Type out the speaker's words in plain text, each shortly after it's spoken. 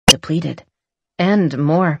depleted. And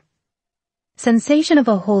more. Sensation of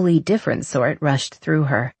a wholly different sort rushed through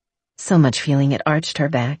her. So much feeling it arched her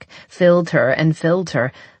back, filled her and filled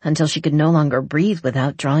her, until she could no longer breathe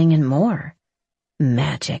without drawing in more.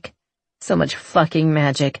 Magic. So much fucking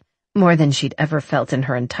magic. More than she'd ever felt in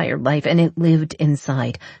her entire life, and it lived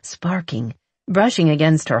inside, sparking, brushing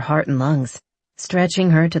against her heart and lungs,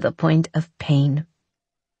 stretching her to the point of pain.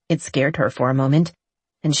 It scared her for a moment,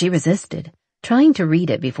 and she resisted, trying to read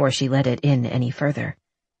it before she let it in any further.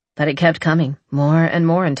 But it kept coming, more and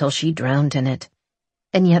more, until she drowned in it.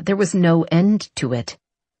 And yet there was no end to it.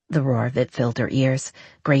 The roar of it filled her ears,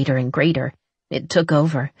 greater and greater. It took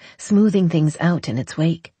over, smoothing things out in its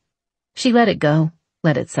wake. She let it go,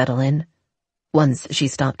 let it settle in. Once she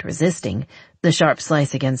stopped resisting, the sharp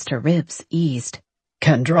slice against her ribs eased.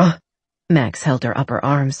 "Kendra?" Max held her upper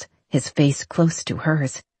arms, his face close to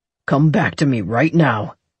hers. "Come back to me right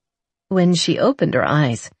now." When she opened her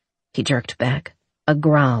eyes, he jerked back, a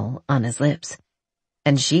growl on his lips,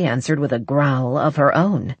 and she answered with a growl of her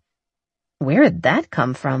own. Where had that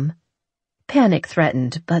come from? Panic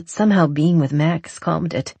threatened, but somehow being with Max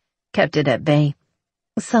calmed it, kept it at bay.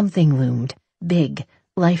 Something loomed, big,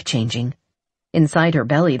 life-changing. Inside her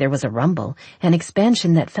belly there was a rumble, an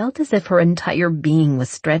expansion that felt as if her entire being was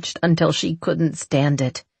stretched until she couldn't stand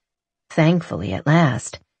it. Thankfully, at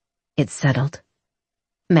last, it settled.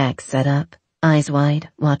 Max sat up, eyes wide,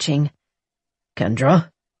 watching.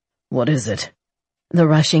 "Kendra? What is it?" The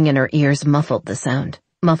rushing in her ears muffled the sound,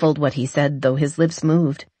 muffled what he said, though his lips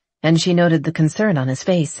moved, and she noted the concern on his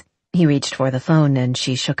face. He reached for the phone, and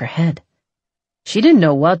she shook her head. She didn't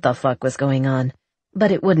know what the fuck was going on, but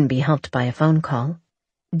it wouldn't be helped by a phone call.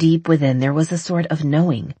 Deep within there was a sort of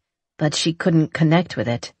knowing, but she couldn't connect with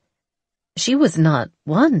it. She was not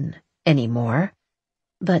one anymore,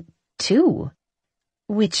 but two,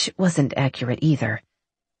 which wasn't accurate either.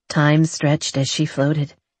 Time stretched as she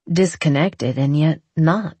floated, disconnected and yet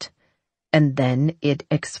not. And then it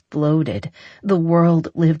exploded. The world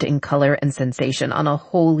lived in color and sensation on a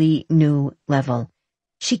wholly new level.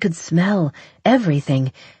 She could smell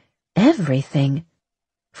everything, everything.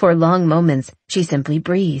 For long moments, she simply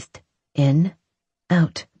breathed, in,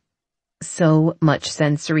 out. So much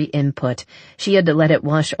sensory input, she had to let it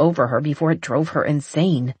wash over her before it drove her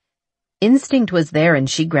insane. Instinct was there and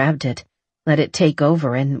she grabbed it, let it take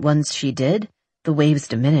over, and once she did, the waves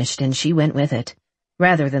diminished and she went with it,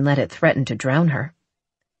 rather than let it threaten to drown her.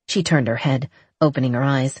 She turned her head, opening her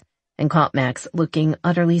eyes, and caught Max looking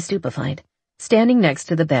utterly stupefied, standing next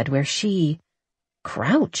to the bed where she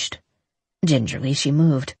crouched. Gingerly she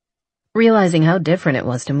moved, realizing how different it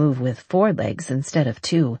was to move with 4 legs instead of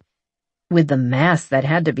 2, with the mass that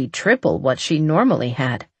had to be triple what she normally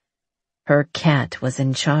had. Her cat was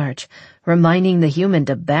in charge, reminding the human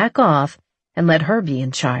to back off and let her be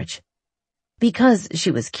in charge. Because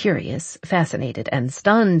she was curious, fascinated, and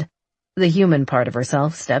stunned, the human part of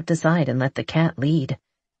herself stepped aside and let the cat lead.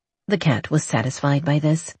 The cat was satisfied by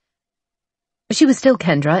this. She was still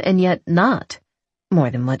Kendra, and yet not, more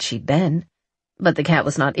than what she'd been. But the cat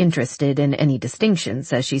was not interested in any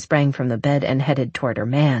distinctions as she sprang from the bed and headed toward her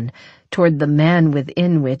man, toward the man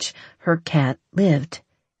within which her cat lived.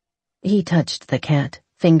 He touched the cat,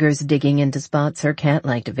 fingers digging into spots her cat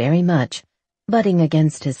liked very much, butting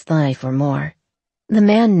against his thigh for more. The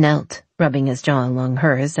man knelt, rubbing his jaw along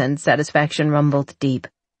hers, and satisfaction rumbled deep,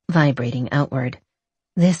 vibrating outward.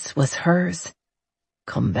 This was hers.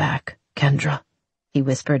 "Come back, Kendra," he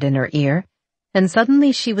whispered in her ear, and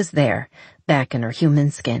suddenly she was there, back in her human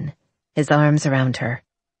skin, his arms around her.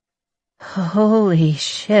 Holy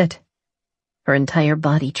shit. Her entire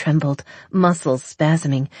body trembled, muscles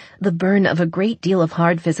spasming, the burn of a great deal of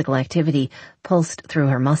hard physical activity pulsed through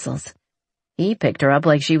her muscles. He picked her up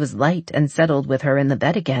like she was light and settled with her in the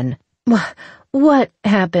bed again. What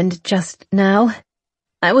happened just now?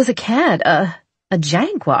 I was a cat, a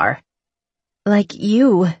jaguar. Like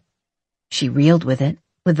you. She reeled with it,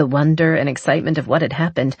 with the wonder and excitement of what had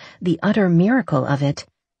happened, the utter miracle of it.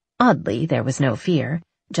 Oddly, there was no fear,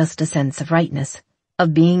 just a sense of rightness,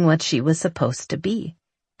 of being what she was supposed to be.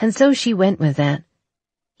 And so she went with that.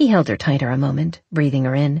 He held her tighter a moment, breathing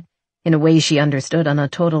her in a way she understood on a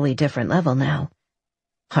totally different level now.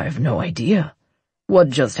 "I have no idea. What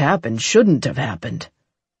just happened shouldn't have happened."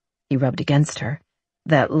 He rubbed against her,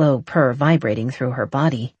 that low purr vibrating through her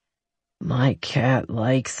body. "My cat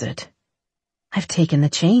likes it." I've taken the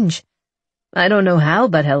change. I don't know how,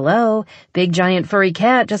 but hello, big giant furry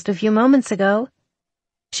cat just a few moments ago.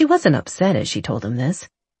 She wasn't upset as she told him this,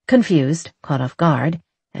 confused, caught off guard,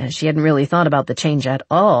 as she hadn't really thought about the change at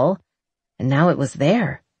all, and now it was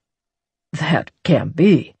there. "That can't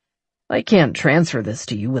be. I can't transfer this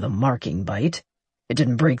to you with a marking bite. It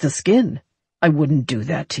didn't break the skin. I wouldn't do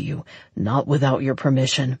that to you, not without your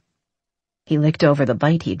permission. He licked over the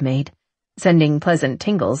bite he'd made, sending pleasant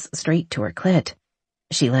tingles straight to her clit.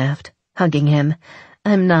 She laughed, hugging him.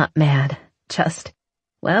 I'm not mad, just,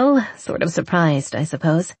 well, sort of surprised, I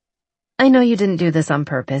suppose. I know you didn't do this on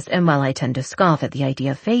purpose, and while I tend to scoff at the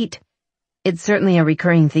idea of fate, it's certainly a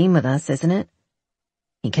recurring theme with us, isn't it?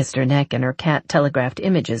 He kissed her neck, and her cat telegraphed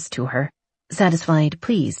images to her, satisfied,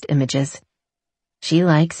 pleased images. She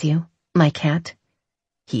likes you, my cat.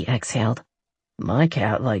 He exhaled. My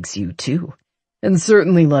cat likes you too, and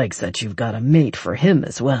certainly likes that you've got a mate for him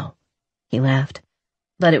as well. He laughed,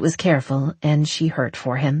 but it was careful, and she hurt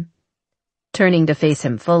for him. Turning to face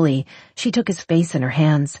him fully, she took his face in her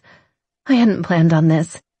hands. I hadn't planned on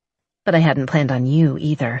this, but I hadn't planned on you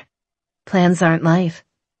either. Plans aren't life.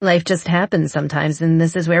 Life just happens sometimes, and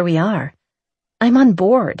this is where we are. I'm on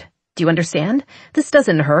board. Do you understand? This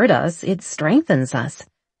doesn't hurt us, it strengthens us.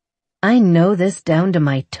 I know this down to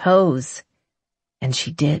my toes. And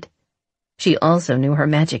she did. She also knew her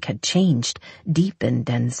magic had changed, deepened,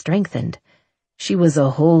 and strengthened. She was a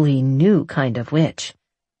wholly new kind of witch.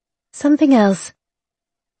 Something else.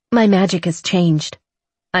 My magic has changed.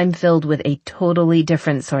 I'm filled with a totally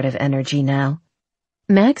different sort of energy now.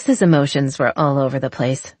 Max's emotions were all over the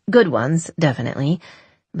place. Good ones, definitely,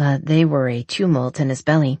 but they were a tumult in his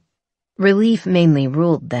belly. Relief mainly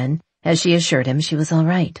ruled then, as she assured him she was all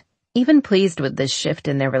right, even pleased with this shift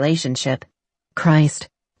in their relationship. Christ,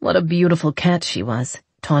 what a beautiful cat she was,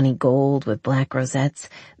 tawny gold with black rosettes,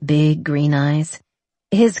 big green eyes.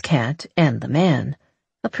 His cat, and the man,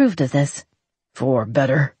 approved of this. For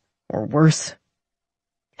better or worse.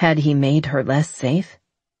 Had he made her less safe?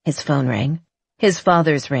 His phone rang. His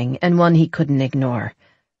father's ring, and one he couldn't ignore.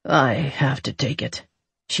 I have to take it.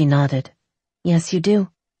 She nodded. Yes, you do.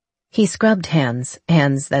 He scrubbed hands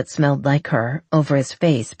that smelled like her, over his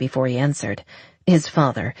face before he answered. His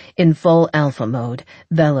father, in full alpha mode,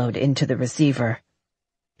 bellowed into the receiver.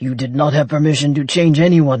 You did not have permission to change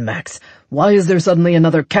anyone, Max. Why is there suddenly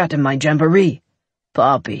another cat in my jamboree?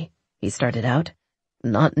 Poppy, he started out,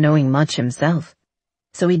 not knowing much himself.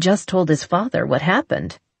 So he just told his father what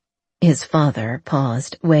happened. His father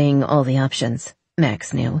paused, weighing all the options.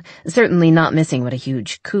 Max knew, certainly not missing what a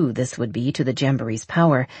huge coup this would be to the jamboree's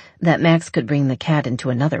power, that Max could bring the cat into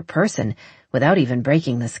another person without even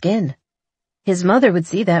breaking the skin. His mother would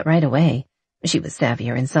see that right away. She was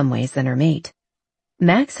savvier in some ways than her mate.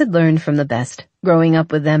 Max had learned from the best, growing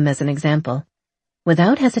up with them as an example.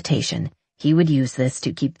 Without hesitation, he would use this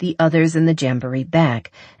to keep the others in the jamboree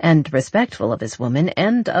back and respectful of his woman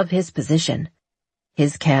and of his position.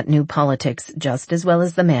 His cat knew politics just as well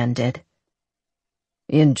as the man did.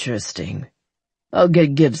 Interesting. I'll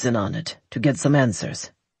get Gibson on it to get some answers.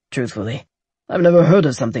 Truthfully, I've never heard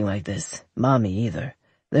of something like this. Mommy either.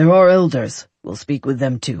 There are elders. We'll speak with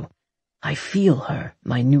them too. I feel her,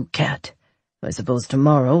 my new cat. I suppose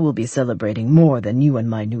tomorrow we'll be celebrating more than you and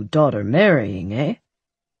my new daughter marrying, eh?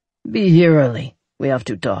 Be here early. We have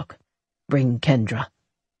to talk. Bring Kendra.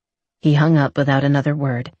 He hung up without another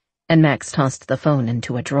word, and Max tossed the phone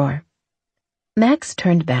into a drawer. Max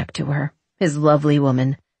turned back to her, his lovely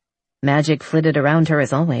woman. Magic flitted around her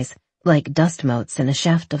as always, like dust motes in a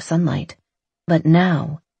shaft of sunlight. But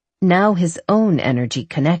now his own energy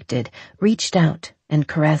connected, reached out, and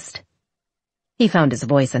caressed. He found his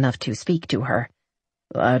voice enough to speak to her.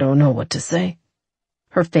 I don't know what to say.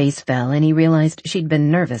 Her face fell, and he realized she'd been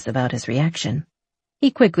nervous about his reaction. He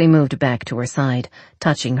quickly moved back to her side,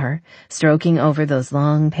 touching her, stroking over those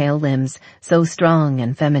long, pale limbs, so strong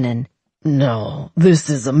and feminine. No, this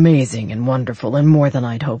is amazing and wonderful and more than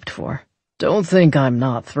I'd hoped for. Don't think I'm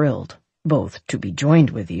not thrilled, both to be joined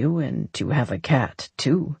with you and to have a cat,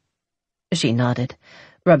 too. She nodded,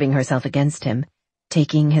 rubbing herself against him,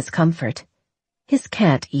 taking his comfort. His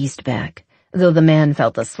cat eased back, though the man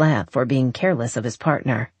felt the slap for being careless of his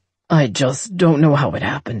partner. I just don't know how it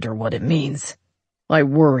happened or what it means. I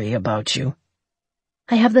worry about you.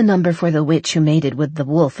 I have the number for the witch who mated with the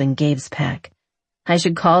wolf in Gabe's pack. I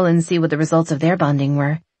should call and see what the results of their bonding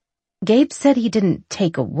were. Gabe said he didn't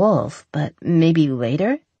take a wolf, but maybe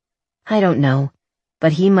later? I don't know,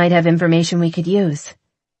 but he might have information we could use.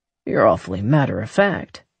 You're awfully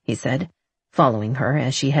matter-of-fact, he said, following her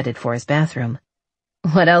as she headed for his bathroom.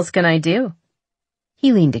 What else can I do?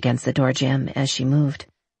 He leaned against the door jamb as she moved,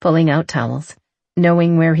 pulling out towels,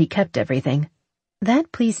 knowing where he kept everything.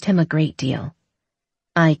 That pleased him a great deal.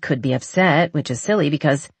 I could be upset, which is silly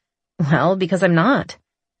because I'm not.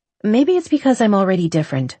 Maybe it's because I'm already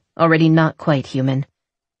different, already not quite human.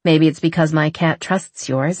 Maybe it's because my cat trusts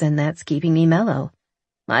yours and that's keeping me mellow.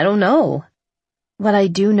 I don't know. What I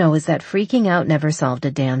do know is that freaking out never solved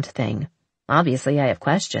a damned thing. Obviously, I have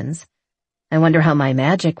questions. I wonder how my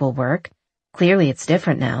magic will work. Clearly it's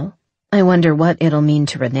different now. I wonder what it'll mean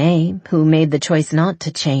to Renee, who made the choice not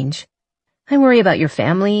to change. I worry about your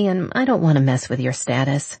family, and I don't want to mess with your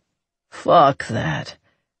status. Fuck that.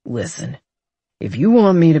 Listen, if you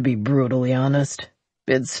want me to be brutally honest,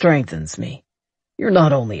 it strengthens me. You're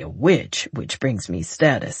not only a witch, which brings me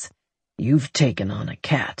status. You've taken on a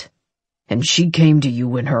cat. And she came to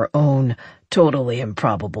you in her own, totally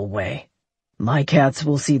improbable way. My cats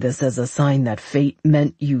will see this as a sign that fate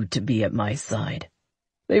meant you to be at my side.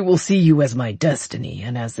 They will see you as my destiny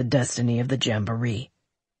and as the destiny of the Jamboree.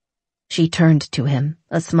 She turned to him,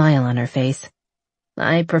 a smile on her face.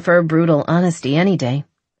 I prefer brutal honesty any day.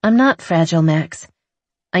 I'm not fragile, Max.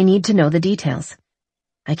 I need to know the details.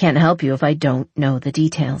 I can't help you if I don't know the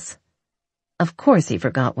details. Of course he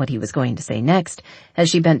forgot what he was going to say next,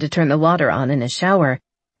 as she bent to turn the water on in his shower,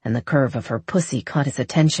 and the curve of her pussy caught his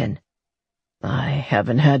attention. I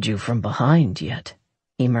haven't had you from behind yet,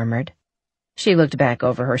 he murmured. She looked back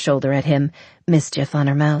over her shoulder at him, mischief on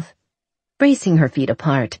her mouth. Bracing her feet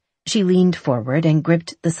apart, she leaned forward and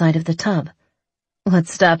gripped the side of the tub.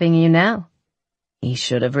 What's stopping you now? He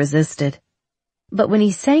should have resisted. But when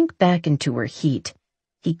he sank back into her heat,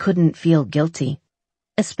 he couldn't feel guilty,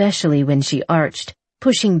 especially when she arched,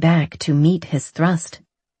 pushing back to meet his thrust.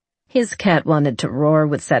 His cat wanted to roar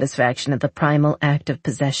with satisfaction at the primal act of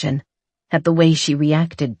possession, at the way she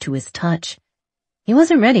reacted to his touch. He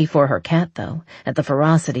wasn't ready for her cat, though, at the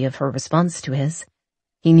ferocity of her response to his.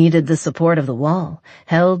 He needed the support of the wall,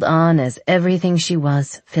 held on as everything she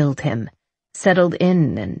was filled him, settled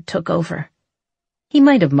in and took over. He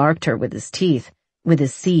might have marked her with his teeth, with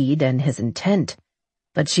his seed and his intent,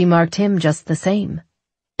 but she marked him just the same.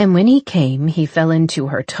 And when he came, he fell into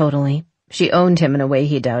her totally. She owned him in a way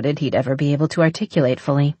he doubted he'd ever be able to articulate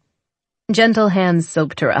fully. Gentle hands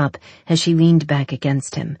soaped her up as she leaned back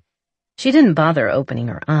against him. She didn't bother opening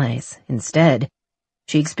her eyes. Instead,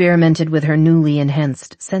 she experimented with her newly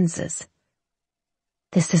enhanced senses.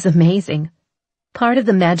 This is amazing. Part of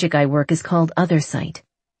the magic I work is called other sight.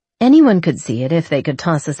 Anyone could see it if they could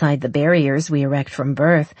toss aside the barriers we erect from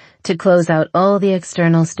birth to close out all the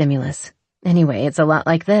external stimulus. Anyway, it's a lot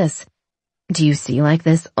like this. Do you see like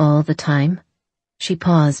this all the time? She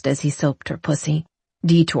paused as he soaped her pussy,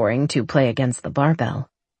 detouring to play against the barbell.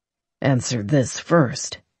 Answer this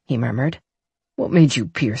first, he murmured. What made you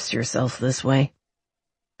pierce yourself this way?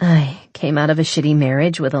 I came out of a shitty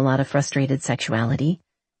marriage with a lot of frustrated sexuality.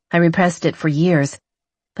 I repressed it for years,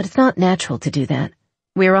 but it's not natural to do that.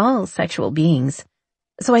 We're all sexual beings.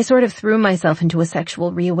 So I sort of threw myself into a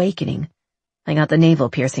sexual reawakening. I got the navel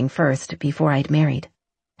piercing first, before I'd married.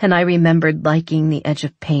 And I remembered liking the edge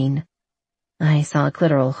of pain. I saw a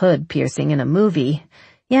clitoral hood piercing in a movie.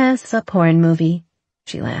 Yes, a porn movie.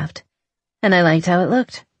 She laughed. And I liked how it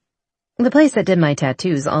looked. The place that did my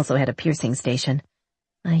tattoos also had a piercing station.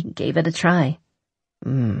 I gave it a try.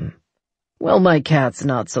 Well, my cat's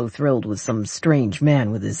not so thrilled with some strange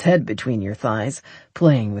man with his head between your thighs,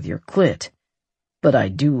 playing with your clit. But I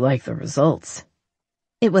do like the results.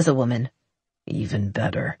 It was a woman. Even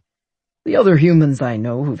better. The other humans I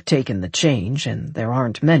know who've taken the change, and there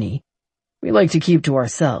aren't many, we like to keep to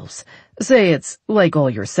ourselves. Say it's like all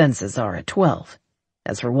your senses are at 12.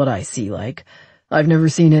 As for what I see like, I've never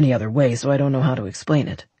seen any other way, so I don't know how to explain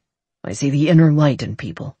it. I see the inner light in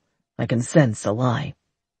people. I can sense a lie.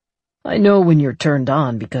 I know when you're turned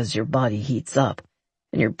on because your body heats up,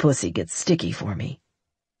 and your pussy gets sticky for me.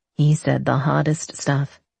 He said the hottest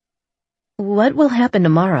stuff. What will happen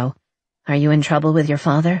tomorrow? Are you in trouble with your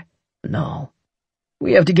father? No.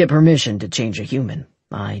 We have to get permission to change a human.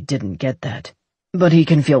 I didn't get that. But he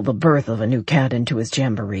can feel the birth of a new cat into his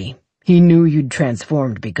jamboree. He knew you'd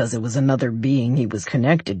transformed because it was another being he was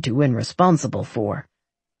connected to and responsible for.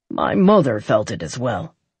 My mother felt it as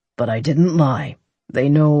well. But I didn't lie. They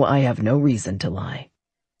know I have no reason to lie.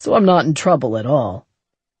 So I'm not in trouble at all.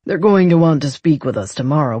 They're going to want to speak with us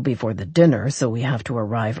tomorrow before the dinner, so we have to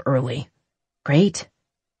arrive early. Great.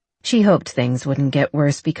 She hoped things wouldn't get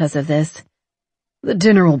worse because of this. The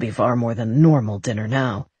dinner will be far more than a normal dinner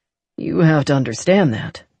now. You have to understand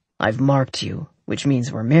that. I've marked you, which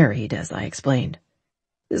means we're married, as I explained.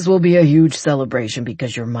 This will be a huge celebration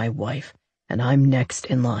because you're my wife, and I'm next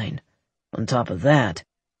in line. On top of that,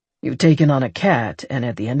 you've taken on a cat, and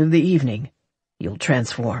at the end of the evening, you'll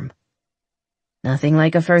transform. Nothing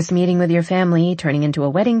like a first meeting with your family turning into a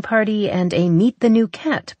wedding party and a meet the new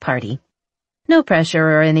cat party. No pressure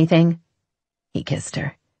or anything. He kissed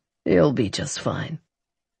her. It'll be just fine.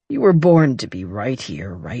 You were born to be right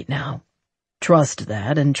here, right now. Trust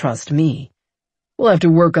that and trust me. We'll have to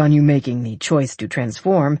work on you making the choice to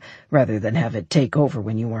transform rather than have it take over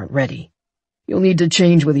when you aren't ready. You'll need to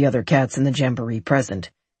change with the other cats in the jamboree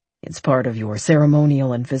present. It's part of your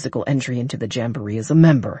ceremonial and physical entry into the jamboree as a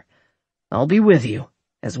member. I'll be with you,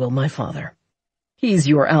 as will my father. He's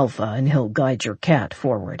your alpha and he'll guide your cat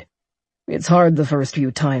forward. It's hard the first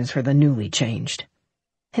few times for the newly changed.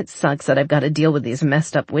 It sucks that I've got to deal with these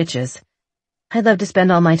messed up witches. I'd love to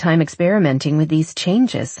spend all my time experimenting with these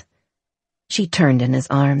changes. She turned in his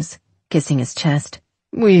arms, kissing his chest.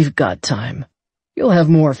 We've got time. You'll have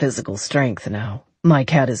more physical strength now. My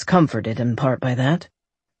cat is comforted in part by that.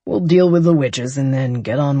 We'll deal with the witches and then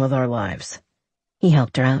get on with our lives. He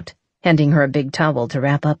helped her out, handing her a big towel to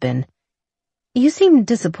wrap up in. You seem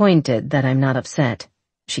disappointed that I'm not upset,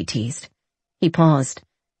 she teased. He paused,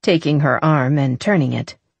 taking her arm and turning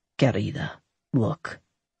it. Querida, look.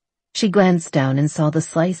 She glanced down and saw the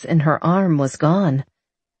slice in her arm was gone.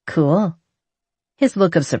 Cool. His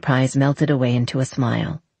look of surprise melted away into a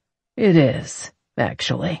smile. It is,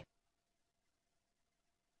 actually.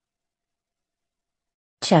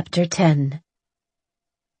 Chapter 10.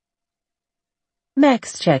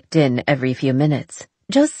 Max checked in every few minutes,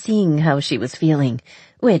 just seeing how she was feeling,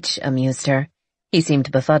 which amused her. He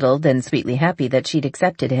seemed befuddled and sweetly happy that she'd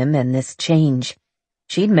accepted him and this change.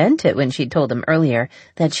 She'd meant it when she'd told him earlier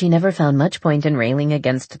that she never found much point in railing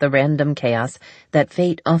against the random chaos that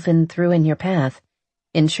fate often threw in your path.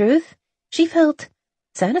 In truth, she felt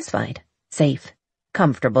satisfied, safe,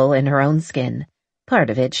 comfortable in her own skin. Part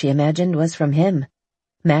of it, she imagined, was from him.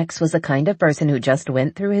 Max was the kind of person who just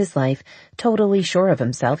went through his life totally sure of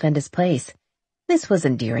himself and his place. This was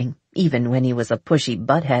endearing, even when he was a pushy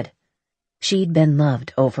butthead. She'd been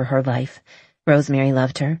loved over her life. Rosemary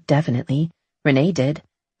loved her, definitely. Renee did.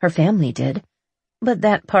 Her family did. But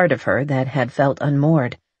that part of her that had felt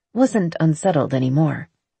unmoored wasn't unsettled anymore,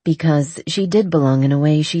 because she did belong in a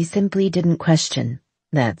way she simply didn't question.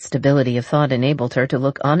 That stability of thought enabled her to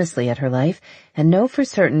look honestly at her life and know for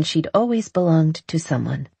certain she'd always belonged to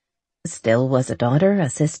someone. Still was a daughter, a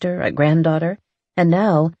sister, a granddaughter, and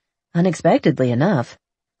now, unexpectedly enough,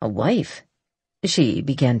 a wife. She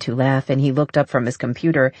began to laugh and he looked up from his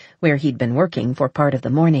computer where he'd been working for part of the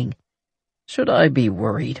morning. Should I be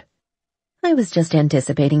worried? I was just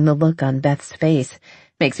anticipating the look on Beth's face.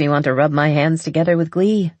 Makes me want to rub my hands together with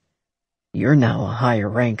glee. You're now a higher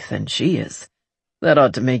rank than she is. That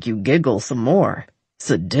ought to make you giggle some more.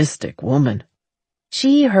 Sadistic woman.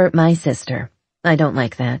 She hurt my sister. I don't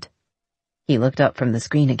like that. He looked up from the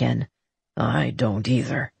screen again. I don't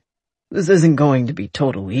either. This isn't going to be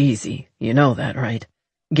totally easy. You know that, right?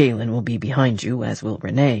 Galen will be behind you, as will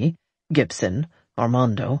Renee, Gibson,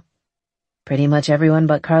 Armando. Pretty much everyone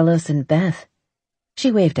but Carlos and Beth.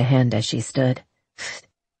 She waved a hand as she stood.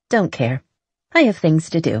 Don't care. I have things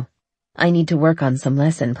to do. I need to work on some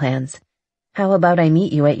lesson plans. How about I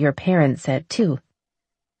meet you at your parents' at 2?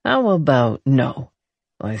 How about no?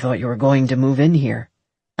 I thought you were going to move in here.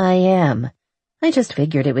 I am. I just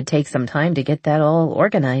figured it would take some time to get that all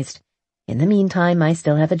organized. In the meantime, I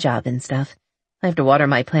still have a job and stuff. I have to water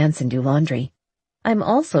my plants and do laundry. I'm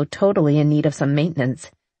also totally in need of some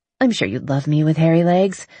maintenance. I'm sure you'd love me with hairy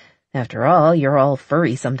legs. After all, you're all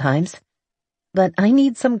furry sometimes. But I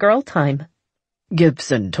need some girl time.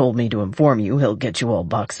 Gibson told me to inform you he'll get you all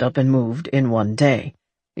boxed up and moved in one day.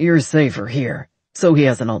 You're safer here, so he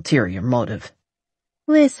has an ulterior motive.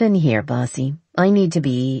 Listen here, bossy. I need to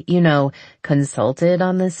be, consulted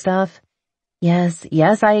on this stuff. Yes,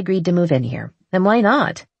 I agreed to move in here. And why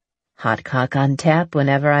not? Hot cock on tap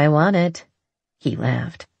whenever I want it. He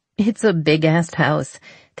laughed. It's a big-ass house.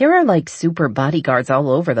 There are like super bodyguards all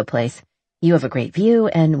over the place. You have a great view,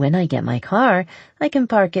 and when I get my car, I can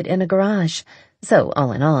park it in a garage. So,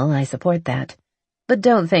 all in all, I support that. But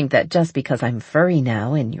don't think that just because I'm furry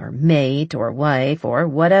now and your mate or wife or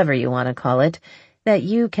whatever you want to call it, that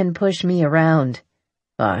you can push me around.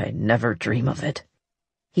 I never dream of it.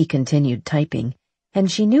 He continued typing, and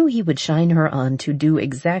she knew he would shine her on to do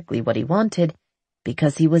exactly what he wanted,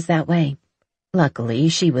 because he was that way. Luckily,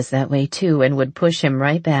 she was that way too and would push him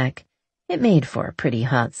right back. It made for pretty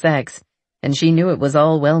hot sex, and she knew it was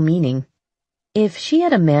all well-meaning. If she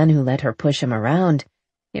had a man who let her push him around,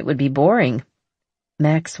 it would be boring.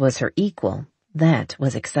 Max was her equal. That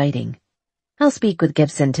was exciting. I'll speak with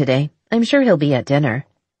Gibson today. I'm sure he'll be at dinner.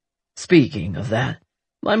 Speaking of that,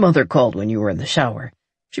 my mother called when you were in the shower.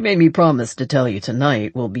 She made me promise to tell you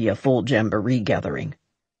tonight will be a full jamboree gathering.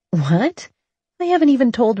 What? I haven't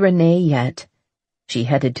even told Renee yet. She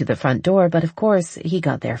headed to the front door, but of course he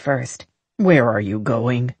got there first. Where are you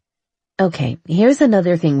going? Okay, here's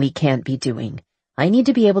another thing we can't be doing. I need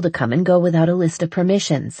to be able to come and go without a list of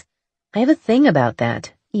permissions. I have a thing about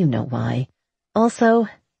that. You know why. Also,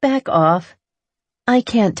 back off. I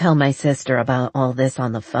can't tell my sister about all this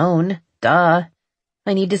on the phone. Duh.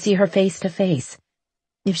 I need to see her face to face.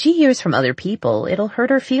 If she hears from other people, it'll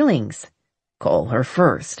hurt her feelings. Call her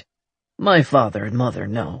first. My father and mother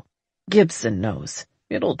know. Gibson knows.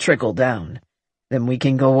 It'll trickle down. Then we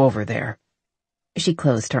can go over there. She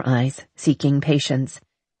closed her eyes, seeking patience.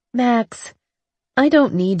 Max, I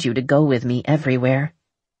don't need you to go with me everywhere.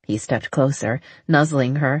 He stepped closer,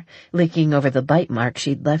 nuzzling her, licking over the bite mark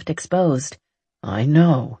she'd left exposed. I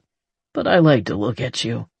know, but I like to look at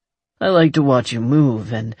you. I like to watch you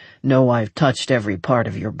move and know I've touched every part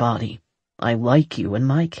of your body. I like you, and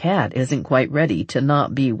my cat isn't quite ready to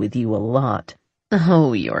not be with you a lot.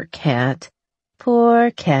 Oh, your cat.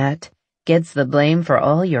 Poor cat. Gets the blame for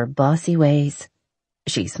all your bossy ways.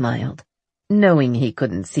 She smiled, knowing he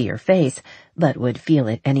couldn't see her face, but would feel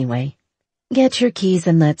it anyway. Get your keys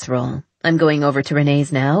and let's roll. I'm going over to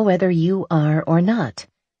Renee's now, whether you are or not.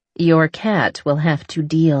 Your cat will have to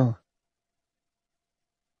deal.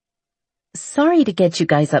 Sorry to get you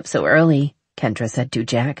guys up so early, Kendra said to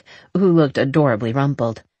Jack, who looked adorably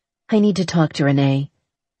rumpled. I need to talk to Renee.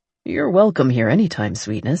 You're welcome here anytime,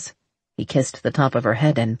 sweetness. He kissed the top of her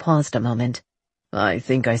head and paused a moment. I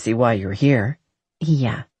think I see why you're here.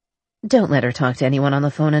 Yeah. Don't let her talk to anyone on the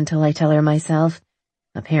phone until I tell her myself.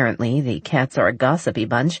 Apparently, the cats are a gossipy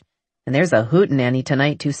bunch, and there's a hootenanny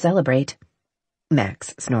tonight to celebrate.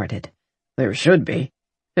 Max snorted. There should be.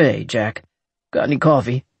 Hey, Jack. Got any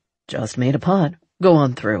coffee? Just made a pot. Go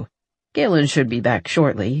on through. Galen should be back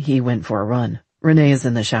shortly. He went for a run. Renee is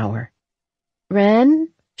in the shower. Ren?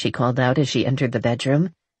 She called out as she entered the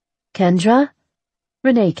bedroom. Kendra?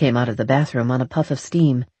 Renee came out of the bathroom on a puff of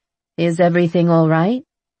steam. Is everything all right?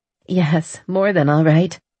 Yes, more than all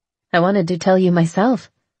right. I wanted to tell you myself.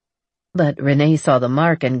 But Renee saw the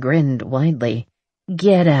mark and grinned widely.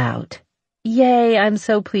 Get out. Yay, I'm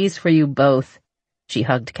so pleased for you both. She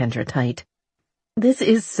hugged Kendra tight. This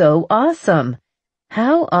is so awesome.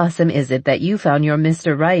 How awesome is it that you found your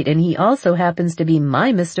Mr. Right and he also happens to be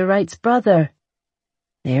my Mr. Right's brother?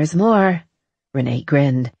 There's more. Renee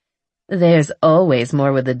grinned. There's always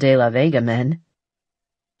more with the De La Vega men.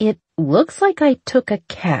 It looks like I took a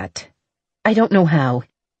cat. I don't know how.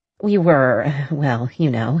 We were, well, you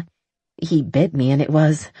know. He bit me and it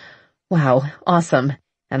was, wow, awesome.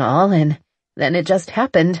 And all in. Then it just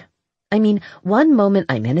happened. I mean, one moment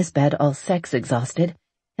I'm in his bed all sex exhausted,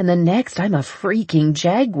 and the next I'm a freaking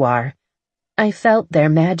jaguar. I felt their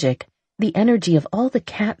magic, the energy of all the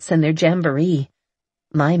cats and their jamboree.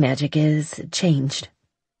 My magic is changed.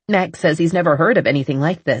 Max says he's never heard of anything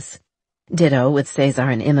like this. Ditto with Cesar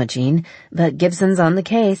and Imogen, but Gibson's on the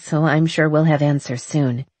case, so I'm sure we'll have answers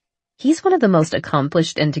soon. He's one of the most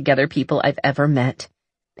accomplished and together people I've ever met.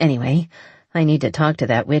 Anyway, I need to talk to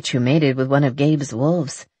that witch who mated with one of Gabe's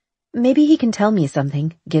wolves. Maybe he can tell me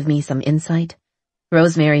something, give me some insight.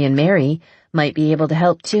 Rosemary and Mary might be able to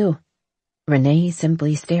help too. Renee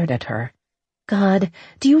simply stared at her. God,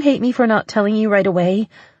 do you hate me for not telling you right away?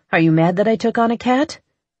 Are you mad that I took on a cat?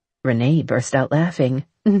 Renee burst out laughing.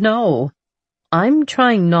 No. I'm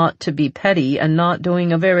trying not to be petty and not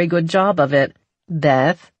doing a very good job of it,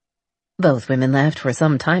 Beth. Both women laughed for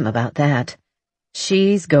some time about that.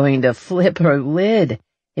 She's going to flip her lid.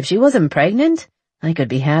 If she wasn't pregnant, I could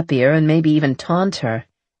be happier and maybe even taunt her.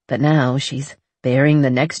 But now she's bearing the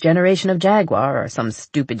next generation of jaguar or some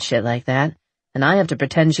stupid shit like that, and I have to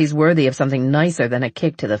pretend she's worthy of something nicer than a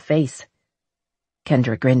kick to the face.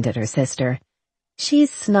 Kendra grinned at her sister.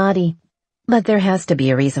 She's snotty. But there has to be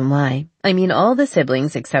a reason why. I mean, all the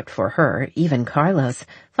siblings except for her, even Carlos,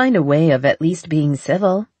 find a way of at least being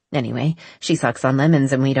civil. Anyway, she sucks on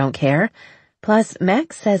lemons and we don't care. Plus,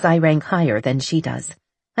 Max says I rank higher than she does.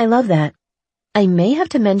 I love that. I may have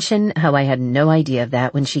to mention how I had no idea of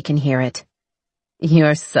that when she can hear it.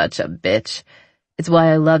 You're such a bitch. It's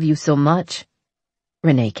why I love you so much.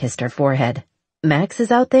 Renee kissed her forehead. Max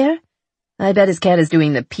is out there? I bet his cat is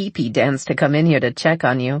doing the pee-pee dance to come in here to check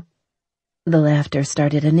on you. The laughter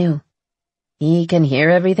started anew. He can hear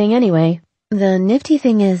everything anyway. The nifty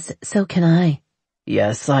thing is, so can I.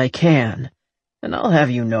 Yes, I can. And I'll have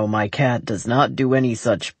you know my cat does not do any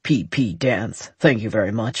such pee-pee dance. Thank you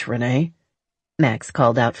very much, Renee. Max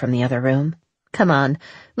called out from the other room. Come on,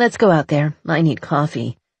 let's go out there. I need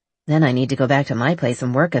coffee. Then I need to go back to my place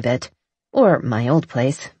and work a bit. Or my old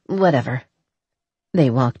place, whatever. They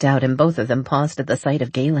walked out and both of them paused at the sight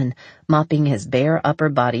of Galen, mopping his bare upper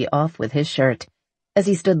body off with his shirt, as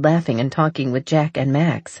he stood laughing and talking with Jack and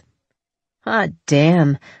Max. Ah,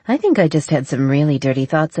 damn, I think I just had some really dirty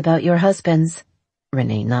thoughts about your husbands.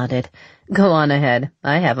 Renee nodded. Go on ahead.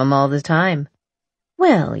 I have 'em all the time.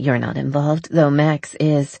 Well, you're not involved, though Max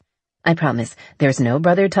is. I promise, there's no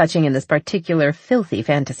brother touching in this particular filthy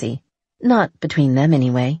fantasy. Not between them,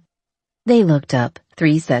 anyway. They looked up,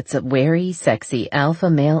 3 sets of wary, sexy, alpha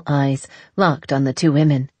male eyes locked on the 2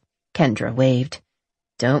 women. Kendra waved.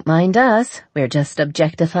 Don't mind us, we're just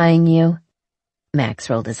objectifying you. Max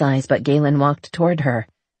rolled his eyes, but Galen walked toward her.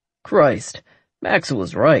 Christ, Max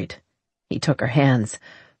was right. He took her hands.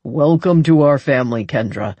 Welcome to our family,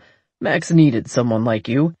 Kendra. Max needed someone like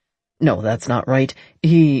you. No, that's not right.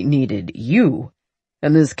 He needed you.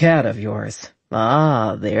 And this cat of yours.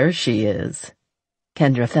 Ah, there she is.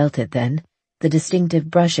 Kendra felt it then, the distinctive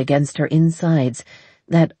brush against her insides,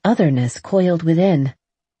 that otherness coiled within.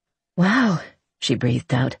 Wow, she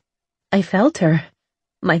breathed out. I felt her.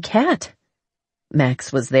 My cat.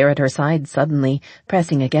 Max was there at her side suddenly,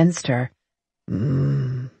 pressing against her.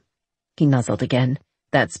 He nuzzled again,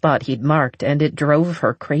 that spot he'd marked, and it drove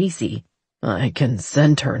her crazy. I can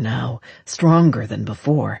scent her now, stronger than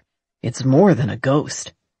before. It's more than a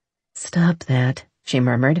ghost. Stop that, she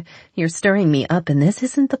murmured. You're stirring me up, and this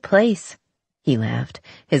isn't the place. He laughed,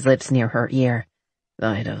 his lips near her ear.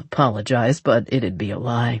 I'd apologize, but it'd be a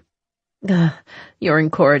lie. You're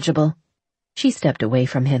incorrigible. She stepped away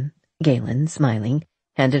from him. Galen, smiling,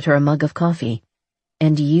 handed her a mug of coffee.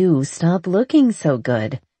 And you stop looking so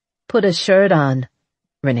good. Put a shirt on.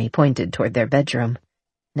 Renee pointed toward their bedroom.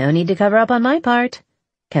 No need to cover up on my part.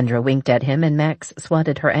 Kendra winked at him, and Max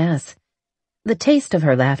swatted her ass. The taste of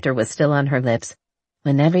her laughter was still on her lips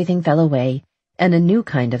when everything fell away, and a new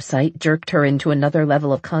kind of sight jerked her into another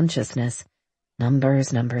level of consciousness.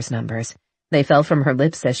 Numbers, numbers, numbers. They fell from her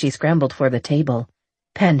lips as she scrambled for the table.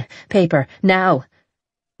 Pen, paper, now!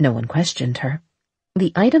 No one questioned her.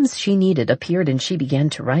 The items she needed appeared, and she began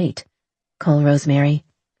to write. Call Rosemary,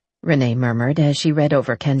 Renee murmured as she read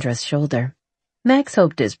over Kendra's shoulder. Max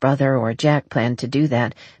hoped his brother or Jack planned to do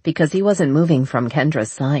that because he wasn't moving from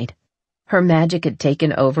Kendra's side. Her magic had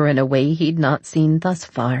taken over in a way he'd not seen thus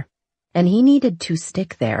far, and he needed to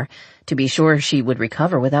stick there to be sure she would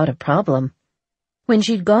recover without a problem. When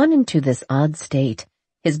she'd gone into this odd state,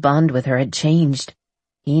 his bond with her had changed.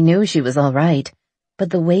 He knew she was all right, but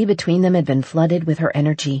the way between them had been flooded with her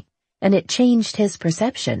energy, and it changed his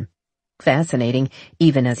perception. Fascinating,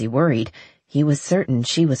 even as he worried, he was certain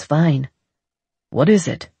she was fine. What is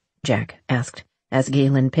it? Jack asked, as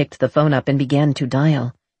Galen picked the phone up and began to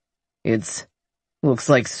dial. Looks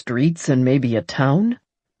like streets and maybe a town?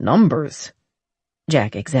 Numbers.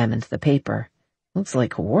 Jack examined the paper. Looks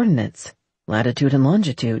like coordinates. Latitude and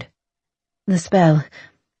longitude. The spell,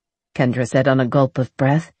 Kendra said on a gulp of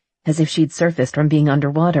breath, as if she'd surfaced from being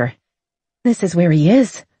underwater. This is where he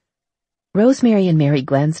is. Rosemary and Mary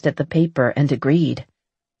glanced at the paper and agreed.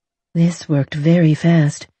 This worked very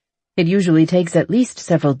fast. It usually takes at least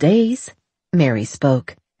several days, Mary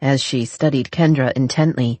spoke, as she studied Kendra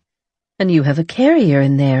intently. And you have a carrier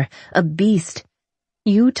in there, a beast.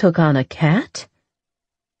 You took on a cat?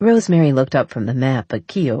 Rosemary looked up from the map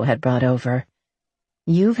Akio had brought over.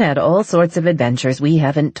 You've had all sorts of adventures we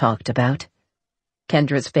haven't talked about.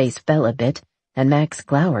 Kendra's face fell a bit, and Max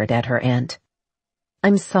glowered at her aunt.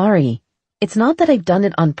 I'm sorry. It's not that I've done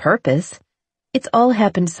it on purpose. It's all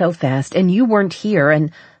happened so fast, and you weren't here,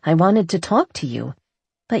 and I wanted to talk to you.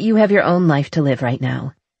 But you have your own life to live right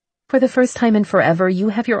now. For the first time in forever, you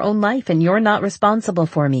have your own life, and you're not responsible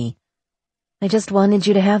for me. I just wanted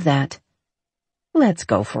you to have that. Let's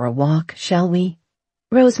go for a walk, shall we?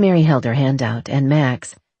 Rosemary held her hand out, and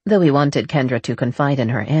Max, though he wanted Kendra to confide in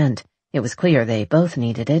her aunt, it was clear they both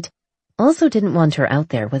needed it, also didn't want her out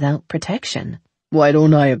there without protection. Why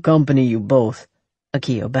don't I accompany you both?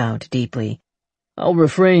 Akio bowed deeply. I'll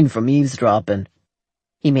refrain from eavesdropping.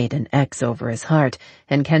 He made an X over his heart,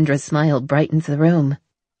 and Kendra's smile brightened the room.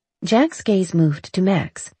 Jack's gaze moved to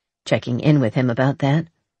Max, checking in with him about that.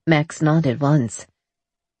 Max nodded once.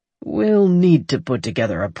 We'll need to put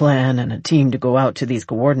together a plan and a team to go out to these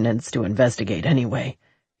coordinates to investigate anyway.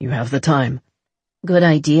 You have the time. Good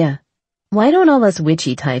idea. Why don't all us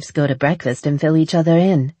witchy types go to breakfast and fill each other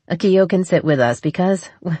in? Akio can sit with us because,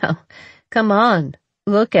 well, come on,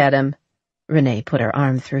 look at him. Renee put her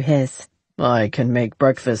arm through his. I can make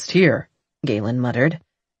breakfast here, Galen muttered.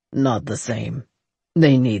 Not the same.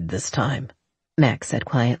 They need this time, Max said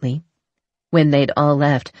quietly. When they'd all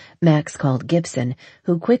left, Max called Gibson,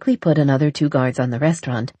 who quickly put another 2 guards on the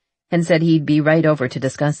restaurant, and said he'd be right over to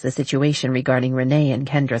discuss the situation regarding Renee and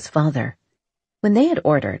Kendra's father. When they had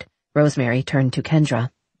ordered, Rosemary turned to Kendra.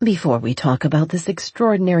 Before we talk about this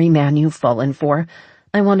extraordinary man you've fallen for,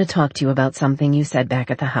 I want to talk to you about something you said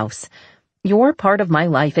back at the house. You're part of my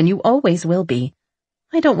life, and you always will be.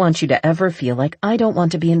 I don't want you to ever feel like I don't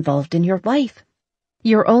want to be involved in your life.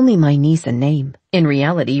 You're only my niece in name. In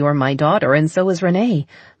reality, you're my daughter, and so is Renee.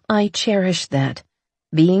 I cherish that.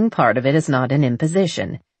 Being part of it is not an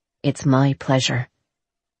imposition. It's my pleasure."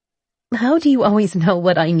 "How do you always know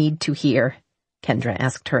what I need to hear?" Kendra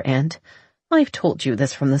asked her aunt. "I've told you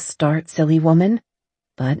this from the start, silly woman.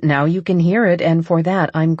 But now you can hear it, and for that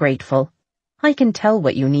I'm grateful. I can tell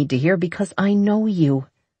what you need to hear because I know you."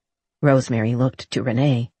 Rosemary looked to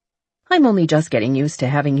Renee. "I'm only just getting used to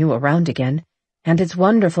having you around again, and it's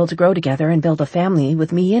wonderful to grow together and build a family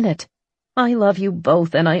with me in it. I love you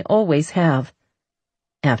both, and I always have."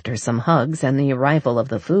 After some hugs and the arrival of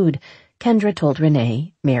the food, Kendra told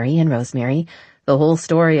Renee, Mary, and Rosemary the whole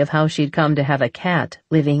story of how she'd come to have a cat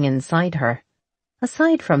living inside her.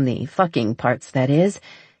 Aside from the fucking parts, that is.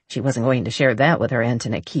 She wasn't going to share that with her aunt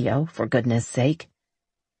and Akio, for goodness sake.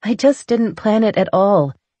 "I just didn't plan it at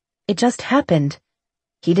all. It just happened.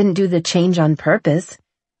 He didn't do the change on purpose.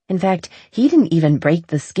 In fact, he didn't even break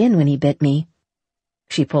the skin when he bit me."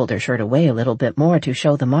 She pulled her shirt away a little bit more to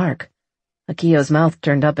show the mark. Akio's mouth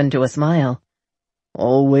turned up into a smile.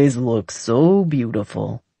 "Always looks so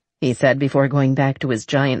beautiful," he said before going back to his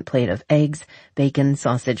giant plate of eggs, bacon,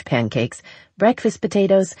 sausage, pancakes, breakfast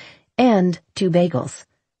potatoes, and 2 bagels.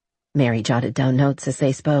 Mary jotted down notes as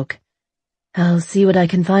they spoke. "I'll see what I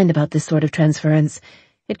can find about this sort of transference.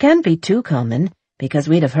 It can't be too common, because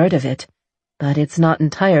we'd have heard of it, but it's not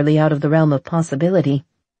entirely out of the realm of possibility.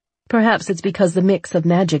 Perhaps it's because the mix of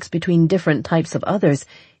magics between different types of others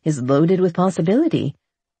is loaded with possibility.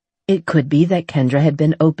 It could be that Kendra had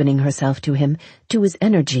been opening herself to him, to his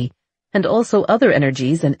energy, and also other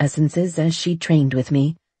energies and essences as she trained with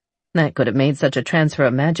me. That could have made such a transfer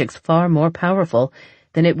of magics far more powerful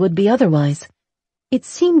than it would be otherwise. It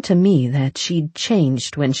seemed to me that she'd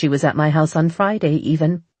changed when she was at my house on Friday,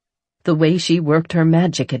 even. The way she worked her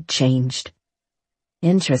magic had changed."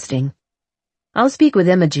 "Interesting. I'll speak with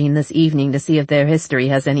Imogene this evening to see if their history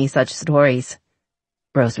has any such stories."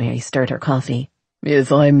 Rosemary stirred her coffee.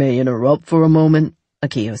 "If I may interrupt for a moment,"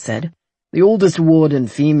 Akio said. "The oldest warden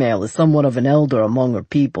female is somewhat of an elder among her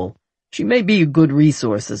people. She may be a good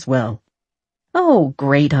resource as well." "Oh,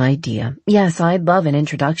 great idea. Yes, I'd love an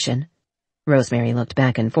introduction." Rosemary looked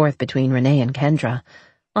back and forth between Renee and Kendra.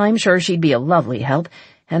 "I'm sure she'd be a lovely help,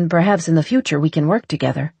 and perhaps in the future we can work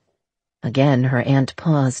together." Again her aunt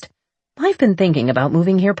paused. "I've been thinking about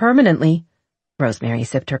moving here permanently." Rosemary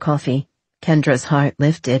sipped her coffee. Kendra's heart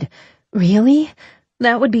lifted. "Really?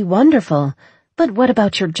 That would be wonderful. But what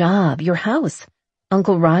about your job, your house?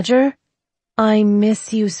 Uncle Roger?" "I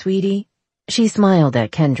miss you, sweetie." She smiled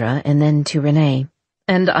at Kendra and then to Renee.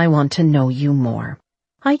 "And I want to know you more.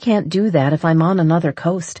 I can't do that if I'm on another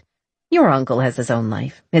coast. Your uncle has his own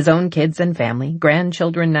life, his own kids and family,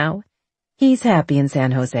 grandchildren now. He's happy in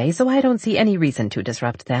San Jose, so I don't see any reason to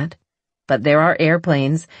disrupt that. But there are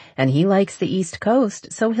airplanes, and he likes the East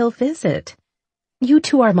Coast, so he'll visit. You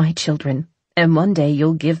two are my children, and one day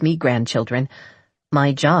you'll give me grandchildren.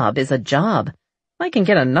 My job is a job. I can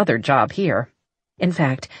get another job here. In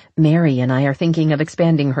fact, Mary and I are thinking of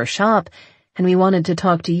expanding her shop, and we wanted to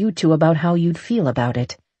talk to you two about how you'd feel about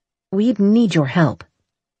it. We'd need your help."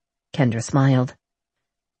 Kendra smiled.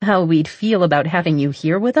 "How we'd feel about having you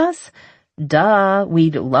here with us? Duh,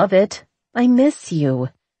 we'd love it. I miss you.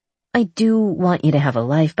 I do want you to have a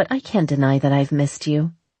life, but I can't deny that I've missed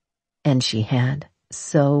you." And she had,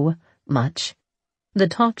 so much. The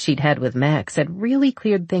talk she'd had with Max had really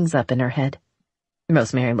cleared things up in her head.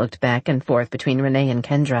 Rosemary looked back and forth between Renee and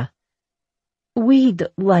Kendra. "We'd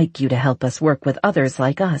like you to help us work with others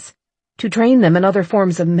like us, to train them in other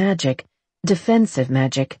forms of magic, defensive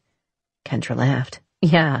magic." Kendra laughed.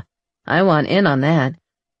 "Yeah, I want in on that.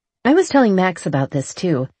 I was telling Max about this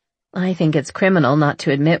too. I think it's criminal not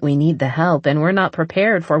to admit we need the help and we're not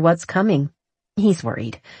prepared for what's coming. He's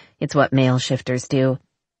worried. It's what male shifters do.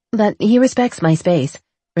 But he respects my space,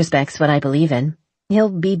 respects what I believe in. He'll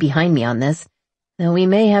be behind me on this, though we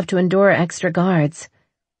may have to endure extra guards.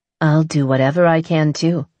 I'll do whatever I can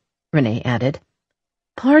too," Renee added.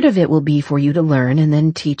 "Part of it will be for you to learn and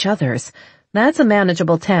then teach others. That's a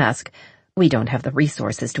manageable task. We don't have the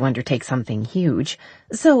resources to undertake something huge,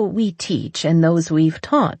 so we teach, and those we've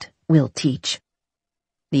taught will teach."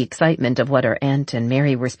 The excitement of what her aunt and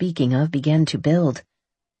Mary were speaking of began to build.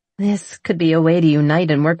 This could be a way to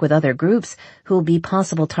unite and work with other groups who'll be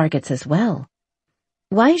possible targets as well.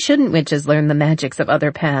 Why shouldn't witches learn the magics of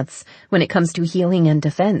other paths when it comes to healing and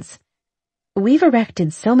defense? We've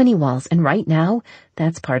erected so many walls, and right now,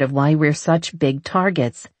 that's part of why we're such big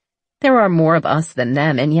targets. There are more of us than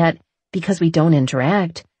them, and yet, because we don't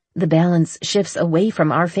interact, the balance shifts away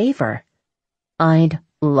from our favor. I'd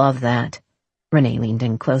Love that. Renee leaned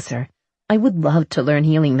in closer. I would love to learn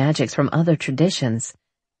healing magics from other traditions.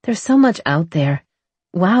 There's so much out there.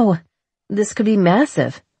 Wow, this could be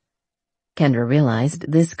massive. Kendra realized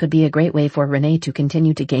this could be a great way for Renee to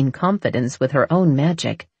continue to gain confidence with her own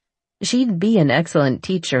magic. She'd be an excellent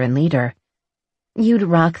teacher and leader. You'd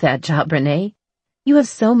rock that job, Renee. You have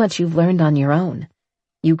so much you've learned on your own.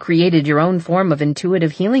 You created your own form of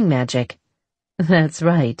intuitive healing magic. That's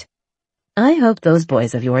right. I hope those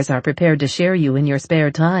boys of yours are prepared to share you in your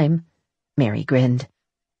spare time. Mary grinned.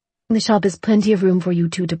 The shop has plenty of room for you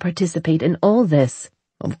two to participate in all this.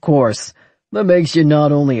 Of course. That makes you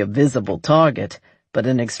not only a visible target, but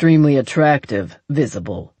an extremely attractive,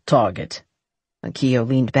 visible target. Akio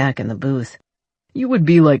leaned back in the booth. You would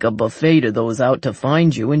be like a buffet to those out to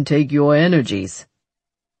find you and take your energies.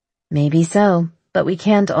 Maybe so, but we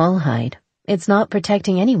can't all hide. It's not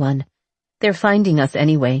protecting anyone. They're finding us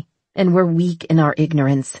anyway, and we're weak in our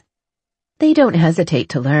ignorance. They don't hesitate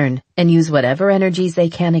to learn and use whatever energies they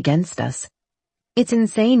can against us. It's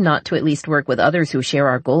insane not to at least work with others who share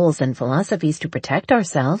our goals and philosophies to protect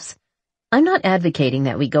ourselves. I'm not advocating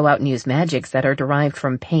that we go out and use magics that are derived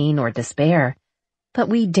from pain or despair, but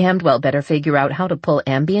we damned well better figure out how to pull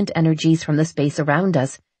ambient energies from the space around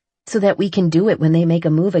us so that we can do it when they make a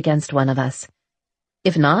move against one of us.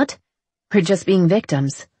 If not, we're just being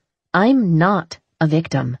victims. I'm not a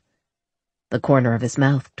victim. The corner of his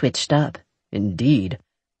mouth twitched up. Indeed,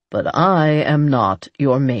 but I am not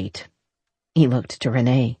your mate. He looked to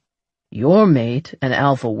Renee. Your mate, an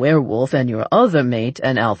alpha werewolf, and your other mate,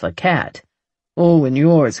 an alpha cat. Oh, and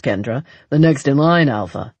yours, Kendra, the next in line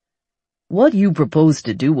alpha. What you propose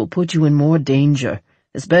to do will put you in more danger,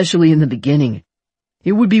 especially in the beginning.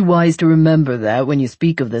 It would be wise to remember that when you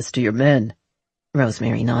speak of this to your men.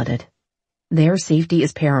 Rosemary nodded. Their safety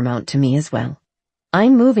is paramount to me as well.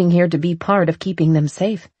 I'm moving here to be part of keeping them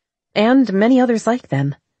safe, and many others like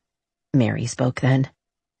them. Mary spoke then.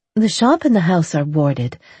 The shop and the house are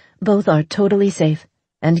warded. Both are totally safe,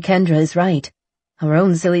 and Kendra is right. Our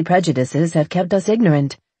own silly prejudices have kept us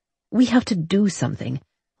ignorant. We have to do something,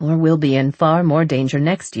 or we'll be in far more danger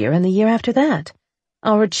next year and the year after that.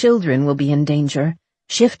 Our children will be in danger,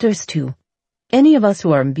 shifters too. Any of us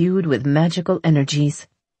who are imbued with magical energies.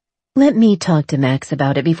 Let me talk to Max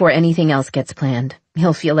about it before anything else gets planned.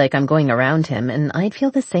 He'll feel like I'm going around him, and I'd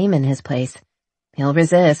feel the same in his place. He'll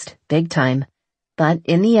resist, big time. But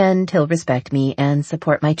in the end, he'll respect me and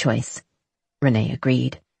support my choice. Renee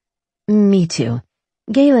agreed. Me too.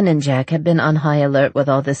 Galen and Jack have been on high alert with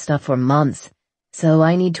all this stuff for months, so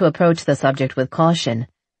I need to approach the subject with caution.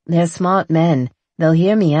 They're smart men. They'll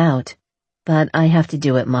hear me out. But I have to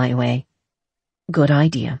do it my way. Good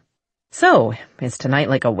idea. So, is tonight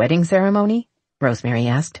like a wedding ceremony? Rosemary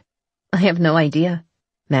asked. I have no idea.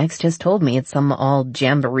 Max just told me it's some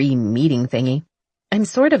all-jamboree meeting thingy. I'm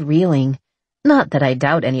sort of reeling. Not that I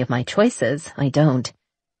doubt any of my choices, I don't.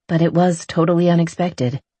 But it was totally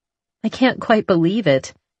unexpected. I can't quite believe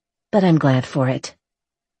it, but I'm glad for it.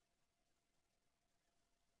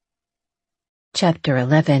 Chapter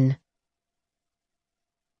 11.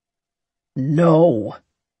 No.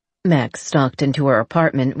 Max stalked into her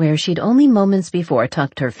apartment where she'd only moments before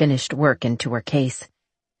tucked her finished work into her case.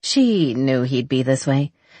 She knew he'd be this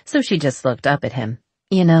way, so she just looked up at him.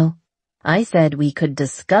 You know, I said we could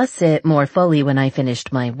discuss it more fully when I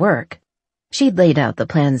finished my work. She'd laid out the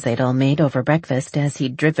plans they'd all made over breakfast as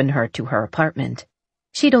he'd driven her to her apartment.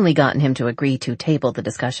 She'd only gotten him to agree to table the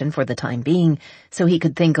discussion for the time being so he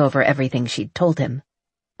could think over everything she'd told him.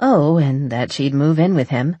 Oh, and that she'd move in with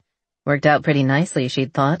him. Worked out pretty nicely,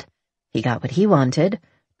 she'd thought. He got what he wanted.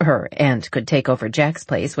 Her aunt could take over Jack's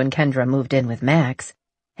place when Kendra moved in with Max,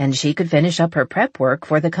 and she could finish up her prep work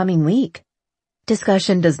for the coming week.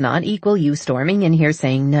 Discussion does not equal you storming in here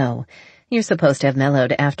saying no. You're supposed to have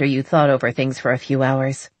mellowed after you thought over things for a few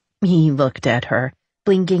hours. He looked at her,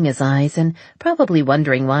 blinking his eyes and probably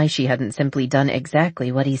wondering why she hadn't simply done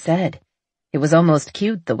exactly what he said. It was almost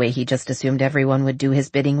cute the way he just assumed everyone would do his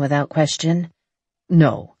bidding without question.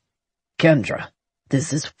 No. Kendra,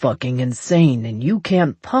 this is fucking insane and you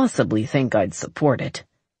can't possibly think I'd support it.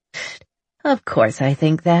 Of course I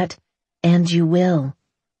think that. And you will.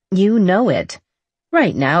 You know it.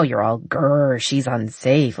 Right now you're all, grrr, she's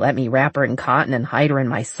unsafe, let me wrap her in cotton and hide her in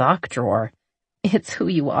my sock drawer. It's who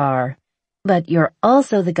you are. But you're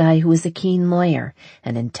also the guy who is a keen lawyer,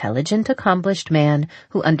 an intelligent, accomplished man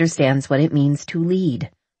who understands what it means to lead.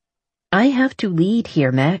 I have to lead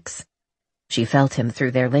here, Max. She felt him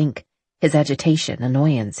through their link, his agitation,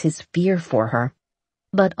 annoyance, his fear for her,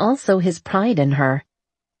 but also his pride in her.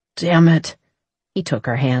 Damn it. He took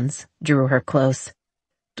her hands, drew her close.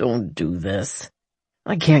 Don't do this.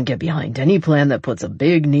 I can't get behind any plan that puts a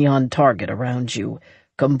big neon target around you,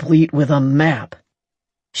 complete with a map.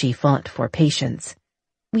 She fought for patience.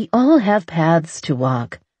 We all have paths to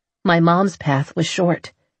walk. My mom's path was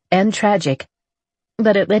short and tragic,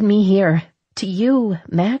 but it led me here, to you,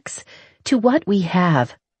 Max, to what we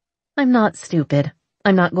have. I'm not stupid.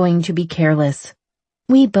 I'm not going to be careless.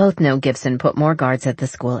 We both know Gibson put more guards at the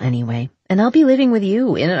school anyway, and I'll be living with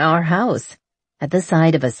you in our house, at the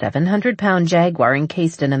side of a 700-pound jaguar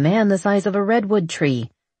encased in a man the size of a redwood tree.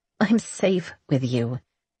 I'm safe with you.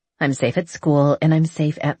 I'm safe at school, and I'm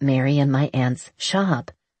safe at Mary and my aunt's shop.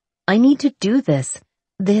 I need to do this.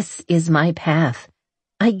 This is my path.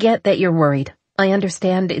 I get that you're worried. I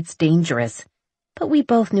understand it's dangerous. But we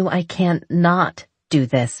both knew I can't not do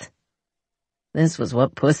this. This was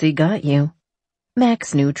what pussy got you.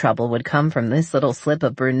 Max knew trouble would come from this little slip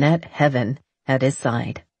of brunette heaven at his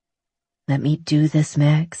side. Let me do this,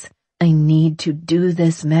 Max. I need to do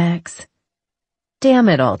this, Max. Damn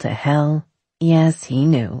it all to hell. Yes, he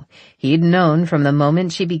knew. He'd known from the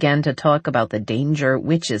moment she began to talk about the danger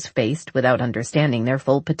witches faced without understanding their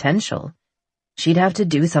full potential. She'd have to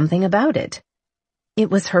do something about it. It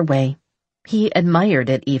was her way. He admired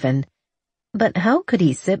it even. But how could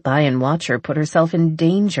he sit by and watch her put herself in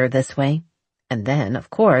danger this way? And then, of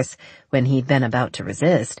course, when he'd been about to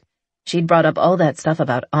resist, she'd brought up all that stuff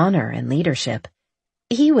about honor and leadership.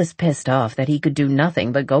 He was pissed off that he could do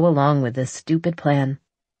nothing but go along with this stupid plan.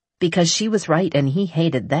 Because she was right and he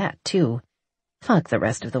hated that, too. Fuck the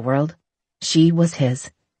rest of the world. She was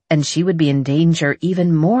his, and she would be in danger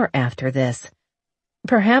even more after this.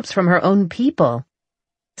 Perhaps from her own people.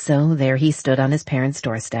 So there he stood on his parents'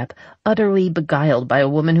 doorstep, utterly beguiled by a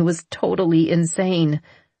woman who was totally insane.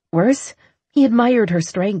 Worse, he admired her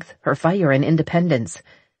strength, her fire and independence.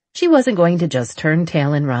 She wasn't going to just turn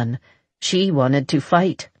tail and run. She wanted to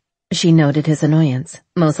fight. She noted his annoyance,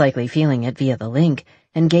 most likely feeling it via the link,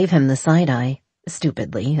 and gave him the side-eye.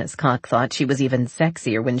 Stupidly, as Cock thought she was even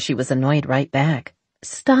sexier when she was annoyed right back.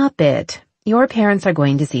 Stop it. Your parents are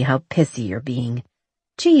going to see how pissy you're being.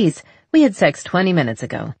 Geez, we had sex 20 minutes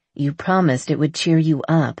ago. You promised it would cheer you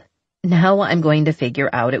up. Now I'm going to figure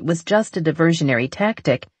out it was just a diversionary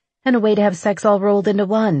tactic and a way to have sex all rolled into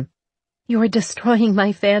one. You're destroying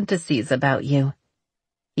my fantasies about you.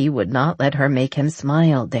 He would not let her make him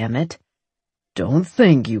smile, damn it. Don't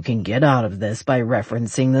think you can get out of this by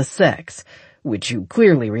referencing the sex, which you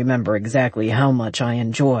clearly remember exactly how much I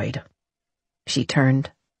enjoyed. She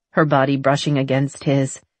turned, her body brushing against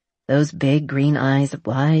his, those big green eyes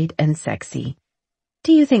wide and sexy.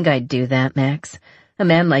 Do you think I'd do that, Max? A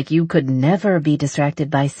man like you could never be distracted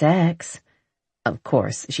by sex. Of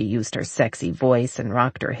course, she used her sexy voice and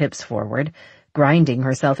rocked her hips forward, grinding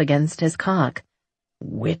herself against his cock.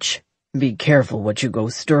 Witch, be careful what you go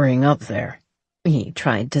stirring up there. He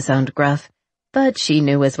tried to sound gruff, but she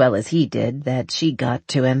knew as well as he did that she got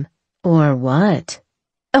to him. Or what?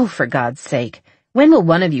 Oh, for God's sake, when will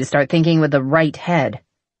one of you start thinking with the right head?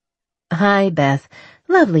 Hi, Beth.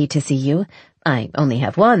 Lovely to see you. I only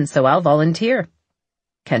have one, so I'll volunteer.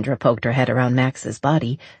 Kendra poked her head around Max's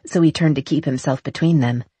body, so he turned to keep himself between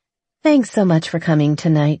them. Thanks so much for coming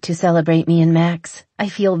tonight to celebrate me and Max. I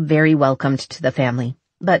feel very welcomed to the family.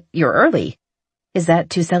 But you're early. Is that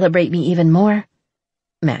to celebrate me even more?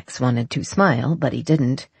 Max wanted to smile, but he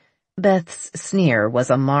didn't. Beth's sneer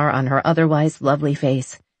was a mar on her otherwise lovely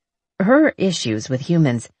face. Her issues with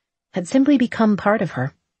humans had simply become part of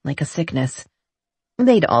her, like a sickness.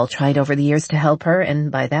 They'd all tried over the years to help her,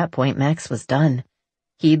 and by that point Max was done.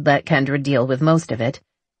 He'd let Kendra deal with most of it,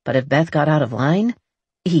 but if Beth got out of line,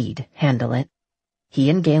 he'd handle it.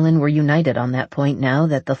 He and Galen were united on that point now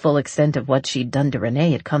that the full extent of what she'd done to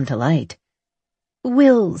Renee had come to light.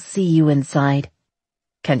 We'll see you inside.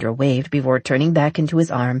 Kendra waved before turning back into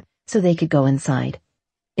his arm so they could go inside.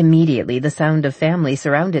 Immediately the sound of family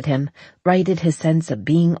surrounded him, righted his sense of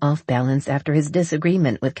being off balance after his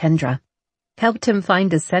disagreement with Kendra, helped him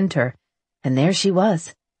find his center, and there she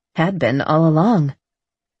was, had been all along.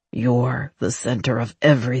 You're the center of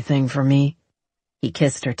everything for me. He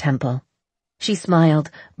kissed her temple. She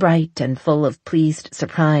smiled, bright and full of pleased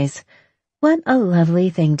surprise. What a lovely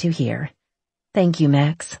thing to hear. Thank you,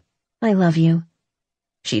 Max. I love you.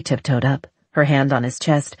 She tiptoed up, her hand on his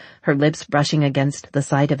chest, her lips brushing against the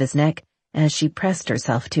side of his neck as she pressed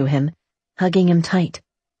herself to him, hugging him tight.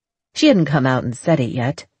 She hadn't come out and said it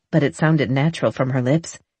yet, but it sounded natural from her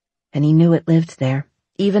lips, and he knew it lived there,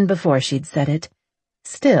 even before she'd said it.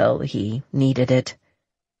 Still, he needed it.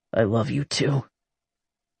 I love you too.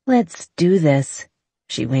 Let's do this,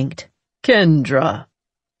 she winked. Kendra!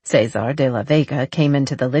 Cesar de la Vega came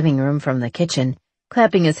into the living room from the kitchen,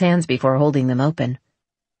 clapping his hands before holding them open.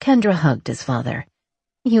 Kendra hugged his father.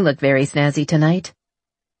 "You look very snazzy tonight."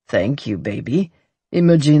 "Thank you, baby.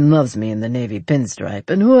 Imogen loves me in the navy pinstripe,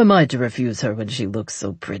 and who am I to refuse her when she looks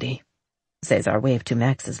so pretty?" Cesar waved to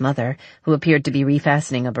Max's mother, who appeared to be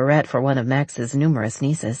refastening a barrette for one of Max's numerous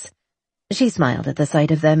nieces. She smiled at the sight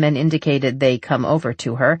of them and indicated they come over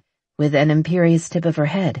to her with an imperious tip of her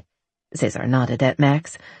head. Cesar nodded at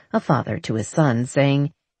Max, a father to his son,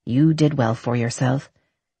 saying, "You did well for yourself."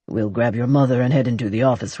 "We'll grab your mother and head into the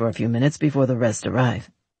office for a few minutes before the rest arrive."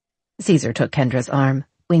 Cesar took Kendra's arm,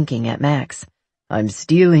 winking at Max. "I'm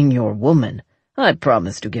stealing your woman. I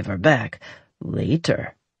promise to give her back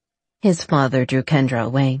later." His father drew Kendra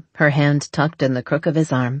away, her hand tucked in the crook of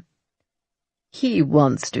his arm. "He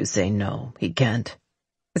wants to say no. He can't."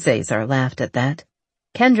 Cesar laughed at that.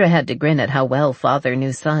 Kendra had to grin at how well father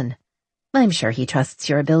knew son. "I'm sure he trusts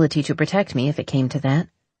your ability to protect me if it came to that."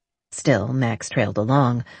 Still, Max trailed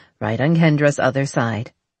along, right on Kendra's other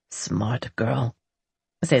side. "Smart girl."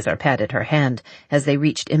 Cesar patted her hand as they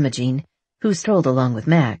reached Imogen, who strolled along with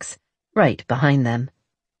Max, right behind them.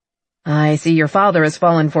 "I see your father has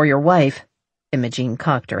fallen for your wife." Imogen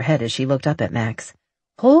cocked her head as she looked up at Max.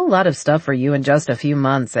 "Whole lot of stuff for you in just a few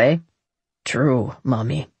months, eh?" "True,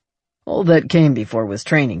 Mommy. All that came before was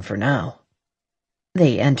training for now."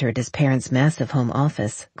 They entered his parents' massive home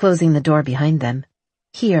office, closing the door behind them.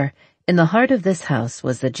 Here, in the heart of this house,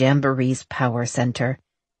 was the Jamboree's power center.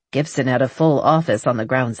 Gibson had a full office on the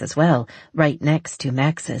grounds as well, right next to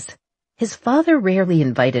Max's. His father rarely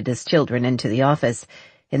invited his children into the office,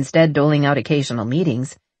 instead doling out occasional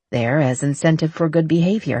meetings, there as incentive for good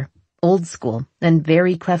behavior, old school, and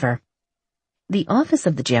very clever. The office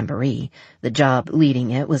of the Jamboree, the job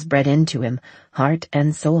leading it, was bred into him, heart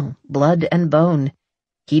and soul, blood and bone.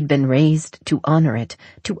 He'd been raised to honor it,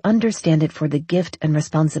 to understand it for the gift and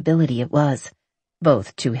responsibility it was,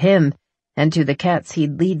 both to him and to the cats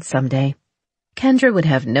he'd lead someday. Kendra would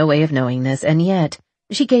have no way of knowing this, and yet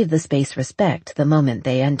she gave the space respect the moment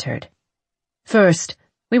they entered. "First,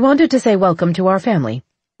 we wanted to say welcome to our family.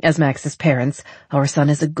 As Max's parents, our son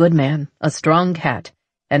is a good man, a strong cat,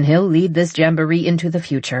 and he'll lead this Jamboree into the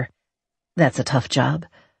future. That's a tough job,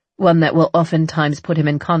 one that will oftentimes put him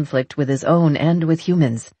in conflict with his own and with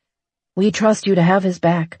humans. We trust you to have his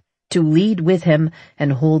back, to lead with him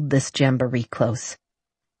and hold this Jamboree close.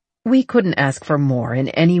 We couldn't ask for more in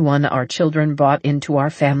anyone our children brought into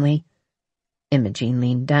our family." Imogen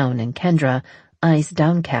leaned down and Kendra, eyes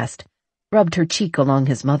downcast, rubbed her cheek along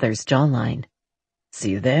his mother's jawline.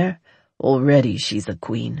 "See there? Already she's a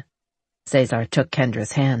queen." Cesar took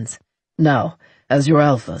Kendra's hands. "Now, as your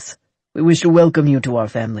alphas, we wish to welcome you to our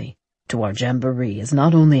family, to our Jamboree as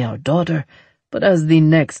not only our daughter, but as the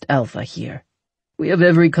next alpha here. We have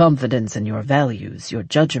every confidence in your values, your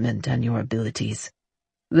judgment, and your abilities.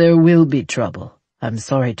 There will be trouble, I'm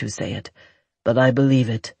sorry to say it, but I believe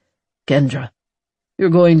it. Kendra, you're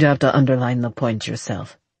going to have to underline the point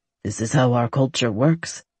yourself. This is how our culture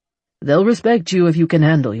works. They'll respect you if you can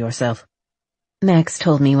handle yourself." Max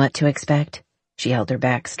told me what to expect. She held her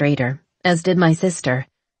back straighter, as did my sister.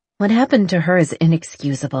 What happened to her is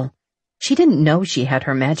inexcusable. She didn't know she had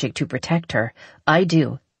her magic to protect her. I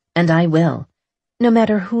do, and I will. No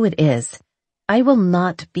matter who it is, I will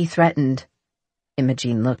not be threatened.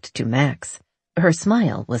 Imogen looked to Max. Her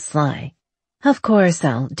smile was sly. "Of course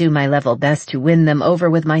I'll do my level best to win them over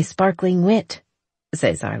with my sparkling wit."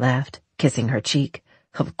 Cesar laughed, kissing her cheek.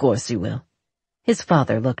 "Of course you will." His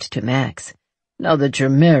father looked to Max. "Now that you're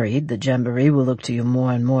married, the Jamboree will look to you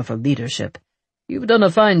more and more for leadership. You've done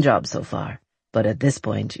a fine job so far, but at this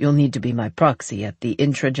point you'll need to be my proxy at the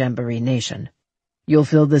intra-Jamboree nation. You'll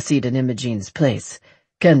fill the seat in Imogen's place.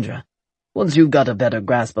 Kendra, once you've got a better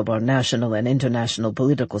grasp of our national and international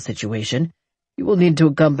political situation, you will need to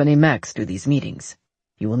accompany Max to these meetings.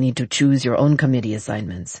 You will need to choose your own committee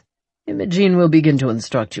assignments. Imogen will begin to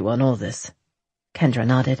instruct you on all this." Kendra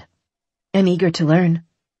nodded. "I'm eager to learn."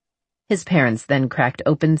 His parents then cracked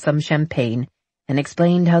open some champagne and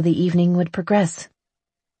explained how the evening would progress.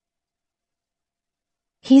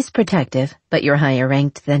 "He's protective, but you're higher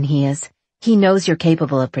ranked than he is. He knows you're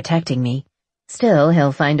capable of protecting me. Still,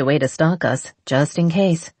 he'll find a way to stalk us, just in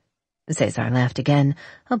case." Cesar laughed again,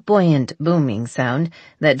 a buoyant, booming sound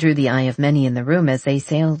that drew the eye of many in the room as they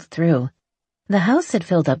sailed through. The house had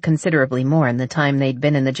filled up considerably more in the time they'd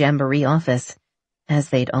been in the Jamboree office. As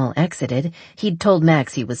they'd all exited, he'd told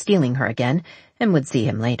Max he was stealing her again, and would see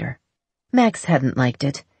him later. Max hadn't liked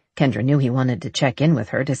it. Kendra knew he wanted to check in with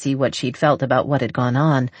her to see what she'd felt about what had gone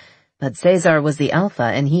on, but Cesar was the alpha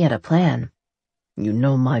and he had a plan. "You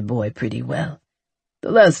know my boy pretty well.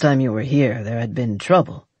 The last time you were here, there had been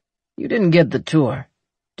trouble. You didn't get the tour.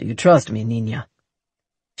 Do you trust me, Nina?"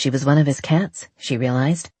 She was one of his cats, she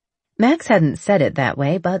realized. Max hadn't said it that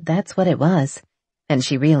way, but that's what it was. And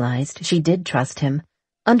she realized she did trust him,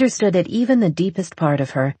 understood at even the deepest part of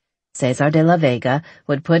her. Cesar de la Vega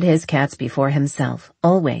would put his cats before himself,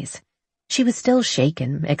 always. She was still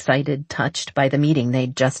shaken, excited, touched by the meeting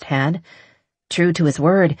they'd just had. True to his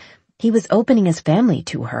word, he was opening his family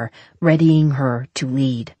to her, readying her to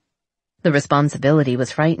lead. The responsibility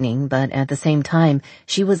was frightening, but at the same time,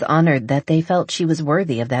 she was honored that they felt she was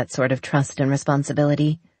worthy of that sort of trust and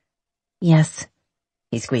responsibility. Yes.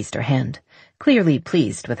 He squeezed her hand, clearly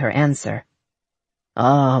pleased with her answer.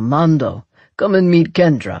 Ah, Mando, come and meet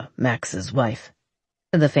Kendra, Max's wife.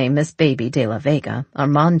 The famous baby de la Vega,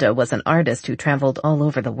 Armando, was an artist who traveled all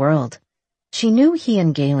over the world. She knew he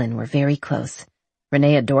and Galen were very close.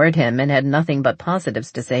 Renee adored him and had nothing but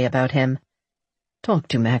positives to say about him.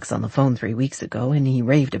 Talked to Max on the phone 3 weeks ago, and he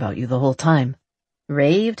raved about you the whole time.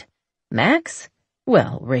 Raved? Max?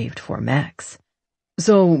 Well, raved for Max.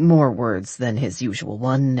 So more words than his usual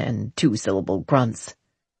 1- and 2-syllable grunts.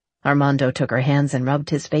 Armando took her hands and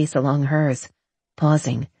rubbed his face along hers,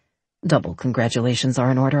 pausing. Double congratulations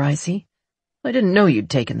are in order, I see. I didn't know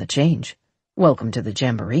you'd taken the change. Welcome to the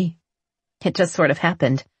jamboree. It just sort of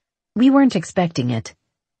happened. We weren't expecting it.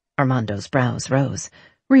 Armando's brows rose.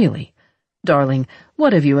 Really? Darling,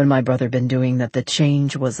 what have you and my brother been doing that the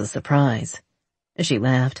change was a surprise? She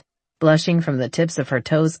laughed, blushing from the tips of her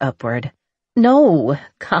toes upward. No,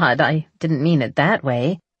 God, I didn't mean it that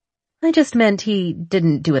way. I just meant he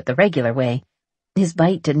didn't do it the regular way. His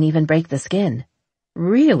bite didn't even break the skin.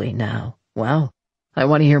 Really now? Wow. I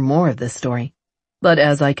want to hear more of this story. But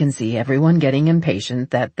as I can see everyone getting impatient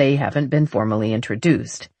that they haven't been formally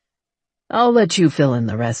introduced, I'll let you fill in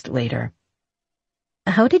the rest later.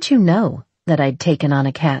 How did you know that I'd taken on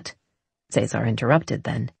a cat? Cesar interrupted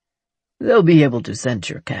then. They'll be able to sense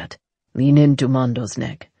your cat. Lean into Mondo's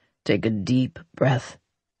neck. Take a deep breath.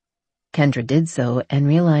 Kendra did so and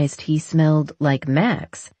realized he smelled like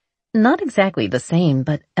Max. Not exactly the same,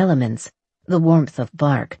 but elements. The warmth of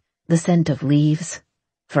bark, the scent of leaves,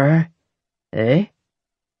 fur. Eh?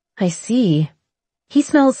 I see. He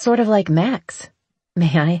smells sort of like Max.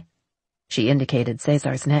 May I? She indicated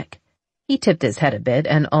Cesar's neck. He tipped his head a bit,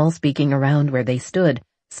 and all speaking around where they stood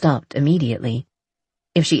stopped immediately.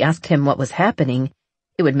 If she asked him what was happening,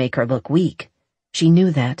 it would make her look weak. She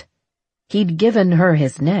knew that. He'd given her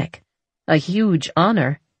his neck. A huge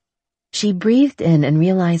honor. She breathed in and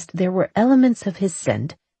realized there were elements of his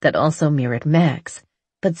scent that also mirrored Max,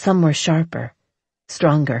 but some were sharper,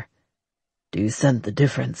 stronger. Do you scent the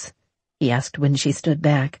difference? He asked when she stood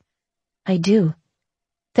back. I do.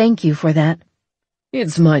 Thank you for that.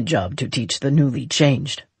 It's my job to teach the newly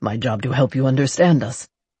changed, my job to help you understand us.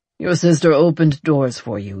 Your sister opened doors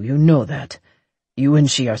for you, you know that. You and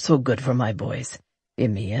she are so good for my boys.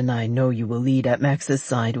 Imi, and I know you will lead at Max's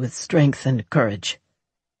side with strength and courage.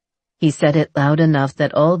 He said it loud enough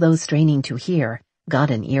that all those straining to hear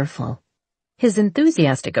got an earful. His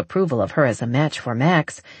enthusiastic approval of her as a match for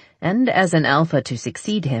Max, and as an alpha to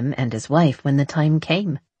succeed him and his wife when the time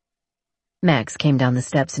came. Max came down the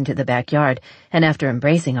steps into the backyard, and after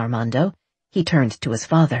embracing Armando, he turned to his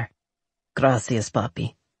father. Gracias,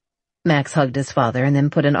 papi. Max hugged his father and then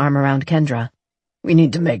put an arm around Kendra. We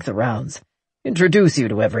need to make the rounds. Introduce you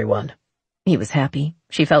to everyone. He was happy.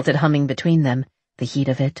 She felt it humming between them, the heat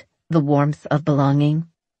of it, the warmth of belonging.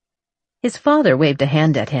 His father waved a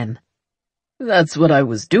hand at him. That's what I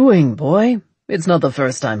was doing, boy. It's not the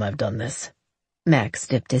first time I've done this. Max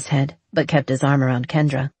dipped his head, but kept his arm around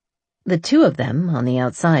Kendra. The two of them, on the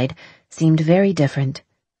outside, seemed very different.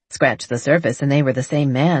 Scratch the surface and they were the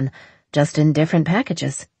same man, just in different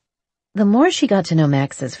packages. The more she got to know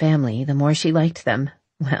Max's family, the more she liked them.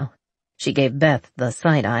 Well, she gave Beth the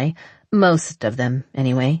side eye. Most of them,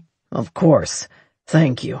 anyway. Of course.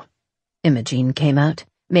 Thank you. Imogene came out,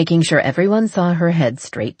 making sure everyone saw her head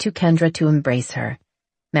straight to Kendra to embrace her.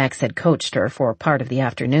 Max had coached her for part of the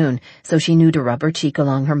afternoon, so she knew to rub her cheek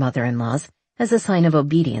along her mother-in-law's as a sign of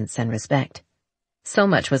obedience and respect. So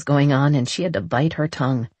much was going on, and she had to bite her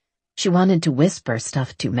tongue. She wanted to whisper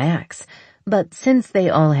stuff to Max, but since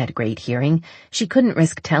they all had great hearing, she couldn't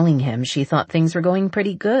risk telling him she thought things were going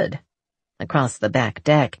pretty good. Across the back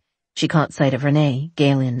deck, she caught sight of Renee,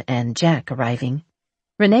 Galen, and Jack arriving.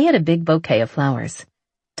 Renee had a big bouquet of flowers.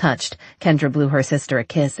 Touched, Kendra blew her sister a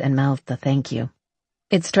kiss and mouthed a thank you.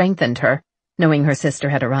 It strengthened her, knowing her sister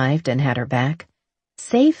had arrived and had her back.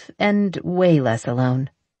 Safe and way less alone.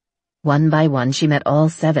 One by one she met all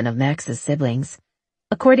 7 of Max's siblings.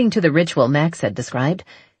 According to the ritual Max had described,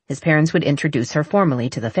 his parents would introduce her formally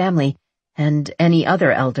to the family, and any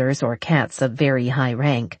other elders or cats of very high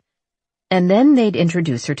rank. and then they'd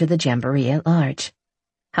introduce her to the jamboree at large.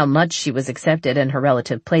 How much she was accepted and her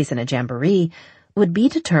relative place in a jamboree would be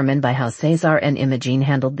determined by how Cesar and Imogene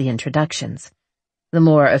handled the introductions. The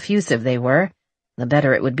more effusive they were, the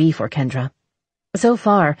better it would be for Kendra. So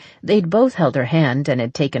far, they'd both held her hand and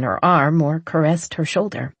had taken her arm or caressed her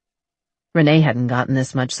shoulder. Renee hadn't gotten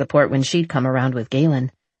this much support when she'd come around with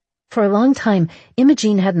Galen. For a long time,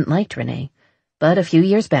 Imogene hadn't liked Renee, but a few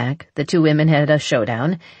years back, the two women had a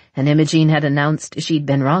showdown, and Imogene had announced she'd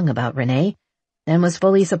been wrong about Renee, and was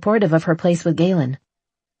fully supportive of her place with Galen.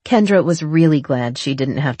 Kendra was really glad she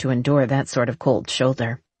didn't have to endure that sort of cold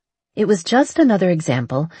shoulder. It was just another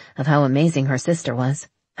example of how amazing her sister was,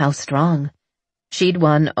 how strong. She'd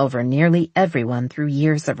won over nearly everyone through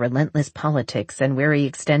years of relentless politics and weary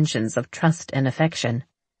extensions of trust and affection.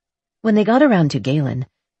 When they got around to Galen,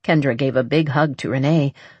 Kendra gave a big hug to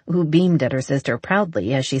Renee, who beamed at her sister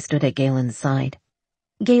proudly as she stood at Galen's side.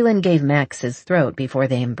 Galen gave Max his throat before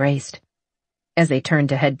they embraced. As they turned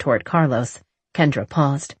to head toward Carlos, Kendra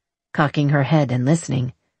paused, cocking her head and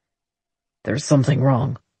listening. "There's something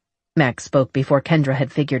wrong," Max spoke before Kendra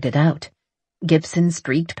had figured it out. Gibson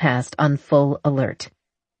streaked past on full alert.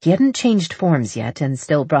 He hadn't changed forms yet and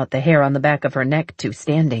still brought the hair on the back of her neck to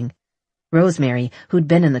standing. Rosemary, who'd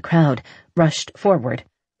been in the crowd, rushed forward,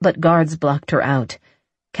 but guards blocked her out.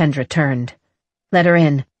 Kendra turned. "Let her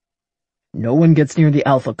in." "No one gets near the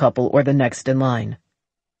alpha couple or the next in line."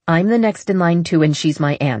 "I'm the next in line too, and she's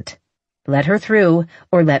my aunt. Let her through,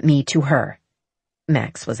 or let me to her."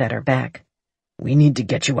 Max was at her back. "We need to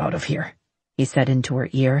get you out of here," he said into her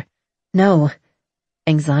ear. "No."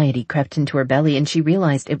 Anxiety crept into her belly and she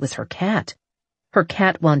realized it was her cat. Her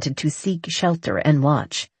cat wanted to seek shelter and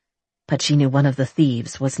watch, but she knew one of the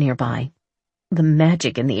thieves was nearby. The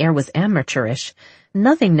magic in the air was amateurish.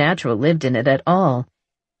 Nothing natural lived in it at all.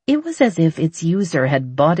 It was as if its user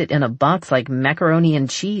had bought it in a box like macaroni and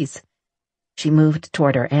cheese. She moved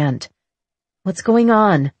toward her aunt. "What's going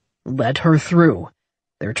on?" "Let her through.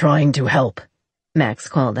 They're trying to help," Max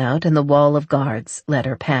called out, and the wall of guards let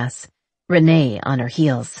her pass, Renee on her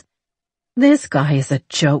heels. "This guy is a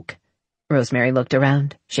joke." Rosemary looked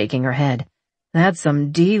around, shaking her head. "That's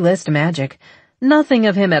some D-list magic. Nothing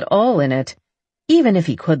of him at all in it. Even if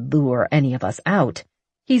he could lure any of us out,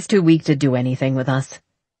 he's too weak to do anything with us."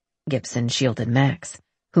 Gibson shielded Max,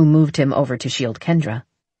 who moved him over to shield Kendra.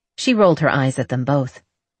 She rolled her eyes at them both.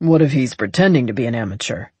 "What if he's pretending to be an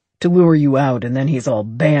amateur, to lure you out, and then he's all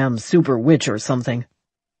bam, super witch or something?"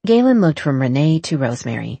 Galen looked from Renee to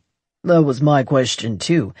Rosemary. "That was my question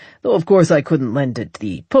too, though of course I couldn't lend it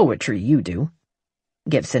the poetry you do."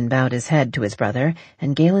 Gibson bowed his head to his brother,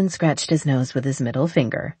 and Galen scratched his nose with his middle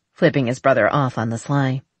finger, flipping his brother off on the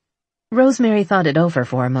sly. Rosemary thought it over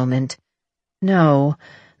for a moment. No,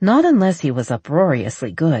 not unless he was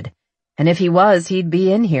uproariously good, and if he was, he'd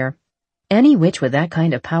be in here. Any witch with that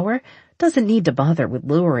kind of power doesn't need to bother with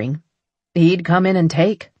luring. He'd come in and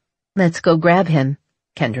take. "Let's go grab him."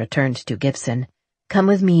 Kendra turned to Gibson. "Come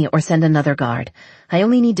with me or send another guard. I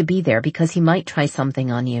only need to be there because he might try something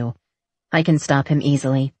on you. I can stop him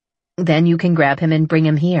easily. Then you can grab him and bring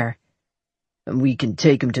him here." "And we can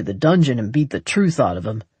take him to the dungeon and beat the truth out of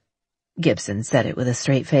him." Gibson said it with a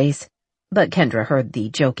straight face, but Kendra heard the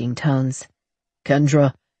joking tones.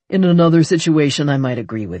 "Kendra, in another situation I might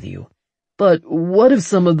agree with you. But what if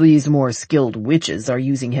some of these more skilled witches are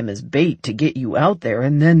using him as bait to get you out there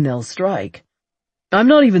and then they'll strike? I'm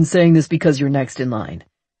not even saying this because you're next in line.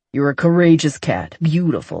 You're a courageous cat,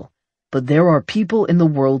 beautiful. But there are people in the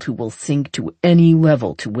world who will sink to any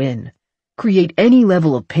level to win, create any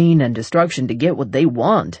level of pain and destruction to get what they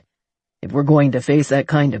want. If we're going to face that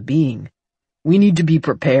kind of being, we need to be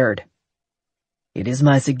prepared." "It is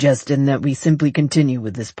my suggestion that we simply continue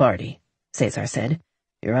with this party," Cesar said.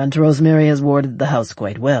 "Your Aunt Rosemary has warded the house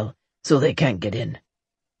quite well, so they can't get in.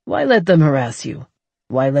 Why let them harass you?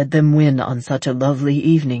 Why let them win on such a lovely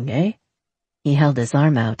evening, eh?" He held his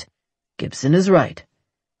arm out. "Gibson is right.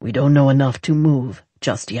 We don't know enough to move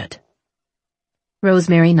just yet."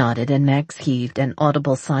 Rosemary nodded and Max heaved an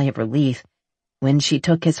audible sigh of relief when she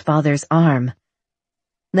took his father's arm.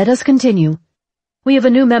 "Let us continue. We have a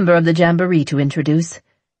new member of the jamboree to introduce."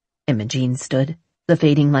 Imogene stood, the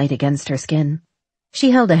fading light against her skin.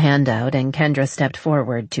 She held a hand out and Kendra stepped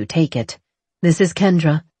forward to take it. "This is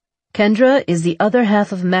Kendra. Kendra is the other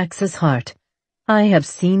half of Max's heart. I have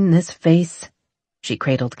seen this face." She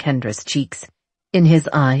cradled Kendra's cheeks. "In his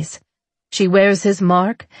eyes. She wears his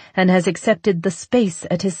mark and has accepted the space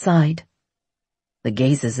at his side." The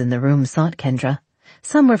gazes in the room sought Kendra.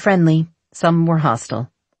 Some were friendly, some were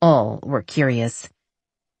hostile, all were curious.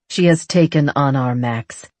 "She has taken on our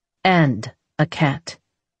Max, and a cat."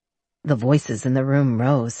 The voices in the room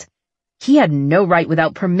rose. He had no right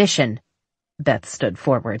without permission. Beth stood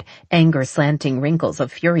forward, anger slanting wrinkles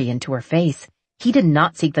of fury into her face. He did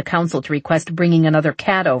not seek the council to request bringing another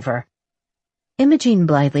cat over. Imogene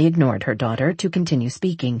blithely ignored her daughter to continue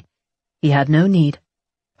speaking. He had no need.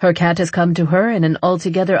 Her cat has come to her in an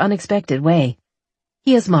altogether unexpected way.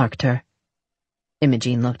 He has marked her.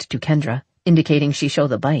 Imogene looked to Kendra, indicating she show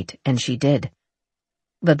the bite, and she did.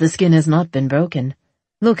 But the skin has not been broken.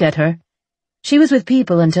 Look at her. She was with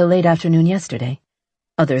people until late afternoon yesterday.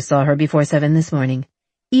 Others saw her before 7 this morning.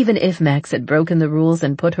 Even if Max had broken the rules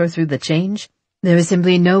and put her through the change, there is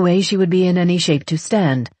simply no way she would be in any shape to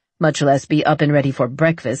stand, much less be up and ready for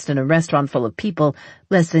breakfast in a restaurant full of people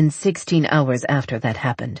less than 16 hours after that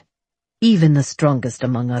happened. Even the strongest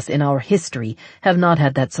among us in our history have not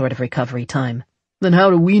had that sort of recovery time. Then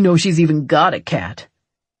how do we know she's even got a cat?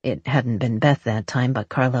 It hadn't been Beth that time, but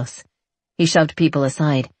Carlos. He shoved people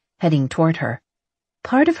aside, heading toward her.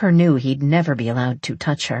 Part of her knew he'd never be allowed to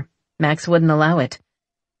touch her. Max wouldn't allow it.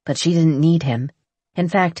 But she didn't need him. In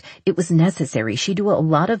fact, it was necessary she do a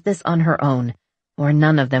lot of this on her own, or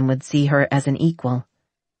none of them would see her as an equal.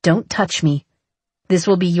 Don't touch me. This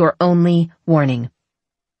will be your only warning.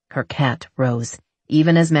 Her cat rose.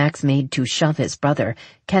 Even as Max made to shove his brother,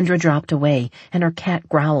 Kendra dropped away, and her cat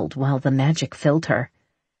growled while the magic filled her.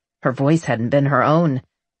 Her voice hadn't been her own.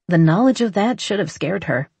 The knowledge of that should have scared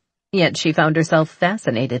her. Yet she found herself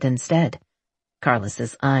fascinated instead.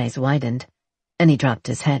 Carlos's eyes widened, and he dropped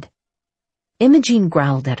his head. Imogene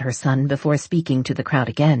growled at her son before speaking to the crowd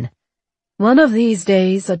again. One of these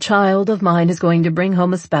days, a child of mine is going to bring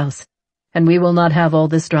home a spouse, and we will not have all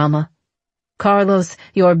this drama. Carlos,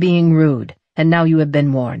 you're being rude, and now you have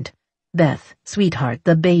been warned. Beth, sweetheart,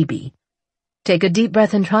 the baby. Take a deep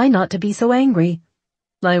breath and try not to be so angry.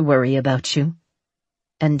 I worry about you.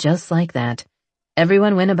 And just like that,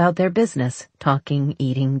 everyone went about their business, talking,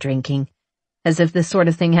 eating, drinking, as if this sort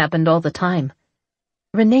of thing happened all the time.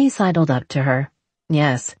 Renee sidled up to her.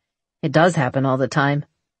 Yes, it does happen all the time.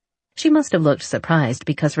 She must have looked surprised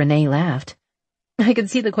because Renee laughed. I could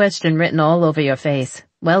see the question written all over your face.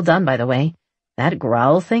 Well done, by the way. That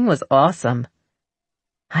growl thing was awesome.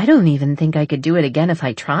 I don't even think I could do it again if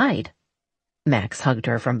I tried. Max hugged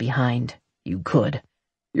her from behind. You could.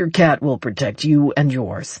 Your cat will protect you and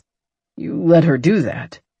yours. You let her do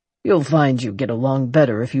that. You'll find you get along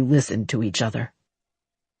better if you listen to each other.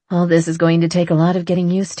 All this is going to take a lot of getting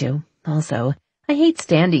used to. Also, I hate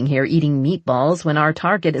standing here eating meatballs when our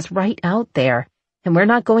target is right out there, and we're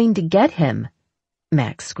not going to get him.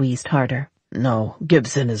 Max squeezed harder. No,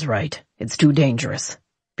 Gibson is right. It's too dangerous.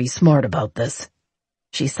 Be smart about this.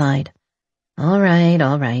 She sighed. All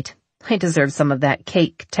right. I deserve some of that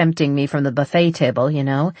cake tempting me from the buffet table, you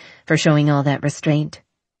know, for showing all that restraint.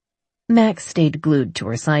 Max stayed glued to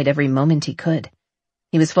her side every moment he could.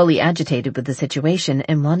 He was fully agitated with the situation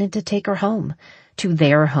and wanted to take her home, to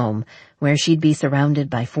their home, where she'd be surrounded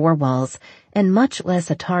by 4 walls and much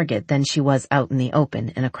less a target than she was out in the open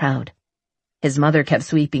in a crowd. His mother kept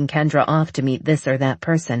sweeping Kendra off to meet this or that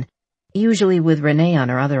person, usually with Renee on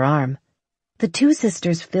her other arm. The 2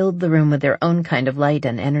 sisters filled the room with their own kind of light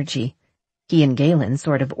and energy. He and Galen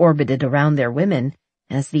sort of orbited around their women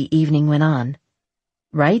as the evening went on.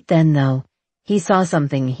 Right then, though, he saw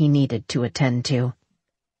something he needed to attend to.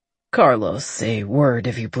 Carlos, a word,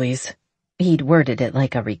 if you please. He'd worded it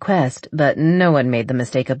like a request, but no one made the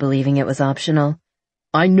mistake of believing it was optional.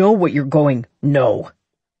 I know what you're going. No.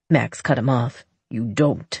 Max cut him off. You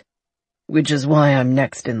don't. Which is why I'm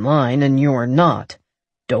next in line and you're not.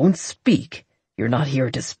 Don't speak. You're not here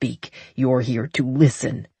to speak. You're here to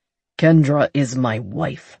listen. Kendra is my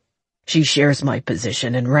wife. She shares my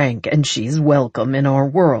position and rank, and she's welcome in our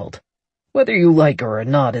world. Whether you like her or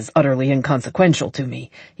not is utterly inconsequential to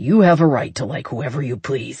me. You have a right to like whoever you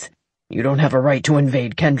please. You don't have a right to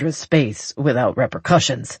invade Kendra's space without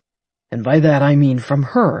repercussions. And by that I mean from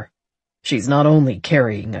her. She's not only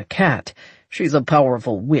carrying a cat, she's a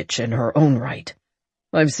powerful witch in her own right.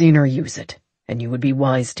 I've seen her use it, and you would be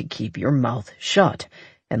wise to keep your mouth shut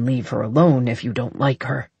and leave her alone if you don't like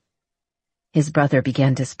her. His brother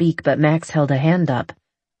began to speak, but Max held a hand up.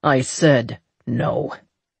 I said no.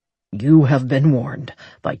 You have been warned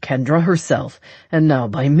by Kendra herself, and now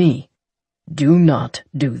by me. Do not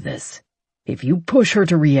do this. If you push her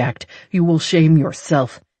to react, you will shame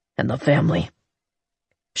yourself and the family.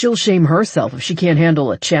 She'll shame herself if she can't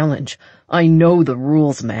handle a challenge. I know the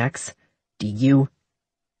rules, Max. Do you?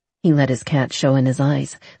 He let his cat show in his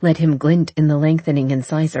eyes, let him glint in the lengthening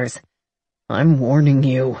incisors. I'm warning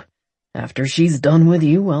you. After she's done with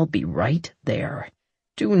you, I'll be right there.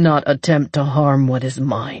 Do not attempt to harm what is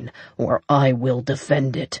mine, or I will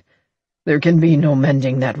defend it. There can be no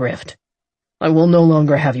mending that rift. I will no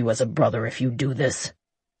longer have you as a brother if you do this.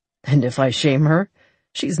 And if I shame her,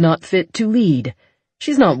 she's not fit to lead.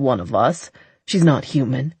 She's not one of us. She's not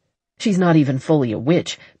human. She's not even fully a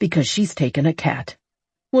witch because she's taken a cat.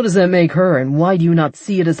 What does that make her, and why do you not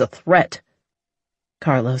see it as a threat?"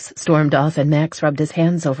 Carlos stormed off and Max rubbed his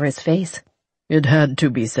hands over his face. "It had to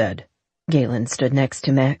be said." Galen stood next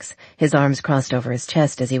to Max, his arms crossed over his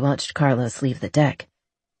chest as he watched Carlos leave the deck.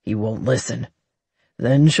 "He won't listen.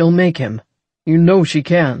 Then she'll make him. You know she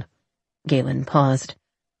can." Galen paused.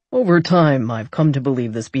 "Over time, I've come to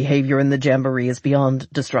believe this behavior in the jamboree is beyond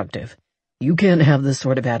destructive. You can't have this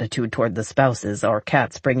sort of attitude toward the spouses our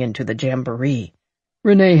cats bring into the jamboree.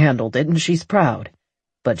 Renee handled it and she's proud,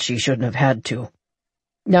 but she shouldn't have had to.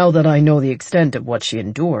 Now that I know the extent of what she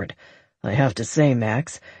endured, I have to say,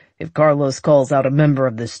 Max, if Carlos calls out a member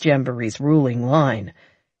of this jamboree's ruling line,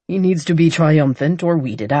 he needs to be triumphant or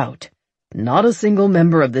weeded out. Not a single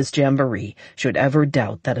member of this jamboree should ever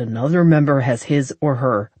doubt that another member has his or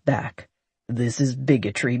her back. This is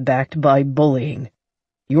bigotry backed by bullying.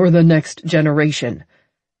 You're the next generation.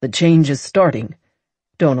 The change is starting.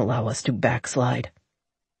 Don't allow us to backslide."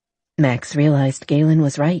 Max realized Galen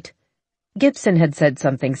was right. Gibson had said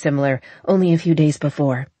something similar only a few days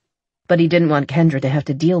before. But he didn't want Kendra to have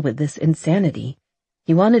to deal with this insanity.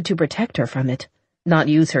 He wanted to protect her from it, not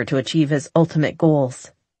use her to achieve his ultimate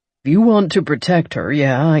goals. "If you want to protect her,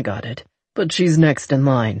 yeah, I got it. But she's next in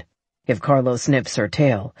line. If Carlos snips her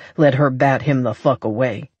tail, let her bat him the fuck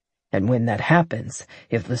away. And when that happens,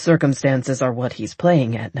 if the circumstances are what he's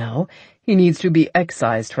playing at now, he needs to be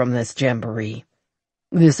excised from this jamboree.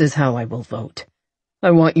 This is how I will vote.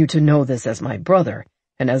 I want you to know this as my brother,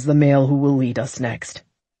 and as the male who will lead us next.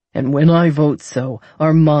 And when I vote so,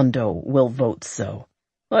 Armando will vote so.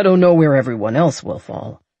 I don't know where everyone else will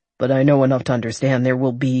fall, but I know enough to understand there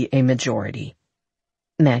will be a majority."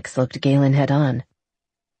 Max looked Galen head on.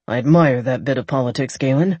 "I admire that bit of politics,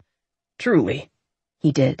 Galen. Truly."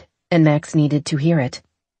 He did, and Max needed to hear it.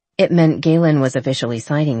 It meant Galen was officially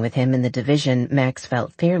siding with him in the division Max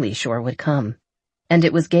felt fairly sure would come. And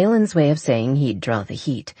it was Galen's way of saying he'd draw the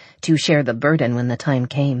heat, to share the burden when the time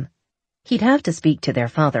came. He'd have to speak to their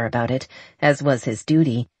father about it, as was his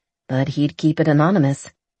duty, but he'd keep it anonymous.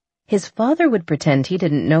 His father would pretend he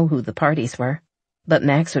didn't know who the parties were, but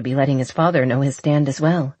Max would be letting his father know his stand as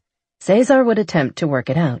well. Cesar would attempt to work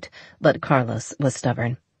it out, but Carlos was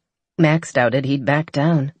stubborn. Max doubted he'd back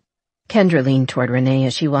down. Kendra leaned toward Renee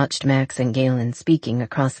as she watched Max and Galen speaking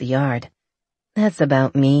across the yard. "That's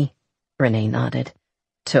about me," Renee nodded.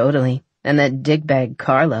 "Totally, and that dickbag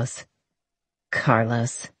Carlos."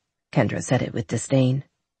 "Carlos," Kendra said it with disdain.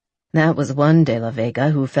 "That was one De La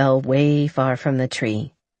Vega who fell way far from the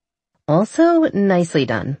tree. Also, nicely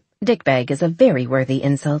done. Dickbag is a very worthy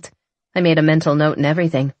insult. I made a mental note and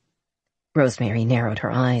everything." Rosemary narrowed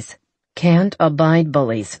her eyes. "Can't abide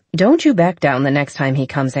bullies. Don't you back down the next time he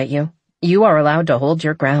comes at you. You are allowed to hold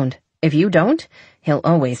your ground. If you don't, he'll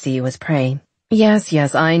always see you as prey."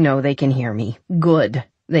 Yes, I know they can hear me. Good.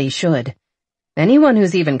 They should. Anyone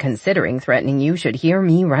who's even considering threatening you should hear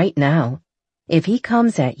me right now. If he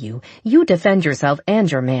comes at you, you defend yourself and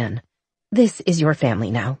your man. This is your family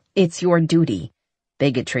now. It's your duty.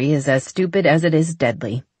 Bigotry is as stupid as it is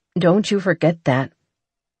deadly. Don't you forget that."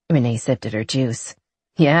 Renee sipped at her juice.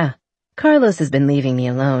 "Yeah, Carlos has been leaving me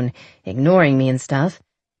alone, ignoring me and stuff,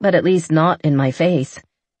 but at least not in my face.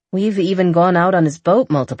 We've even gone out on his boat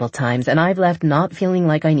multiple times, and I've left not feeling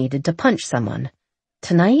like I needed to punch someone.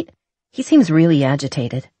 Tonight, he seems really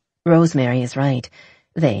agitated. Rosemary is right.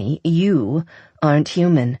 You, aren't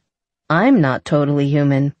human. I'm not totally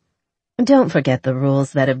human. Don't forget the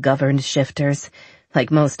rules that have governed shifters, like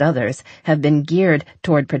most others, have been geared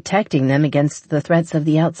toward protecting them against the threats of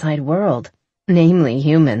the outside world, namely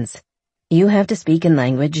humans. You have to speak in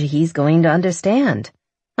language he's going to understand.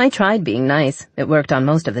 I tried being nice. It worked on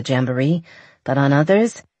most of the jamboree, but on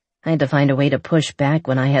others, I had to find a way to push back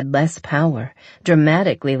when I had less power,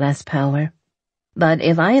 dramatically less power. But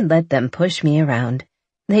if I had let them push me around,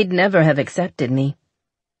 they'd never have accepted me.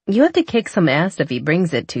 You have to kick some ass if he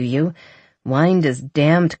brings it to you. Wind his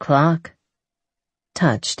damned clock."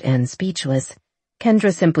 Touched and speechless,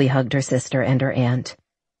 Kendra simply hugged her sister and her aunt.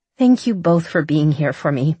 "Thank you both for being here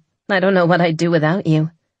for me. I don't know what I'd do without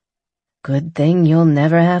you." "Good thing you'll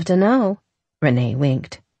never have to know." Renee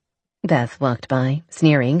winked. Beth walked by,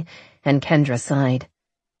 sneering, and Kendra sighed.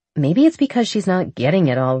 Maybe it's because she's not getting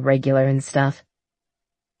it all regular and stuff.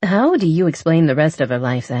 "How do you explain the rest of her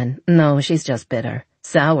life, then? No, she's just bitter,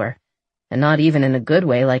 sour, and not even in a good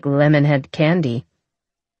way like lemon-head candy."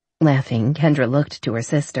 Laughing, Kendra looked to her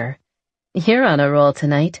sister. "You're on a roll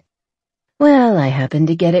tonight." Well, I happen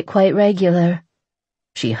to get it quite regular.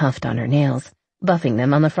 She huffed on her nails, buffing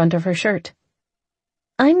them on the front of her shirt.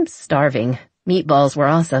 I'm starving. Meatballs were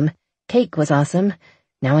awesome. Cake was awesome.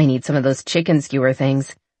 Now I need some of those chicken skewer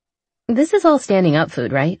things. This is all standing up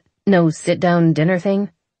food, right? No sit-down dinner thing?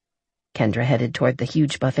 Kendra headed toward the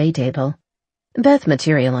huge buffet table. Beth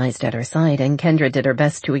materialized at her side, and Kendra did her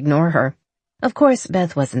best to ignore her. Of course,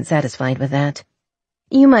 Beth wasn't satisfied with that.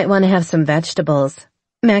 You might want to have some vegetables.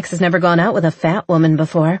 Max has never gone out with a fat woman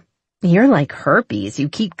before. You're like herpes, you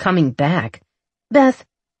keep coming back. Beth,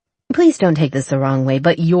 please don't take this the wrong way,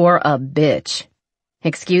 but you're a bitch.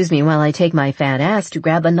 Excuse me while I take my fat ass to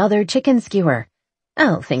grab another chicken skewer.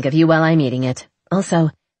 I'll think of you while I'm eating it.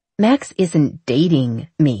 Also, Max isn't dating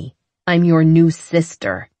me. I'm your new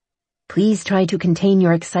sister. Please try to contain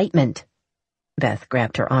your excitement. Beth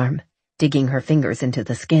grabbed her arm, digging her fingers into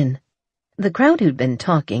the skin. The crowd who'd been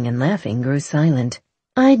talking and laughing grew silent.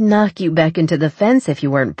 I'd knock you back into the fence if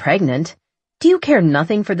you weren't pregnant. Do you care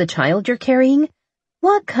nothing for the child you're carrying?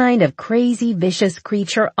 What kind of crazy, vicious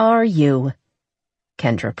creature are you?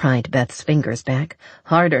 Kendra pried Beth's fingers back,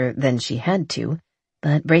 harder than she had to,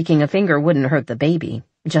 but breaking a finger wouldn't hurt the baby,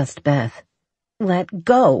 just Beth. Let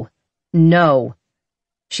go. No.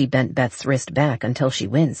 She bent Beth's wrist back until she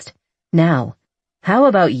winced. Now, how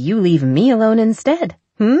about you leave me alone instead,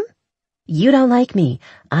 You don't like me.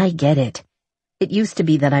 I get it. It used to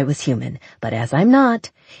be that I was human, but as I'm not,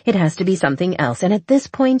 it has to be something else, and at this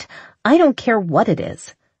point, I don't care what it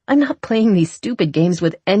is. I'm not playing these stupid games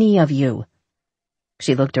with any of you.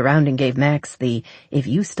 She looked around and gave Max the, if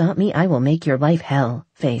you stop me, I will make your life hell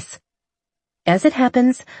face. As it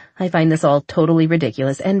happens, I find this all totally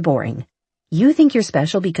ridiculous and boring. You think you're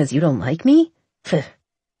special because you don't like me? Pfft.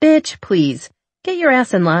 Bitch, please, get your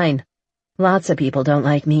ass in line. Lots of people don't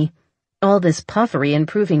like me. All this puffery and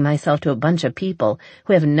proving myself to a bunch of people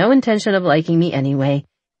who have no intention of liking me anyway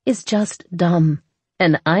is just dumb,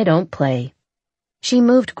 and I don't play. She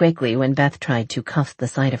moved quickly when Beth tried to cuff the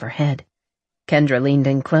side of her head. Kendra leaned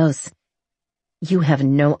in close. You have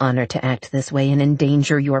no honor to act this way and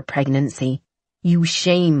endanger your pregnancy. You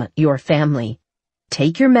shame your family.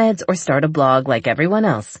 Take your meds or start a blog like everyone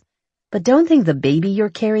else. But don't think the baby you're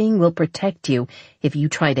carrying will protect you if you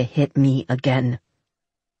try to hit me again.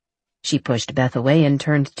 She pushed Beth away and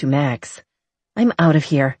turned to Max. I'm out of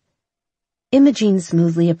here. Imogene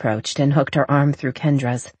smoothly approached and hooked her arm through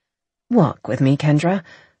Kendra's. Walk with me, Kendra,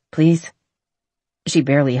 please. She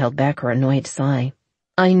barely held back her annoyed sigh.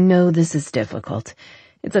 I know this is difficult.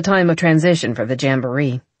 It's a time of transition for the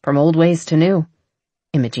jamboree, from old ways to new.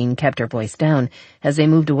 Imogene kept her voice down as they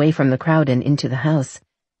moved away from the crowd and into the house.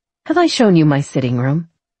 Have I shown you my sitting room?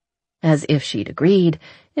 As if she'd agreed,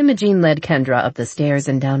 Imogene led Kendra up the stairs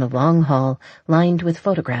and down a long hall lined with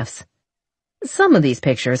photographs. Some of these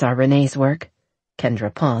pictures are Renee's work.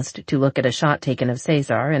 Kendra paused to look at a shot taken of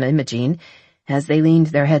Cesar and Imogene as they leaned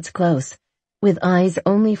their heads close, with eyes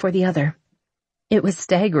only for the other. It was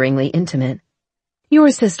staggeringly intimate. Your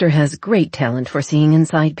sister has great talent for seeing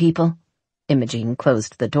inside people. Imogene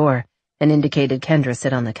closed the door and indicated Kendra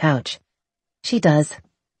sit on the couch. She does.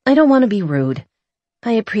 I don't want to be rude.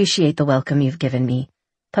 I appreciate the welcome you've given me,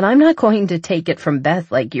 but I'm not going to take it from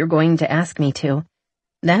Beth like you're going to ask me to.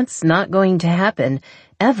 That's not going to happen,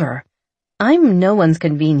 ever. I'm no one's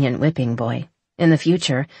convenient whipping boy. In the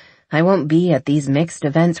future, I won't be at these mixed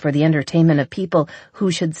events for the entertainment of people who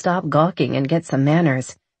should stop gawking and get some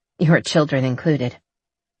manners, your children included.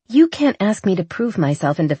 You can't ask me to prove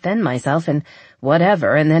myself and defend myself and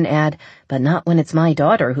whatever and then add, but not when it's my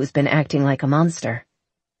daughter who's been acting like a monster.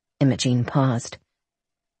 Imogene paused.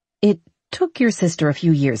 It took your sister a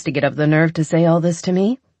few years to get up the nerve to say all this to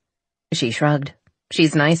me. She shrugged.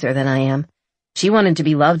 She's nicer than I am. She wanted to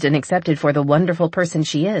be loved and accepted for the wonderful person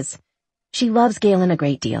she is. She loves Galen a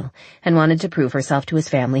great deal and wanted to prove herself to his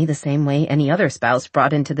family the same way any other spouse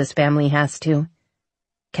brought into this family has to.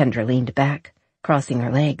 Kendra leaned back, crossing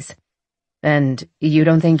her legs. And you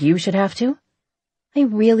don't think you should have to? I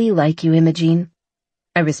really like you, Imogene.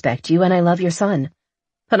 I respect you and I love your son.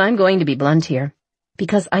 But I'm going to be blunt here,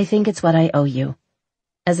 because I think it's what I owe you.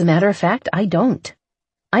 As a matter of fact, I don't.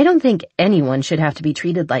 I don't think anyone should have to be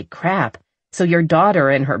treated like crap, so your daughter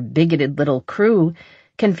and her bigoted little crew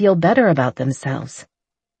can feel better about themselves.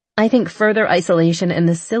 I think further isolation and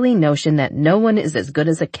the silly notion that no one is as good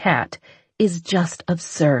as a cat is just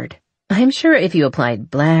absurd. I'm sure if you applied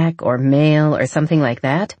black or male or something like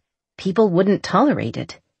that, people wouldn't tolerate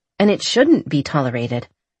it, and it shouldn't be tolerated.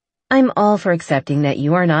 I'm all for accepting that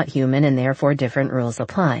you are not human and therefore different rules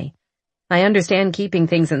apply. I understand keeping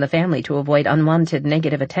things in the family to avoid unwanted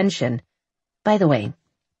negative attention. By the way,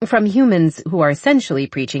 From humans who are essentially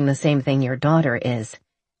preaching the same thing your daughter is.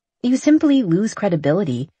 You simply lose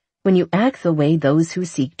credibility when you act the way those who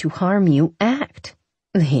seek to harm you act.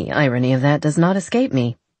 The irony of that does not escape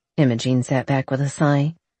me. Imogene sat back with a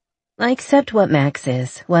sigh. I accept what Max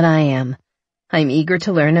is, what I am. I'm eager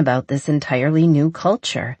to learn about this entirely new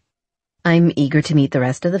culture. I'm eager to meet the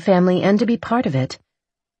rest of the family and to be part of it.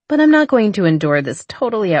 But I'm not going to endure this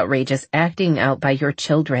totally outrageous acting out by your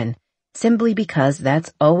children, simply because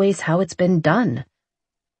that's always how it's been done.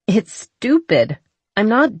 It's stupid. I'm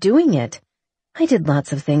not doing it. I did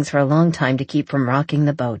lots of things for a long time to keep from rocking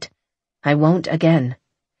the boat. I won't again.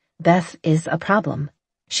 Beth is a problem.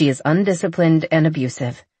 She is undisciplined and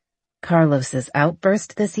abusive. Carlos's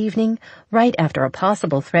outburst this evening, right after a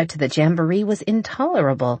possible threat to the jamboree, was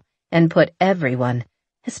intolerable and put everyone,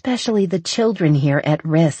 especially the children here, at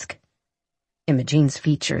risk. Imogene's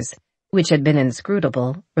features, which had been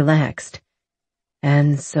inscrutable, relaxed.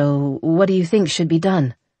 And so, what do you think should be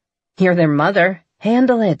done? You're their mother.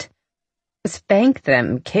 Handle it. Spank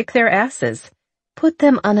them, kick their asses. Put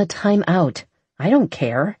them on a timeout. I don't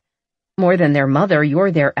care. More than their mother,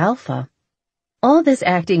 you're their alpha. All this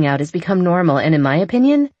acting out has become normal, and in my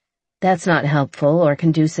opinion, that's not helpful or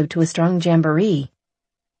conducive to a strong jamboree.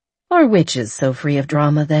 Are witches so free of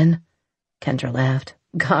drama, then? Kendra laughed.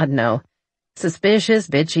 God, no. Suspicious,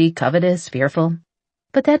 bitchy, covetous, fearful.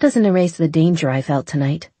 But that doesn't erase the danger I felt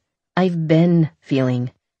tonight. I've been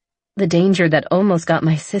feeling. The danger that almost got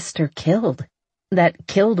my sister killed. That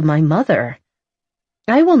killed my mother.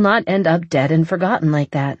 I will not end up dead and forgotten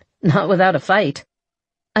like that. Not without a fight.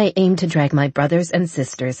 I aim to drag my brothers and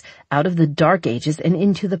sisters out of the dark ages and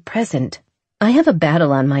into the present. I have a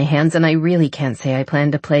battle on my hands, and I really can't say I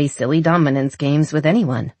plan to play silly dominance games with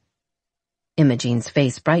anyone. Imogene's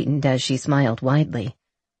face brightened as she smiled widely.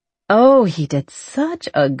 Oh, he did such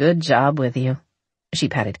a good job with you. She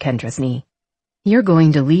patted Kendra's knee. You're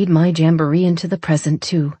going to lead my jamboree into the present,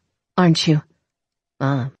 too, aren't you?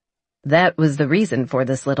 That was the reason for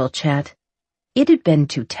this little chat. It had been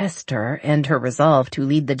to test her and her resolve to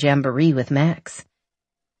lead the jamboree with Max.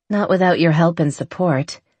 Not without your help and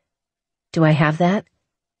support. Do I have that?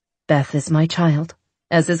 Beth is my child,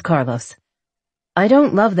 as is Carlos. I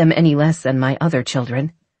don't love them any less than my other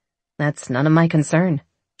children. That's none of my concern,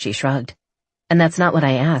 she shrugged. And that's not what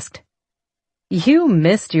I asked. You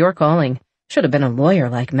missed your calling. Should have been a lawyer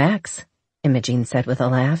like Max, Imogene said with a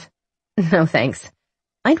laugh. No thanks.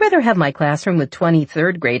 I'd rather have my classroom with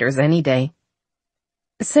 23rd graders any day.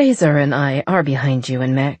 Cesar and I are behind you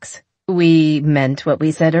and Max. We meant what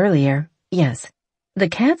we said earlier. Yes, the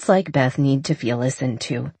cats like Beth need to feel listened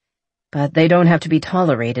to, but they don't have to be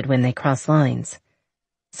tolerated when they cross lines.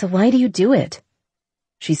 So why do you do it?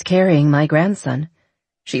 She's carrying my grandson.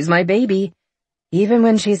 She's my baby, even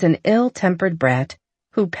when she's an ill-tempered brat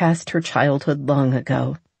who passed her childhood long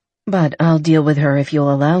ago. But I'll deal with her if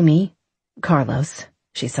you'll allow me. Carlos,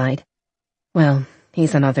 she sighed. Well,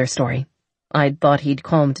 he's another story. I'd thought he'd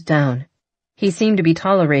calmed down. He seemed to be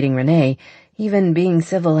tolerating Renee, even being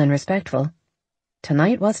civil and respectful.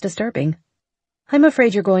 Tonight was disturbing. I'm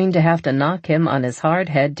afraid you're going to have to knock him on his hard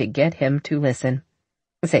head to get him to listen.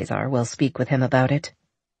 Cesar will speak with him about it.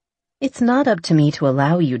 It's not up to me to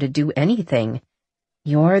allow you to do anything.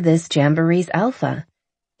 You're this jamboree's alpha.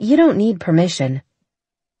 You don't need permission.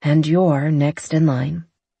 And you're next in line.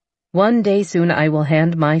 One day soon I will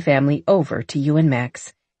hand my family over to you and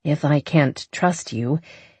Max. If I can't trust you,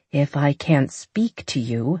 if I can't speak to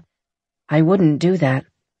you, I wouldn't do that.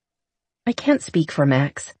 I can't speak for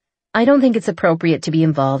Max. I don't think it's appropriate to be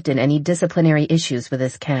involved in any disciplinary issues with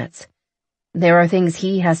his cats. There are things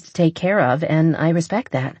he has to take care of, and I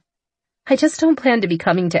respect that. I just don't plan to be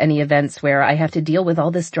coming to any events where I have to deal with all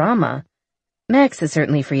this drama. Max is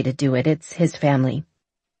certainly free to do it, it's his family.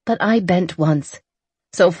 But I bent once.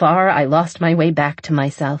 So far, I lost my way back to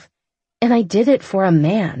myself. And I did it for a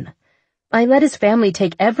man. I let his family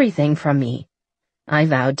take everything from me. I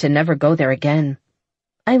vowed to never go there again.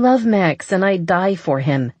 I love Max and I'd die for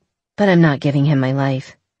him, but I'm not giving him my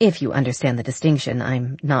life, if you understand the distinction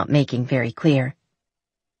I'm not making very clear.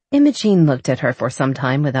 Imogene looked at her for some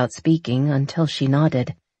time without speaking until she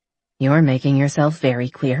nodded. You're making yourself very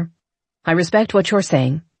clear. I respect what you're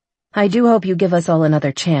saying. I do hope you give us all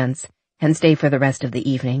another chance and stay for the rest of the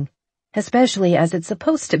evening. Especially as it's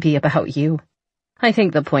supposed to be about you. I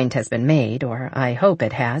think the point has been made, or I hope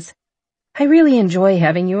it has. I really enjoy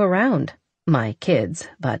having you around. My kids,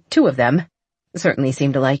 but 2 of them, certainly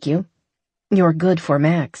seem to like you. You're good for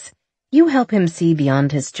Max. You help him see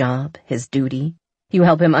beyond his job, his duty. You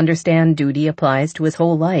help him understand duty applies to his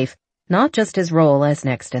whole life, not just his role as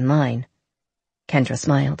next in line. Kendra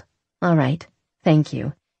smiled. All right, thank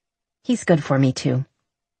you. He's good for me, too.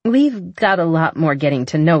 We've got a lot more getting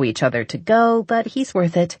to know each other to go, but he's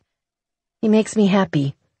worth it. He makes me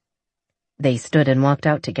happy." They stood and walked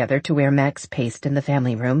out together to where Max paced in the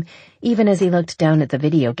family room, even as he looked down at the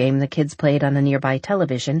video game the kids played on a nearby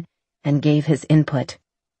television, and gave his input.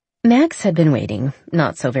 Max had been waiting,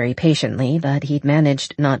 not so very patiently, but he'd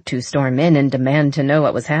managed not to storm in and demand to know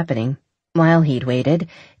what was happening. While he'd waited,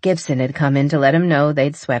 Gibson had come in to let him know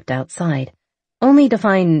they'd swept outside, only to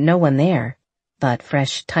find no one there, but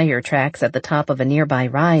fresh tire tracks at the top of a nearby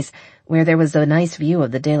rise where there was a nice view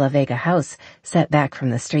of the De La Vega house set back from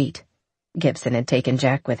the street. Gibson had taken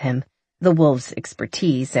Jack with him. The wolf's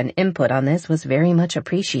expertise and input on this was very much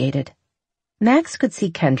appreciated. Max could see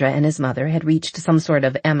Kendra and his mother had reached some sort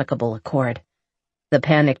of amicable accord. The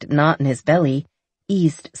panicked knot in his belly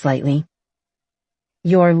eased slightly.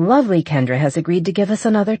 "Your lovely Kendra has agreed to give us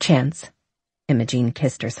another chance." Imogene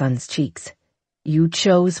kissed her son's cheeks. "You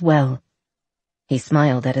chose well." He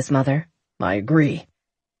smiled at his mother. "I agree.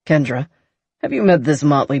 Kendra, have you met this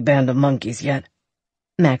motley band of monkeys yet?"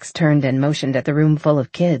 Max turned and motioned at the room full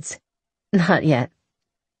of kids. "Not yet."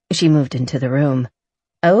 She moved into the room.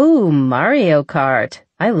 "Oh, Mario Kart.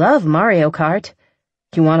 I love Mario Kart.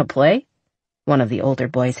 You want to play?" One of the older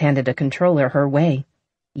boys handed a controller her way.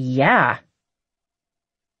 "Yeah."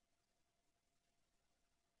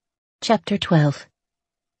 Chapter 12.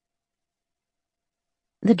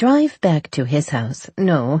 The drive back to his house,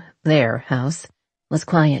 no, their house, was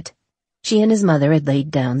quiet. She and his mother had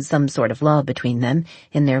laid down some sort of law between them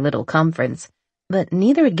in their little conference, but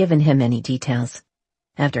neither had given him any details.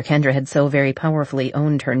 After Kendra had so very powerfully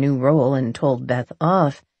owned her new role and told Beth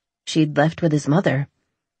off, she'd left with his mother.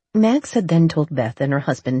 Max had then told Beth and her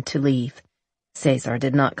husband to leave. Cesar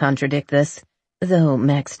did not contradict this, though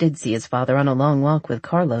Max did see his father on a long walk with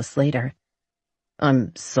Carlos later.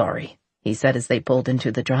 "I'm sorry," he said as they pulled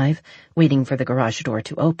into the drive, waiting for the garage door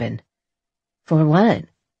to open. "For what?"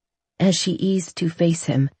 As she eased to face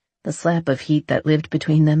him, the slap of heat that lived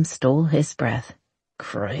between them stole his breath.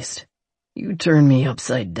 "Christ, you turned me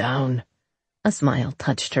upside down." A smile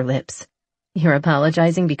touched her lips. "You're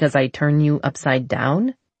apologizing because I turn you upside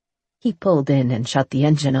down?" He pulled in and shut the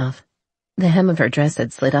engine off. The hem of her dress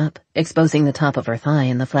had slid up, exposing the top of her thigh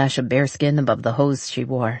and the flash of bare skin above the hose she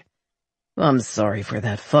wore. "I'm sorry for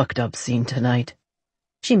that fucked up scene tonight."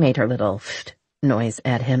 She made her little pfft noise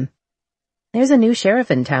at him. "There's a new sheriff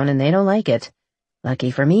in town and they don't like it.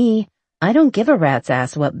 Lucky for me, I don't give a rat's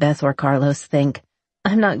ass what Beth or Carlos think.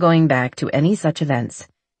 I'm not going back to any such events.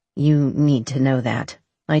 You need to know that.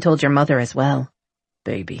 I told your mother as well."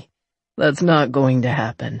 "Baby, that's not going to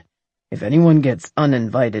happen. If anyone gets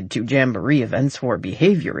uninvited to jamboree events for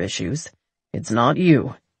behavior issues, it's not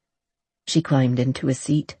you." She climbed into a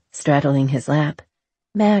seat, straddling his lap.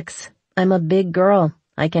 "Max, I'm a big girl.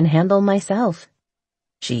 I can handle myself."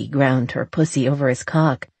 She ground her pussy over his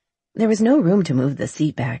cock. There was no room to move the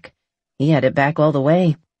seat back. He had it back all the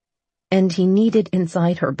way. And he needed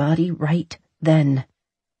inside her body right then.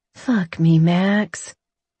 "Fuck me, Max.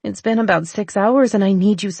 It's been about 6 hours and I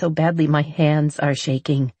need you so badly my hands are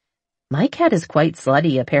shaking. My cat is quite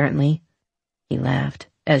slutty, apparently." He laughed,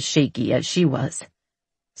 as shaky as she was.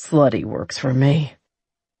 "Slutty works for me."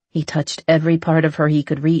 He touched every part of her he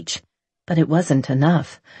could reach, but it wasn't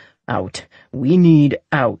enough. "Out. We need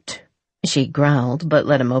out." She growled, but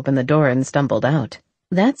let him open the door and stumbled out.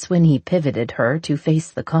 That's when he pivoted her to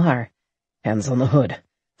face the car. "Hands on the hood.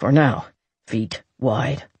 For now. Feet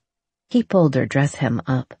wide." He pulled her dress hem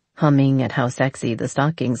up, humming at how sexy the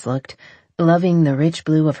stockings looked, loving the rich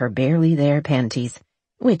blue of her barely there panties,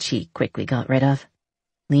 which he quickly got rid of.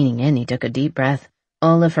 Leaning in, he took a deep breath,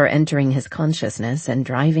 all of her entering his consciousness and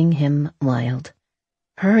driving him wild.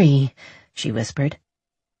 "Hurry," she whispered.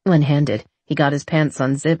 One-handed, he got his pants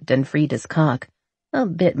unzipped and freed his cock, a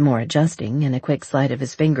bit more adjusting and a quick slide of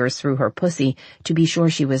his fingers through her pussy to be sure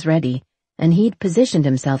she was ready, and he'd positioned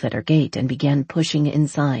himself at her gate and began pushing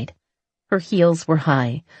inside. Her heels were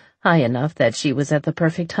high enough that she was at the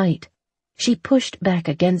perfect height. She pushed back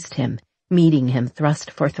against him, meeting him thrust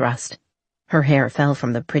for thrust. Her hair fell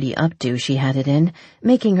from the pretty updo she had it in,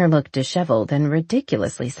 making her look disheveled and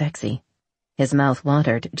ridiculously sexy. His mouth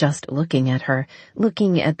watered just looking at her,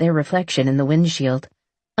 looking at their reflection in the windshield.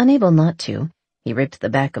 Unable not to, he ripped the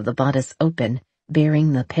back of the bodice open,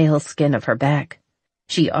 baring the pale skin of her back.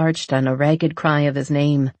 She arched on a ragged cry of his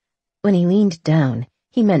name. When he leaned down,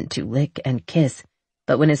 he meant to lick and kiss,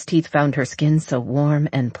 but when his teeth found her skin so warm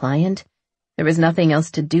and pliant, there was nothing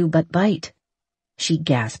else to do but bite. She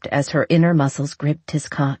gasped as her inner muscles gripped his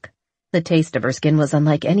cock. The taste of her skin was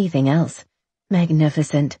unlike anything else.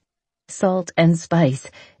 Magnificent. Salt and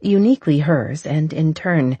spice, uniquely hers, and in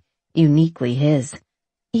turn, uniquely his.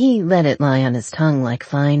 He let it lie on his tongue like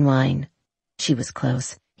fine wine. She was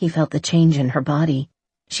close. He felt the change in her body.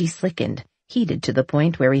 She slickened, heated to the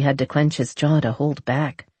point where he had to clench his jaw to hold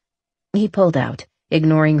back. He pulled out,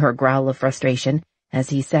 ignoring her growl of frustration, as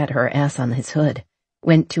he sat her ass on his hood,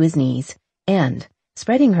 went to his knees, and,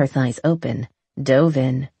 spreading her thighs open, dove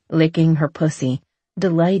in, licking her pussy,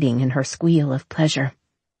 delighting in her squeal of pleasure.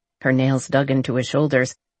 Her nails dug into his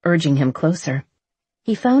shoulders, urging him closer.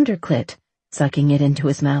 He found her clit, sucking it into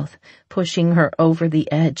his mouth, pushing her over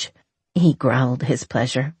the edge. He growled his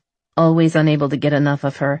pleasure, always unable to get enough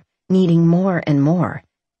of her, needing more and more,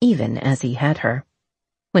 even as he had her.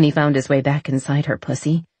 When he found his way back inside her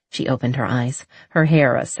pussy, she opened her eyes, her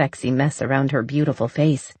hair a sexy mess around her beautiful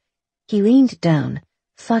face. He leaned down,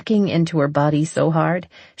 fucking into her body so hard,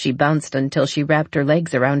 she bounced until she wrapped her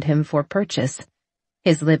legs around him for purchase.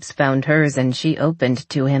 His lips found hers and she opened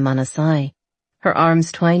to him on a sigh, her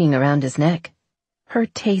arms twining around his neck. Her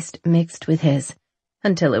taste mixed with his,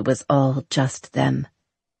 until it was all just them.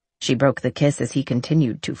 She broke the kiss as he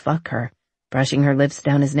continued to fuck her, brushing her lips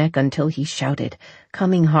down his neck until he shouted,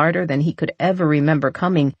 coming harder than he could ever remember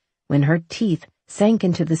coming, when her teeth sank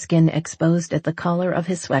into the skin exposed at the collar of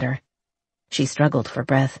his sweater. She struggled for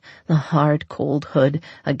breath, the hard, cold hood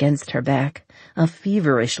against her back, a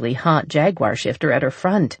feverishly hot Jaguar shifter at her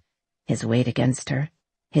front, his weight against her,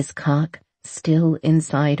 his cock still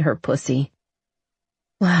inside her pussy.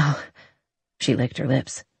 Wow, she licked her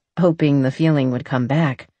lips, hoping the feeling would come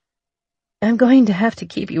back. I'm going to have to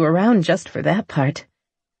keep you around just for that part.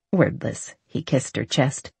 Wordless, he kissed her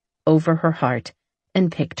chest, over her heart,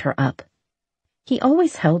 and picked her up. He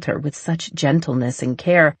always held her with such gentleness and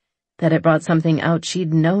care that it brought something out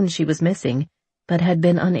she'd known she was missing, but had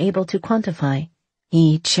been unable to quantify.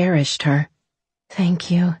 He cherished her. Thank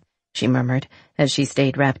you, she murmured, as she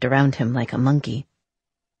stayed wrapped around him like a monkey.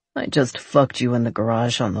 I just fucked you in the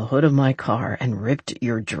garage on the hood of my car and ripped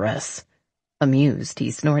your dress. Amused, he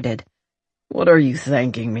snorted. What are you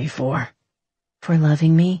thanking me for? For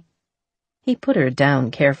loving me? He put her down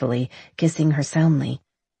carefully, kissing her soundly.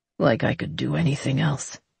 Like I could do anything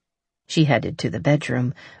else. She headed to the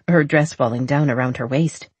bedroom, her dress falling down around her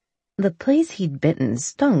waist. The place he'd bitten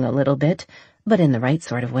stung a little bit, but in the right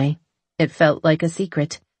sort of way. It felt like a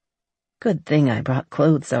secret. Good thing I brought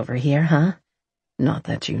clothes over here, huh? Not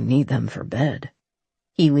that you need them for bed.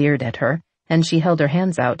 He leered at her, and she held her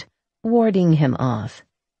hands out, warding him off.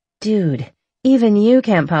 Dude, even you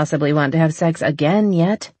can't possibly want to have sex again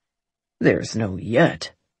yet. There's no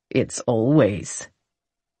yet. It's always.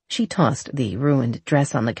 She tossed the ruined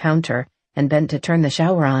dress on the counter and bent to turn the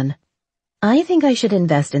shower on. I think I should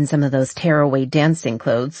invest in some of those tearaway dancing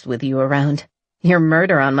clothes with you around. You're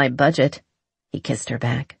murder on my budget. He kissed her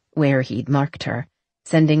back, where he'd marked her,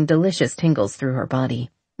 sending delicious tingles through her body.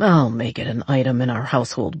 I'll make it an item in our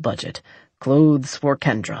household budget. Clothes for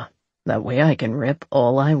Kendra. That way I can rip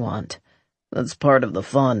all I want. That's part of the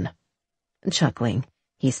fun. Chuckling,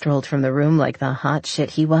 he strolled from the room like the hot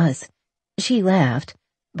shit he was. She laughed,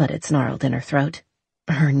 but it snarled in her throat.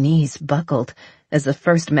 Her knees buckled as the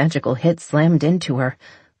first magical hit slammed into her.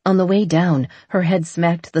 On the way down, her head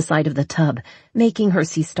smacked the side of the tub, making her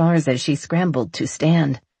see stars as she scrambled to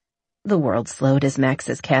stand. The world slowed as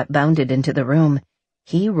Max's cat bounded into the room.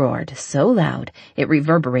 He roared so loud it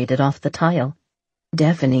reverberated off the tile,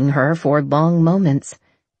 deafening her for long moments.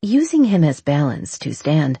 Using him as balance to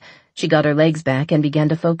stand, she got her legs back and began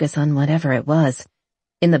to focus on whatever it was.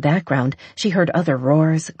 In the background, she heard other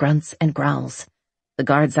roars, grunts, and growls. The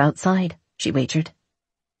guards outside, she wagered.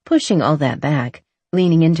 Pushing all that back,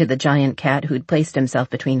 leaning into the giant cat who'd placed himself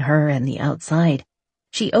between her and the outside,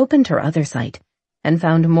 she opened her other sight and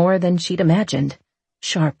found more than she'd imagined.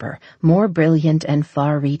 Sharper, more brilliant, and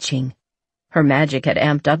far-reaching. Her magic had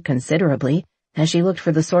amped up considerably as she looked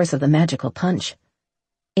for the source of the magical punch.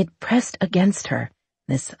 It pressed against her,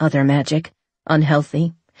 this other magic,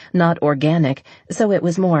 unhealthy, not organic, so it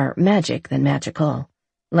was more magic than magical,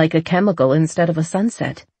 like a chemical instead of a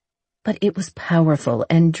sunset. But it was powerful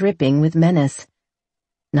and dripping with menace.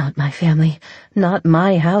 Not my family, not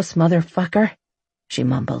my house, motherfucker, she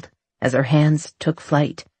mumbled, as her hands took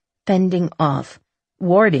flight, fending off,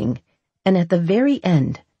 warding, and at the very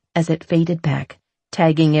end, as it faded back,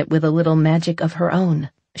 tagging it with a little magic of her own,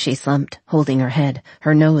 she slumped, holding her head,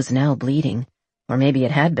 her nose now bleeding. Or maybe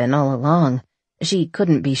it had been all along. She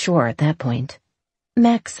couldn't be sure at that point.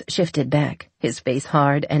 Max shifted back, his face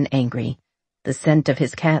hard and angry, the scent of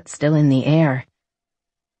his cat still in the air.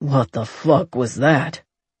 What the fuck was that?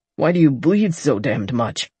 Why do you bleed so damned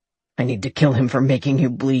much? I need to kill him for making you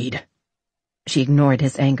bleed. She ignored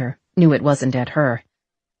his anger, knew it wasn't at her.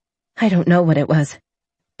 I don't know what it was.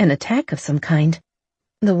 An attack of some kind.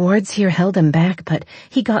 The wards here held him back, but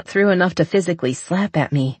he got through enough to physically slap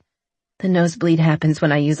at me. The nosebleed happens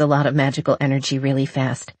when I use a lot of magical energy really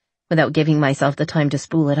fast, without giving myself the time to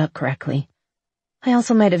spool it up correctly. I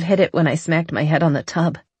also might have hit it when I smacked my head on the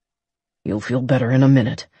tub. You'll feel better in a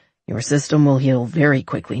minute. Your system will heal very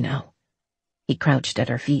quickly now. He crouched at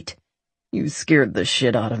her feet. You scared the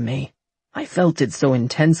shit out of me. I felt it so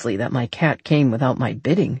intensely that my cat came without my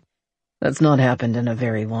bidding. That's not happened in a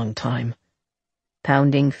very long time.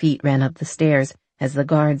 Pounding feet ran up the stairs as the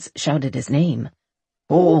guards shouted his name.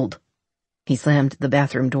 Hold! He slammed the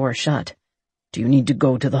bathroom door shut. Do you need to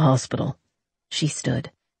go to the hospital? She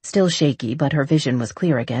stood, still shaky, but her vision was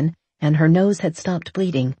clear again, and her nose had stopped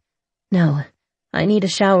bleeding. No, I need a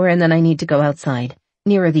shower and then I need to go outside,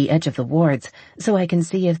 nearer the edge of the wards, so I can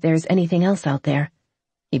see if there's anything else out there.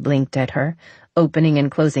 He blinked at her, opening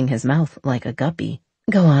and closing his mouth like a guppy.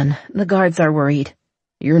 Go on, the guards are worried.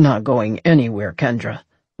 You're not going anywhere, Kendra.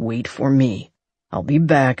 Wait for me. I'll be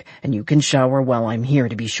back, and you can shower while I'm here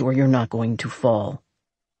to be sure you're not going to fall.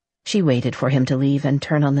 She waited for him to leave and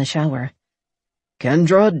turn on the shower.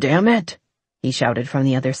 Kendra, damn it! He shouted from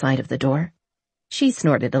the other side of the door. She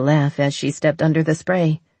snorted a laugh as she stepped under the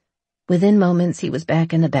spray. Within moments, he was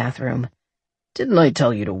back in the bathroom. Didn't I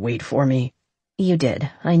tell you to wait for me? You did.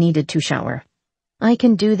 I needed to shower. I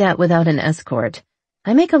can do that without an escort.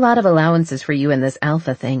 I make a lot of allowances for you in this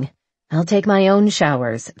alpha thing. I'll take my own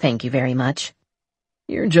showers, thank you very much.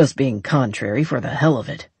 You're just being contrary for the hell of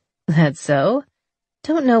it. That's so?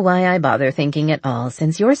 Don't know why I bother thinking at all,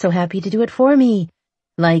 since you're so happy to do it for me.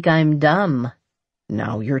 Like I'm dumb.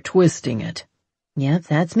 Now you're twisting it. Yep,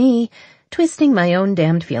 that's me, twisting my own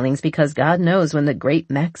damned feelings because God knows when the great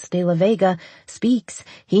Max de la Vega speaks,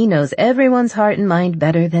 he knows everyone's heart and mind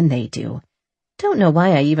better than they do. Don't know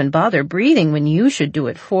why I even bother breathing when you should do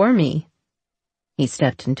it for me. He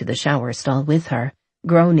stepped into the shower stall with her,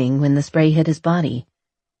 groaning when the spray hit his body.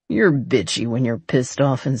 You're bitchy when you're pissed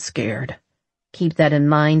off and scared. Keep that in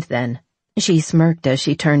mind, then. She smirked as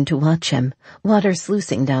she turned to watch him, water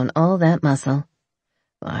sluicing down all that muscle.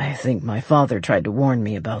 I think my father tried to warn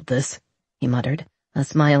me about this, he muttered, a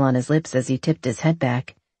smile on his lips as he tipped his head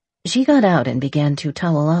back. She got out and began to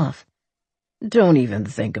towel off. Don't even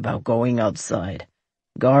think about going outside.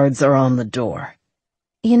 Guards are on the door.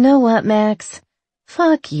 You know what, Max?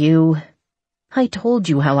 Fuck you. I told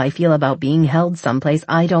you how I feel about being held someplace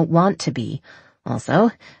I don't want to be.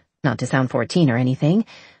 Also, not to sound 14 or anything,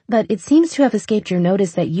 but it seems to have escaped your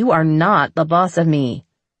notice that you are not the boss of me.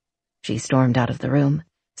 She stormed out of the room,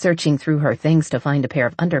 searching through her things to find a pair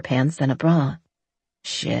of underpants and a bra.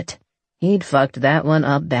 Shit, he'd fucked that one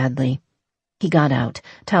up badly. He got out,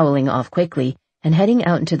 toweling off quickly, and heading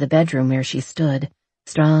out into the bedroom where she stood,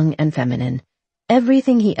 strong and feminine,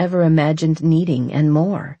 everything he ever imagined needing and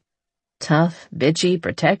more. Tough, bitchy,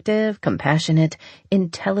 protective, compassionate,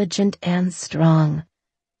 intelligent, and strong.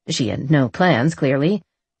 She had no plans, clearly,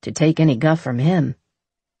 to take any guff from him.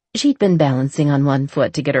 She'd been balancing on one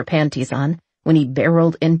foot to get her panties on when he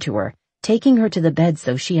barreled into her, taking her to the bed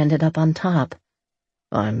so she ended up on top.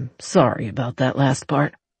 I'm sorry about that last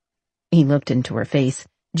part. He looked into her face,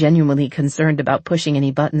 genuinely concerned about pushing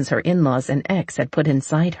any buttons her in-laws and ex had put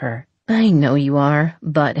inside her. I know you are,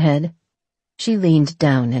 butthead. She leaned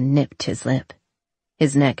down and nipped his lip.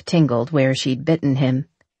 His neck tingled where she'd bitten him.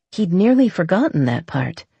 He'd nearly forgotten that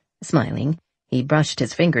part. Smiling, he brushed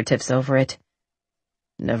his fingertips over it.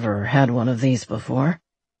 Never had one of these before.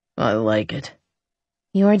 I like it.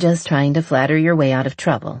 You're just trying to flatter your way out of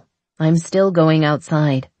trouble. I'm still going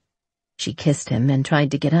outside. She kissed him and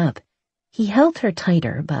tried to get up. He held her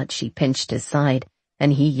tighter, but she pinched his side,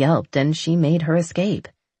 and he yelped and she made her escape.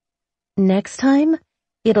 Next time,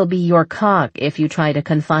 it'll be your cock if you try to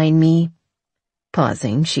confine me.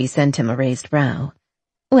 Pausing, she sent him a raised brow.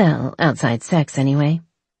 Well, outside sex anyway.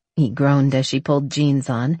 He groaned as she pulled jeans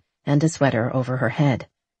on and a sweater over her head.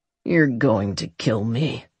 You're going to kill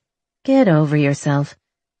me. Get over yourself.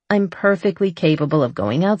 I'm perfectly capable of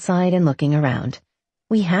going outside and looking around.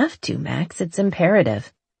 We have to, Max, it's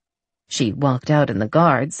imperative. She walked out and the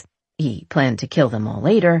guards, he planned to kill them all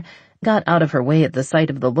later, got out of her way at the sight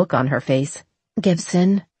of the look on her face.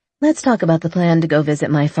 Gibson, let's talk about the plan to go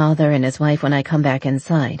visit my father and his wife when I come back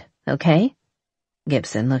inside, okay?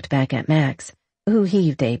 Gibson looked back at Max, who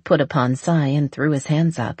heaved a put-upon sigh and threw his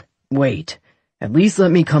hands up. Wait, at least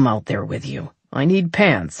let me come out there with you. I need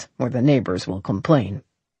pants, or the neighbors will complain.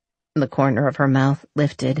 The corner of her mouth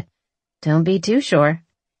lifted. Don't be too sure.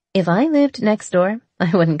 If I lived next door, I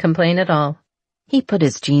wouldn't complain at all. He put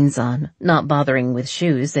his jeans on, not bothering with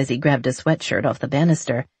shoes as he grabbed a sweatshirt off the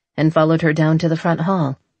banister and followed her down to the front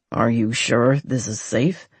hall. Are you sure this is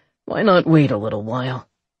safe? Why not wait a little while?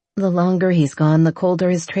 The longer he's gone, the colder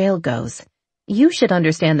his trail goes. You should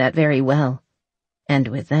understand that very well. And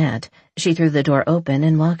with that, she threw the door open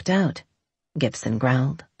and walked out. Gibson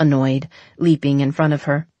growled, annoyed, leaping in front of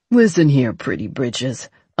her. Listen here, pretty britches.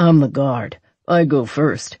 I'm the guard. I go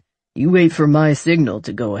first. You wait for my signal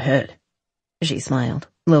to go ahead. She smiled,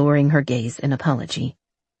 lowering her gaze in apology.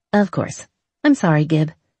 Of course. I'm sorry,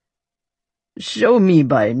 Gib. Show me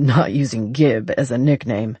by not using Gib as a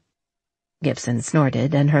nickname. Gibson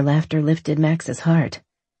snorted, and her laughter lifted Max's heart.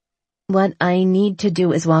 What I need to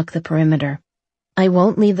do is walk the perimeter. I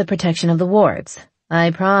won't leave the protection of the wards. I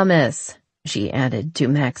promise, she added to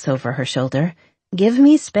Max over her shoulder. Give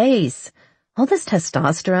me space. All this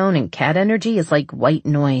testosterone and cat energy is like white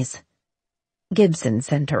noise. Gibson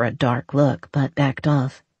sent her a dark look, but backed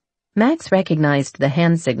off. Max recognized the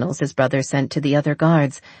hand signals his brother sent to the other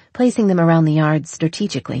guards, placing them around the yard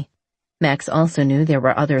strategically. Max also knew there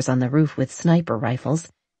were others on the roof with sniper rifles,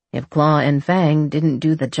 if Claw and Fang didn't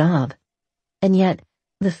do the job. And yet,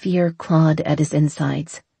 the fear clawed at his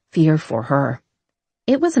insides, fear for her.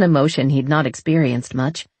 It was an emotion he'd not experienced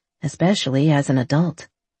much, especially as an adult.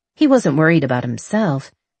 He wasn't worried about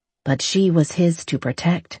himself, but she was his to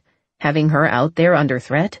protect. Having her out there under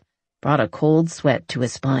threat brought a cold sweat to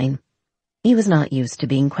his spine. He was not used to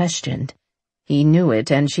being questioned. He knew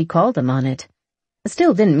it, and she called him on it.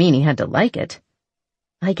 Still didn't mean he had to like it.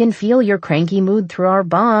 I can feel your cranky mood through our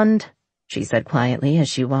bond, she said quietly as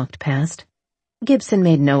she walked past. Gibson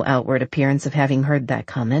made no outward appearance of having heard that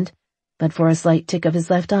comment, but for a slight tick of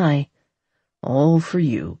his left eye. All for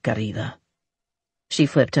you, querida. She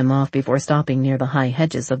flipped him off before stopping near the high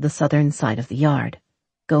hedges of the southern side of the yard,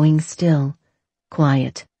 going still,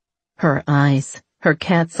 quiet. Her eyes, her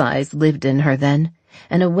cat's eyes, lived in her then,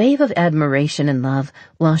 and a wave of admiration and love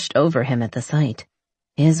washed over him at the sight.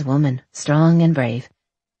 His woman, strong and brave.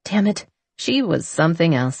 Damn it, she was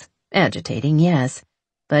something else. Agitating, yes,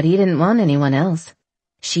 but he didn't want anyone else.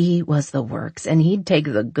 She was the works, and he'd take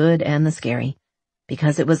the good and the scary,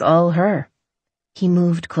 because it was all her. He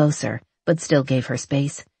moved closer, but still gave her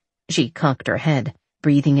space. She cocked her head,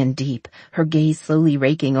 breathing in deep, her gaze slowly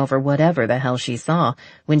raking over whatever the hell she saw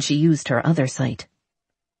when she used her other sight.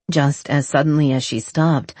 Just as suddenly as she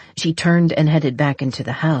stopped, she turned and headed back into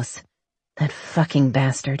the house. That fucking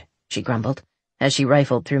bastard, she grumbled, as she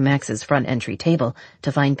rifled through Max's front entry table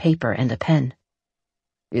to find paper and a pen.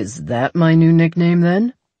 Is that my new nickname,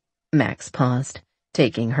 then? Max paused,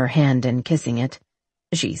 taking her hand and kissing it.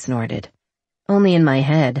 She snorted. Only in my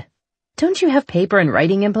head. Don't you have paper and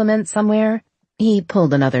writing implements somewhere? He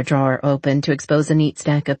pulled another drawer open to expose a neat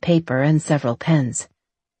stack of paper and several pens.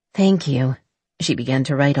 Thank you. She began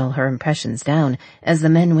to write all her impressions down as the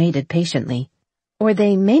men waited patiently. Or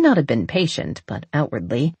they may not have been patient, but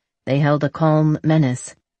outwardly, they held a calm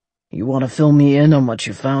menace. You want to fill me in on what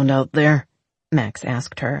you found out there? Max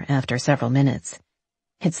asked her after several minutes.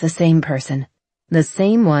 It's the same person. The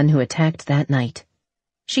same one who attacked that night.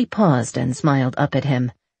 She paused and smiled up at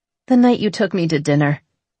him. The night you took me to dinner.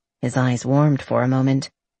 His eyes warmed for a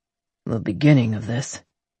moment. The beginning of this.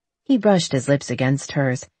 He brushed his lips against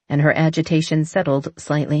hers, and her agitation settled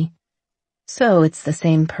slightly. So it's the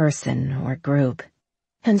same person or group.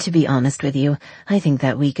 And to be honest with you, I think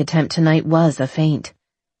that weak attempt tonight was a feint.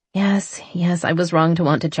 Yes, I was wrong to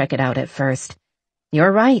want to check it out at first.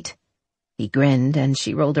 You're right. He grinned, and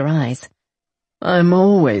she rolled her eyes. I'm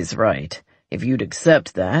always right. If you'd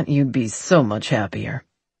accept that, you'd be so much happier.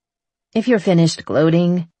 If you're finished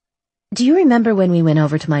gloating... Do you remember when we went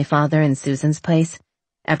over to my father and Susan's place,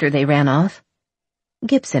 after they ran off?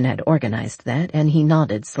 Gibson had organized that, and he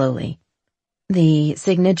nodded slowly. The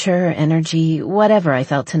signature, energy, whatever I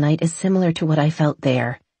felt tonight is similar to what I felt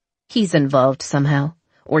there. He's involved somehow.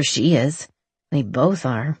 Or she is. They both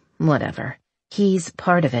are. Whatever. He's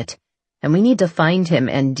part of it. And we need to find him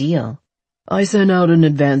and deal. I sent out an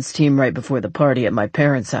advance team right before the party at my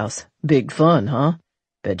parents' house. Big fun, huh?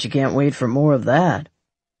 Bet you can't wait for more of that.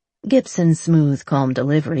 Gibson's smooth, calm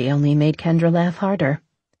delivery only made Kendra laugh harder.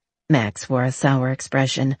 Max wore a sour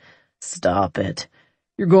expression. Stop it.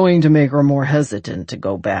 You're going to make her more hesitant to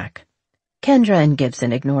go back. Kendra and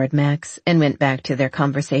Gibson ignored Max and went back to their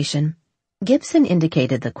conversation. Gibson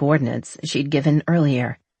indicated the coordinates she'd given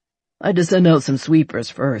earlier. I had to send out some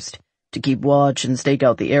sweepers first, to keep watch and stake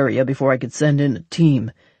out the area before I could send in a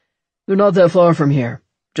team. They're not that far from here,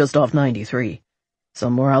 just off 93,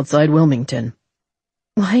 somewhere outside Wilmington.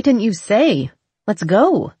 Why didn't you say? Let's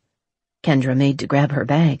go. Kendra made to grab her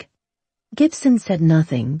bag. Gibson said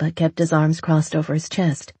nothing but kept his arms crossed over his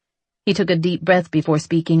chest. He took a deep breath before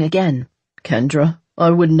speaking again. Kendra, I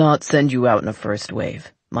would not send you out in a first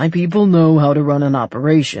wave. My people know how to run an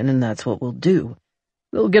operation, and that's what we'll do.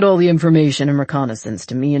 They'll get all the information and reconnaissance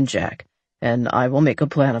to me and Jack, and I will make a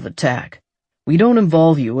plan of attack. We don't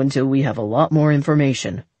involve you until we have a lot more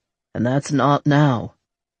information, and that's not now.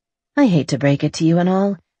 I hate to break it to you and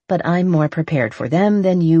all, but I'm more prepared for them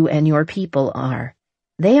than you and your people are.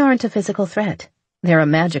 They aren't a physical threat. They're a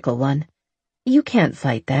magical one. You can't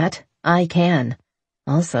fight that. I can.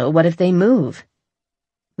 Also, what if they move?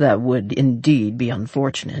 That would indeed be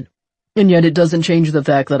unfortunate. And yet it doesn't change the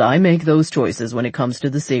fact that I make those choices when it comes to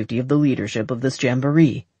the safety of the leadership of this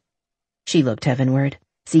jamboree. She looked heavenward,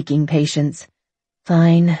 seeking patience.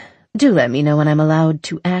 Fine. Do let me know when I'm allowed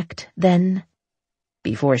to act, then.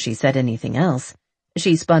 Before she said anything else,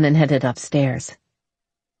 she spun and headed upstairs.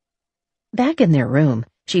 Back in their room,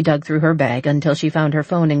 she dug through her bag until she found her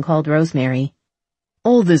phone and called Rosemary.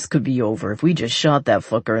 All this could be over if we just shot that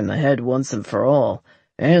fucker in the head once and for all,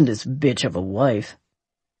 and his bitch of a wife.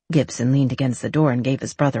 Gibson leaned against the door and gave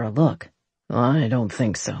his brother a look. I don't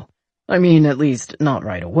think so. I mean, at least, not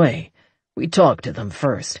right away. We talk to them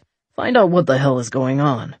first. Find out what the hell is going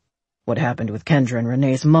on. What happened with Kendra and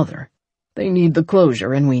Renee's mother? They need the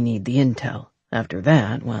closure and we need the intel. After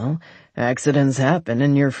that, well, accidents happen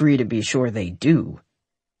and you're free to be sure they do.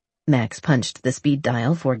 Max punched the speed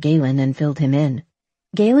dial for Galen and filled him in.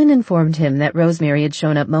 Galen informed him that Rosemary had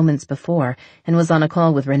shown up moments before and was on a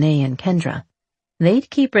call with Renee and Kendra. They'd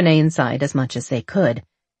keep Renee inside as much as they could,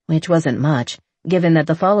 which wasn't much, given that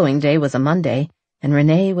the following day was a Monday, and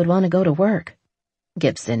Renee would want to go to work.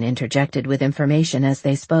 Gibson interjected with information as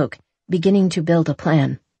they spoke, beginning to build a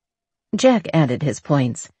plan. Jack added his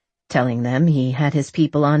points, telling them he had his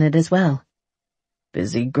people on it as well.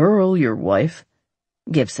 Busy girl, your wife.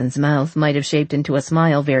 Gibson's mouth might have shaped into a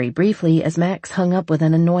smile very briefly as Max hung up with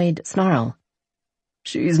an annoyed snarl.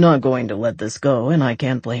 She's not going to let this go, and I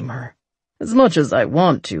can't blame her. As much as I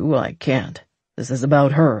want to, I can't. This is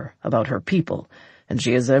about her people, and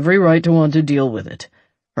she has every right to want to deal with it.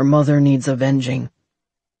 Her mother needs avenging.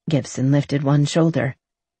 Gibson lifted one shoulder.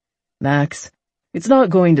 Max, it's not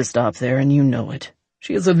going to stop there, and you know it.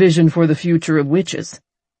 She has a vision for the future of witches.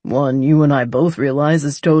 One you and I both realize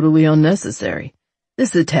is totally unnecessary.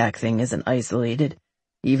 This attack thing isn't isolated.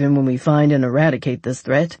 Even when we find and eradicate this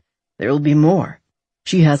threat, there'll be more.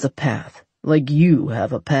 She has a path, like you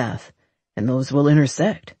have a path, and those will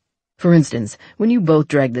intersect. For instance, when you both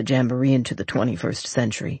drag the jamboree into the 21st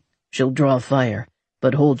century, she'll draw fire,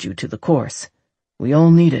 but hold you to the course. We all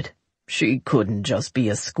need it. She couldn't just be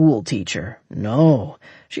a school teacher. No,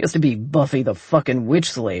 she has to be Buffy the fucking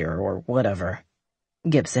Witch Slayer or whatever.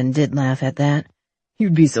 Gibson did laugh at that.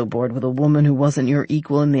 You'd be so bored with a woman who wasn't your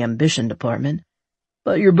equal in the ambition department.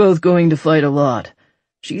 But you're both going to fight a lot.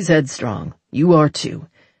 She's headstrong. You are too.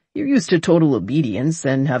 You're used to total obedience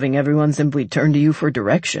and having everyone simply turn to you for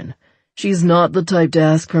direction. She's not the type to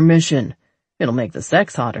ask permission. It'll make the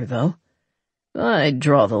sex hotter, though. I'd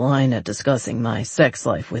draw the line at discussing my sex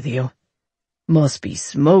life with you. Must be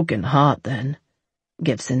smoking hot, then.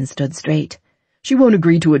 Gibson stood straight. She won't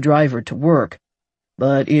agree to a driver to work.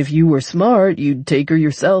 But if you were smart, you'd take her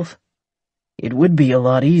yourself. It would be a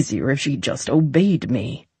lot easier if she just obeyed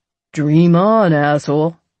me. Dream on,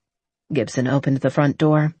 asshole. Gibson opened the front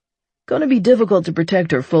door. Gonna be difficult to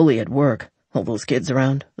protect her fully at work. All those kids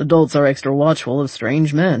around. Adults are extra watchful of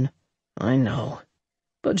strange men. I know.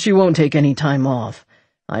 But she won't take any time off.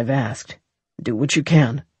 I've asked. Do what you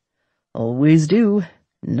can. Always do.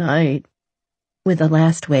 Night. With a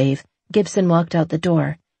last wave, Gibson walked out the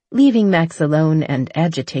door, leaving Max alone and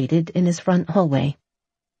agitated in his front hallway.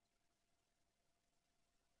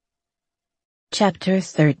 Chapter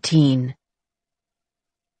 13.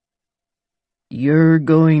 You're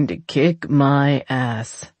going to kick my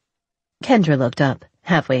ass. Kendra looked up,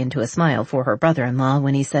 halfway into a smile for her brother-in-law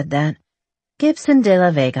when he said that. Gibson de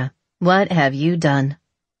la Vega, what have you done?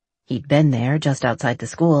 He'd been there, just outside the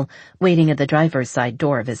school, waiting at the driver's side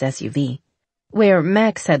door of his SUV. Where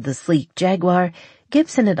Max had the sleek Jaguar,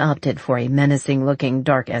 Gibson had opted for a menacing-looking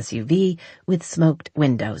dark SUV with smoked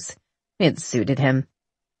windows. It suited him.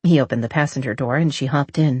 He opened the passenger door and she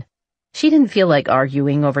hopped in. She didn't feel like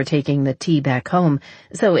arguing over taking the tea back home,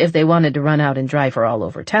 so if they wanted to run out and drive her all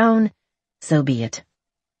over town, so be it.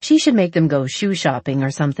 She should make them go shoe shopping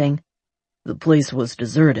or something. The place was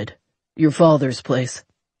deserted. Your father's place.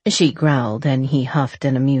 She growled, and he huffed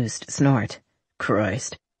an amused snort.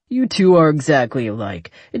 Christ, you two are exactly alike.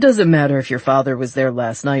 It doesn't matter if your father was there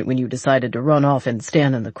last night when you decided to run off and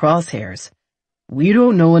stand in the crosshairs. We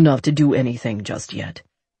don't know enough to do anything just yet.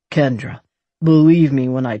 Kendra, believe me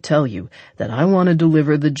when I tell you that I want to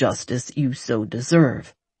deliver the justice you so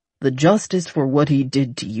deserve. The justice for what he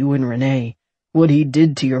did to you and Renee. what he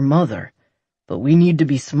did to your mother. But we need to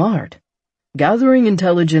be smart. Gathering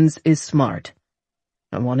intelligence is smart.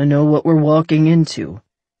 I want to know what we're walking into.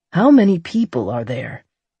 How many people are there?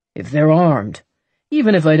 If they're armed.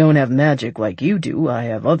 Even if I don't have magic like you do, I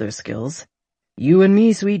have other skills. You and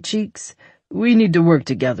me, sweet cheeks, we need to work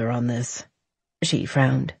together on this." She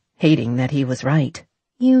frowned, hating that he was right.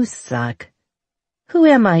 "You suck. Who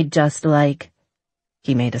am I just like?"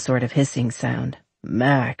 He made a sort of hissing sound.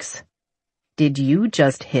 "Max." "Did you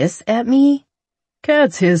just hiss at me?"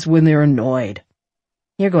 "Cats hiss when they're annoyed."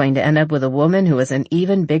 "You're going to end up with a woman who is an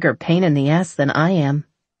even bigger pain in the ass than I am.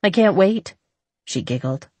 I can't wait." She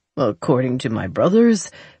giggled. "According to my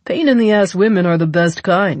brothers, pain-in-the-ass women are the best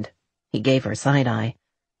kind." He gave her side-eye.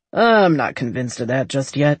 "I'm not convinced of that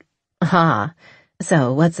just yet." "Ha.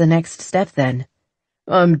 So what's the next step then?"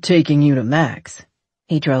 "I'm taking you to Max."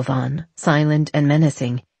 He drove on, silent and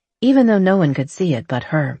menacing, even though no one could see it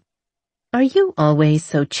but her. "Are you always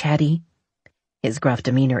so chatty?" His gruff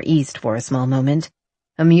demeanor eased for a small moment.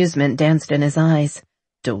 Amusement danced in his eyes.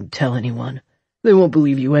 "Don't tell anyone. They won't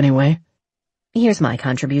believe you anyway." "Here's my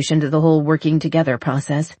contribution to the whole working together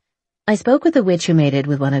process. I spoke with the witch who mated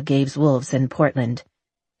with one of Gabe's wolves in Portland.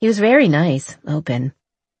 He was very nice, open,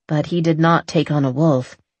 but he did not take on a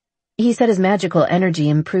wolf. He said his magical energy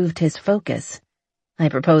improved his focus. I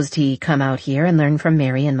proposed he come out here and learn from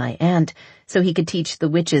Mary and my aunt so he could teach the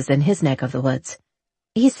witches in his neck of the woods.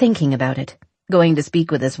 He's thinking about it, going to speak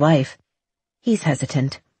with his wife. He's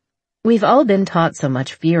hesitant. We've all been taught so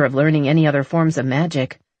much fear of learning any other forms of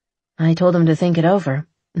magic. I told him to think it over.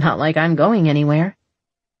 Not like I'm going anywhere."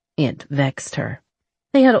 It vexed her.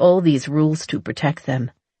 They had all these rules to protect them.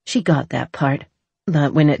 She got that part.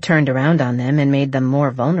 But when it turned around on them and made them more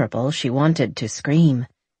vulnerable, she wanted to scream.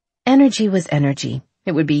 Energy was energy.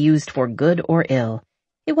 It would be used for good or ill.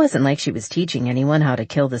 It wasn't like she was teaching anyone how to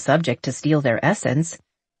kill the subject to steal their essence.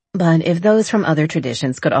 But if those from other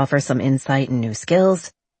traditions could offer some insight and new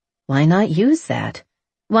skills, why not use that?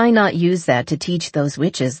 Why not use that to teach those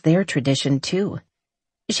witches their tradition too?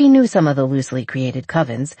 She knew some of the loosely created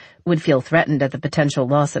covens would feel threatened at the potential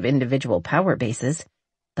loss of individual power bases,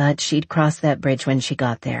 but she'd cross that bridge when she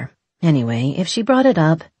got there. Anyway, if she brought it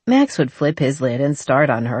up, Max would flip his lid and start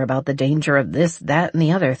on her about the danger of this, that, and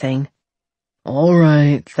the other thing. "All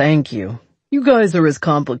right, thank you. You guys are as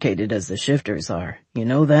complicated as the shifters are, you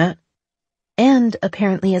know that?" "And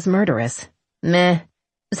apparently as murderous." "Meh.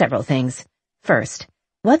 Several things. First,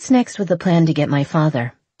 what's next with the plan to get my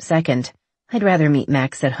father? Second, I'd rather meet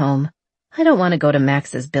Max at home. I don't want to go to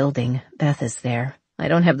Max's building. Beth is there. I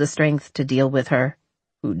don't have the strength to deal with her."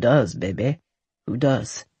 "Who does, baby? Who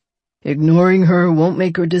does? Ignoring her won't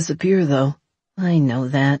make her disappear, though." "I know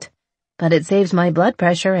that. But it saves my blood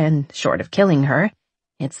pressure, and short of killing her,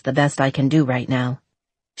 it's the best I can do right now.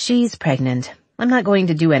 She's pregnant. I'm not going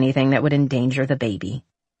to do anything that would endanger the baby."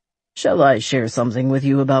 "Shall I share something with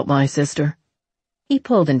you about my sister?" He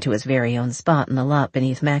pulled into his very own spot in the lot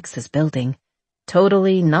beneath Max's building,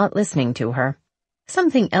 totally not listening to her.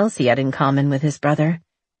 Something else he had in common with his brother,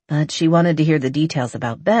 but she wanted to hear the details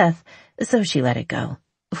about Beth, so she let it go.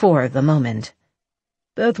 For the moment.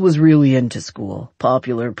 "Beth was really into school,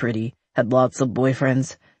 popular, pretty, had lots of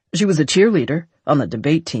boyfriends. She was a cheerleader, on the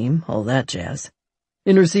debate team, all that jazz.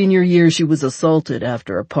 In her senior year she was assaulted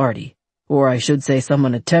after a party, or I should say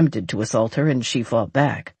someone attempted to assault her and she fought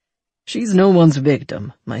back. She's no one's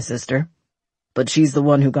victim, my sister. But she's the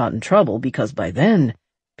one who got in trouble because by then,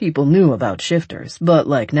 people knew about shifters, but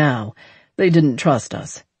like now, they didn't trust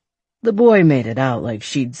us. The boy made it out like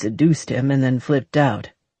she'd seduced him and then flipped out.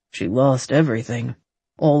 She lost everything.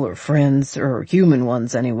 All her friends, or human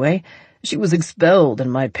ones anyway. She was expelled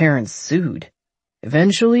and my parents sued.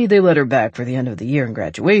 Eventually, they let her back for the end of the year and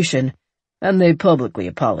graduation, and they publicly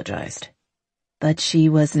apologized." "But she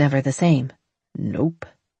was never the same." "Nope."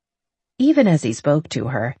 Even as he spoke to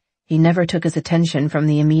her, he never took his attention from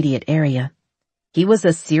the immediate area. He was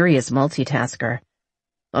a serious multitasker.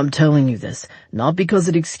 "I'm telling you this, not because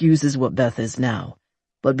it excuses what Beth is now,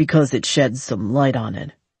 but because it sheds some light on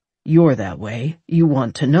it. You're that way, you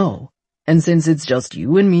want to know, and since it's just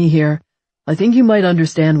you and me here, I think you might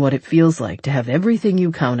understand what it feels like to have everything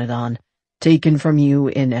you counted on taken from you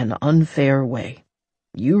in an unfair way.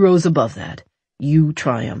 You rose above that. You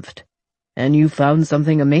triumphed. And you found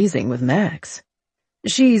something amazing with Max.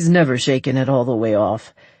 She's never shaken it all the way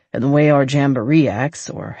off, and the way our jamboree acts,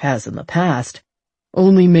 or has in the past,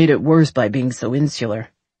 only made it worse by being so insular."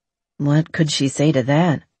 What could she say to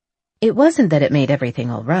that? It wasn't that it made everything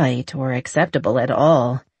all right or acceptable at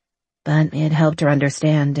all, but it helped her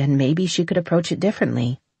understand, and maybe she could approach it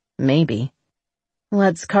differently. Maybe.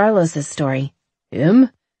 "What's Carlos's story?" "Him?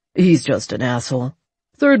 He's just an asshole.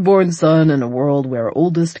 Third-born son in a world where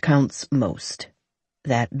oldest counts most.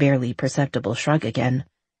 That barely perceptible shrug again.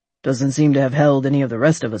 Doesn't seem to have held any of the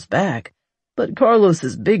rest of us back, but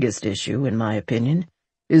Carlos's biggest issue, in my opinion,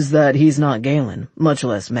 is that he's not Galen, much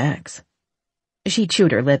less Max. She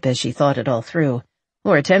chewed her lip as she thought it all through,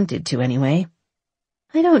 or attempted to anyway.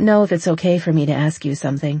 I don't know if it's okay for me to ask you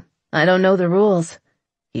something. I don't know the rules.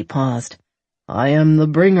 He paused. I am the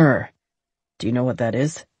bringer. Do you know what that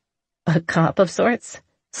is? A cop of sorts?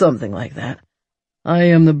 Something like that. I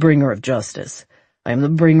am the bringer of justice. I am the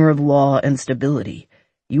bringer of law and stability.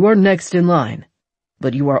 You are next in line,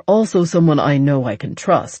 but you are also someone I know I can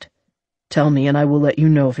trust. Tell me and I will let you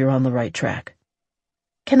know if you're on the right track.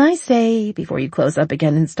 Can I say, before you close up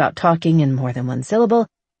again and stop talking in more than one syllable,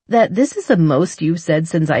 that this is the most you've said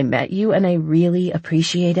since I met you and I really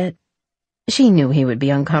appreciate it? She knew he would be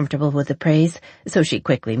uncomfortable with the praise, so she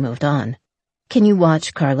quickly moved on. Can you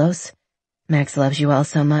watch Carlos? Max loves you all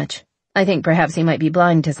so much. I think perhaps he might be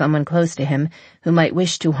blind to someone close to him who might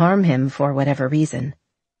wish to harm him for whatever reason.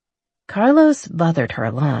 Carlos bothered her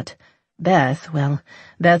a lot. Beth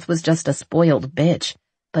was just a spoiled bitch,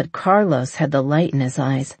 but Carlos had the light in his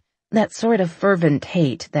eyes, that sort of fervent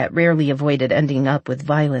hate that rarely avoided ending up with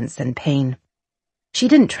violence and pain. She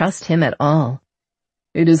didn't trust him at all.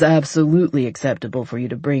 It is absolutely acceptable for you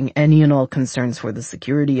to bring any and all concerns for the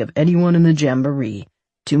security of anyone in the Jamboree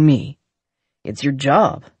to me. It's your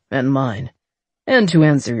job, and mine. And to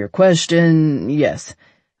answer your question, yes,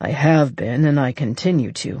 I have been and I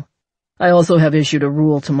continue to. I also have issued a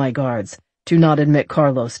rule to my guards to not admit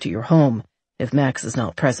Carlos to your home if Max is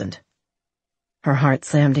not present. Her heart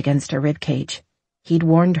slammed against her ribcage. He'd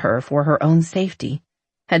warned her for her own safety,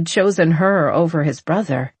 had chosen her over his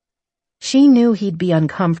brother. She knew he'd be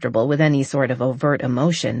uncomfortable with any sort of overt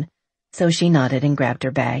emotion, so she nodded and grabbed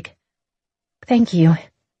her bag. Thank you.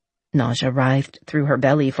 Nausea writhed through her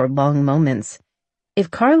belly for long moments.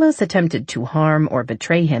 If Carlos attempted to harm or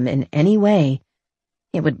betray him in any way,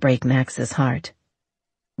 it would break Max's heart.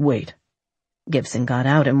 Wait. Gibson got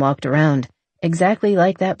out and walked around, exactly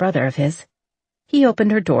like that brother of his. He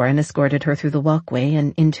opened her door and escorted her through the walkway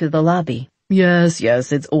and into the lobby. Yes,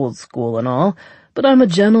 it's old school and all, but I'm a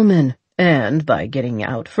gentleman, and by getting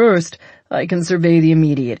out first, I can survey the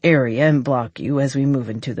immediate area and block you as we move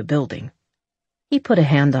into the building. He put a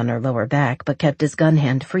hand on her lower back, but kept his gun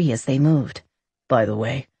hand free as they moved. By the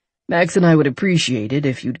way, Max and I would appreciate it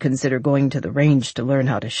if you'd consider going to the range to learn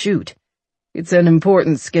how to shoot. It's an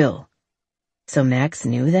important skill. So Max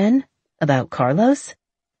knew then? About Carlos?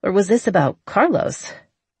 Or was this about Carlos?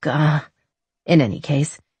 Gah. In any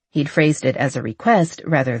case, he'd phrased it as a request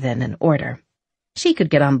rather than an order. She could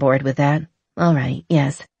get on board with that. All right,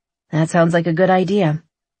 yes. That sounds like a good idea.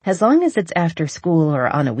 As long as it's after school or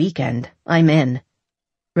on a weekend, I'm in.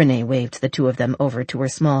 Renee waved the two of them over to her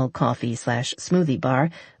small coffee/smoothie bar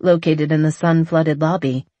located in the sun-flooded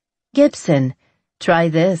lobby. Gibson, try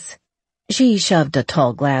this. She shoved a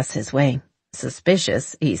tall glass his way.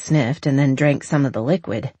 Suspicious, he sniffed and then drank some of the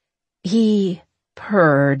liquid. He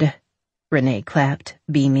purred. Renee clapped,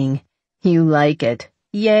 beaming. You like it.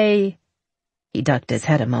 Yay. He ducked his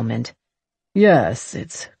head a moment. Yes,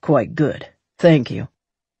 it's quite good. Thank you.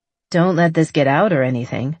 Don't let this get out or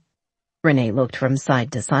anything. Renee looked from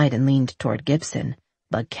side to side and leaned toward Gibson.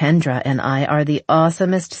 But Kendra and I are the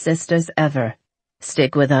awesomest sisters ever.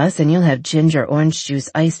 Stick with us and you'll have ginger orange juice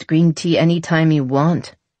iced green tea any time you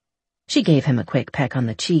want. She gave him a quick peck on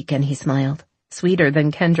the cheek and he smiled, sweeter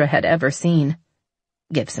than Kendra had ever seen.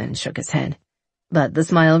 Gibson shook his head, but the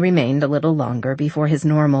smile remained a little longer before his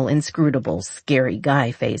normal, inscrutable, scary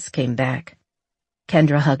guy face came back.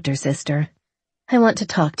 Kendra hugged her sister. I want to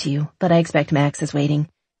talk to you, but I expect Max is waiting.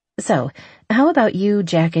 So, how about you,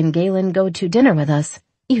 Jack, and Galen go to dinner with us?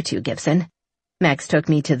 You too, Gibson. Max took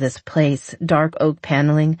me to this place, dark oak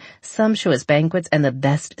paneling, sumptuous banquets, and the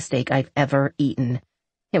best steak I've ever eaten.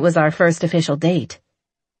 It was our first official date.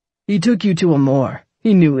 He took you to a more.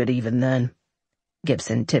 He knew it even then.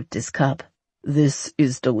 Gibson tipped his cup. This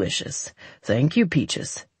is delicious. Thank you,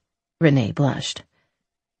 Peaches. Renee blushed.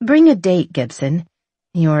 Bring a date, Gibson.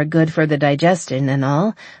 You're good for the digestion and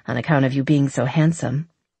all, on account of you being so handsome.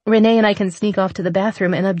 Renee and I can sneak off to the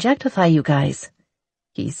bathroom and objectify you guys.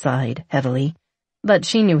 He sighed heavily, but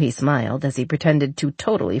she knew he smiled as he pretended to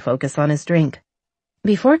totally focus on his drink.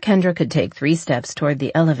 Before Kendra could take 3 steps toward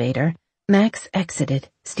the elevator, Max exited,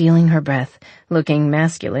 stealing her breath, looking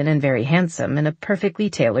masculine and very handsome in a perfectly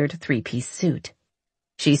tailored 3-piece suit.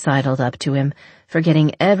 She sidled up to him,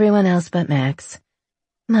 forgetting everyone else but Max.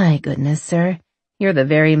 My goodness, sir, you're the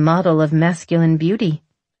very model of masculine beauty.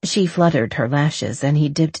 She fluttered her lashes and he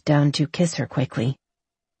dipped down to kiss her quickly.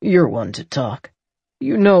 You're one to talk.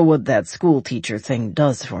 You know what that school teacher thing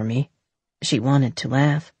does for me." She wanted to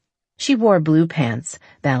laugh. She wore blue pants,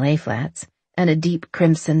 ballet flats, and a deep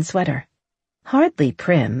crimson sweater. Hardly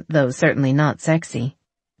prim, though certainly not sexy.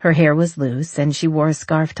 Her hair was loose, and she wore a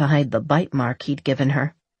scarf to hide the bite mark he'd given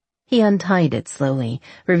her. He untied it slowly,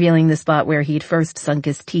 revealing the spot where he'd first sunk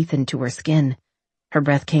his teeth into her skin. Her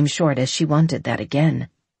breath came short as she wanted that again.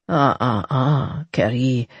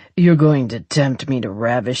 Carrie, you're going to tempt me to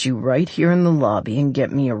ravish you right here in the lobby and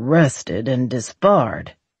get me arrested and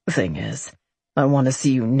disbarred. Thing is, I want to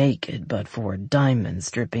see you naked but for diamonds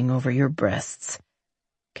dripping over your breasts.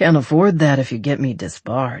 Can't afford that if you get me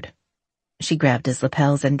disbarred." She grabbed his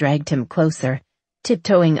lapels and dragged him closer,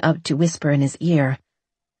 tiptoeing up to whisper in his ear,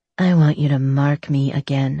 "I want you to mark me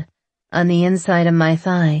again, on the inside of my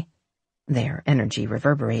thigh." Their energy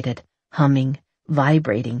reverberated, humming,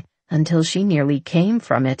 vibrating, until she nearly came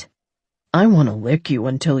from it. "I want to lick you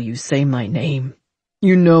until you say my name.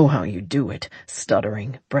 You know how you do it,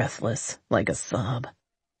 stuttering, breathless, like a sob.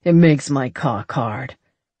 It makes my cock hard.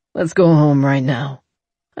 Let's go home right now.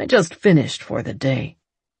 I just finished for the day.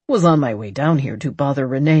 Was on my way down here to bother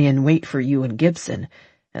Renee and wait for you and Gibson,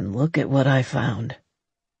 and look at what I found."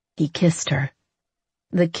 He kissed her.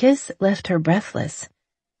 The kiss left her breathless.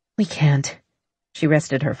 "We can't." She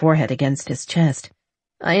rested her forehead against his chest.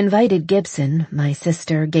 "I invited Gibson, my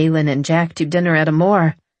sister, Galen, and Jack to dinner at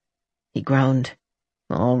Amore." He groaned.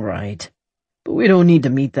 "All right, but we don't need to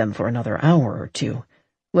meet them for another hour or two.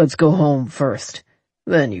 Let's go home first.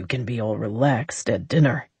 Then you can be all relaxed at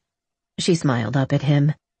dinner." She smiled up at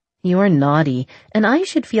him. "You're naughty, and I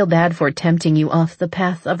should feel bad for tempting you off the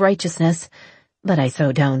path of righteousness, but I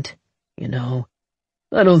so don't." "You know,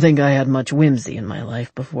 I don't think I had much whimsy in my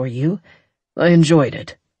life before you. I enjoyed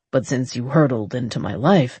it, but since you hurtled into my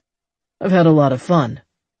life, I've had a lot of fun.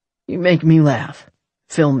 You make me laugh,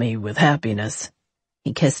 fill me with happiness."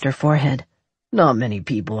 He kissed her forehead. "Not many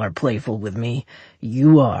people are playful with me.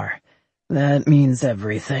 You are. That means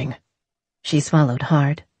everything." She swallowed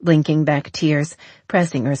hard, blinking back tears,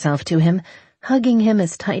 pressing herself to him, hugging him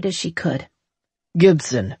as tight as she could.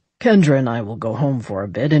 "Gibson, Kendra and I will go home for a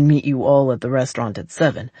bit and meet you all at the restaurant at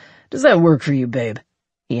 7. Does that work for you, babe?"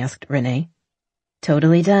 he asked Renee.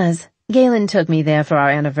 "Totally does. Galen took me there for our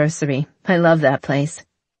anniversary. I love that place."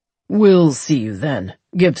 "We'll see you then.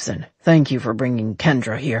 Gibson, thank you for bringing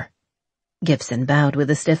Kendra here." Gibson bowed with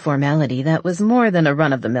a stiff formality that was more than a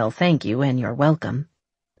run-of-the-mill thank you and you're welcome.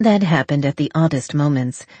 That happened at the oddest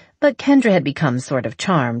moments, but Kendra had become sort of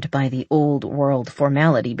charmed by the old-world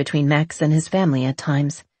formality between Max and his family at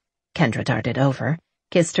times. Kendra darted over,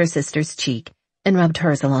 kissed her sister's cheek, and rubbed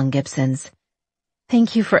hers along Gibson's.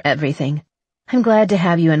 "Thank you for everything. I'm glad to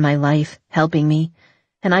have you in my life, helping me,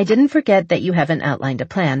 and I didn't forget that you haven't outlined a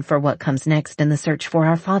plan for what comes next in the search for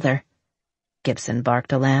our father." Gibson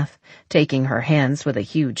barked a laugh, taking her hands with a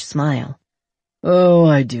huge smile. "Oh,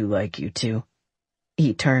 I do like you too."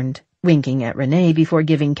 He turned, winking at Renee before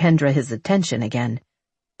giving Kendra his attention again.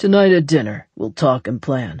 "Tonight at dinner, we'll talk and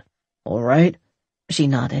plan. All right?" She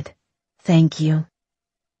nodded. "Thank you."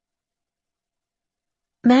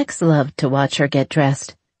 Max loved to watch her get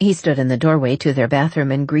dressed. He stood in the doorway to their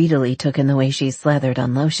bathroom and greedily took in the way she slathered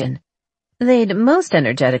on lotion. They'd most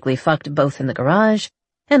energetically fucked both in the garage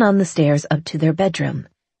and on the stairs up to their bedroom.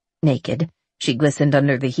 Naked, she glistened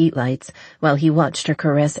under the heatlights while he watched her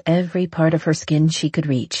caress every part of her skin she could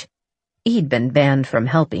reach. He'd been banned from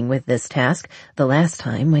helping with this task the last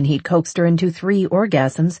time when he'd coaxed her into 3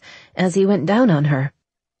 orgasms as he went down on her.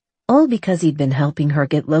 All because he'd been helping her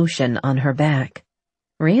get lotion on her back.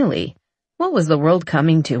 Really? What was the world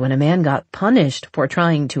coming to when a man got punished for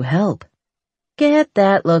trying to help? Get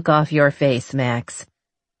that look off your face, Max.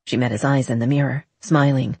 She met his eyes in the mirror,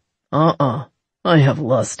 smiling. I have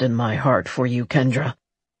lust in my heart for you, Kendra.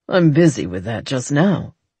 I'm busy with that just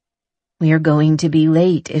now. We're going to be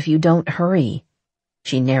late if you don't hurry.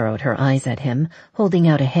 She narrowed her eyes at him, holding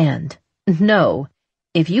out a hand. No.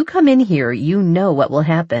 If you come in here, you know what will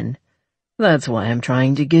happen. That's why I'm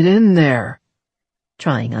trying to get in there.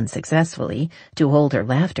 Trying unsuccessfully to hold her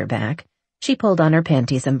laughter back, she pulled on her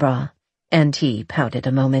panties and bra, and he pouted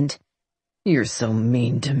a moment. You're so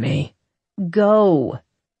mean to me. Go.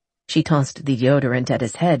 She tossed the deodorant at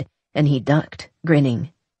his head, and he ducked,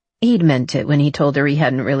 grinning. He'd meant it when he told her he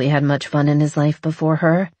hadn't really had much fun in his life before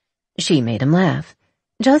her. She made him laugh.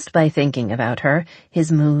 Just by thinking about her,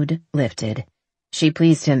 his mood lifted. She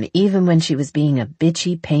pleased him even when she was being a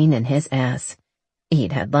bitchy pain in his ass.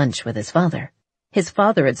 He'd had lunch with his father. His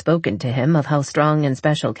father had spoken to him of how strong and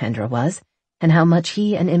special Kendra was, and how much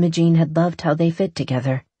he and Imogene had loved how they fit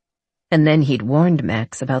together. And then he'd warned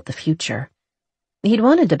Max about the future. He'd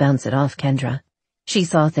wanted to bounce it off Kendra. She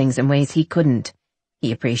saw things in ways he couldn't.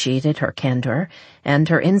 He appreciated her candor and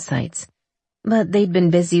her insights. But they'd been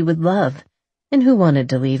busy with love, and who wanted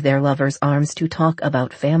to leave their lover's arms to talk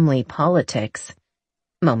about family politics?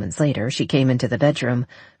 Moments later, she came into the bedroom,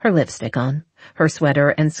 her lipstick on, her sweater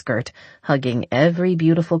and skirt hugging every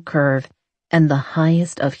beautiful curve, and the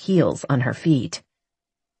highest of heels on her feet.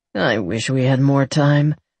 I wish we had more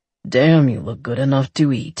time. Damn, you look good enough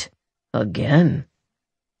to eat. Again.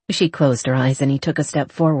 She closed her eyes and he took a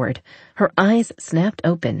step forward. Her eyes snapped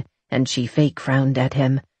open, and she fake frowned at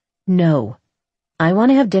him. No. I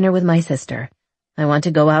want to have dinner with my sister. I want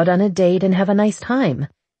to go out on a date and have a nice time.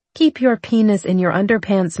 Keep your penis in your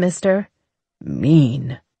underpants, mister.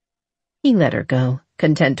 Mean. He let her go,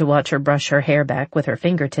 content to watch her brush her hair back with her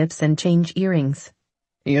fingertips and change earrings.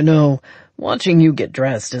 You know, watching you get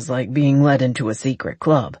dressed is like being led into a secret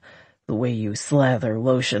club, the way you slather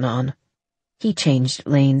lotion on. He changed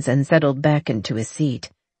lanes and settled back into his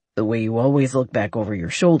seat. The way you always look back over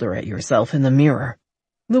your shoulder at yourself in the mirror.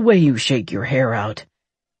 The way you shake your hair out.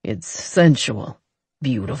 It's sensual.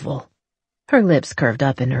 Beautiful. Her lips curved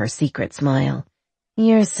up in her secret smile.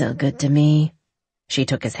 You're so good to me. She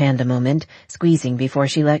took his hand a moment, squeezing before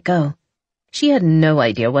she let go. She had no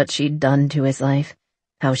idea what she'd done to his life,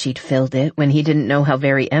 how she'd filled it when he didn't know how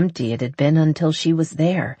very empty it had been until she was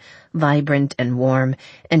there, vibrant and warm,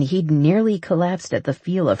 and he'd nearly collapsed at the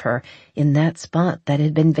feel of her in that spot that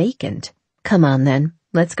had been vacant. Come on then,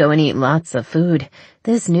 let's go and eat lots of food.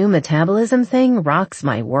 This new metabolism thing rocks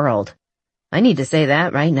my world. I need to say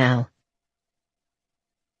that right now.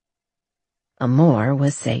 Amor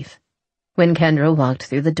was safe. When Kendra walked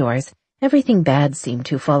through the doors, everything bad seemed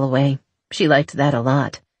to fall away. She liked that a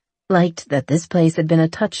lot. Liked that this place had been a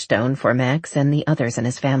touchstone for Max and the others in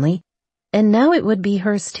his family, and now it would be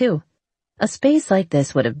hers too. A space like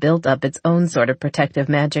this would have built up its own sort of protective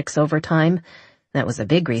magics over time. That was a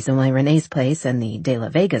big reason why Renee's place and the De La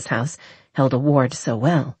Vega's house held a ward so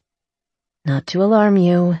well. Not to alarm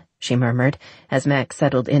you, she murmured, as Max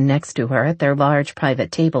settled in next to her at their large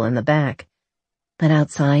private table in the back. But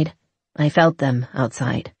outside, I felt them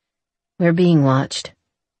outside. We're being watched.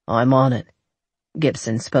 I'm on it.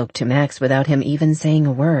 Gibson spoke to Max without him even saying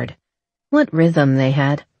a word. What rhythm they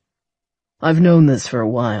had. I've known this for a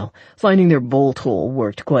while. Finding their bolt hole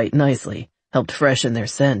worked quite nicely, helped freshen their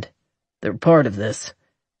scent. They're part of this.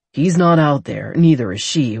 He's not out there, neither is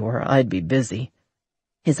she, or I'd be busy.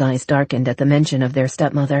 His eyes darkened at the mention of their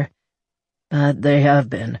stepmother. But they have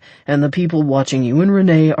been, and the people watching you and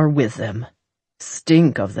Renee are with them.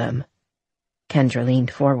 Stink of them. Kendra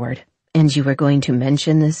leaned forward. And you were going to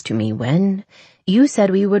mention this to me when? You said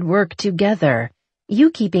we would work together.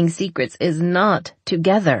 You keeping secrets is not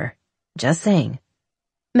together. Just saying.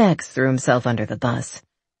 Max threw himself under the bus.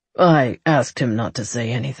 I asked him not to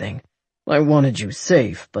say anything. I wanted you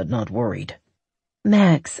safe, but not worried.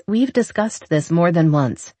 Max, we've discussed this more than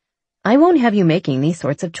once. I won't have you making these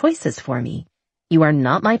sorts of choices for me. You are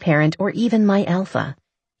not my parent or even my alpha.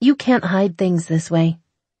 You can't hide things this way.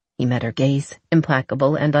 He met her gaze,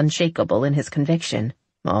 implacable and unshakable in his conviction.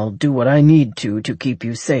 I'll do what I need to keep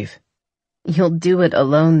you safe. You'll do it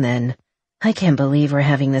alone then. I can't believe we're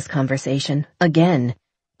having this conversation. Again.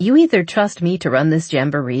 You either trust me to run this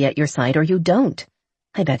jamboree at your side or you don't.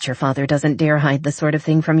 I bet your father doesn't dare hide the sort of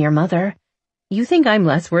thing from your mother. You think I'm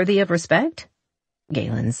less worthy of respect?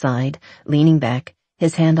 Galen sighed, leaning back,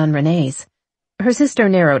 his hand on Renee's. Her sister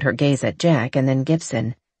narrowed her gaze at Jack and then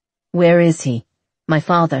Gibson. Where is he? My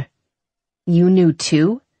father. You knew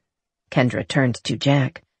too? Kendra turned to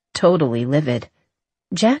Jack, totally livid.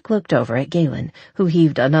 Jack looked over at Galen, who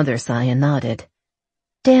heaved another sigh and nodded.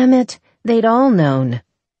 Damn it, they'd all known.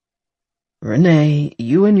 Renee,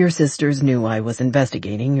 you and your sisters knew I was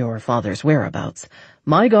investigating your father's whereabouts.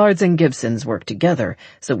 My guards and Gibson's work together,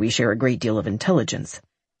 so we share a great deal of intelligence.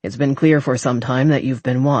 It's been clear for some time that you've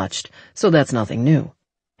been watched, so that's nothing new.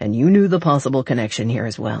 And you knew the possible connection here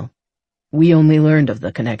as well. We only learned of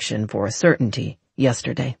the connection for a certainty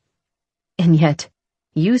yesterday. And yet,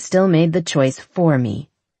 you still made the choice for me.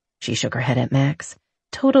 She shook her head at Max,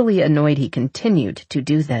 totally annoyed he continued to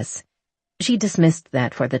do this. She dismissed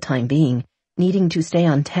that for the time being, needing to stay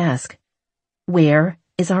on task. Where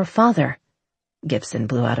is our father? Gibson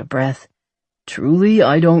blew out a breath. Truly,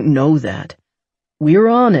 I don't know that. We're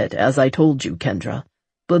on it, as I told you, Kendra.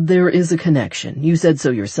 But there is a connection. You said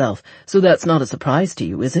so yourself, so that's not a surprise to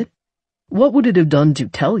you, is it? What would it have done to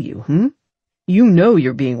tell you, You know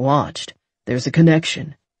you're being watched. There's a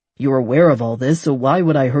connection. You're aware of all this, so why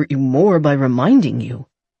would I hurt you more by reminding you?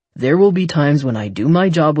 There will be times when I do my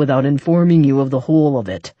job without informing you of the whole of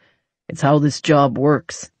it. It's how this job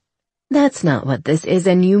works. That's not what this is,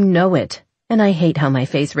 and you know it. And I hate how my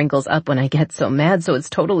face wrinkles up when I get so mad, so it's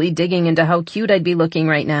totally digging into how cute I'd be looking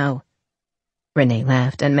right now. Renee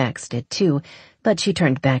laughed, and Max did too, but she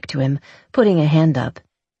turned back to him, putting a hand up.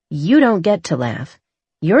 You don't get to laugh.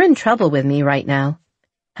 You're in trouble with me right now.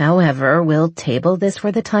 However, we'll table this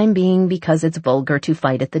for the time being because it's vulgar to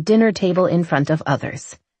fight at the dinner table in front of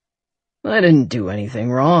others. I didn't do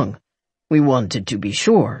anything wrong. We wanted to be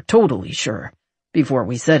sure, totally sure, before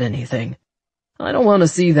we said anything. I don't want to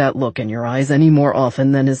see that look in your eyes any more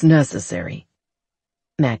often than is necessary.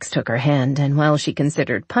 Max took her hand, and while she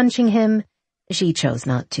considered punching him, she chose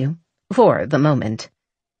not to, for the moment.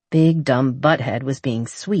 Big dumb butthead was being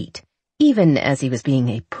sweet, even as he was being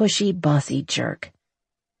a pushy, bossy jerk.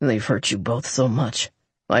 They've hurt you both so much.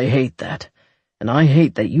 I hate that. And I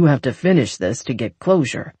hate that you have to finish this to get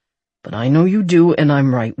closure. But I know you do, and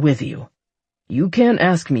I'm right with you. You can't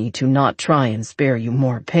ask me to not try and spare you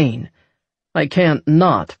more pain. I can't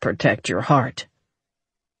not protect your heart.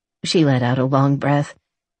 She let out a long breath,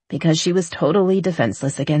 because she was totally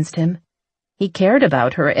defenseless against him. He cared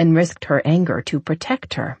about her and risked her anger to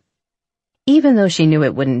protect her. Even though she knew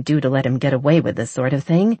it wouldn't do to let him get away with this sort of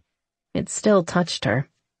thing, it still touched her.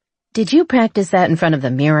 Did you practice that in front of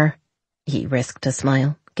the mirror? He risked a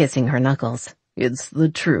smile, kissing her knuckles. It's the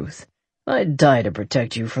truth. I'd die to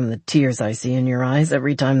protect you from the tears I see in your eyes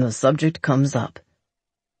every time the subject comes up.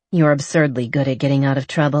 You're absurdly good at getting out of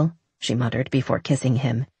trouble, she muttered before kissing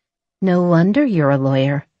him. No wonder you're a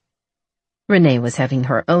lawyer. Renee was having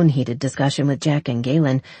her own heated discussion with Jack and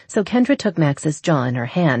Galen, so Kendra took Max's jaw in her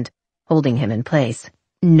hand, holding him in place.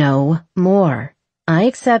 No more. I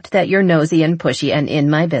accept that you're nosy and pushy and in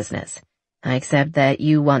my business. I accept that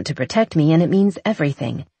you want to protect me, and it means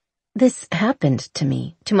everything. This happened to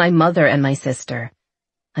me, to my mother and my sister.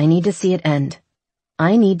 I need to see it end.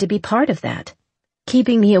 I need to be part of that.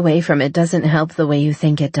 Keeping me away from it doesn't help the way you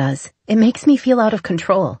think it does. It makes me feel out of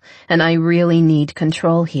control, and I really need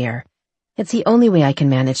control here. It's the only way I can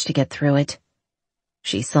manage to get through it.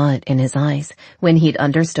 She saw it in his eyes when he'd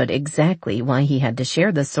understood exactly why he had to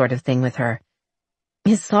share this sort of thing with her.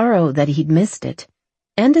 His sorrow that he'd missed it,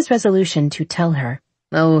 and his resolution to tell her.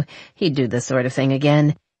 Oh, he'd do this sort of thing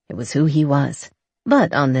again. It was who he was.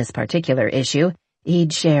 But on this particular issue,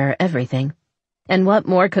 he'd share everything. And what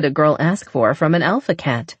more could a girl ask for from an alpha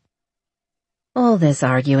cat? All this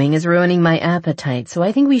arguing is ruining my appetite, so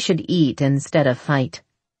I think we should eat instead of fight.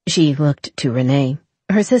 She looked to Renee.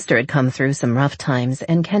 Her sister had come through some rough times,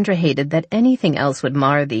 and Kendra hated that anything else would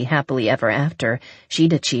mar the happily ever after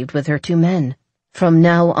she'd achieved with her two men. From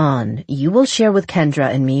now on, you will share with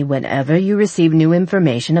Kendra and me whenever you receive new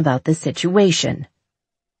information about this situation.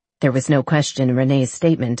 There was no question in Renee's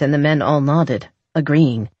statement, and the men all nodded,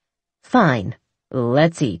 agreeing. Fine.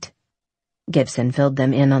 Let's eat. Gibson filled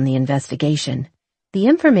them in on the investigation. The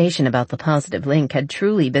information about the positive link had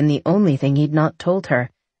truly been the only thing he'd not told her,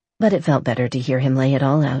 but it felt better to hear him lay it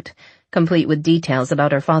all out, complete with details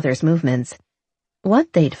about her father's movements.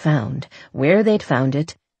 What they'd found, where they'd found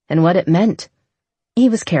it, and what it meant. He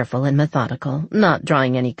was careful and methodical, not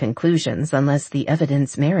drawing any conclusions unless the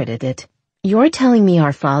evidence merited it. You're telling me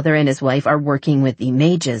our father and his wife are working with the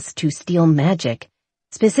mages to steal magic,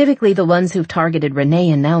 specifically the ones who've targeted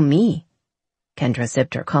Renee and now me? Kendra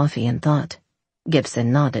sipped her coffee and thought.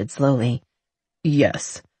 Gibson nodded slowly.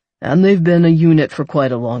 Yes, and they've been a unit for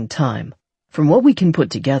quite a long time. From what we can put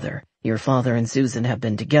together, your father and Susan have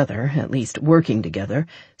been together, at least working together,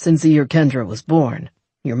 since the year Kendra was born.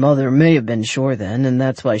 Your mother may have been sure then, and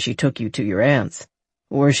that's why she took you to your aunt's.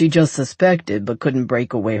 Or she just suspected but couldn't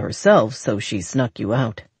break away herself, so she snuck you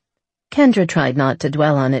out. Kendra tried not to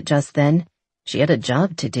dwell on it just then. She had a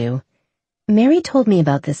job to do. Mary told me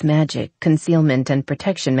about this magic, concealment and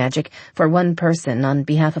protection magic, for one person on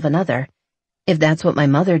behalf of another. If that's what my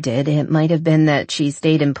mother did, it might have been that she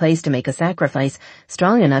stayed in place to make a sacrifice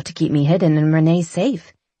strong enough to keep me hidden and Renee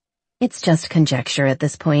safe. It's just conjecture at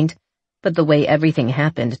this point, but the way everything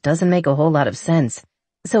happened doesn't make a whole lot of sense,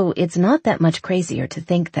 so it's not that much crazier to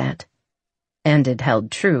think that. And it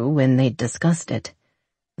held true when they'd discussed it.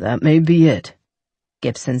 That may be it.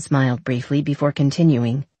 Gibson smiled briefly before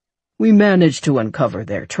continuing. We managed to uncover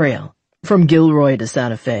their trail. From Gilroy to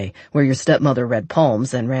Santa Fe, where your stepmother read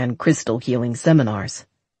palms and ran crystal healing seminars.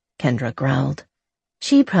 Kendra growled.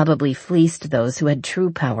 She probably fleeced those who had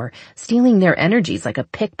true power, stealing their energies like a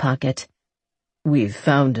pickpocket. We've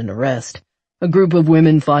found an arrest. A group of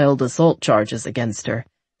women filed assault charges against her,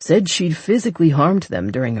 said she'd physically harmed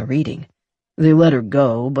them during a reading. They let her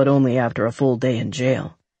go, but only after a full day in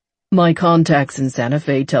jail. My contacts in Santa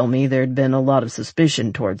Fe tell me there'd been a lot of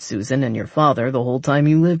suspicion towards Susan and your father the whole time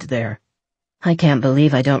you lived there. I can't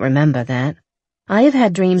believe I don't remember that. I have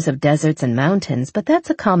had dreams of deserts and mountains, but that's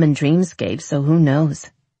a common dreamscape, so who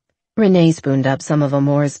knows? Renee spooned up some of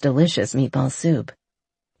Amore's delicious meatball soup.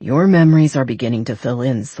 Your memories are beginning to fill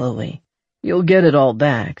in slowly. You'll get it all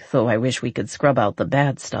back, though I wish we could scrub out the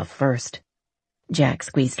bad stuff first. Jack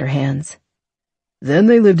squeezed her hands. Then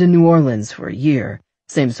they lived in New Orleans for a year.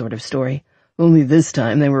 Same sort of story, only this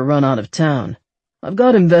time they were run out of town. I've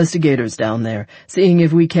got investigators down there, seeing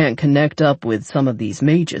if we can't connect up with some of these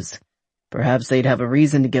mages. Perhaps they'd have a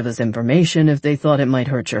reason to give us information if they thought it might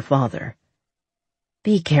hurt your father.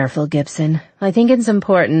 Be careful, Gibson. I think it's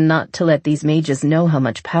important not to let these mages know how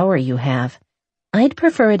much power you have. I'd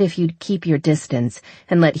prefer it if you'd keep your distance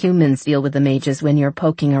and let humans deal with the mages when you're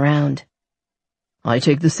poking around. I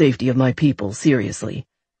take the safety of my people seriously.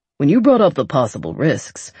 When you brought up the possible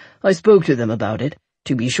risks, I spoke to them about it,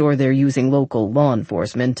 to be sure they're using local law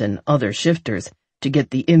enforcement and other shifters to get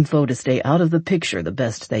the info to stay out of the picture the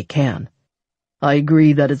best they can. I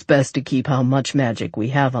agree that it's best to keep how much magic we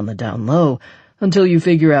have on the down low until you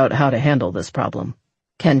figure out how to handle this problem.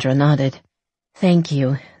 Kendra nodded. Thank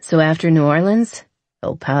you. So after New Orleans?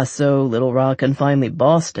 El Paso, Little Rock, and finally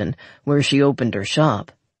Boston, where she opened her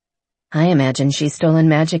shop. I imagine she's stolen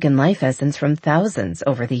magic and life essence from thousands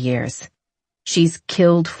over the years. She's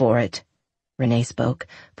killed for it. Renee spoke,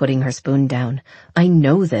 putting her spoon down. I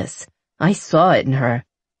know this. I saw it in her.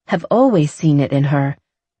 Have always seen it in her.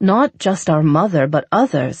 Not just our mother, but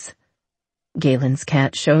others. Galen's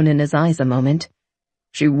cat shone in his eyes a moment.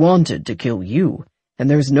 She wanted to kill you, and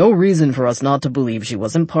there's no reason for us not to believe she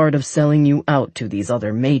wasn't part of selling you out to these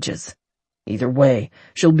other mages. Either way,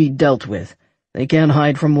 she'll be dealt with. They can't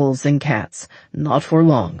hide from wolves and cats, not for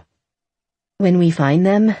long. When we find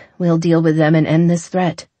them, we'll deal with them and end this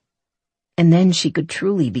threat. And then she could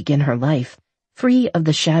truly begin her life, free of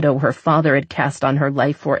the shadow her father had cast on her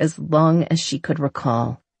life for as long as she could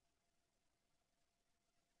recall.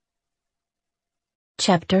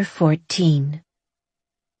 Chapter 14.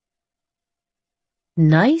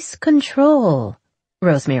 Nice control,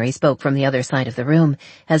 Rosemary spoke from the other side of the room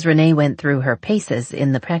as Renee went through her paces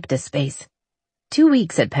in the practice space. 2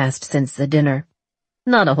 weeks had passed since the dinner.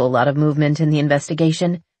 Not a whole lot of movement in the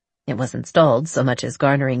investigation. It wasn't stalled so much as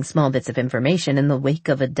garnering small bits of information in the wake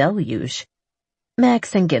of a deluge.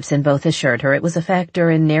 Max and Gibson both assured her it was a factor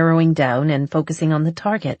in narrowing down and focusing on the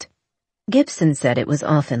target. Gibson said it was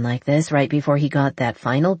often like this right before he got that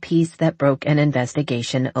final piece that broke an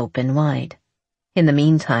investigation open wide. In the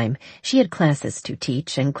meantime, she had classes to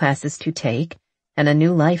teach and classes to take, and a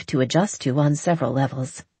new life to adjust to on several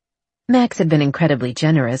levels. Max had been incredibly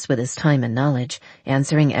generous with his time and knowledge,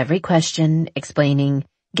 answering every question, explaining,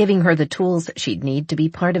 giving her the tools she'd need to be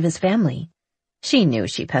part of his family. She knew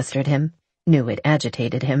she pestered him, knew it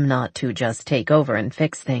agitated him not to just take over and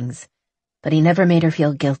fix things. But he never made her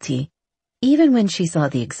feel guilty, even when she saw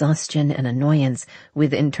the exhaustion and annoyance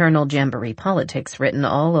with internal jamboree politics written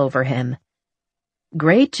all over him.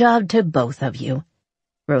 Great job to both of you.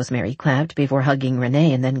 Rosemary clapped before hugging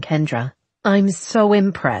Renee and then Kendra. I'm so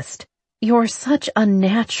impressed. You're such a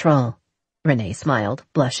natural. Renee smiled,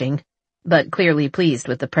 blushing, but clearly pleased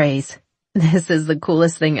with the praise. This is the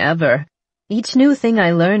coolest thing ever. Each new thing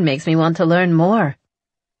I learn makes me want to learn more.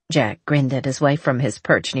 Jack grinned at his wife from his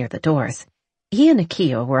perch near the doors. He and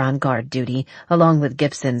Akio were on guard duty, along with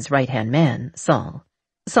Gibson's right-hand man, Saul.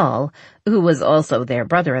 Saul, who was also their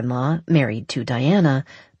brother-in-law, married to Diana,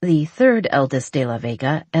 the third eldest de la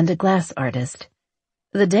Vega, and a glass artist.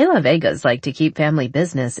 The de la Vegas like to keep family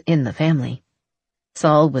business in the family.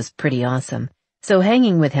 Saul was pretty awesome, so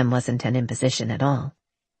hanging with him wasn't an imposition at all.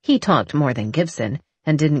 He talked more than Gibson,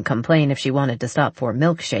 and didn't complain if she wanted to stop for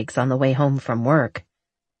milkshakes on the way home from work.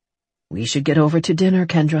 We should get over to dinner,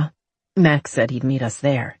 Kendra. Max said he'd meet us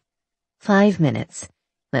there. 5 minutes.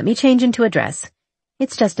 Let me change into a dress.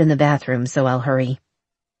 It's just in the bathroom, so I'll hurry.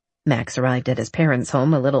 Max arrived at his parents'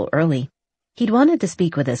 home a little early. He'd wanted to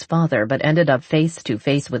speak with his father, but ended up face to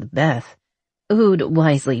face with Beth, who'd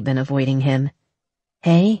wisely been avoiding him.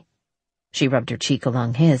 Hey? She rubbed her cheek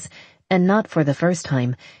along his, and not for the first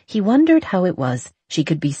time, he wondered how it was she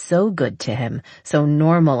could be so good to him, so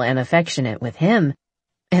normal and affectionate with him,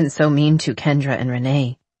 and so mean to Kendra and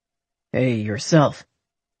Renee. Hey, yourself.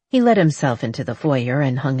 He let himself into the foyer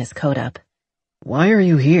and hung his coat up. Why are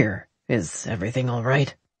you here? Is everything all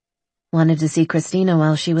right? Wanted to see Christina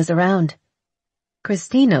while she was around.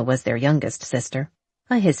 Christina was their youngest sister,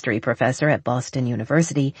 a history professor at Boston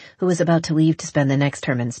University who was about to leave to spend the next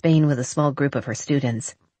term in Spain with a small group of her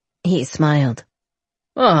students. He smiled.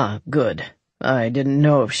 Ah, good. I didn't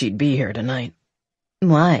know if she'd be here tonight.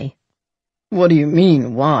 Why? What do you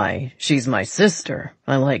mean, why? She's my sister.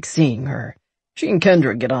 I like seeing her. She and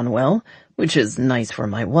Kendra get on well, which is nice for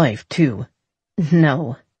my wife, too.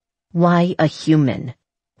 No. Why a human?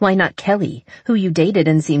 Why not Kelly, who you dated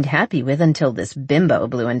and seemed happy with until this bimbo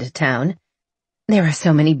blew into town? There are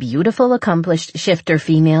so many beautiful, accomplished shifter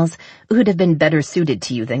females who'd have been better suited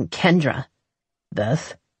to you than Kendra.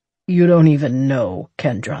 Beth, you don't even know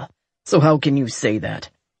Kendra, so how can you say that?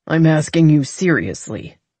 I'm asking you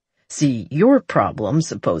seriously. See, your problem,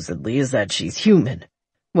 supposedly, is that she's human.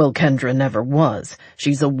 Well, Kendra never was.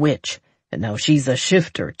 She's a witch, and now she's a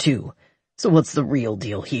shifter, too. So what's the real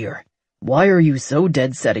deal here? Why are you so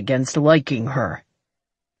dead set against liking her?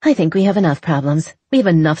 I think we have enough problems. We have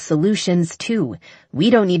enough solutions, too. We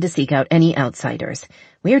don't need to seek out any outsiders.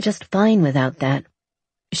 We're just fine without that.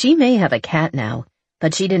 She may have a cat now,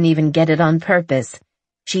 but she didn't even get it on purpose.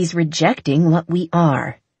 She's rejecting what we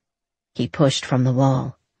are. He pushed from the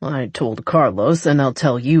wall. I told Carlos, and I'll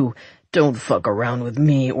tell you, don't fuck around with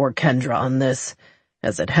me or Kendra on this.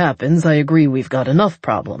 As it happens, I agree we've got enough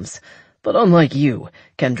problems. But unlike you,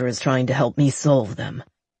 Kendra is trying to help me solve them.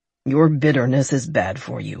 Your bitterness is bad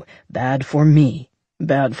for you, bad for me,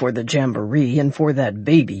 bad for the jamboree and for that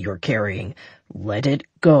baby you're carrying. Let it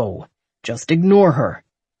go. Just ignore her.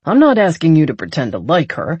 I'm not asking you to pretend to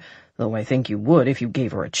like her, though I think you would if you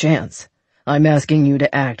gave her a chance. I'm asking you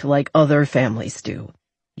to act like other families do.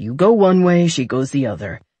 You go one way, she goes the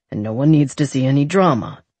other, and no one needs to see any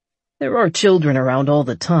drama. There are children around all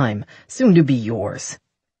the time, soon to be yours.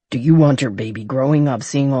 Do you want your baby growing up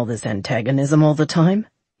seeing all this antagonism all the time?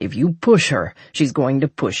 If you push her, she's going to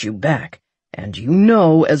push you back, and you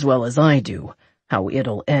know as well as I do how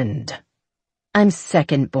it'll end. I'm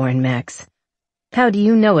second-born, Max. How do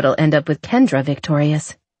you know it'll end up with Kendra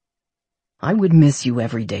victorious? I would miss you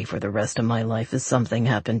every day for the rest of my life if something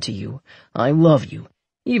happened to you. I love you,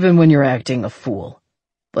 even when you're acting a fool.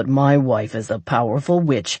 But my wife is a powerful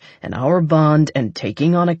witch, and our bond and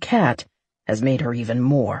taking on a cat has made her even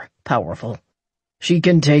more powerful. She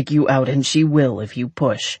can take you out, and she will if you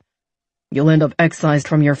push. You'll end up excised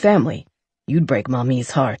from your family. You'd break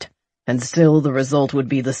Mommy's heart, and still the result would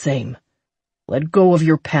be the same. Let go of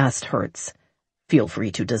your past hurts. Feel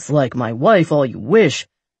free to dislike my wife all you wish,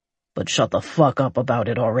 but shut the fuck up about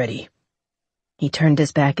it already. He turned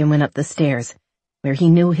his back and went up the stairs, where he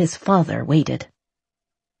knew his father waited.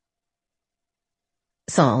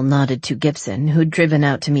 Saul nodded to Gibson, who'd driven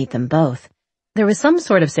out to meet them both. There was some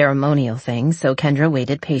sort of ceremonial thing, so Kendra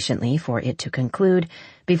waited patiently for it to conclude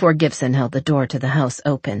before Gibson held the door to the house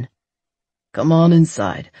open. Come on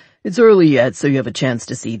inside. It's early yet, so you have a chance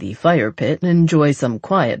to see the fire pit and enjoy some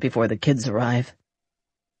quiet before the kids arrive.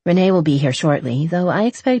 Renee will be here shortly, though I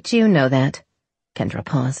expect you know that. Kendra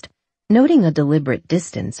paused, noting a deliberate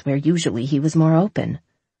distance where usually he was more open.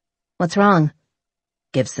 What's wrong?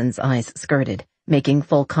 Gibson's eyes skirted, making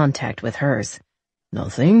full contact with hers.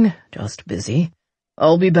 Nothing, just busy.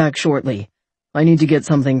 I'll be back shortly. I need to get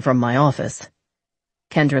something from my office.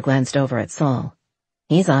 Kendra glanced over at Saul.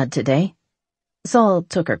 He's odd today. Saul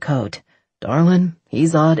took her coat. Darlin',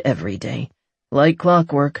 he's odd every day. Like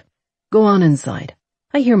clockwork. Go on inside.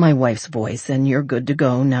 I hear my wife's voice, and you're good to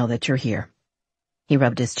go now that you're here. He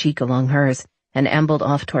rubbed his cheek along hers and ambled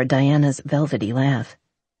off toward Diana's velvety laugh.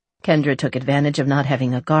 Kendra took advantage of not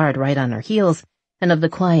having a guard right on her heels and of the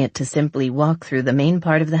quiet to simply walk through the main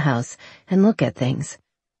part of the house and look at things.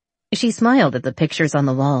 She smiled at the pictures on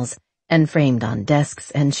the walls and framed on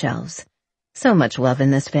desks and shelves. So much love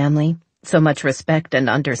in this family, so much respect and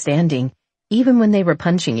understanding, even when they were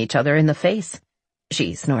punching each other in the face.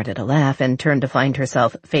 She snorted a laugh and turned to find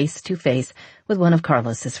herself face to face with one of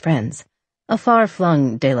Carlos's friends, a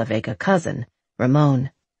far-flung De La Vega cousin,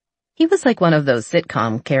 Ramon. He was like one of those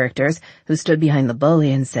sitcom characters who stood behind the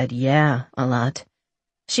bully and said yeah a lot.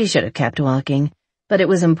 She should have kept walking, but it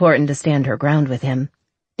was important to stand her ground with him.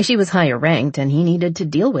 She was higher ranked and he needed to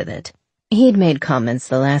deal with it. He'd made comments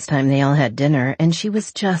the last time they all had dinner, and she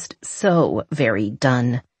was just so very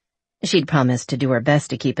done. She'd promised to do her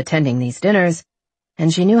best to keep attending these dinners,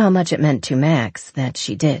 and she knew how much it meant to Max that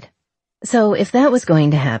she did. So if that was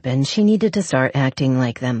going to happen, she needed to start acting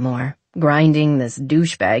like them more. Grinding this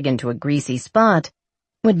douchebag into a greasy spot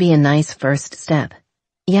would be a nice first step.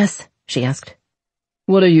 Yes, she asked.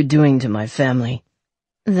 What are you doing to my family?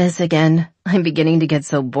 This again. I'm beginning to get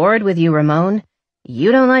so bored with you, Ramon.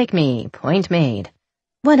 You don't like me. Point made.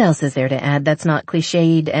 What else is there to add that's not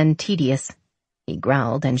cliched and tedious? He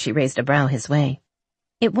growled, and she raised a brow his way.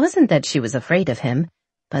 It wasn't that she was afraid of him,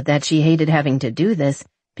 but that she hated having to do this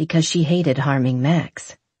because she hated harming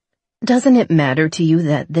Max. Doesn't it matter to you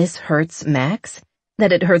that this hurts Max?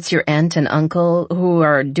 That it hurts your aunt and uncle, who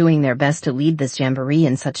are doing their best to lead this jamboree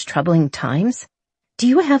in such troubling times? Do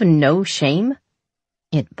you have no shame?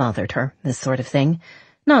 It bothered her, this sort of thing.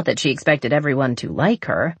 Not that she expected everyone to like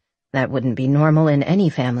her. That wouldn't be normal in any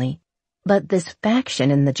family. But this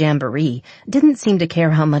faction in the jamboree didn't seem to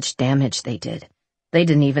care how much damage they did. They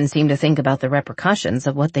didn't even seem to think about the repercussions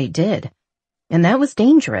of what they did. And that was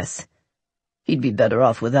dangerous. He'd be better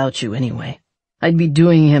off without you anyway. I'd be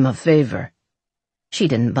doing him a favor. She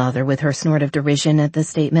didn't bother with her snort of derision at the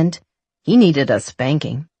statement. He needed a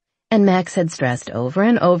spanking, and Max had stressed over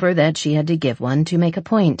and over that she had to give one to make a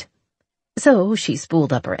point. So she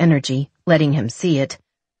spooled up her energy, letting him see it,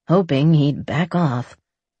 hoping he'd back off.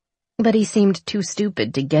 But he seemed too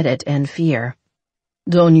stupid to get it and fear.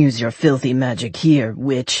 Don't use your filthy magic here,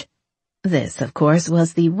 witch. This, of course,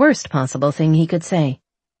 was the worst possible thing he could say.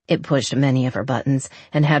 It pushed many of her buttons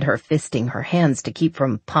and had her fisting her hands to keep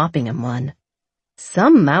from popping him one.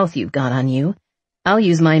 Some mouth you've got on you. I'll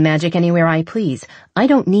use my magic anywhere I please. I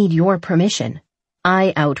don't need your permission.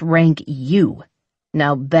 I outrank you.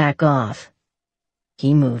 Now back off.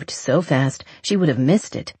 He moved so fast she would have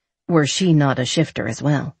missed it, were she not a shifter as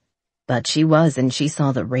well. But she was, and she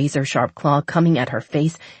saw the razor-sharp claw coming at her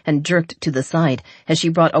face and jerked to the side as she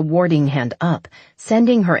brought a warding hand up,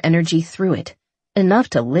 sending her energy through it, enough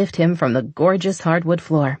to lift him from the gorgeous hardwood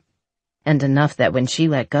floor, and enough that when she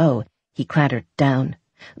let go, he clattered down,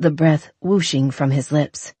 the breath whooshing from his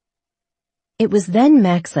lips. It was then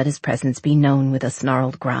Max let his presence be known with a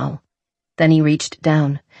snarled growl. Then he reached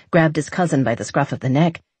down, grabbed his cousin by the scruff of the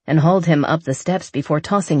neck, and hauled him up the steps before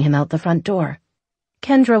tossing him out the front door.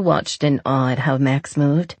 Kendra watched in awe at how Max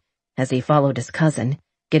moved, as he followed his cousin,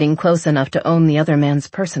 getting close enough to own the other man's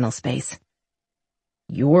personal space.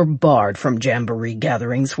 You're barred from jamboree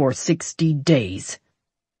gatherings for 60 days.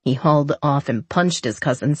 He hauled off and punched his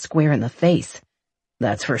cousin square in the face.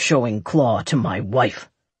 That's for showing claw to my wife.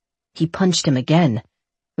 He punched him again.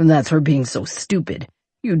 And that's for being so stupid.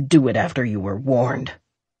 You'd do it after you were warned.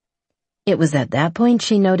 It was at that point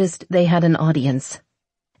she noticed they had an audience.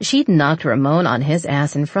 She'd knocked Ramon on his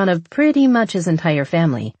ass in front of pretty much his entire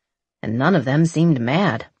family, and none of them seemed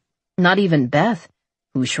mad. Not even Beth,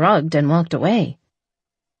 who shrugged and walked away.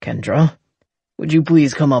 Kendra, would you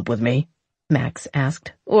please come up with me? Max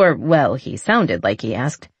asked. Or, well, he sounded like he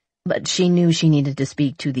asked, but she knew she needed to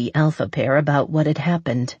speak to the alpha pair about what had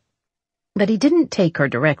happened. But he didn't take her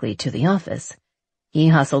directly to the office. He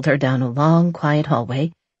hustled her down a long, quiet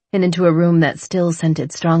hallway and into a room that still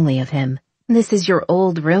scented strongly of him. This is your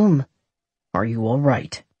old room. Are you all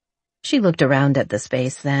right? She looked around at the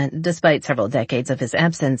space that, despite several decades of his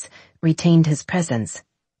absence, retained his presence.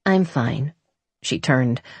 I'm fine. She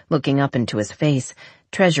turned, looking up into his face,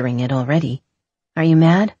 treasuring it already. Are you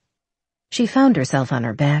mad? She found herself on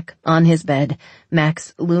her back, on his bed,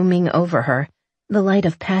 Max looming over her, the light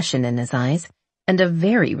of passion in his eyes, and a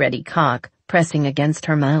very ready cock pressing against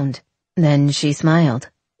her mound. Then she smiled.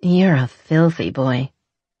 You're a filthy boy.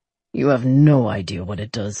 You have no idea what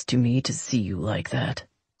it does to me to see you like that.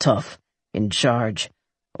 Tough, in charge,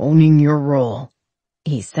 owning your role.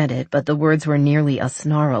 He said it, but the words were nearly a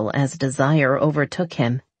snarl as desire overtook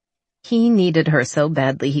him. He needed her so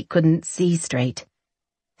badly he couldn't see straight.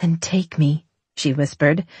 Then take me, she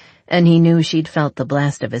whispered, and he knew she'd felt the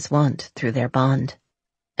blast of his want through their bond.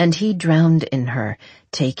 And he drowned in her,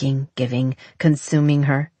 taking, giving, consuming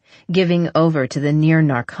her, giving over to the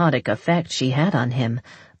near-narcotic effect she had on him,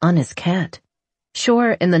 on his cat,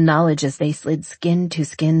 sure in the knowledge as they slid skin to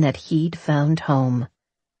skin that he'd found home.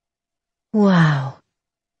 Wow.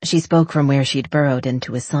 She spoke from where she'd burrowed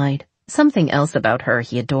into his side, something else about her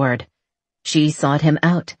he adored. She sought him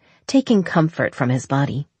out, taking comfort from his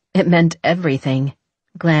body. It meant everything.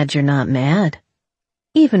 Glad you're not mad.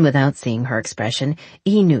 Even without seeing her expression,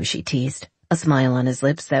 he knew she teased, a smile on his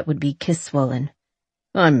lips that would be kiss-swollen.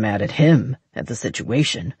 I'm mad at him, at the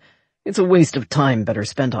situation. It's a waste of time better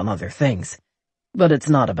spent on other things. But it's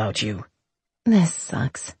not about you. This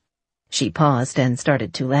sucks. She paused and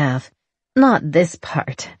started to laugh. Not this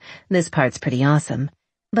part. This part's pretty awesome.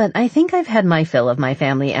 But I think I've had my fill of my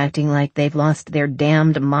family acting like they've lost their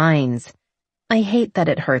damned minds. I hate that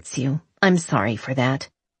it hurts you. I'm sorry for that.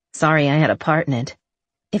 Sorry I had a part in it.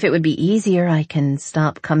 If it would be easier, I can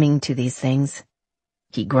stop coming to these things.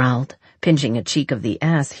 He growled, pinching a cheek of the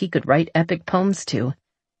ass he could write epic poems to.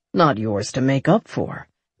 Not yours to make up for.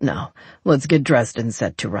 Now, let's get dressed and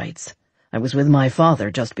set to rights. I was with my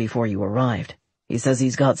father just before you arrived. He says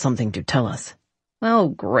he's got something to tell us. Oh,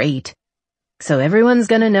 great. So everyone's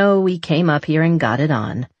gonna know we came up here and got it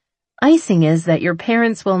on. Icing is that your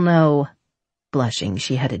parents will know. Blushing,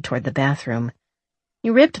 she headed toward the bathroom.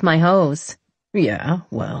 You ripped my hose. Yeah,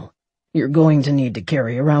 well, you're going to need to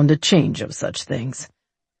carry around a change of such things.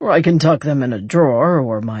 Or I can tuck them in a drawer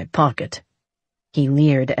or my pocket. he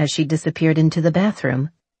leered as she disappeared into the bathroom.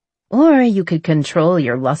 Or you could control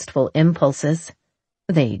your lustful impulses.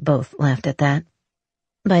 They both laughed at that.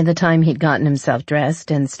 By the time he'd gotten himself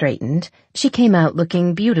dressed and straightened, she came out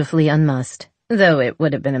looking beautifully unmussed, though it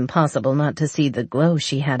would have been impossible not to see the glow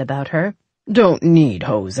she had about her. Don't need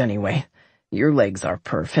hose anyway. Your legs are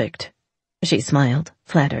perfect. She smiled,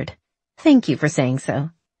 flattered. Thank you for saying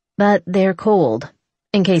so. But they're cold.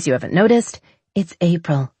 In case you haven't noticed, it's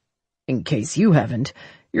April. In case you haven't,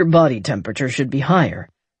 your body temperature should be higher.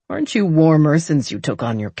 Aren't you warmer since you took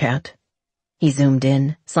on your cat? He zoomed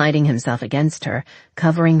in, sliding himself against her,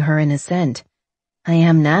 covering her in his scent. I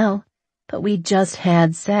am now, but we just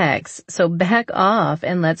had sex, so back off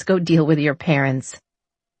and let's go deal with your parents.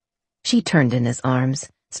 She turned in his arms,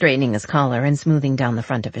 straightening his collar and smoothing down the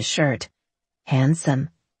front of his shirt. Handsome.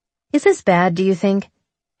 Is this bad, do you think?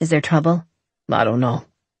 Is there trouble? I don't know.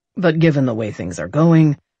 But given the way things are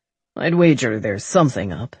going, I'd wager there's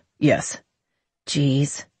something up. Yes.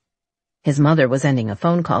 Geez. His mother was ending a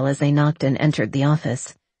phone call as they knocked and entered the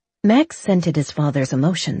office. Max scented his father's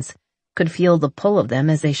emotions, could feel the pull of them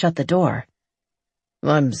as they shut the door.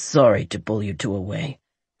 I'm sorry to pull you two away,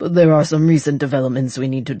 but there are some recent developments we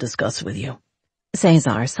need to discuss with you.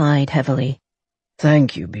 Cesar sighed heavily.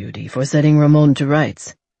 Thank you, Beauty, for setting Ramon to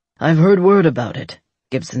rights. I've heard word about it.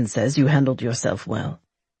 Gibson says you handled yourself well.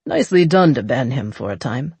 Nicely done to ban him for a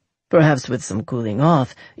time. Perhaps with some cooling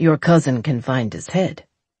off, your cousin can find his head.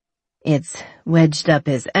 It's wedged up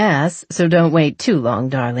his ass, so don't wait too long,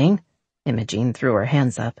 darling. Imogene threw her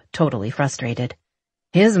hands up, totally frustrated.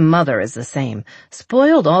 His mother is the same.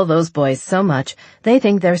 Spoiled all those boys so much, they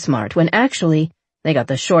think they're smart, when actually, they got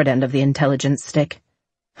the short end of the intelligence stick.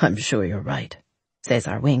 I'm sure you're right.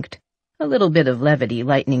 Cesar winked, a little bit of levity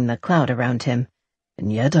lightening the cloud around him.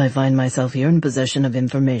 And yet I find myself here in possession of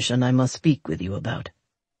information I must speak with you about.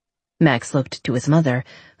 Max looked to his mother,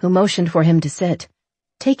 who motioned for him to sit.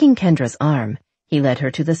 Taking Kendra's arm, he led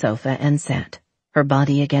her to the sofa and sat, her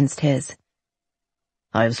body against his.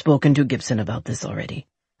 I have spoken to Gibson about this already.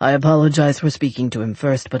 I apologize for speaking to him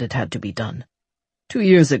first, but it had to be done. 2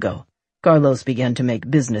 years ago, Carlos began to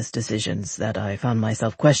make business decisions that I found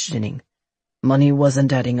myself questioning. Money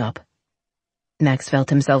wasn't adding up. Max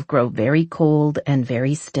felt himself grow very cold and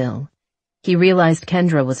very still. He realized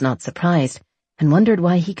Kendra was not surprised and wondered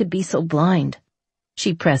why he could be so blind.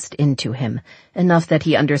 She pressed into him, enough that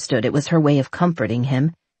he understood it was her way of comforting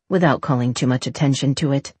him, without calling too much attention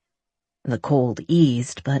to it. The cold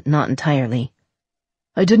eased, but not entirely.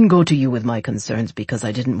 I didn't go to you with my concerns because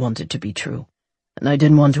I didn't want it to be true, and I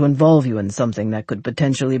didn't want to involve you in something that could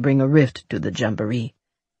potentially bring a rift to the jamboree,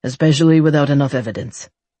 especially without enough evidence.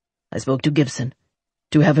 I spoke to Gibson,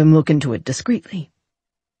 to have him look into it discreetly.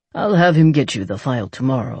 I'll have him get you the file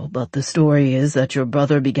tomorrow, but the story is that your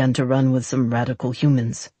brother began to run with some radical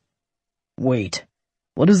humans. Wait,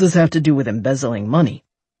 what does this have to do with embezzling money?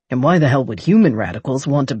 And why the hell would human radicals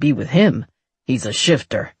want to be with him? He's a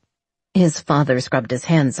shifter. His father scrubbed his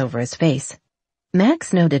hands over his face.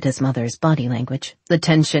 Max noted his mother's body language. The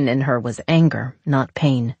tension in her was anger, not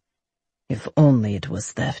pain. If only it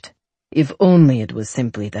was theft. If only it was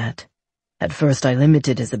simply that. At first I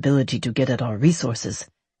limited his ability to get at our resources.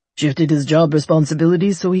 Shifted his job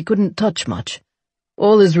responsibilities so he couldn't touch much.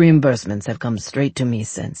 All his reimbursements have come straight to me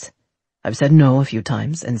since. I've said no a few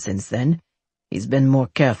times, and since then, he's been more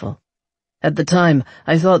careful. At the time,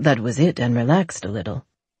 I thought that was it and relaxed a little.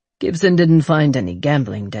 Gibson didn't find any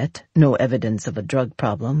gambling debt, no evidence of a drug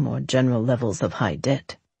problem or general levels of high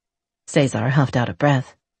debt. Cesar huffed out a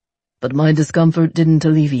breath. But my discomfort didn't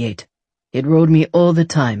alleviate. It rode me all the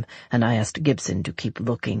time, and I asked Gibson to keep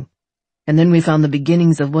looking. And then we found the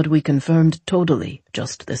beginnings of what we confirmed totally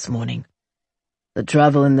just this morning. The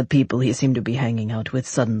travel and the people he seemed to be hanging out with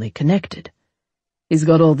suddenly connected. He's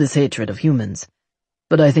got all this hatred of humans,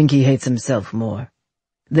 but I think he hates himself more.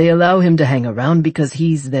 They allow him to hang around because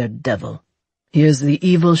he's their devil. Here's the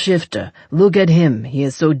evil shifter. Look at him. He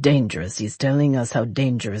is so dangerous. He's telling us how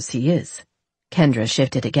dangerous he is. Kendra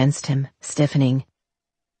shifted against him, stiffening.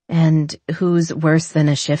 And who's worse than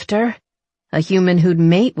a shifter? A human who'd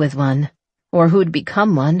mate with one, or who'd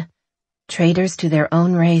become one. Traitors to their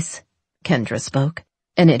own race, Kendra spoke,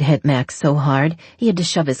 and it hit Max so hard he had to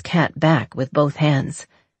shove his cat back with both hands.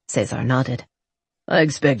 Cesar nodded. I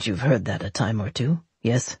expect you've heard that a time or two,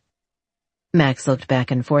 yes? Max looked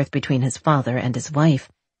back and forth between his father and his wife,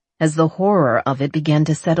 as the horror of it began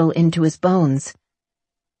to settle into his bones.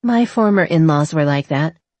 My former in-laws were like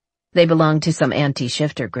that. They belonged to some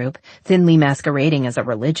anti-shifter group, thinly masquerading as a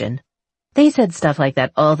religion. They said stuff like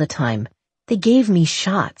that all the time. They gave me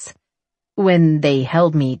shots. When they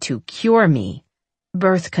held me to cure me,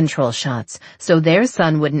 Birth control shots, so their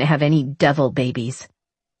son wouldn't have any devil babies.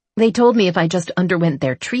 They told me if I just underwent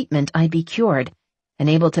their treatment, I'd be cured and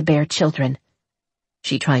able to bear children.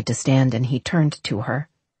 She tried to stand and he turned to her.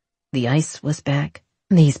 The ice was back.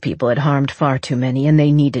 These people had harmed far too many and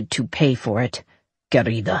they needed to pay for it.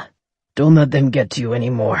 Querida, don't let them get to you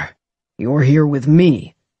anymore. You're here with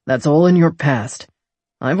me. That's all in your past.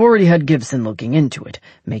 I've already had Gibson looking into it,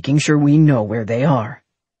 making sure we know where they are.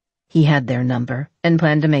 He had their number and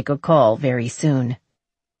planned to make a call very soon.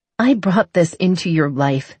 I brought this into your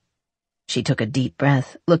life. She took a deep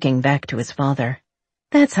breath, looking back to his father.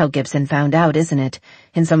 That's how Gibson found out, isn't it?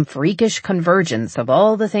 In some freakish convergence of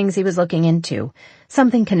all the things he was looking into.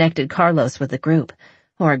 Something connected Carlos with the group,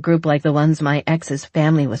 or a group like the ones my ex's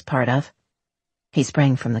family was part of. He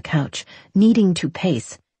sprang from the couch, needing to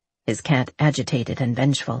pace, his cat agitated and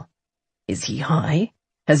vengeful. Is he high?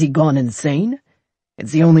 Has he gone insane?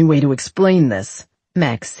 It's the only way to explain this.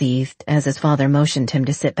 Max seethed as his father motioned him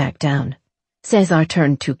to sit back down. Cesar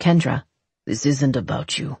turned to Kendra. This isn't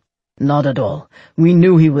about you. Not at all. We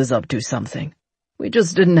knew he was up to something. We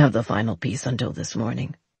just didn't have the final piece until this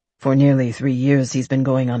morning. For nearly 3 years he's been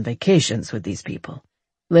going on vacations with these people,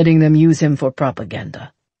 letting them use him for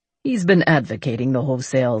propaganda. He's been advocating the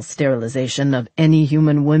wholesale sterilization of any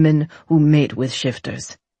human women who mate with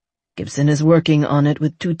shifters. Gibson is working on it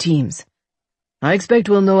with 2 teams. I expect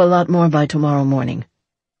we'll know a lot more by tomorrow morning.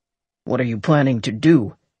 What are you planning to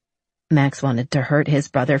do? Max wanted to hurt his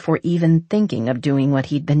brother for even thinking of doing what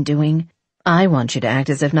he'd been doing. I want you to act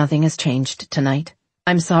as if nothing has changed tonight.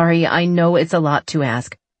 I'm sorry, I know it's a lot to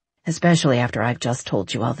ask, especially after I've just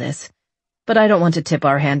told you all this. But I don't want to tip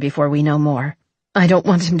our hand before we know more. I don't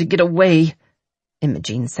want him to get away.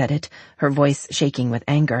 Imogene said it, her voice shaking with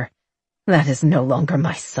anger. That is no longer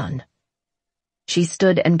my son. She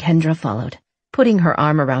stood and Kendra followed, putting her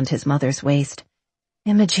arm around his mother's waist.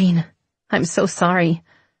 Imogene, I'm so sorry.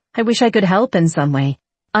 I wish I could help in some way.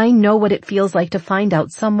 I know what it feels like to find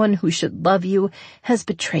out someone who should love you has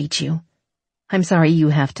betrayed you. I'm sorry you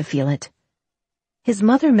have to feel it. His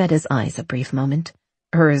mother met his eyes a brief moment.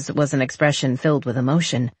 Hers was an expression filled with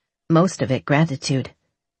emotion, most of it gratitude.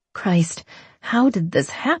 Christ, how did this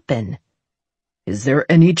happen? Is there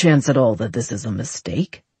any chance at all that this is a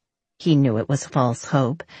mistake? He knew it was false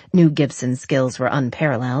hope, knew Gibson's skills were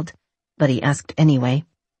unparalleled, but he asked anyway.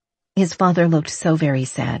 His father looked so very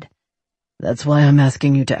sad. That's why I'm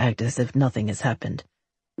asking you to act as if nothing has happened.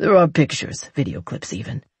 There are pictures, video clips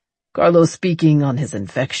even. Carlos speaking on his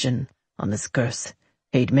infection, on his curse,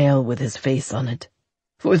 hate mail with his face on it.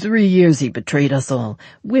 For 3 years he betrayed us all,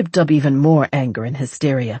 whipped up even more anger and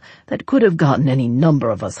hysteria that could have gotten any number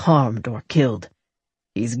of us harmed or killed.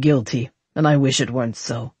 He's guilty, and I wish it weren't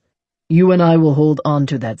so. You and I will hold on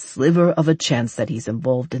to that sliver of a chance that he's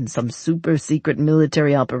involved in some super-secret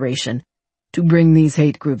military operation to bring these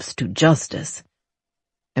hate groups to justice.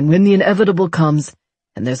 And when the inevitable comes,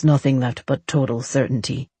 and there's nothing left but total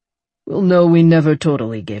certainty, we'll know we never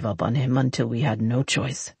totally gave up on him until we had no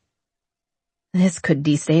choice. This could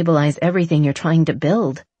destabilize everything you're trying to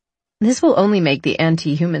build. This will only make the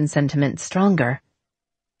anti-human sentiment stronger.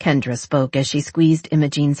 Kendra spoke as she squeezed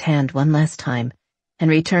Imogene's hand one last time, and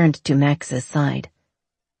returned to Max's side.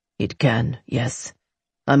 It can, yes.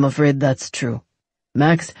 I'm afraid that's true.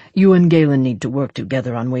 Max, you and Galen need to work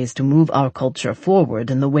together on ways to move our culture forward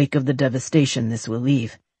in the wake of the devastation this will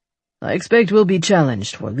leave. I expect we'll be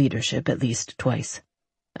challenged for leadership at least twice.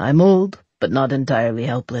 I'm old, but not entirely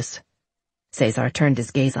helpless. Cesar turned his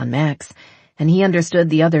gaze on Max, and he understood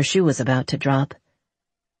the other shoe was about to drop.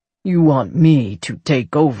 You want me to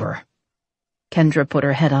take over? Kendra put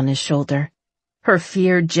her head on his shoulder. Her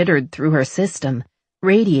fear jittered through her system,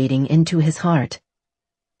 radiating into his heart.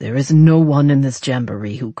 There is no one in this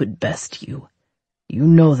jamboree who could best you. You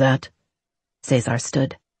know that. Cesar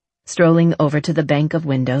stood, strolling over to the bank of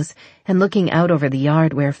windows and looking out over the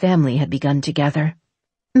yard where family had begun to gather.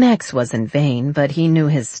 Max wasn't vain, but he knew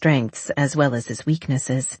his strengths as well as his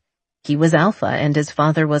weaknesses. He was alpha and his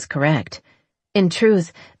father was correct. In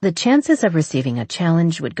truth, the chances of receiving a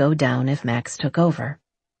challenge would go down if Max took over.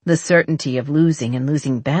 The certainty of losing and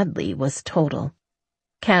losing badly was total.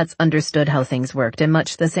 Cats understood how things worked in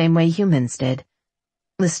much the same way humans did.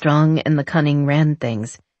 The strong and the cunning ran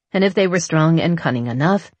things, and if they were strong and cunning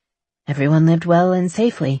enough, everyone lived well and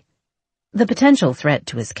safely. The potential threat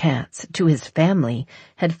to his cats, to his family,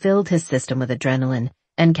 had filled his system with adrenaline,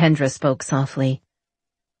 and Kendra spoke softly.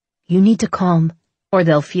 You need to calm, or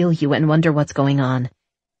they'll feel you and wonder what's going on.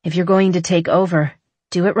 If you're going to take over,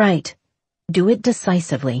 do it right. Do it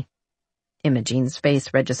decisively. Imogene's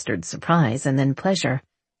face registered surprise and then pleasure.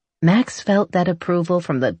 Max felt that approval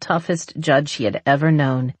from the toughest judge he had ever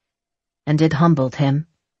known, and it humbled him.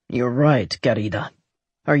 You're right, querida.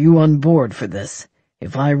 Are you on board for this?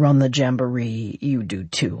 If I run the jamboree, you do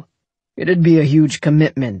too. It'd be a huge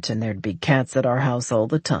commitment, and there'd be cats at our house all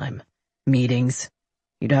the time. Meetings.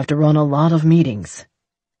 You'd have to run a lot of meetings.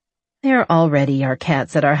 There already are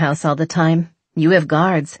cats at our house all the time. You have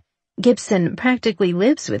guards. Gibson practically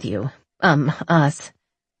lives with you. Us.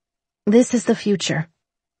 This is the future.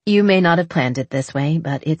 You may not have planned it this way,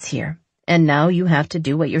 but it's here. And now you have to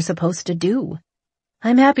do what you're supposed to do.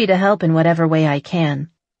 I'm happy to help in whatever way I can.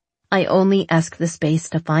 I only ask the space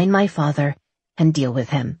to find my father and deal with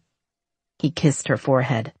him. He kissed her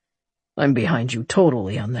forehead. I'm behind you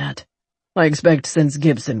totally on that. I expect since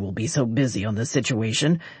Gibson will be so busy on this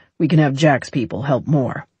situation, we can have Jack's people help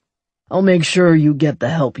more. I'll make sure you get the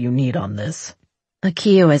help you need on this.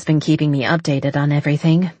 Akio has been keeping me updated on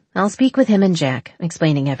everything. I'll speak with him and Jack,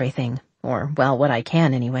 explaining everything. Or, well, what I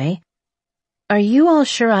can anyway. Are you all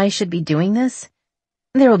sure I should be doing this?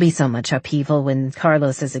 There will be so much upheaval when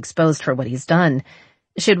Carlos is exposed for what he's done.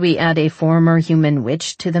 Should we add a former human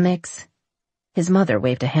witch to the mix? His mother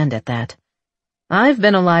waved a hand at that. I've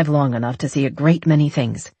been alive long enough to see a great many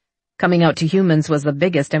things. Coming out to humans was the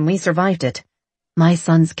biggest and we survived it. My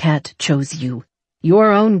son's cat chose you.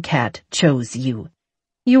 Your own cat chose you.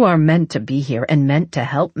 You are meant to be here and meant to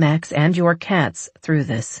help Max and your cats through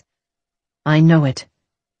this. I know it.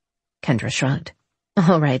 Kendra shrugged.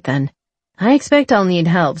 All right then. I expect I'll need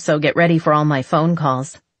help, so get ready for all my phone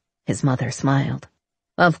calls. His mother smiled.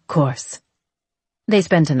 Of course. They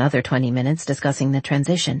spent another 20 minutes discussing the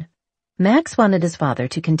transition. Max wanted his father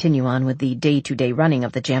to continue on with the day-to-day running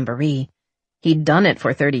of the jamboree. He'd done it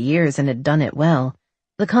for 30 years and had done it well.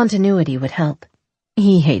 The continuity would help.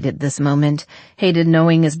 He hated this moment, hated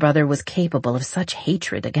knowing his brother was capable of such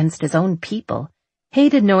hatred against his own people,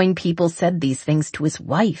 hated knowing people said these things to his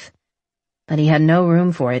wife. But he had no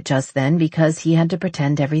room for it just then because he had to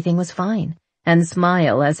pretend everything was fine and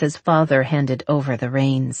smile as his father handed over the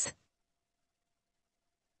reins.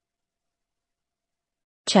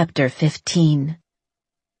 Chapter 15.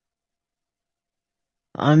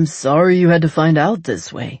 I'm sorry you had to find out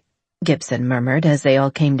this way, Gibson murmured as they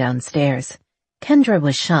all came downstairs. Kendra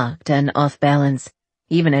was shocked and off balance,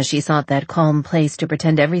 even as she sought that calm place to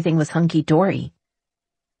pretend everything was hunky-dory.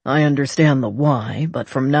 I understand the why, but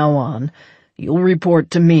from now on, you'll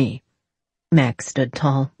report to me. Max stood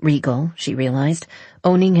tall, regal, she realized,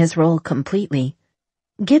 owning his role completely.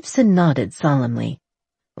 Gibson nodded solemnly.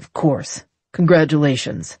 Of course.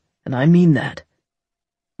 Congratulations, and I mean that.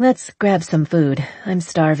 Let's grab some food. I'm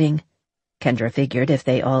starving. Kendra figured if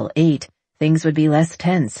they all ate, things would be less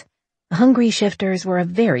tense. Hungry shifters were a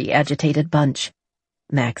very agitated bunch.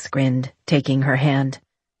 Max grinned, taking her hand.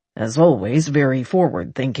 As always, very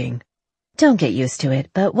forward-thinking. Don't get used to it,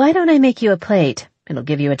 but why don't I make you a plate? It'll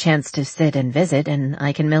give you a chance to sit and visit, and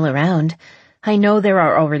I can mill around. I know there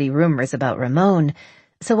are already rumors about Ramon,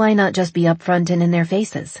 so why not just be upfront and in their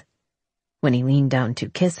faces? When he leaned down to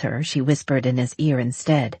kiss her, she whispered in his ear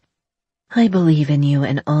instead. I believe in you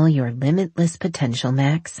and all your limitless potential,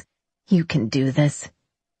 Max. You can do this.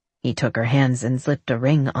 He took her hands and slipped a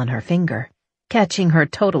ring on her finger, catching her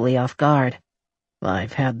totally off guard.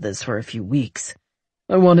 I've had this for a few weeks.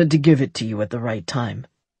 I wanted to give it to you at the right time.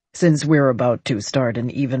 Since we're about to start an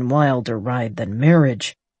even wilder ride than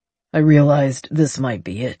marriage, I realized this might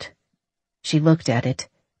be it. She looked at it,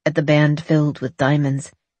 at the band filled with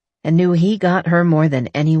diamonds, and knew he got her more than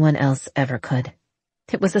anyone else ever could.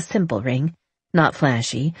 It was a simple ring, not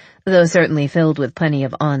flashy, though certainly filled with plenty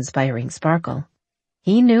of awe-inspiring sparkle.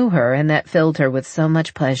 He knew her, and that filled her with so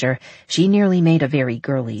much pleasure, she nearly made a very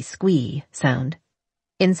girly squee sound.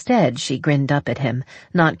 Instead, she grinned up at him,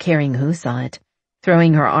 not caring who saw it,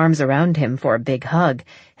 throwing her arms around him for a big hug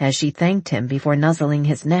as she thanked him before nuzzling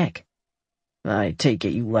his neck. I take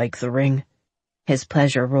it you like the ring? His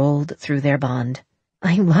pleasure rolled through their bond.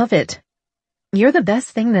 I love it. You're the best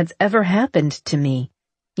thing that's ever happened to me.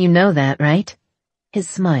 You know that, right? His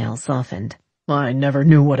smile softened. I never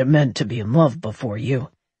knew what it meant to be in love before you.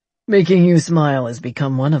 Making you smile has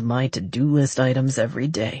become one of my to-do list items every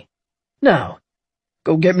day. Now,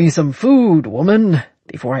 go get me some food, woman,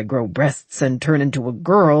 before I grow breasts and turn into a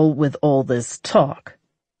girl with all this talk.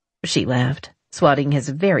 She laughed, swatting his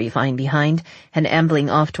very fine behind and ambling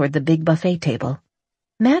off toward the big buffet table.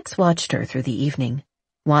 Max watched her through the evening,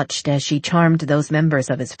 watched as she charmed those members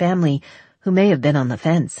of his family who may have been on the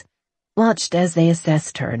fence, watched as they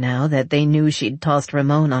assessed her now that they knew she'd tossed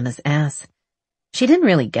Ramon on his ass. She didn't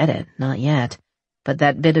really get it, not yet, but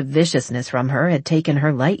that bit of viciousness from her had taken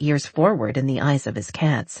her light years forward in the eyes of his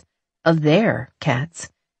cats, of their cats.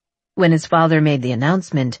 When his father made the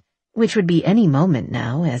announcement, which would be any moment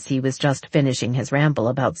now as he was just finishing his ramble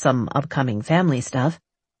about some upcoming family stuff,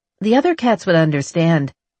 the other cats would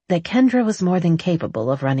understand that Kendra was more than capable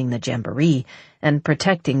of running the jamboree and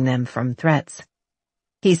protecting them from threats.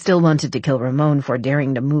 He still wanted to kill Ramon for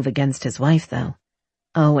daring to move against his wife, though.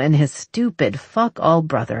 Oh, and his stupid fuck-all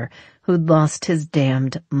brother who'd lost his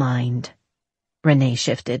damned mind. Renee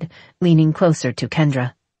shifted, leaning closer to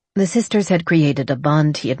Kendra. The sisters had created a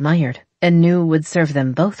bond he admired and knew would serve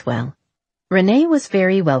them both well. Renee was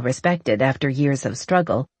very well respected after years of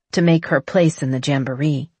struggle to make her place in the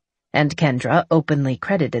jamboree, and Kendra openly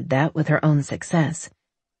credited that with her own success.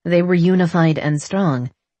 They were unified and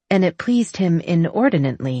strong, and it pleased him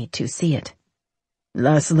inordinately to see it.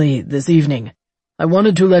 Lastly, this evening, I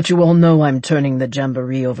wanted to let you all know I'm turning the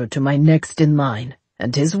jamboree over to my next in line,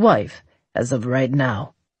 and his wife, as of right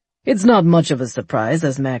now. It's not much of a surprise,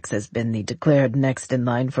 as Max has been the declared next in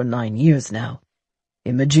line for 9 years now.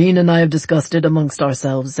 Imogene and I have discussed it amongst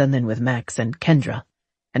ourselves and then with Max and Kendra,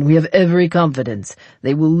 and we have every confidence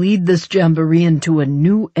they will lead this jamboree into a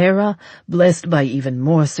new era blessed by even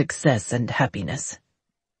more success and happiness.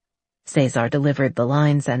 Cesar delivered the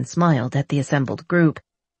lines and smiled at the assembled group,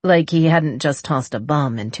 like he hadn't just tossed a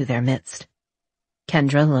bomb into their midst.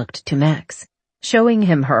 Kendra looked to Max, showing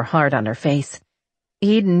him her heart on her face.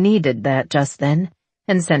 He'd needed that just then,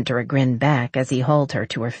 and sent her a grin back as he hauled her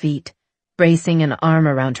to her feet, bracing an arm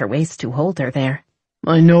around her waist to hold her there.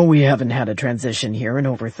 I know we haven't had a transition here in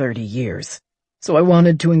over 30 years, so I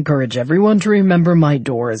wanted to encourage everyone to remember my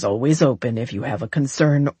door is always open if you have a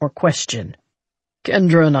concern or question.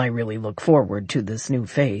 Kendra and I really look forward to this new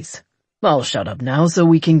phase. I'll shut up now so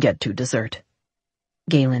we can get to dessert.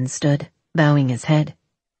 Galen stood, bowing his head.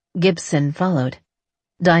 Gibson followed.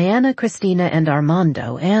 Diana, Christina, and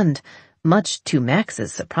Armando, and, much to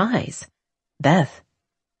Max's surprise, Beth.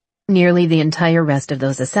 Nearly the entire rest of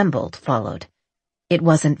those assembled followed. It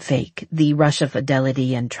wasn't fake. The rush of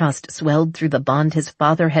fidelity and trust swelled through the bond his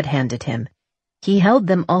father had handed him. He held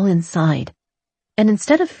them all inside. And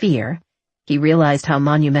instead of fear, he realized how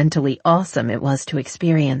monumentally awesome it was to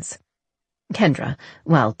experience. Kendra,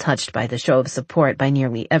 while touched by the show of support by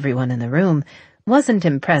nearly everyone in the room, wasn't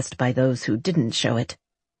impressed by those who didn't show it.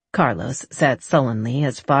 Carlos sat sullenly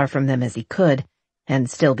as far from them as he could,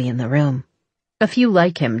 and still be in the room. A few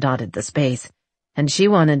like him dotted the space, and she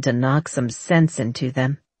wanted to knock some sense into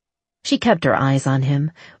them. She kept her eyes on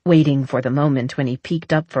him, waiting for the moment when he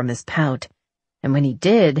peeked up from his pout, and when he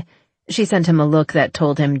did, she sent him a look that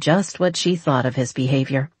told him just what she thought of his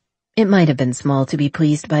behavior. It might have been small to be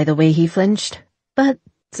pleased by the way he flinched, but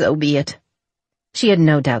so be it. She had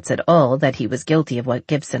no doubts at all that he was guilty of what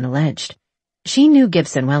Gibson alleged. She knew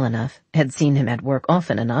Gibson well enough, had seen him at work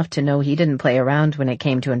often enough to know he didn't play around when it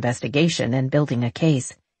came to investigation and building a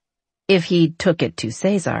case. If he took it to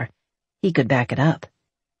Cesar, he could back it up.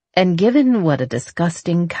 And given what a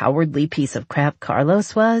disgusting, cowardly piece of crap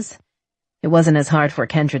Carlos was, it wasn't as hard for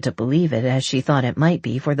Kendra to believe it as she thought it might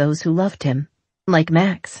be for those who loved him, like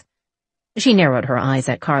Max. She narrowed her eyes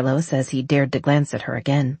at Carlos as he dared to glance at her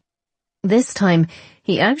again. This time,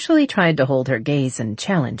 he actually tried to hold her gaze and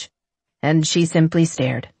challenge, and she simply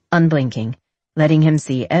stared, unblinking, letting him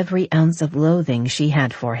see every ounce of loathing she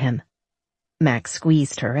had for him. Max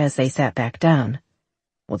squeezed her as they sat back down.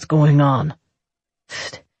 What's going on?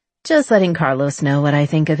 Just letting Carlos know what I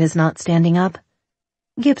think of his not standing up.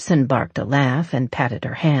 Gibson barked a laugh and patted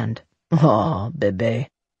her hand. Aw, bebe,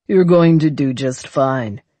 you're going to do just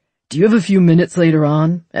fine. Do you have a few minutes later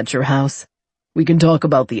on, at your house? We can talk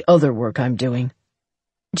about the other work I'm doing.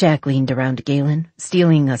 Jack leaned around Galen,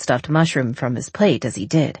 stealing a stuffed mushroom from his plate as he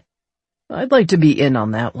did. I'd like to be in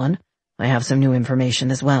on that one. I have some new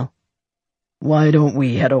information as well. Why don't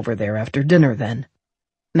we head over there after dinner, then?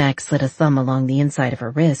 Max slid a thumb along the inside of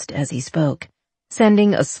her wrist as he spoke,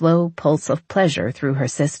 sending a slow pulse of pleasure through her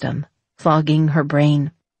system, fogging her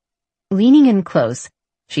brain. Leaning in close,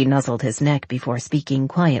 she nuzzled his neck before speaking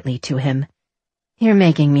quietly to him. You're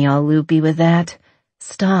making me all loopy with that.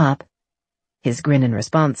 Stop. His grin in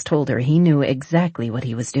response told her he knew exactly what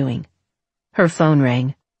he was doing. Her phone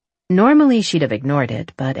rang. Normally she'd have ignored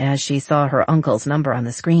it, but as she saw her uncle's number on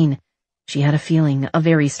the screen, she had a feeling, a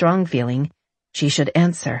very strong feeling, she should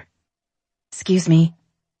answer. Excuse me.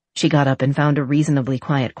 She got up and found a reasonably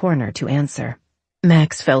quiet corner to answer.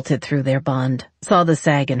 Max felt it through their bond, saw the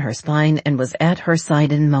sag in her spine, and was at her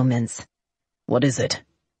side in moments. What is it?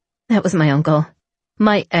 That was my uncle.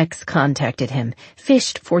 My ex contacted him,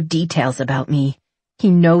 fished for details about me. He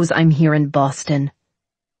knows I'm here in Boston.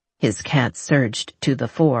 His cat surged to the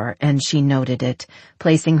fore, and she noted it,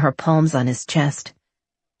 placing her palms on his chest.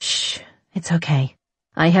 Shh, it's okay.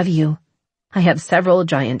 I have you. I have several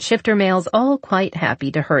giant shifter males all quite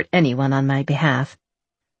happy to hurt anyone on my behalf.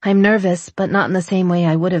 I'm nervous, but not in the same way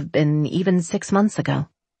I would have been even 6 months ago.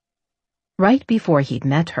 Right before he'd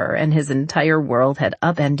met her and his entire world had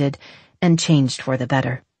upended and changed for the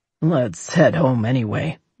better. Let's head home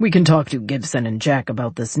anyway. We can talk to Gibson and Jack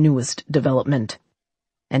about this newest development.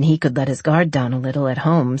 And he could let his guard down a little at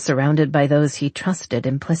home, surrounded by those he trusted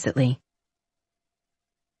implicitly.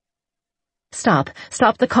 Stop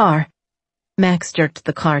the car. Max jerked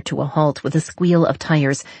the car to a halt with a squeal of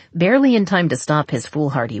tires, barely in time to stop his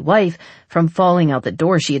foolhardy wife from falling out the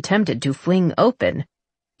door she attempted to fling open,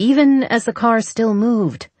 even as the car still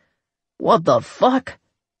moved. What the fuck?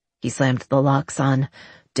 He slammed the locks on.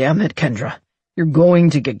 Damn it, Kendra. You're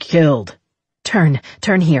going to get killed. Turn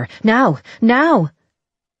here. Now!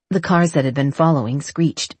 The cars that had been following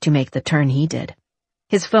screeched to make the turn he did.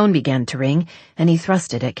 His phone began to ring, and he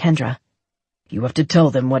thrust it at Kendra. You have to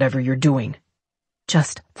tell them whatever you're doing.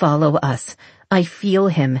 Just follow us. I feel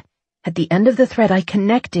him. At the end of the thread, I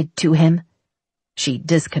connected to him. She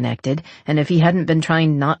disconnected, and if he hadn't been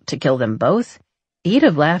trying not to kill them both, he'd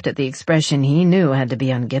have laughed at the expression he knew had to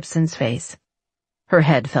be on Gibson's face. Her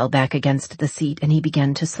head fell back against the seat, and he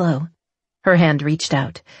began to slow. Her hand reached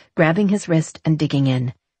out, grabbing his wrist and digging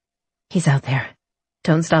in. He's out there.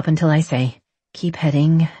 Don't stop until I say. Keep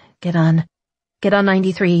heading. Get on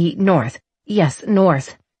 93 north. Yes,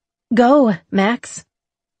 north. Go, Max.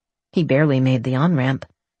 He barely made the on-ramp,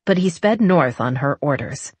 but he sped north on her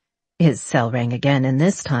orders. His cell rang again, and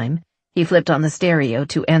this time, he flipped on the stereo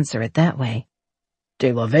to answer it that way.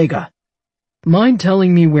 De la Vega. Mind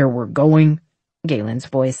telling me where we're going? Galen's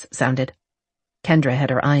voice sounded. Kendra had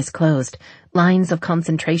her eyes closed, lines of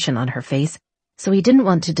concentration on her face, so he didn't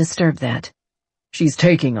want to disturb that. She's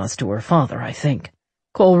taking us to her father, I think.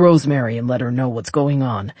 Call Rosemary and let her know what's going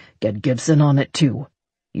on. Get Gibson on it, too.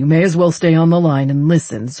 You may as well stay on the line and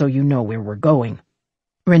listen so you know where we're going.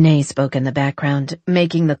 Renee spoke in the background,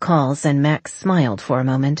 making the calls, and Max smiled for a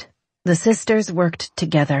moment. The sisters worked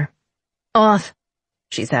together. Off!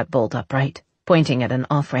 She sat bolt upright, pointing at an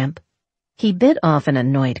off-ramp. He bit off an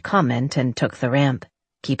annoyed comment and took the ramp,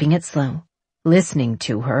 keeping it slow, listening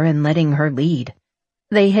to her and letting her lead.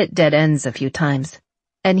 They hit dead ends a few times,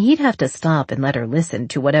 and he'd have to stop and let her listen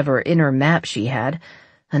to whatever inner map she had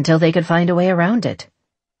until they could find a way around it.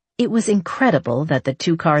 It was incredible that the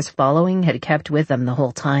 2 cars following had kept with them the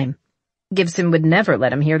whole time. Gibson would never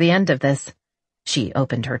let him hear the end of this. She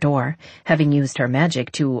opened her door, having used her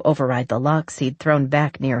magic to override the locks he'd thrown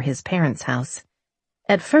back near his parents' house.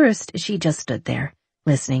 At first, she just stood there,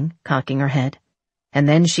 listening, cocking her head. And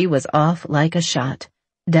then she was off like a shot,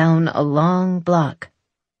 down a long block.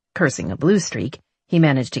 Cursing a blue streak, he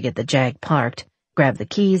managed to get the Jag parked, grab the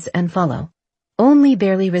keys, and follow, only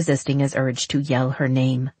barely resisting his urge to yell her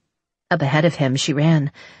name. Up ahead of him she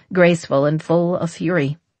ran, graceful and full of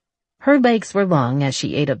fury. Her legs were long as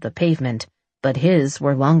she ate up the pavement, but his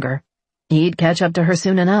were longer. He'd catch up to her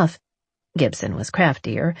soon enough. Gibson was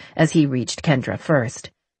craftier, as he reached Kendra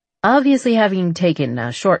first, obviously having taken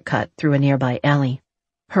a shortcut through a nearby alley.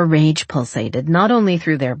 Her rage pulsated not only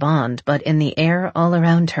through their bond, but in the air all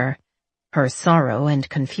around her. Her sorrow and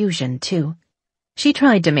confusion, too. She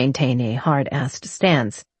tried to maintain a hard-assed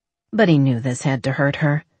stance, but he knew this had to hurt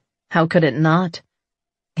her. How could it not?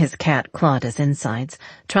 His cat clawed his insides,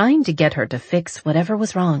 trying to get her to fix whatever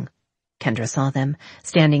was wrong. Kendra saw them,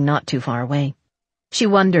 standing not too far away. She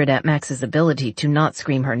wondered at Max's ability to not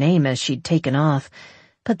scream her name as she'd taken off,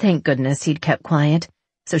 but thank goodness he'd kept quiet,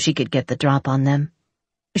 so she could get the drop on them.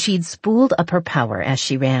 She'd spooled up her power as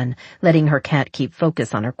she ran, letting her cat keep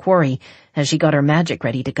focus on her quarry as she got her magic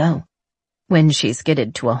ready to go. When she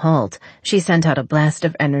skidded to a halt, she sent out a blast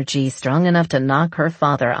of energy strong enough to knock her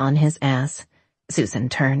father on his ass. Susan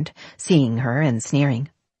turned, seeing her and sneering.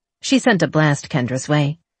 She sent a blast Kendra's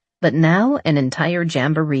way, but now an entire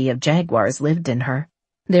jamboree of jaguars lived in her.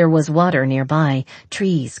 There was water nearby,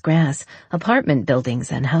 trees, grass, apartment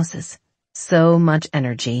buildings, and houses. So much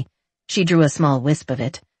energy. She drew a small wisp of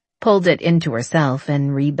it, pulled it into herself,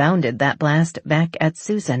 and rebounded that blast back at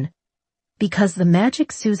Susan. Because the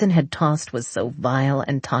magic Susan had tossed was so vile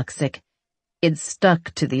and toxic, it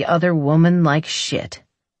stuck to the other woman like shit.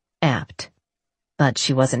 Apt. But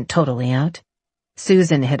she wasn't totally out.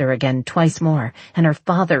 Susan hit her again twice more, and her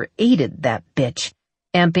father aided that bitch,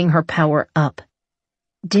 amping her power up.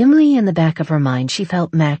 Dimly in the back of her mind she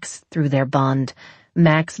felt Max through their bond,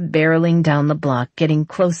 Max barreling down the block, getting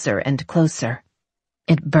closer and closer.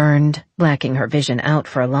 It burned, blacking her vision out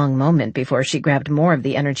for a long moment before she grabbed more of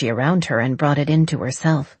the energy around her and brought it into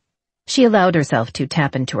herself. She allowed herself to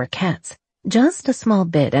tap into her cats, Just a small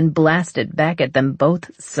bit, and blasted back at them both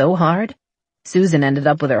so hard, Susan ended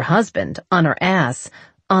up with her husband, on her ass,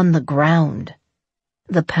 on the ground.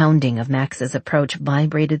 The pounding of Max's approach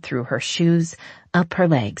vibrated through her shoes, up her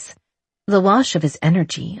legs. The wash of his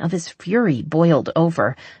energy, of his fury, boiled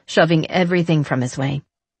over, shoving everything from his way.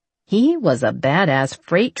 He was a badass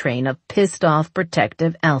freight train of pissed-off,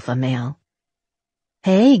 protective alpha male.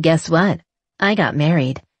 "Hey, guess what? I got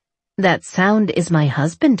married. That sound is my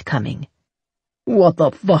husband coming." "What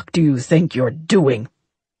the fuck do you think you're doing?"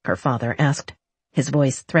 her father asked, his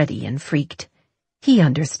voice thready and freaked. He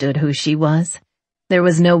understood who she was. There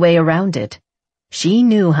was no way around it. She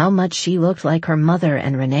knew how much she looked like her mother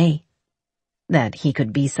and Renee. That he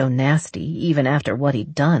could be so nasty, even after what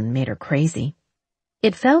he'd done, made her crazy.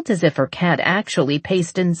 It felt as if her cat actually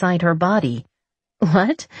paced inside her body.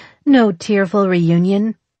 What? No tearful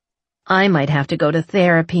reunion? I might have to go to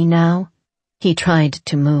therapy now. He tried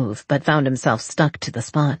to move, but found himself stuck to the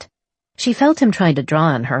spot. She felt him try to draw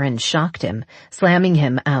on her and shocked him, slamming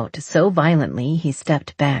him out so violently he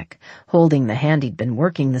stepped back, holding the hand he'd been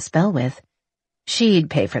working the spell with. She'd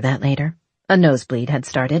pay for that later. A nosebleed had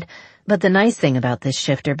started, but the nice thing about this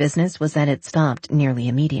shifter business was that it stopped nearly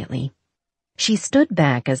immediately. She stood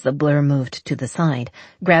back as the blur moved to the side,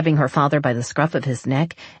 grabbing her father by the scruff of his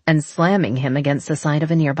neck and slamming him against the side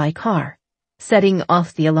of a nearby car, setting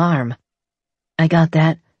off the alarm. "I got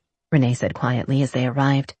that," Renee said quietly as they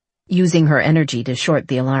arrived, using her energy to short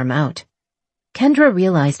the alarm out. Kendra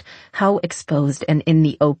realized how exposed and in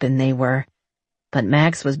the open they were, but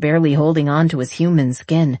Max was barely holding on to his human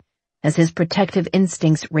skin as his protective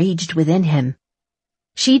instincts raged within him.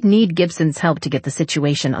 She'd need Gibson's help to get the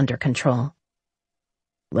situation under control.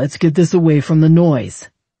 "Let's get this away from the noise,"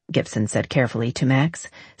 Gibson said carefully to Max,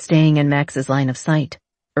 staying in Max's line of sight,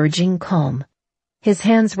 urging calm. His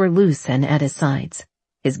hands were loose and at his sides,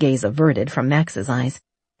 his gaze averted from Max's eyes,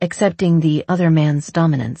 accepting the other man's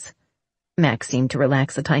dominance. Max seemed to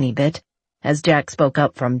relax a tiny bit, as Jack spoke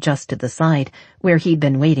up from just to the side, where he'd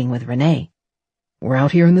been waiting with Renee. "We're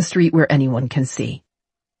out here in the street where anyone can see."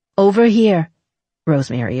 "Over here."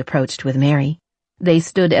 Rosemary approached with Mary. They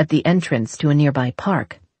stood at the entrance to a nearby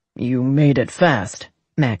park. "You made it fast,"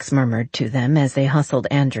 Max murmured to them as they hustled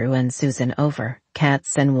Andrew and Susan over,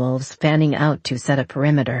 cats and wolves fanning out to set a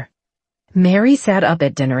perimeter. "Mary sat up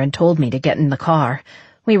at dinner and told me to get in the car.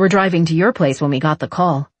 We were driving to your place when we got the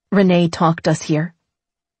call. Renee talked us here."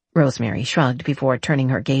 Rosemary shrugged before turning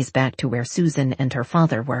her gaze back to where Susan and her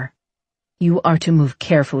father were. "You are to move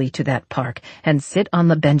carefully to that park and sit on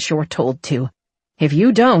the bench you're told to. If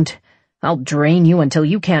you don't, I'll drain you until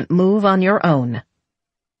you can't move on your own."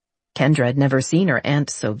 Kendra had never seen her aunt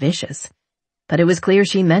so vicious, but it was clear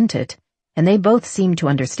she meant it, and they both seemed to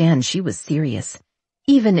understand she was serious.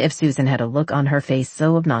 Even if Susan had a look on her face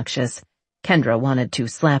so obnoxious, Kendra wanted to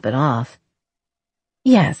slap it off.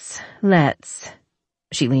 "Yes, let's."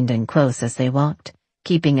 She leaned in close as they walked,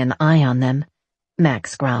 keeping an eye on them.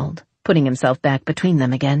 Max growled, putting himself back between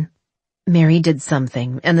them again. Mary did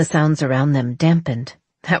something, and the sounds around them dampened.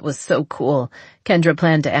 That was so cool. Kendra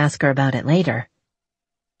planned to ask her about it later.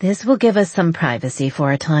 "This will give us some privacy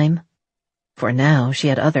for a time." For now, she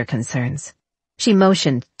had other concerns. She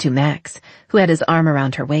motioned to Max, who had his arm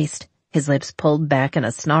around her waist, his lips pulled back in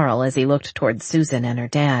a snarl as he looked toward Susan and her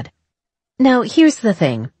dad. "Now, here's the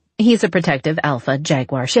thing. He's a protective alpha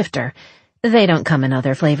jaguar shifter. They don't come in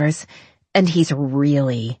other flavors. And he's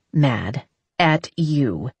really mad. At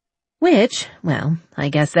you. Which, well, I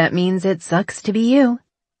guess that means it sucks to be you."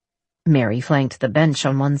 Mary flanked the bench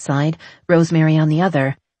on one side, Rosemary on the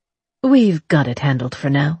other. "We've got it handled for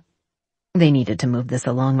now." They needed to move this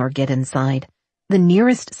along or get inside. The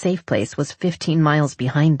nearest safe place was 15 miles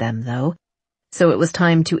behind them, though, so it was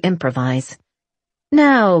time to improvise.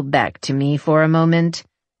 "Now, back to me for a moment.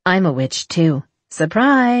 I'm a witch, too.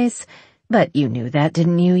 Surprise! But you knew that,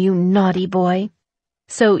 didn't you, you naughty boy?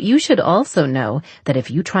 So you should also know that if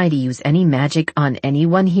you try to use any magic on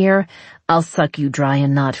anyone here, I'll suck you dry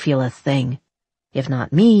and not feel a thing. If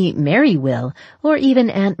not me, Mary will, or even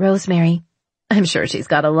Aunt Rosemary. I'm sure she's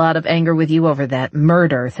got a lot of anger with you over that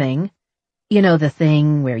murder thing. You know, the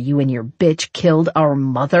thing where you and your bitch killed our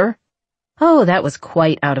mother? Oh, that was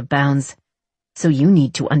quite out of bounds. So you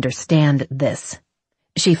need to understand this."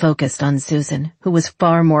 She focused on Susan, who was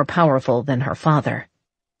far more powerful than her father.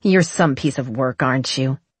 "You're some piece of work, aren't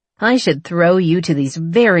you? I should throw you to these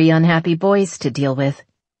very unhappy boys to deal with."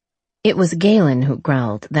 It was Galen who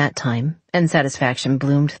growled that time, and satisfaction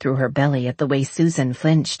bloomed through her belly at the way Susan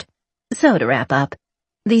flinched. "So to wrap up,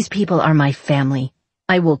 these people are my family.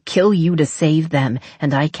 I will kill you to save them,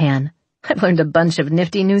 and I can. I've learned a bunch of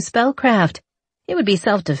nifty new spellcraft. It would be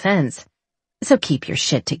self-defense, So keep your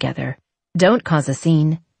shit together. Don't cause a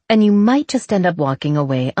scene, and you might just end up walking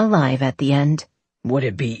away alive at the end. Would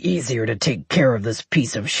it be easier to take care of this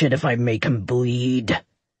piece of shit if I make him bleed?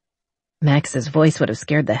 Max's voice would have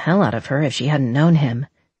scared the hell out of her if she hadn't known him.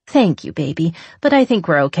 Thank you, baby, but I think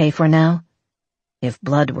we're okay for now. If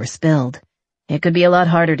blood were spilled, it could be a lot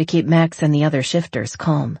harder to keep Max and the other shifters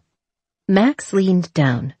calm. Max leaned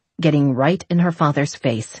down, getting right in her father's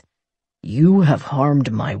face. You have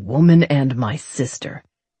harmed my woman and my sister.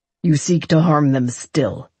 You seek to harm them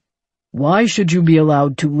still. Why should you be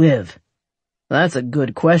allowed to live? That's a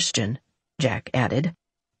good question, Jack added.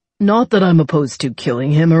 Not that I'm opposed to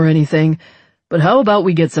killing him or anything, but how about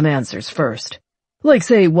we get some answers first? Like,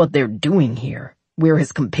 say, what they're doing here, where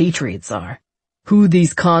his compatriots are, who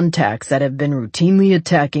these contacts that have been routinely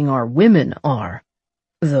attacking our women are.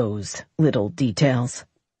 Those little details.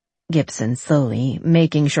 Gibson slowly,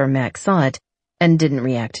 making sure Max saw it and didn't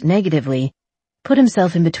react negatively, put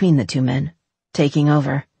himself in between the two men, taking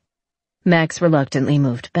over. Max reluctantly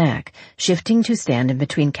moved back, shifting to stand in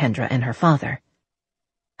between Kendra and her father.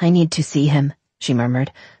 I need to see him, she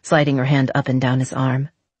murmured, sliding her hand up and down his arm.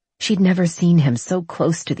 She'd never seen him so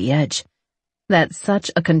close to the edge. That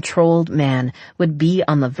such a controlled man would be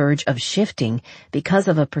on the verge of shifting because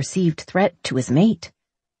of a perceived threat to his mate.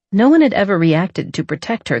 No one had ever reacted to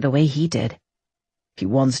protect her the way he did. He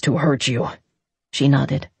wants to hurt you. She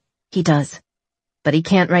nodded. He does. But he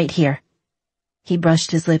can't right here. He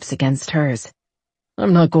brushed his lips against hers.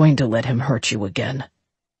 I'm not going to let him hurt you again.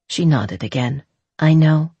 She nodded again. I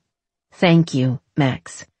know. Thank you,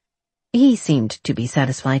 Max. He seemed to be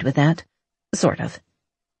satisfied with that. Sort of.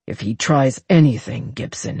 If he tries anything,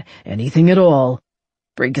 Gibson, anything at all,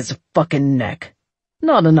 break his fucking neck.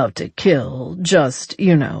 Not enough to kill, just,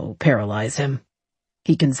 paralyze him.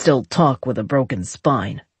 He can still talk with a broken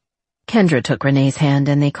spine. Kendra took Renee's hand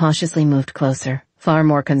and they cautiously moved closer, far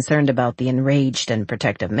more concerned about the enraged and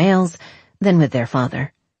protective males than with their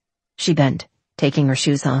father. She bent, taking her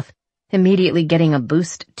shoes off, immediately getting a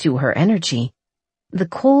boost to her energy. The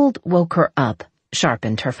cold woke her up,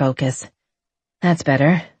 sharpened her focus. That's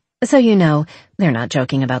better. So they're not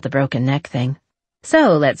joking about the broken neck thing.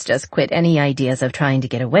 So let's just quit any ideas of trying to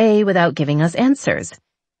get away without giving us answers.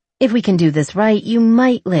 If we can do this right, you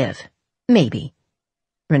might live. Maybe.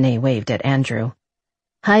 Renee waved at Andrew.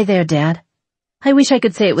 Hi there, Dad. I wish I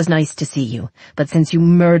could say it was nice to see you, but since you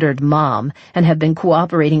murdered Mom and have been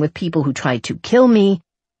cooperating with people who tried to kill me,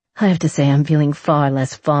 I have to say I'm feeling far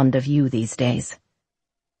less fond of you these days.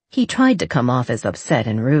 He tried to come off as upset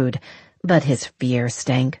and rude, but his fear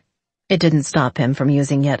stank. It didn't stop him from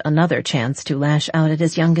using yet another chance to lash out at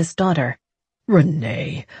his youngest daughter.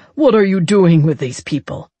 Renee, what are you doing with these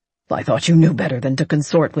people? I thought you knew better than to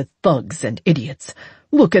consort with thugs and idiots.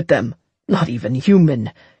 Look at them. Not even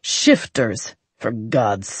human. Shifters, for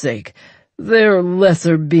God's sake. They're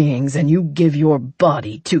lesser beings and you give your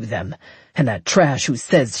body to them. And that trash who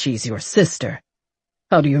says she's your sister.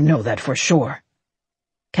 How do you know that for sure?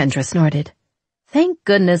 Kendra snorted. Thank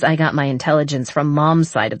goodness I got my intelligence from Mom's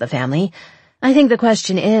side of the family. I think the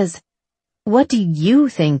question is, what do you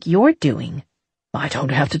think you're doing? I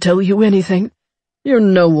don't have to tell you anything. You're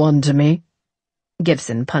no one to me.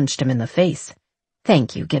 Gibson punched him in the face.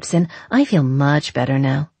 Thank you, Gibson. I feel much better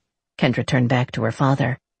now. Kendra turned back to her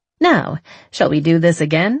father. Now, shall we do this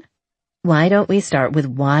again? Why don't we start with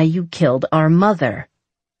why you killed our mother?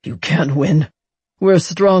 You can't win. We're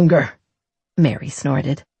stronger. Mary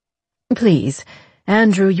snorted. Please,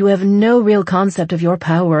 Andrew, you have no real concept of your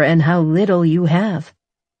power and how little you have.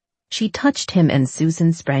 She touched him and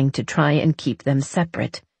Susan sprang to try and keep them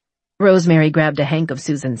separate. Rosemary grabbed a hank of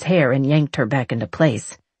Susan's hair and yanked her back into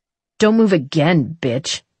place. Don't move again,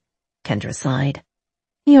 bitch. Kendra sighed.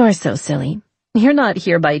 You're so silly. You're not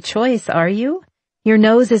here by choice, are you? Your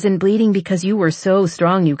nose isn't bleeding because you were so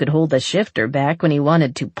strong you could hold the shifter back when he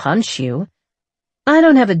wanted to punch you. I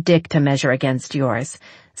don't have a dick to measure against yours,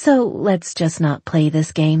 so let's just not play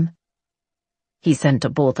this game. He sent a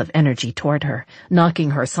bolt of energy toward her,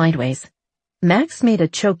 knocking her sideways. Max made a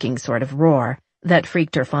choking sort of roar that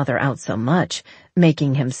freaked her father out so much,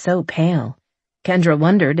 making him so pale. Kendra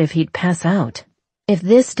wondered if he'd pass out. If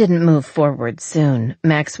this didn't move forward soon,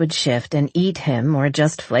 Max would shift and eat him or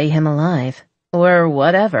just flay him alive. Or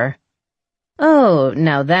whatever. Oh,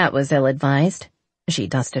 now that was ill-advised. She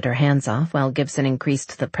dusted her hands off while Gibson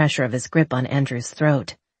increased the pressure of his grip on Andrew's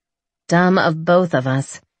throat. Dumb of both of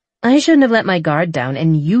us. I shouldn't have let my guard down,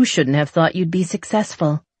 and you shouldn't have thought you'd be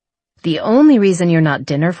successful. The only reason you're not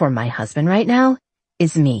dinner for my husband right now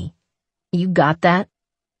is me. You got that?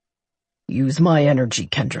 Use my energy,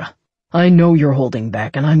 Kendra. I know you're holding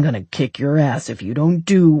back, and I'm gonna kick your ass if you don't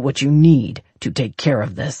do what you need to take care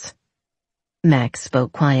of this." Max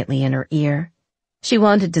spoke quietly in her ear. She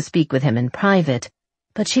wanted to speak with him in private,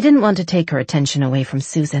 but she didn't want to take her attention away from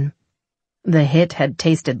Susan. The hit had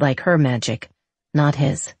tasted like her magic, not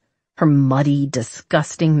his. Her muddy,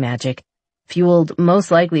 disgusting magic, fueled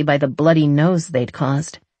most likely by the bloody nose they'd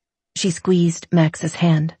caused. She squeezed Max's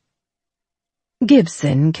hand.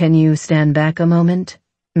 "Gibson, can you stand back a moment?"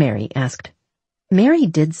 Mary asked. Mary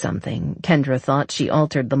did something. Kendra thought she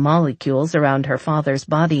altered the molecules around her father's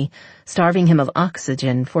body, starving him of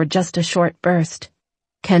oxygen for just a short burst.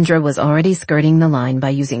 Kendra was already skirting the line by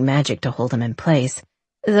using magic to hold him in place,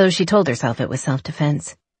 though she told herself it was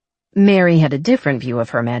self-defense. Mary had a different view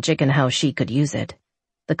of her magic and how she could use it.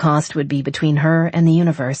 The cost would be between her and the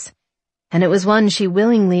universe, and it was one she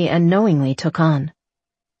willingly and knowingly took on.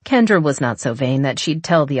 Kendra was not so vain that she'd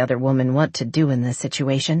tell the other woman what to do in this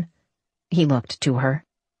situation. He looked to her,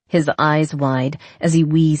 his eyes wide as he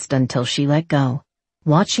wheezed until she let go,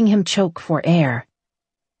 watching him choke for air.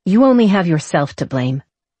 "You only have yourself to blame.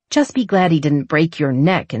 Just be glad he didn't break your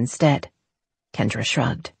neck instead." Kendra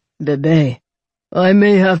shrugged. "Bebe, I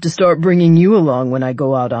may have to start bringing you along when I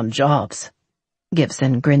go out on jobs."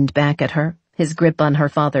 Gibson grinned back at her, his grip on her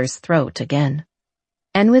father's throat again.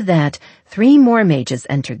 And with that, 3 more mages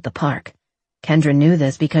entered the park. Kendra knew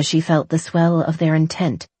this because she felt the swell of their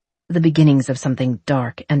intent, the beginnings of something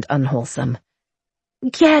dark and unwholesome.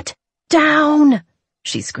 "Get down!"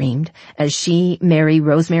 she screamed, as she, Mary,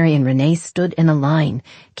 Rosemary, and Renee stood in a line,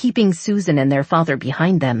 keeping Susan and their father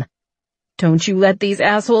behind them. "Don't you let these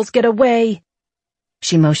assholes get away!"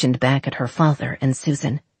 She motioned back at her father and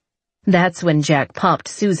Susan. That's when Jack popped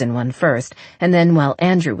Susan one first, and then while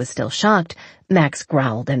Andrew was still shocked, Max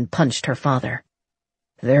growled and punched her father.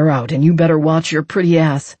 "They're out, and you better watch your pretty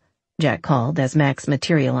ass," Jack called as Max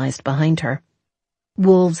materialized behind her.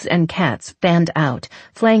 Wolves and cats fanned out,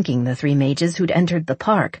 flanking the 3 mages who'd entered the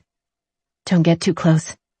park. "Don't get too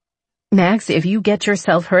close. Max, if you get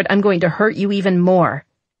yourself hurt, I'm going to hurt you even more,"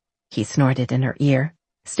 he snorted in her ear,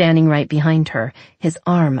 standing right behind her, his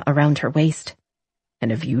arm around her waist.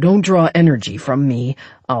 "And if you don't draw energy from me,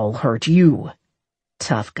 I'll hurt you."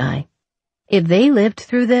 Tough guy. If they lived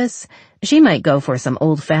through this, she might go for some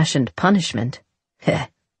old-fashioned punishment. Heh.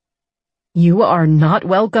 "You are not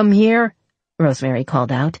welcome here," Rosemary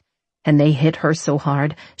called out, and they hit her so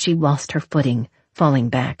hard she lost her footing, falling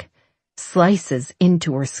back. Slices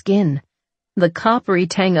into her skin, the coppery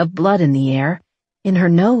tang of blood in the air, in her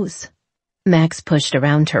nose. Max pushed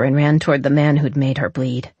around her and ran toward the man who'd made her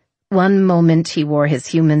bleed. One moment he wore his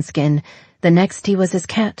human skin, the next he was his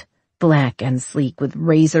cat, black and sleek with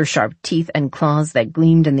razor-sharp teeth and claws that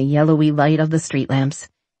gleamed in the yellowy light of the street lamps.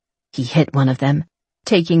 He hit one of them,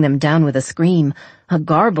 taking them down with a scream, a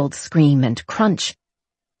garbled scream and crunch.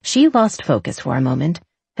 She lost focus for a moment,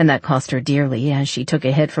 and that cost her dearly as she took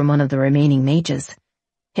a hit from one of the remaining mages.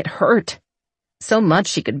 It hurt. So much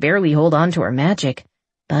she could barely hold on to her magic,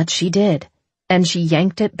 but she did. And she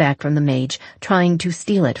yanked it back from the mage, trying to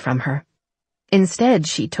steal it from her. Instead,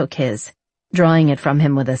 she took his, drawing it from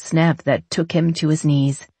him with a snap that took him to his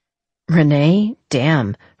knees. Renee,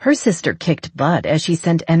 damn, her sister kicked butt as she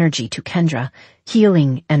sent energy to Kendra,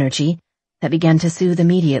 healing energy, that began to soothe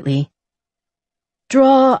immediately.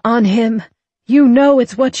 "Draw on him. You know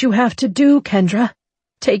it's what you have to do, Kendra.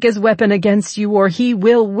 Take his weapon against you or he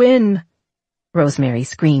will win," Rosemary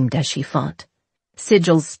screamed as she fought.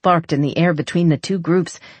 Sigils sparked in the air between the 2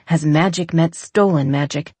 groups as magic met stolen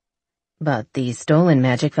magic. But the stolen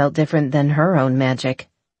magic felt different than her own magic.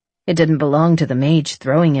 It didn't belong to the mage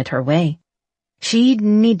throwing it her way. She'd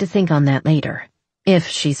need to think on that later, if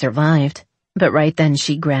she survived. But right then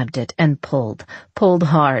she grabbed it and pulled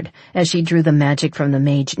hard as she drew the magic from the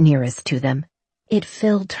mage nearest to them. It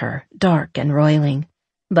filled her, dark and roiling.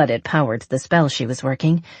 But it powered the spell she was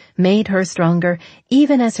working, made her stronger,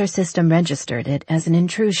 even as her system registered it as an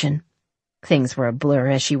intrusion. Things were a blur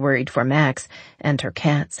as she worried for Max and her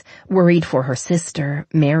cats, worried for her sister,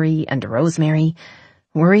 Mary and Rosemary,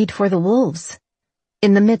 worried for the wolves.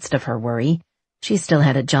 In the midst of her worry, she still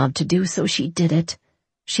had a job to do, so she did it.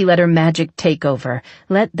 She let her magic take over,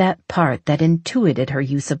 let that part that intuited her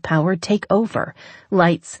use of power take over.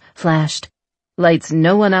 Lights flashed, lights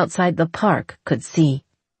no one outside the park could see.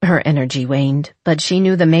 Her energy waned, but she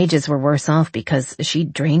knew the mages were worse off because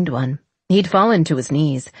she'd drained one. He'd fallen to his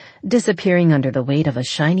knees, disappearing under the weight of a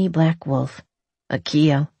shiny black wolf. A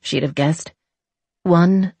Keo, she'd have guessed.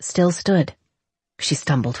 One still stood. She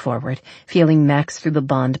stumbled forward, feeling Max through the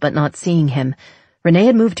bond but not seeing him. Renee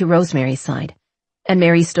had moved to Rosemary's side, and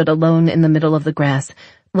Mary stood alone in the middle of the grass,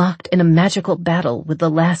 locked in a magical battle with the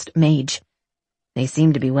last mage. They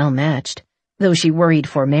seemed to be well matched. though she worried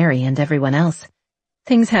for Mary and everyone else.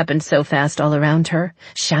 Things happened so fast all around her.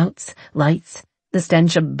 Shouts, lights, the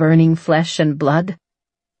stench of burning flesh and blood.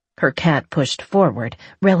 Her cat pushed forward,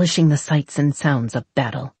 relishing the sights and sounds of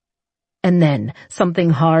battle. And then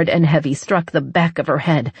something hard and heavy struck the back of her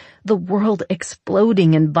head, the world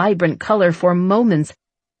exploding in vibrant color for moments,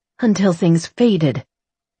 until things faded,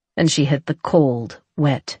 and she hit the cold,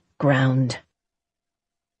 wet ground.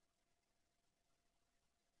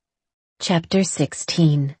 Chapter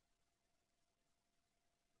 16.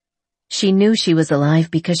 She knew she was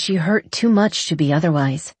alive because she hurt too much to be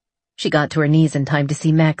otherwise. She got to her knees in time to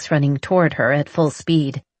see Max running toward her at full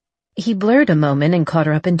speed. He blurred a moment and caught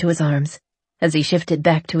her up into his arms, as he shifted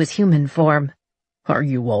back to his human form. "Are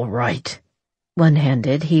you all right?"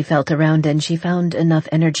 One-handed, he felt around and she found enough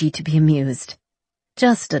energy to be amused.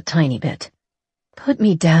 Just a tiny bit. "Put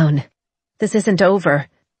me down. This isn't over."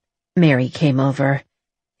 Mary came over.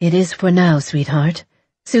 "It is for now, sweetheart.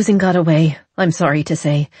 Susan got away, I'm sorry to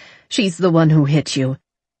say. She's the one who hit you.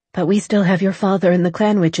 But we still have your father and the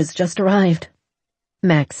clan witches just arrived."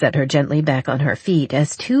 Max set her gently back on her feet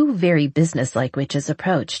as two very businesslike witches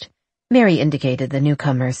approached. Mary indicated the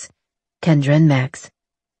newcomers. "Kendra and Max.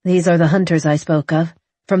 These are the hunters I spoke of,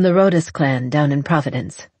 from the Rhodus clan down in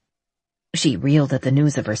Providence." She reeled at the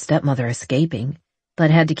news of her stepmother escaping, but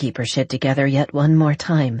had to keep her shit together yet one more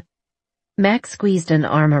time. Max squeezed an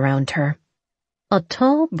arm around her. A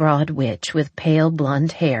tall, broad witch with pale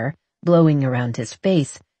blonde hair blowing around his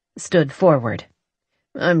face stood forward.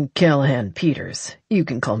 "I'm Callahan Peters. You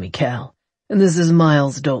can call me Cal. And this is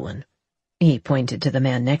Miles Dolan." He pointed to the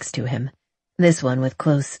man next to him, this one with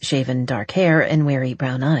close-shaven dark hair and wary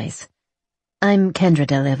brown eyes. "I'm Kendra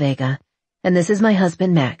de la Vega, and this is my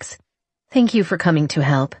husband Max. Thank you for coming to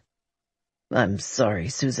help." "I'm sorry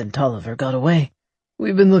Susan Tolliver got away.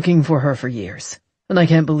 We've been looking for her for years, and I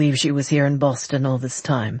can't believe she was here in Boston all this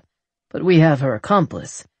time. But we have her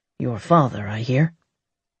accomplice, your father, I hear."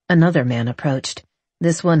 Another man approached.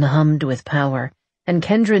 This one hummed with power, and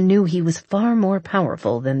Kendra knew he was far more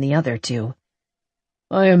powerful than the other two.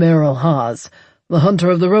 "I am Errol Haas, the hunter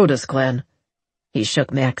of the Rhodus clan." He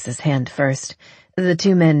shook Max's hand first, the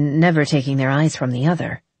two men never taking their eyes from the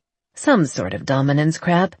other. Some sort of dominance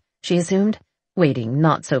crap, she assumed, waiting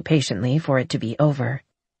not so patiently for it to be over.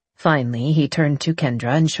 Finally, he turned to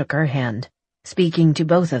Kendra and shook her hand, speaking to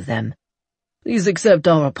both of them. "Please accept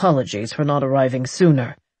our apologies for not arriving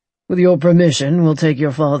sooner. With your permission, we'll take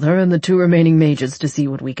your father and the two remaining mages to see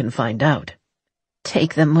what we can find out."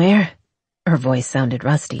 "Take them where?" Her voice sounded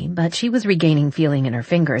rusty, but she was regaining feeling in her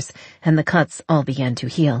fingers, and the cuts all began to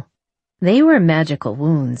heal. They were magical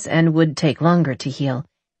wounds and would take longer to heal,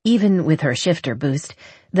 even with her shifter boost,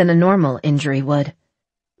 than a normal injury would.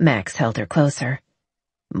 Max held her closer.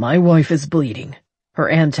 "My wife is bleeding. Her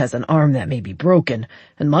aunt has an arm that may be broken,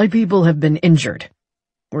 and my people have been injured.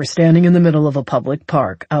 We're standing in the middle of a public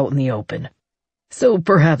park out in the open. So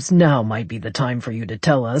perhaps now might be the time for you to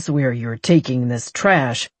tell us where you're taking this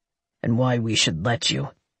trash and why we should let you."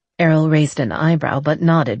 Errol raised an eyebrow but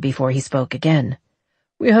nodded before he spoke again.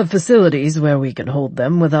 "We have facilities where we can hold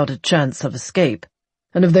them without a chance of escape,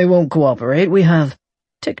 and if they won't cooperate, we have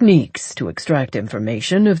techniques to extract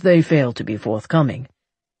information if they fail to be forthcoming.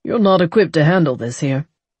 You're not equipped to handle this here.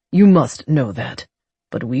 You must know that.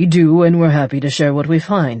 But we do, and we're happy to share what we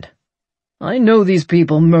find. I know these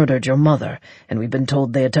people murdered your mother, and we've been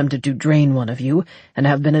told they attempted to drain one of you and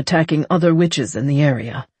have been attacking other witches in the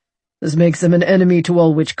area. This makes them an enemy to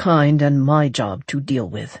all witch kind and my job to deal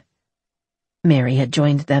with." Mary had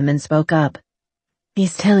joined them and spoke up.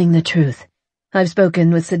 "He's telling the truth. I've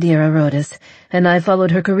spoken with Sadira Rhodus, and I've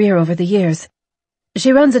followed her career over the years.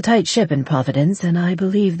 She runs a tight ship in Providence, and I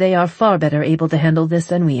believe they are far better able to handle this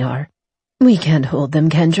than we are. We can't hold them,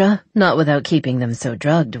 Kendra. Not without keeping them so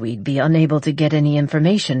drugged we'd be unable to get any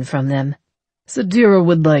information from them." "Sadira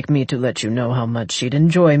would like me to let you know how much she'd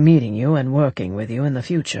enjoy meeting you and working with you in the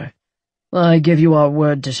future. I give you our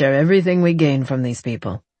word to share everything we gain from these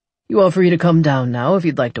people. You are free to come down now if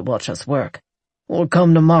you'd like to watch us work. Or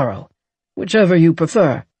come tomorrow, whichever you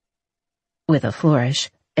prefer." With a flourish,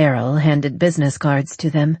 Errol handed business cards to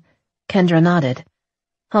them. Kendra nodded.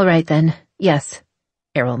 "All right then, yes."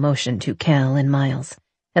 Errol motioned to Cal and Miles,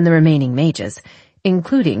 and the remaining mages,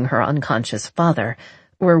 including her unconscious father,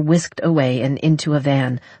 were whisked away and into a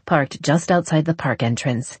van parked just outside the park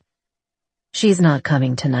entrance. "She's not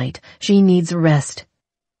coming tonight. She needs rest."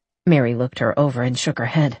 Mary looked her over and shook her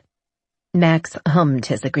head. Max hummed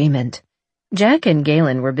his agreement. Jack and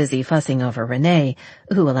Galen were busy fussing over Renee,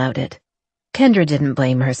 who allowed it. Kendra didn't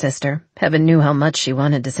blame her sister. Heaven knew how much she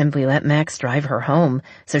wanted to simply let Max drive her home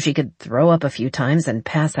so she could throw up a few times and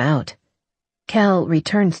pass out. Cal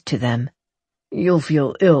returned to them. You'll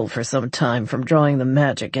feel ill for some time from drawing the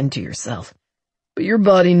magic into yourself, but your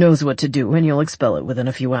body knows what to do and you'll expel it within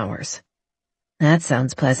a few hours. That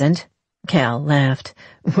sounds pleasant. Cal laughed.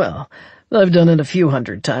 Well, I've done it a few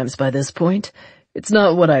hundred times by this point. It's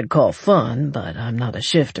not what I'd call fun, but I'm not a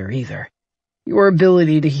shifter either. Your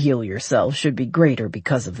ability to heal yourself should be greater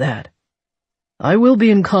because of that. I will be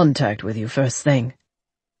in contact with you first thing.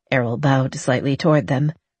 Errol bowed slightly toward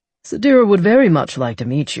them. Sadira would very much like to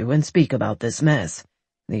meet you and speak about this mess.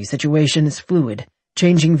 The situation is fluid,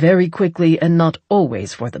 changing very quickly and not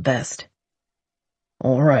always for the best.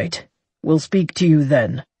 All right, we'll speak to you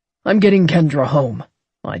then. I'm getting Kendra home.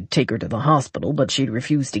 I'd take her to the hospital, but she'd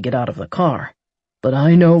refuse to get out of the car. But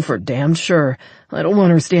I know for damn sure I don't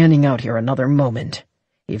want her standing out here another moment.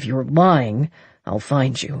 If you're lying, I'll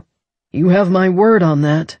find you. You have my word on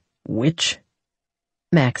that, witch.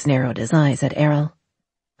 Max narrowed his eyes at Errol.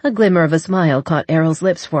 A glimmer of a smile caught Errol's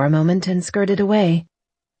lips for a moment and skirted away.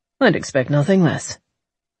 I'd expect nothing less.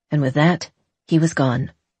 And with that, he was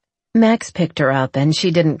gone. Max picked her up and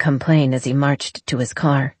she didn't complain as he marched to his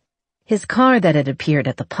car. His car that had appeared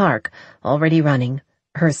at the park, already running.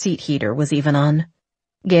 Her seat heater was even on.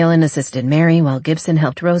 Galen assisted Mary while Gibson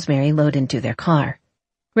helped Rosemary load into their car.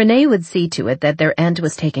 Renee would see to it that their aunt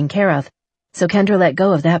was taken care of, so Kendra let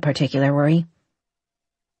go of that particular worry.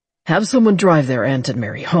 Have someone drive their Aunt and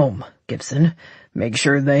Mary home, Gibson. Make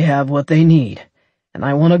sure they have what they need. And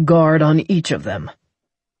I want a guard on each of them.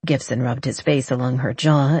 Gibson rubbed his face along her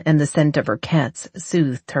jaw, and the scent of her cats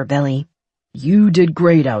soothed her belly. You did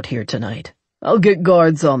great out here tonight. I'll get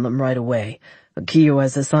guards on them right away. Akio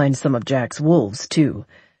has assigned some of Jack's wolves, too.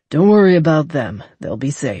 Don't worry about them. They'll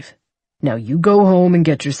be safe. Now you go home and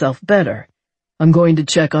get yourself better. I'm going to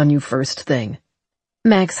check on you first thing.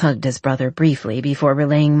 Max hugged his brother briefly before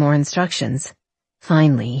relaying more instructions.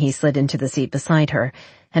 Finally, he slid into the seat beside her,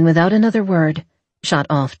 and without another word, shot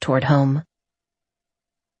off toward home.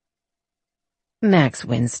 Max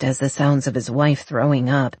winced as the sounds of his wife throwing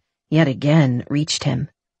up, yet again, reached him.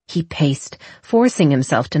 He paced, forcing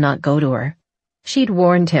himself to not go to her. She'd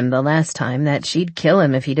warned him the last time that she'd kill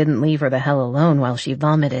him if he didn't leave her the hell alone while she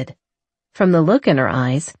vomited. From the look in her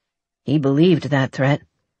eyes, he believed that threat.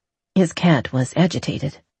 His cat was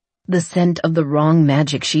agitated. The scent of the wrong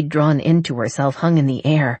magic she'd drawn into herself hung in the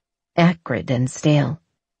air, acrid and stale.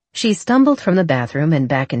 She stumbled from the bathroom and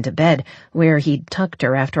back into bed, where he'd tucked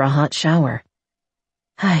her after a hot shower.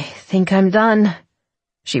 I think I'm done.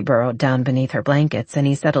 She burrowed down beneath her blankets, and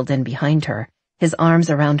he settled in behind her, his arms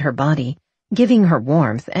around her body, giving her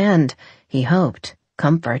warmth and, he hoped,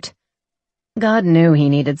 comfort. God knew he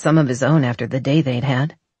needed some of his own after the day they'd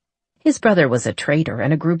had. His brother was a traitor,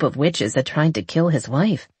 and a group of witches had tried to kill his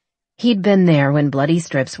wife. He'd been there when bloody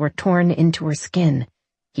strips were torn into her skin.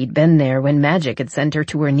 He'd been there when magic had sent her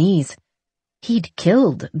to her knees. He'd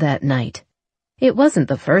killed that night. It wasn't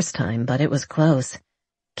the first time, but it was close.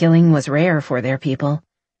 Killing was rare for their people.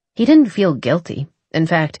 He didn't feel guilty. In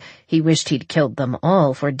fact, he wished he'd killed them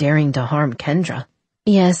all for daring to harm Kendra.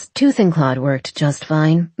 Yes, Tooth and Clawed worked just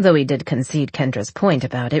fine, though he did concede Kendra's point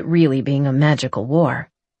about it really being a magical war.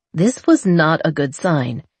 This was not a good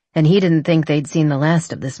sign, and he didn't think they'd seen the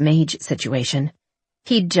last of this mage situation.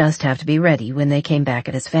 He'd just have to be ready when they came back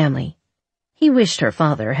at his family. He wished her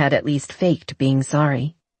father had at least faked being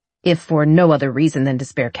sorry, if for no other reason than to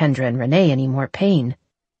spare Kendra and Renee any more pain.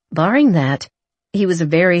 Barring that, he was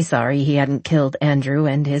very sorry he hadn't killed Andrew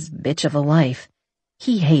and his bitch of a wife.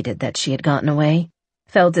 He hated that she had gotten away,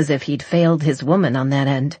 felt as if he'd failed his woman on that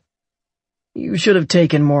end. You should have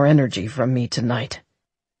taken more energy from me tonight.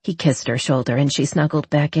 He kissed her shoulder and she snuggled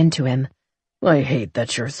back into him. I hate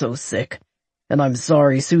that you're so sick, and I'm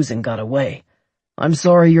sorry Susan got away. I'm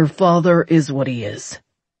sorry your father is what he is.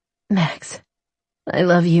 Max, I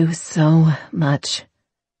love you so much.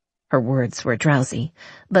 Her words were drowsy,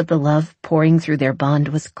 but the love pouring through their bond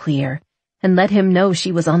was clear, and let him know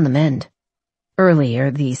she was on the mend. Earlier,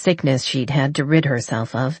 the sickness she'd had to rid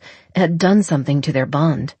herself of had done something to their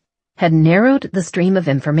bond, had narrowed the stream of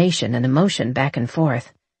information and emotion back and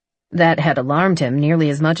forth. That had alarmed him nearly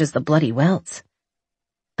as much as the bloody welts.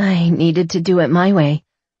 I needed to do it my way.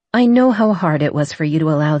 I know how hard it was for you to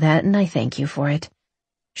allow that, and I thank you for it.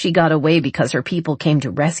 She got away because her people came to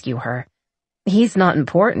rescue her. He's not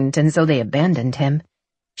important, and so they abandoned him.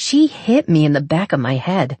 She hit me in the back of my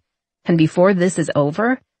head, and before this is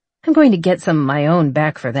over, I'm going to get some of my own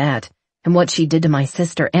back for that, and what she did to my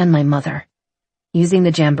sister and my mother. Using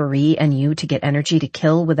the jamboree and you to get energy to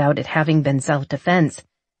kill without it having been self-defense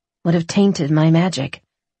would have tainted my magic.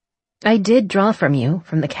 I did draw from you,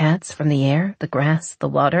 from the cats, from the air, the grass, the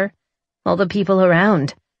water, all the people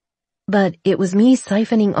around. but it was me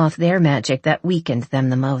siphoning off their magic that weakened them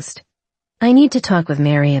the most. I need to talk with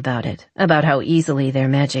Mary about it, about how easily their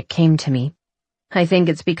magic came to me. I think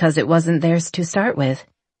it's because it wasn't theirs to start with.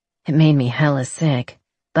 It made me hella sick,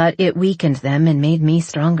 but it weakened them and made me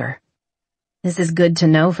stronger. This is good to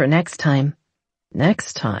know for next time.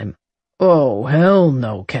 Next time? Oh, hell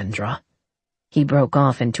no, Kendra. He broke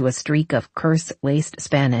off into a streak of curse-laced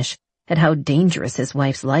Spanish at how dangerous his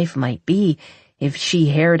wife's life might be if she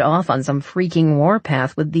haired off on some freaking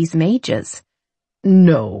warpath with these mages.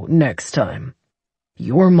 No, next time.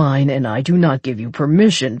 You're mine, and I do not give you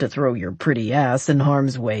permission to throw your pretty ass in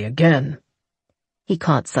harm's way again. He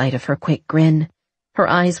caught sight of her quick grin. Her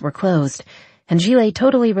eyes were closed, and she lay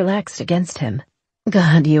totally relaxed against him.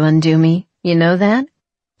 God, you undo me. You know that?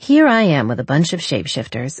 Here I am with a bunch of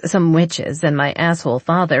shapeshifters, some witches, and my asshole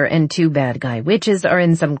father and 2 bad guy witches are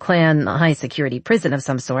in some clan high-security prison of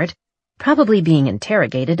some sort, probably being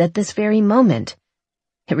interrogated at this very moment.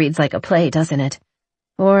 It reads like a play, doesn't it?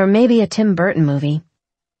 Or maybe a Tim Burton movie.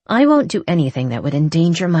 I won't do anything that would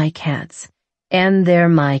endanger my cats. And they're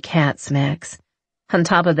my cats, Max. On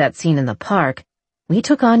top of that scene in the park, we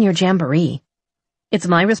took on your jamboree. It's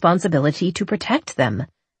my responsibility to protect them.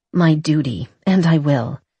 My duty, and I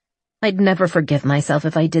will. I'd never forgive myself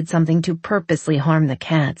if I did something to purposely harm the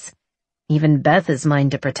cats. Even Beth is mine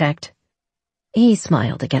to protect. He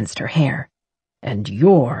smiled against her hair. And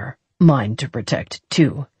you're mine to protect,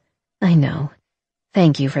 too. I know.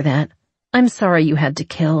 Thank you for that. I'm sorry you had to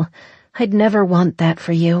kill. I'd never want that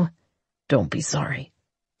for you. Don't be sorry.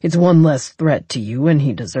 It's one less threat to you, and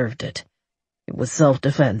he deserved it. It was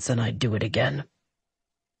self-defense, and I'd do it again.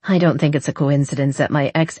 I don't think it's a coincidence that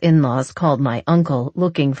my ex-in-laws called my uncle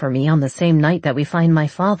looking for me on the same night that we find my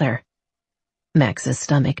father. Max's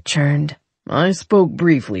stomach churned. I spoke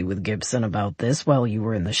briefly with Gibson about this while you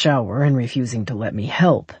were in the shower and refusing to let me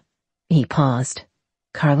help. He paused.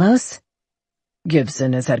 Carlos?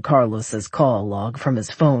 Gibson has had Carlos's call log from his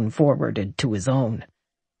phone forwarded to his own.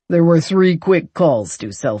 There were 3 quick calls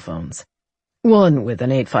to cell phones. One with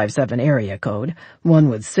an 857 area code, one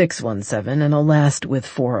with 617, and a last with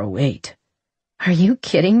 408. Are you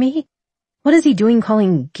kidding me? What is he doing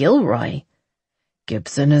calling Gilroy?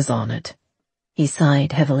 Gibson is on it. He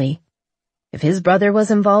sighed heavily. If his brother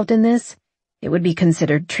was involved in this, it would be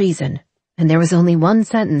considered treason, and there was only one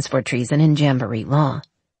sentence for treason in Jamboree law.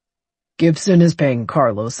 Gibson is paying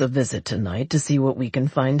Carlos a visit tonight to see what we can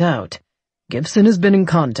find out. Gibson has been in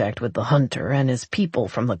contact with the hunter and his people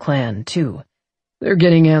from the clan, too. They're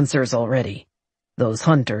getting answers already. Those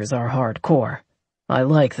hunters are hardcore. I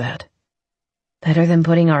like that. Better than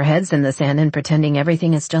putting our heads in the sand and pretending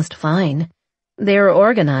everything is just fine. They're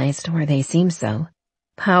organized, or they seem so.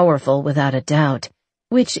 Powerful without a doubt,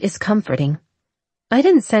 which is comforting. I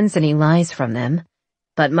didn't sense any lies from them,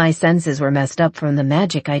 but my senses were messed up from the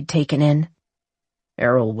magic I'd taken in.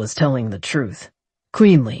 Errol was telling the truth.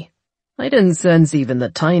 Cleanly. I didn't sense even the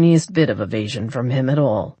tiniest bit of evasion from him at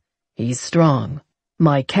all. He's strong.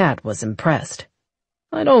 My cat was impressed.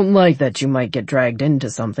 I don't like that you might get dragged into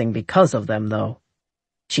something because of them, though.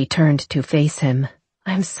 She turned to face him.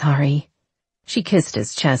 I'm sorry. She kissed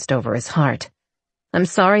his chest over his heart. I'm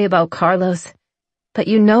sorry about Carlos, but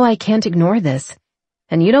you know I can't ignore this,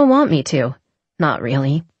 and you don't want me to. Not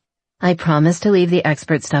really. I promised to leave the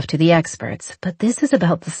expert stuff to the experts, but this is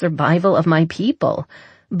about the survival of my people.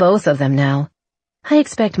 Both of them now. I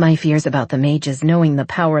expect my fears about the mages knowing the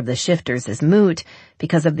power of the shifters is moot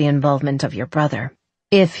because of the involvement of your brother.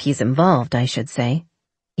 If he's involved, I should say.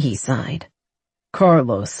 He sighed.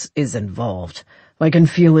 Carlos is involved. I can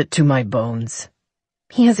feel it to my bones.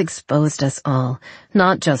 He has exposed us all,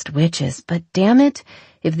 not just witches, but damn it,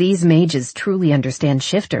 if these mages truly understand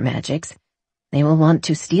shifter magics, they will want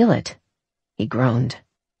to steal it. He groaned.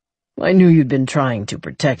 I knew you'd been trying to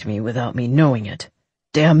protect me without me knowing it.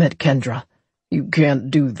 Damn it, Kendra. You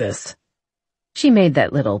can't do this. She made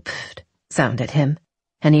that little pfft sound at him,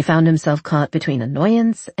 and he found himself caught between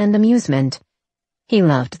annoyance and amusement. He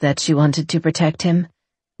loved that she wanted to protect him,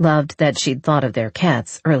 loved that she'd thought of their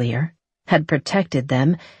cats earlier, had protected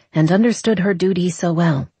them, and understood her duty so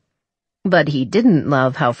well. But he didn't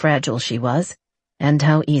love how fragile she was, and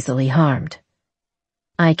how easily harmed.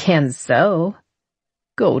 I can sew.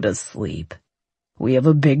 Go to sleep. We have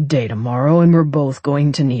a big day tomorrow, and we're both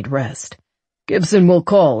going to need rest. Gibson will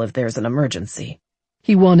call if there's an emergency.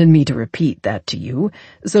 He wanted me to repeat that to you,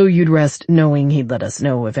 so you'd rest knowing he'd let us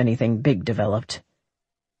know if anything big developed.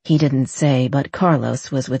 He didn't say, but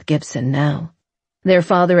Carlos was with Gibson now. Their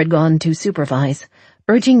father had gone to supervise,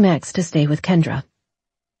 urging Max to stay with Kendra.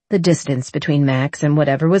 The distance between Max and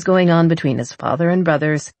whatever was going on between his father and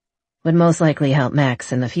brothers would most likely help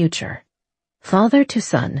Max in the future. Father to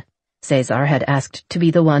son, Cesar had asked to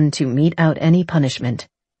be the one to mete out any punishment,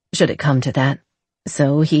 should it come to that.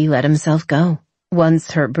 So he let himself go.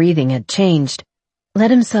 Once her breathing had changed,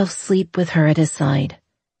 let himself sleep with her at his side,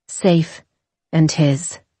 safe and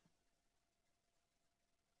his.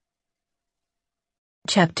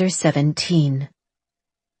 Chapter 17.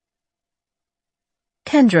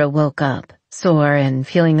 Kendra woke up, sore and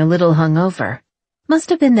feeling a little hungover. Must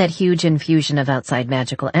have been that huge infusion of outside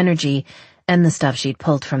magical energy and the stuff she'd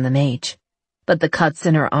pulled from the mage. But the cuts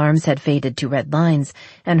in her arms had faded to red lines,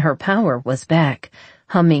 and her power was back,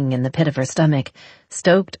 humming in the pit of her stomach,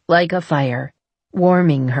 stoked like a fire,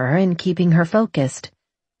 warming her and keeping her focused.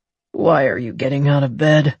 "Why are you getting out of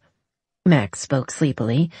bed?" Max spoke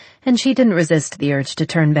sleepily, and she didn't resist the urge to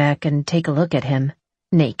turn back and take a look at him,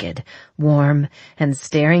 naked, warm, and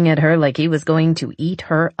staring at her like he was going to eat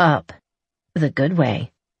her up. The good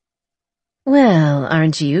way. "Well,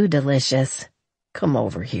 aren't you delicious?" "Come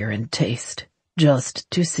over here and taste,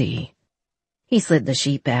 just to see." He slid the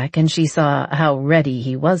sheet back, and she saw how ready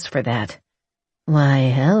he was for that. "Why,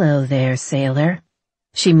 hello there, sailor."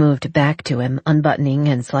 She moved back to him, unbuttoning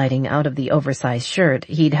and sliding out of the oversized shirt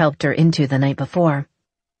he'd helped her into the night before.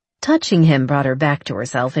 Touching him brought her back to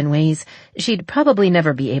herself in ways she'd probably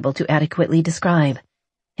never be able to adequately describe.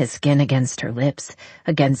 His skin against her lips,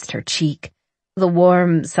 against her cheek, the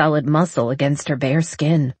warm, solid muscle against her bare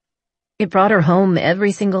skin. It brought her home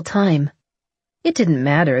every single time. It didn't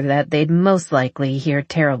matter that they'd most likely hear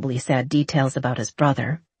terribly sad details about his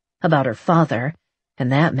brother, about her father,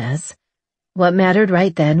 and that mess. What mattered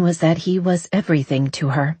right then was that he was everything to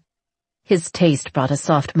her. His taste brought a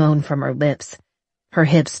soft moan from her lips. Her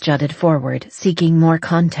hips jutted forward, seeking more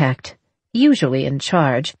contact. Usually in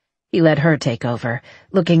charge, he let her take over,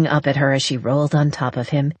 looking up at her as she rolled on top of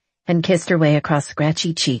him and kissed her way across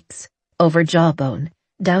scratchy cheeks, over jawbone,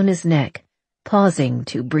 down his neck, pausing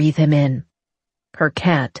to breathe him in. Her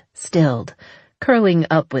cat stilled, curling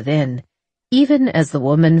up within, even as the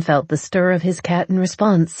woman felt the stir of his cat in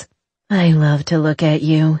response. "I love to look at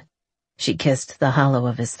you." She kissed the hollow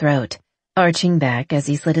of his throat, arching back as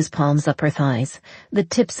he slid his palms up her thighs. The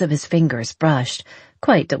tips of his fingers brushed,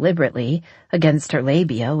 quite deliberately, against her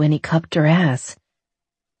labia when he cupped her ass.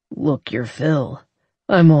 "Look your fill.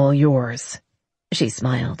 I'm all yours." She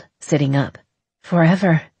smiled, sitting up.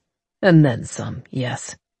 "Forever." "And then some,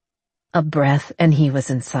 yes." A breath and he was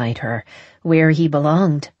inside her, where he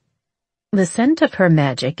belonged. The scent of her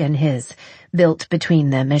magic and his built between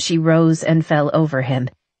them as she rose and fell over him,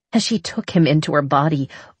 as she took him into her body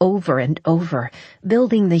over and over,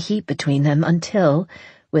 building the heat between them until,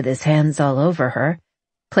 with his hands all over her,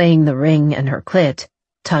 playing the ring and her clit,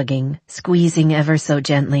 tugging, squeezing ever so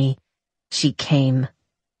gently, she came.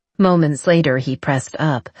 Moments later he pressed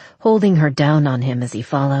up, holding her down on him as he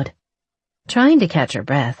followed. Trying to catch her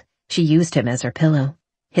breath, she used him as her pillow,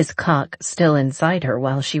 his cock still inside her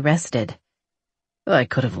while she rested. "I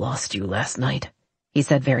could have lost you last night," he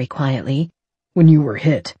said very quietly. "When you were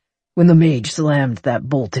hit, when the mage slammed that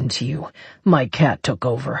bolt into you, my cat took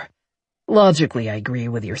over. Logically, I agree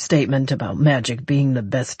with your statement about magic being the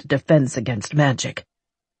best defense against magic.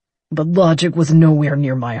 But logic was nowhere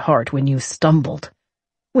near my heart when you stumbled,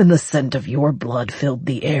 when the scent of your blood filled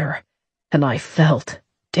the air, and I felt,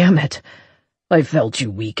 damn it, I felt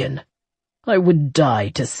you weaken. I would die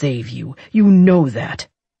to save you, you know that.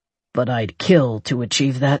 But I'd kill to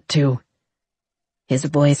achieve that too." His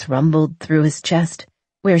voice rumbled through his chest,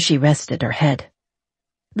 where she rested her head.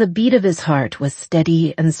 The beat of his heart was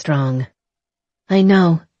steady and strong. "I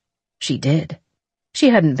know." She did.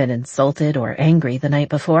 She hadn't been insulted or angry the night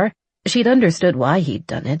before. She'd understood why he'd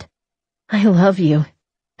done it. "I love you,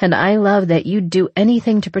 and I love that you'd do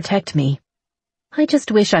anything to protect me. I just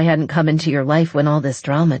wish I hadn't come into your life when all this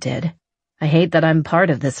drama did. I hate that I'm part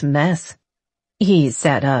of this mess." He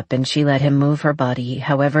sat up and she let him move her body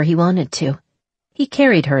however he wanted to. He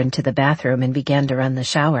carried her into the bathroom and began to run the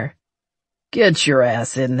shower. "Get your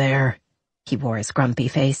ass in there." He wore his grumpy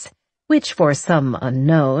face, which for some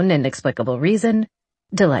unknown, inexplicable reason,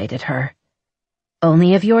 delighted her.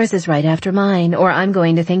 "Only if yours is right after mine, or I'm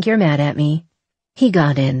going to think you're mad at me." He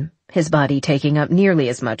got in, his body taking up nearly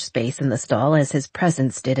as much space in the stall as his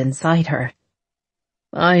presence did inside her.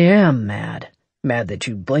 "I am mad. Mad that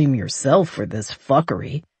you blame yourself for this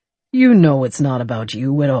fuckery. You know it's not about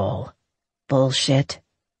you at all." "Bullshit."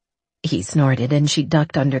 He snorted and she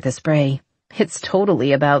ducked under the spray. "It's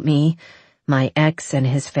totally about me. My ex and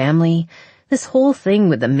his family. This whole thing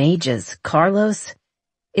with the mages, Carlos.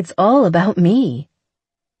 It's all about me."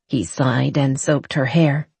 He sighed and soaped her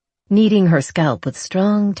hair, kneading her scalp with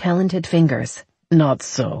strong, talented fingers. Not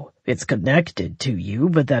so. It's connected to you,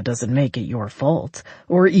 but that doesn't make it your fault,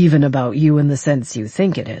 or even about you in the sense you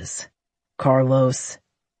think it is. Carlos.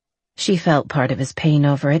 She felt part of his pain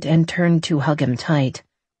over it and turned to hug him tight.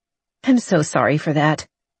 I'm so sorry for that.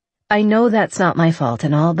 I know that's not my fault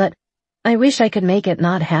and all, but I wish I could make it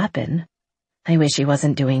not happen. I wish he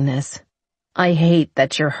wasn't doing this. I hate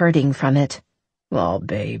that you're hurting from it. Oh,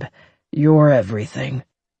 babe, you're everything.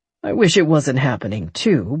 I wish it wasn't happening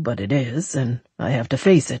too, but it is, and I have to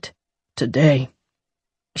face it. Today.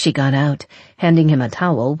 She got out, handing him a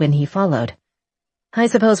towel when he followed. I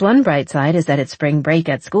suppose one bright side is that it's spring break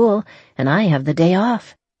at school, and I have the day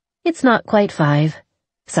off. It's not quite 5.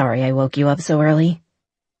 Sorry I woke you up so early.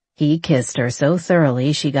 He kissed her so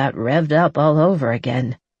thoroughly she got revved up all over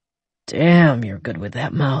again. Damn, you're good with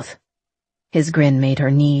that mouth. His grin made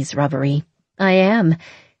her knees rubbery. I am,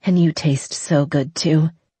 and you taste so good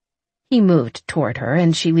too. He moved toward her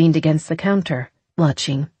and she leaned against the counter,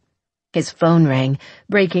 watching. His phone rang,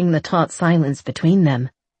 breaking the taut silence between them.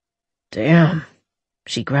 Damn,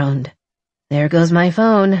 she groaned. There goes my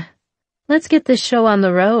phone. Let's get this show on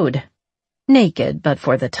the road. Naked, but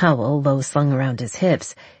for the towel low slung around his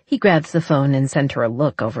hips, he grabbed the phone and sent her a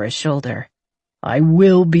look over his shoulder. I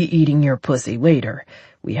will be eating your pussy later.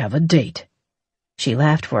 We have a date. She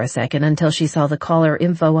laughed for a second until she saw the caller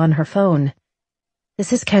info on her phone.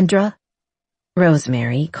 This is Kendra.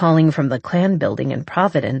 Rosemary, calling from the Clan building in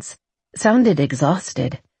Providence, sounded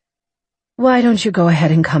exhausted. Why don't you go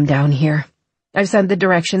ahead and come down here? I've sent the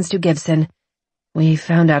directions to Gibson. We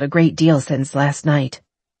found out a great deal since last night.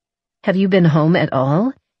 Have you been home at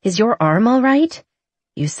all? Is your arm all right?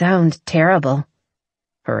 You sound terrible.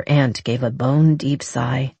 Her aunt gave a bone-deep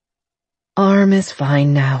sigh. Arm is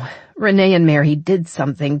fine now. Renee and Mary did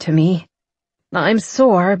something to me. I'm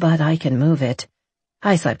sore, but I can move it.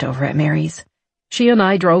 I slept over at Mary's. She and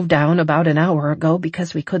I drove down about an hour ago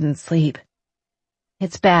because we couldn't sleep.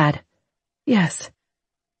 It's bad. Yes,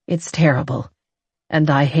 it's terrible. And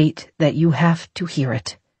I hate that you have to hear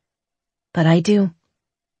it. But I do.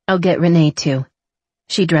 I'll get Renee too.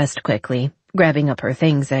 She dressed quickly, grabbing up her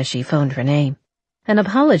things as she phoned Renee. An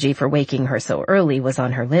apology for waking her so early was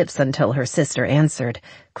on her lips until her sister answered,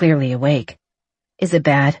 clearly awake. Is it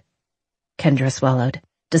bad? Kendra swallowed,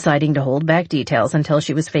 deciding to hold back details until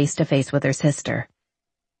she was face to face with her sister.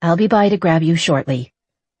 I'll be by to grab you shortly.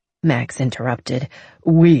 Max interrupted.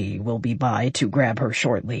 We will be by to grab her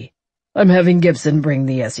shortly. I'm having Gibson bring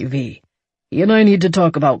the SUV. He and I need to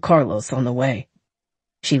talk about Carlos on the way.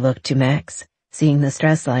 She looked to Max, seeing the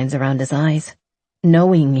stress lines around his eyes,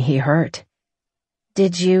 knowing he hurt.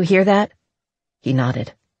 Did you hear that? He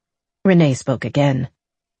nodded. Renee spoke again.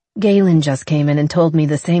 Galen just came in and told me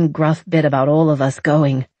the same gruff bit about all of us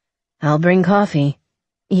going. I'll bring coffee.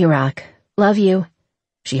 You rock. Love you.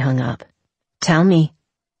 She hung up. Tell me.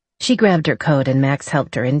 She grabbed her coat and Max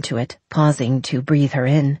helped her into it, pausing to breathe her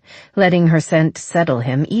in, letting her scent settle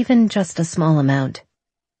him even just a small amount.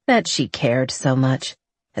 That she cared so much,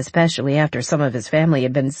 especially after some of his family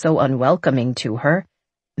had been so unwelcoming to her,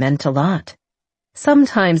 meant a lot.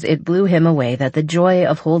 Sometimes it blew him away that the joy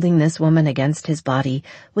of holding this woman against his body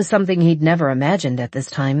was something he'd never imagined at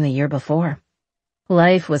this time the year before.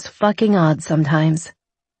 Life was fucking odd sometimes.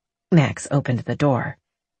 Max opened the door.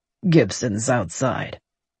 Gibson's outside.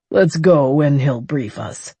 Let's go and he'll brief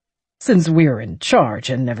us, since we're in charge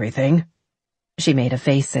and everything. She made a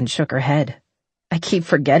face and shook her head. I keep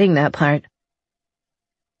forgetting that part.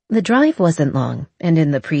 The drive wasn't long, and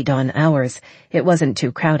in the pre-dawn hours, it wasn't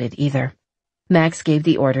too crowded either. Max gave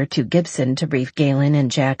the order to Gibson to brief Galen and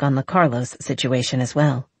Jack on the Carlos situation as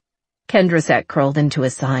well. Kendra sat curled into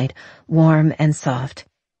his side, warm and soft,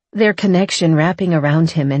 their connection wrapping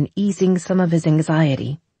around him and easing some of his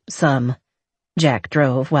anxiety. Some. Jack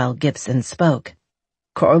drove while Gibson spoke.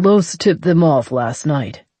 Carlos tipped them off last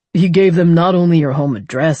night. He gave them not only your home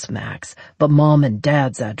address, Max, but Mom and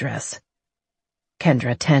Dad's address.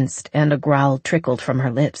 Kendra tensed and a growl trickled from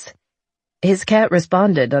her lips. His cat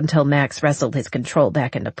responded until Max wrestled his control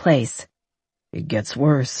back into place. It gets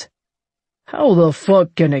worse. How the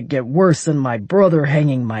fuck can it get worse than my brother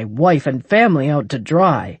hanging my wife and family out to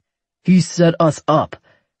dry? He set us up,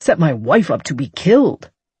 set my wife up to be killed.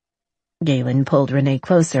 Galen pulled Renee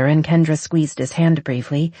closer and Kendra squeezed his hand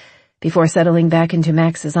briefly, before settling back into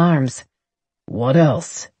Max's arms. What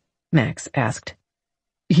else? Max asked.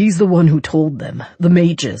 He's the one who told them, the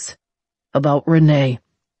mages, about Renee.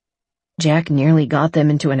 Jack nearly got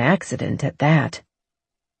them into an accident at that.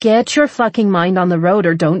 Get your fucking mind on the road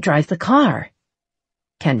or don't drive the car.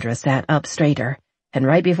 Kendra sat up straighter, and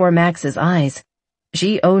right before Max's eyes,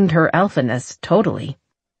 she owned her alphaness totally.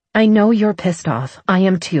 I know you're pissed off. I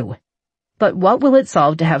am too. But what will it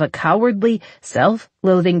solve to have a cowardly,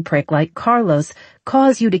 self-loathing prick like Carlos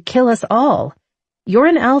cause you to kill us all? You're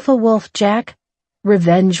an alpha wolf, Jack.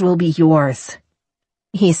 Revenge will be yours."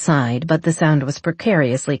 He sighed, but the sound was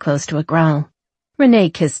precariously close to a growl. Renee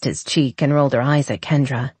kissed his cheek and rolled her eyes at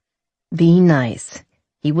Kendra. "Be nice."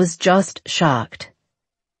 He was just shocked.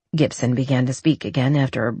 Gibson began to speak again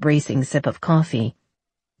after a bracing sip of coffee.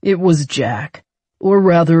 "It was Jack. Or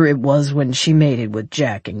rather, it was when she mated with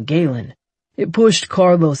Jack and Galen. It pushed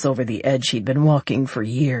Carlos over the edge he'd been walking for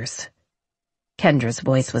years." Kendra's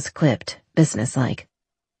voice was clipped, businesslike.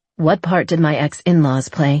 "What part did my ex-in-laws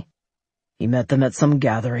play?" "He met them at some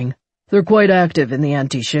gathering. They're quite active in the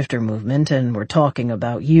anti-shifter movement and were talking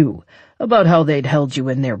about you, about how they'd held you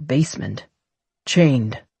in their basement.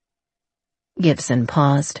 Chained." Gibson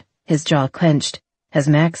paused, his jaw clenched, as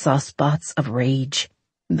Max saw spots of rage.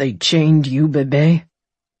 "They chained you, bébé?"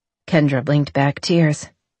 Kendra blinked back tears.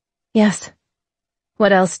 "Yes."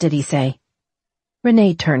 "What else did he say?"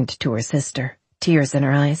 Renee turned to her sister, tears in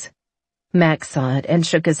her eyes. Max saw it and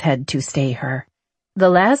shook his head to stay her. The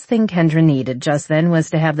last thing Kendra needed just then was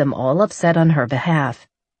to have them all upset on her behalf.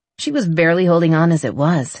 She was barely holding on as it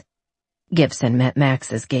was. Gibson met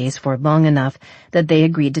Max's gaze for long enough that they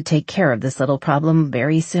agreed to take care of this little problem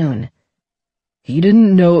very soon. "He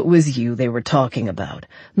didn't know it was you they were talking about,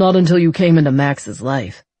 not until you came into Max's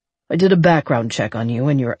life. I did a background check on you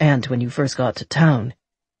and your aunt when you first got to town.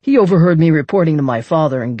 He overheard me reporting to my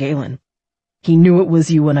father and Galen. He knew it was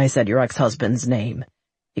you when I said your ex-husband's name.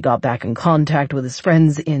 He got back in contact with his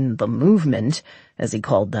friends in the movement, as he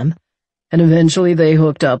called them, and eventually they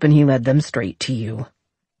hooked up and he led them straight to you.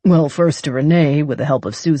 Well, first to Renee, with the help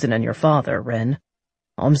of Susan and your father, Ren.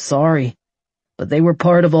 I'm sorry, but they were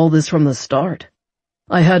part of all this from the start.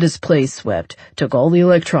 I had his place swept, took all the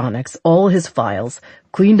electronics, all his files,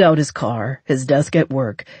 cleaned out his car, his desk at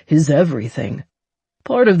work, his everything.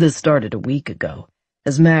 Part of this started a week ago.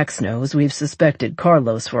 As Max knows, we've suspected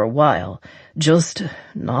Carlos for a while, just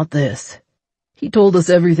not this. He told us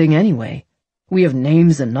everything anyway. We have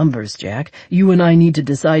names and numbers, Jack. You and I need to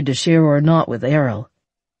decide to share or not with Errol.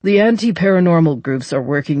 The anti-paranormal groups are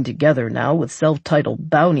working together now with self-titled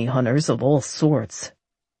bounty hunters of all sorts.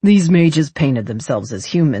 These mages painted themselves as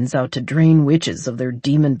humans out to drain witches of their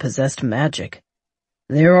demon-possessed magic.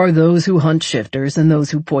 There are those who hunt shifters and those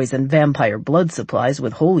who poison vampire blood supplies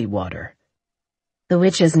with holy water. The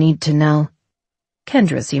witches need to know.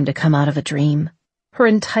 Kendra seemed to come out of a dream. Her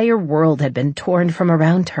entire world had been torn from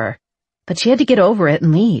around her, but she had to get over it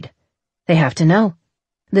and lead. They have to know.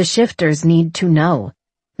 The shifters need to know.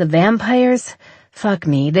 The vampires? Fuck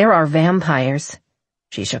me, there are vampires.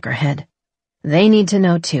 She shook her head. They need to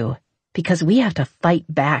know too, because we have to fight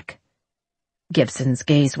back. Gibson's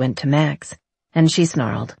gaze went to Max, and she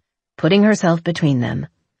snarled, putting herself between them.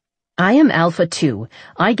 I am Alpha 2.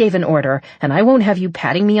 I gave an order, and I won't have you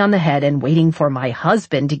patting me on the head and waiting for my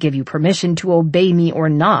husband to give you permission to obey me or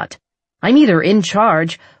not. I'm either in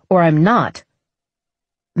charge, or I'm not.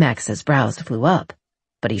 Max's brows flew up,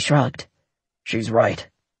 but he shrugged. She's right.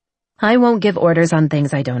 I won't give orders on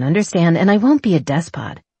things I don't understand, and I won't be a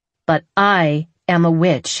despot. But I am a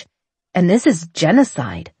witch, and this is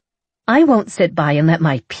genocide. I won't sit by and let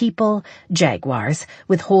my people, jaguars,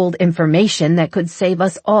 withhold information that could save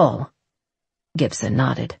us all. Gibson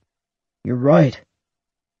nodded. You're right.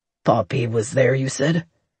 Poppy was there, you said?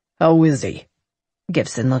 How is he?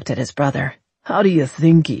 Gibson looked at his brother. How do you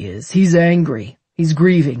think he is? He's angry. He's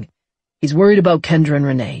grieving. He's worried about Kendra and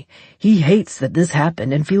Renee. He hates that this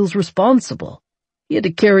happened and feels responsible. He had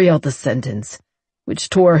to carry out the sentence, which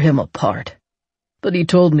tore him apart. But he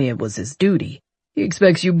told me it was his duty. He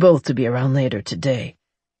expects you both to be around later today.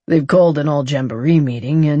 They've called an all-jamboree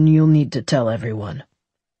meeting, and you'll need to tell everyone.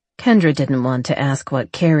 Kendra didn't want to ask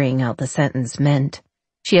what carrying out the sentence meant.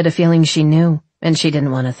 She had a feeling she knew, and she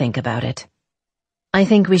didn't want to think about it. I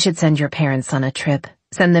think we should send your parents on a trip.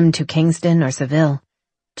 Send them to Kingston or Seville.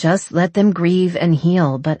 Just let them grieve and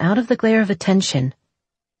heal, but out of the glare of attention.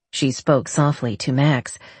 She spoke softly to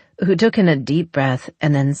Max, who took in a deep breath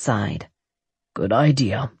and then sighed. Good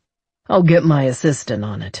idea. I'll get my assistant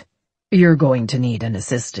on it. You're going to need an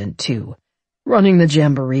assistant, too. Running the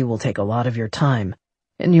jamboree will take a lot of your time,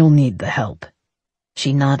 and you'll need the help.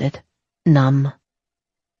 She nodded, numb.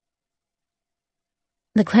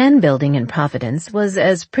 The clan building in Providence was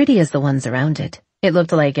as pretty as the ones around it. It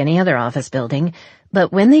looked like any other office building,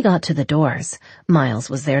 but when they got to the doors, Miles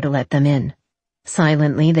was there to let them in.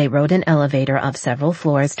 Silently, they rode an elevator up several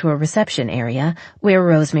floors to a reception area where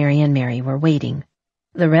Rosemary and Mary were waiting.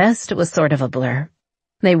 The rest was sort of a blur.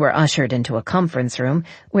 They were ushered into a conference room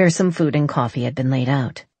where some food and coffee had been laid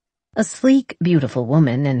out. A sleek, beautiful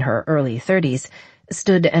woman in her early 30s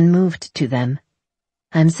stood and moved to them.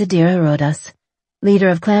 "I'm Sadira Rodas, leader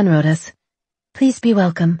of Clan Rodas. Please be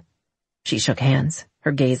welcome." She shook hands,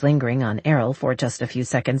 her gaze lingering on Errol for just a few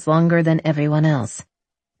seconds longer than everyone else.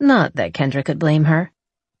 Not that Kendra could blame her.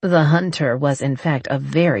 The hunter was in fact a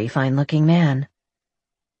very fine-looking man.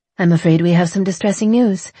 "I'm afraid we have some distressing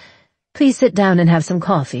news. Please sit down and have some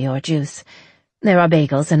coffee or juice. There are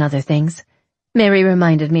bagels and other things. Mary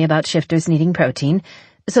reminded me about shifters needing protein,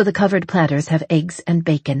 so the covered platters have eggs and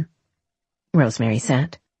bacon." Rosemary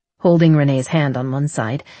sat, holding Renee's hand on one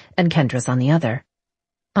side and Kendra's on the other.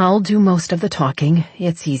 "I'll do most of the talking.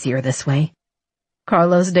 It's easier this way.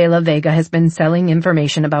 Carlos de la Vega has been selling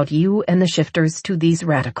information about you and the shifters to these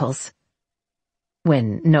radicals."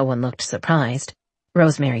 When no one looked surprised,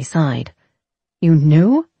 Rosemary sighed. "You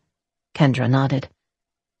knew?" Kendra nodded.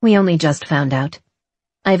 "We only just found out.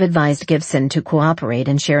 I've advised Gibson to cooperate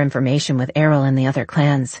and share information with Errol and the other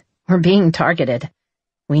clans. We're being targeted.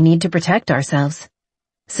 We need to protect ourselves."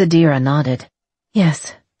 Sadira nodded.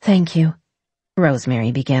 "Yes, thank you."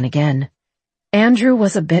 Rosemary began again. "Andrew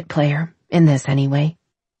was a bit player, in this anyway.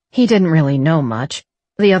 He didn't really know much.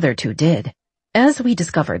 The other two did. As we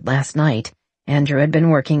discovered last night, Andrew had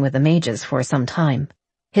been working with the mages for some time.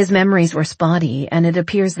 His memories were spotty, and it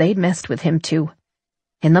appears they'd messed with him too.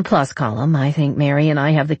 In the plus column, I think Mary and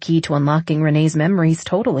I have the key to unlocking Renee's memories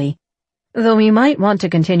totally. Though we might want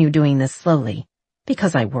to continue doing this slowly,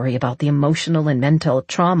 because I worry about the emotional and mental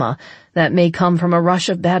trauma that may come from a rush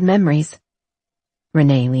of bad memories."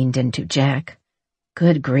 Renee leaned into Jack.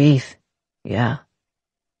 "Good grief. Yeah.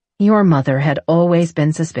 Your mother had always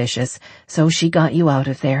been suspicious, so she got you out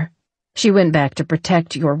of there. She went back to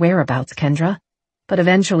protect your whereabouts, Kendra, but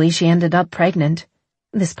eventually she ended up pregnant.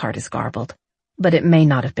 This part is garbled, but it may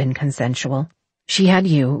not have been consensual. She had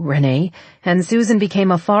you, Renee, and Susan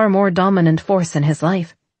became a far more dominant force in his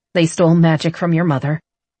life. They stole magic from your mother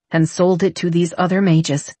and sold it to these other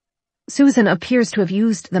mages. Susan appears to have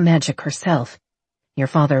used the magic herself, your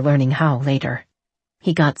father learning how later.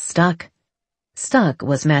 He got stuck." Stuck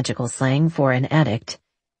was magical slang for an addict.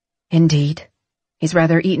 "Indeed. He's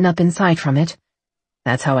rather eaten up inside from it.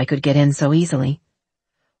 That's how I could get in so easily."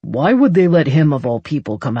 "Why would they let him of all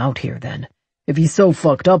people come out here then? If he's so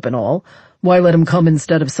fucked up and all, why let him come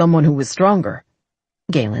instead of someone who was stronger?"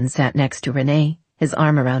 Galen sat next to Renee, his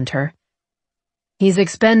arm around her. "He's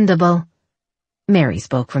expendable." Mary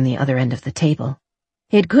spoke from the other end of the table.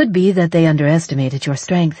 "It could be that they underestimated your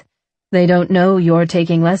strength. They don't know you're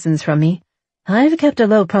taking lessons from me. I've kept a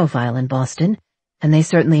low profile in Boston, and they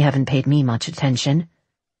certainly haven't paid me much attention."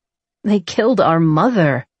 "They killed our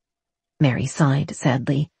mother." Mary sighed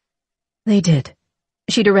sadly. "They did.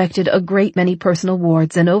 She directed a great many personal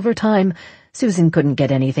wards, and over time, Susan couldn't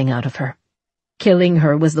get anything out of her. Killing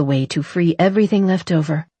her was the way to free everything left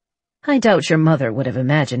over. I doubt your mother would have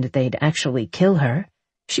imagined they'd actually kill her.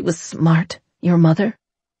 She was smart, your mother.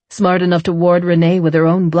 Smart enough to ward Renee with her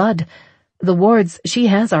own blood. The wards she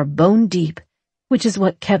has are bone deep, which is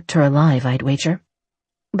what kept her alive, I'd wager.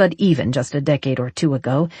 But even just a decade or two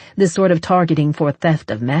ago, this sort of targeting for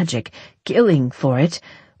theft of magic, killing for it,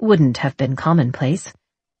 wouldn't have been commonplace.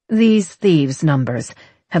 These thieves' numbers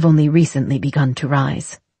have only recently begun to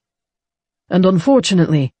rise." "And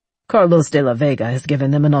unfortunately, Carlos de la Vega has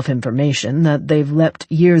given them enough information that they've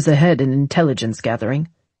leapt years ahead in intelligence gathering."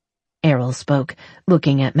 Errol spoke,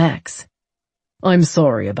 looking at Max. "I'm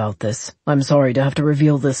sorry about this. I'm sorry to have to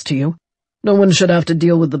reveal this to you. No one should have to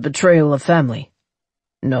deal with the betrayal of family.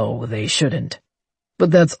 No, they shouldn't.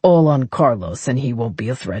 But that's all on Carlos, and he won't be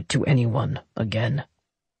a threat to anyone again."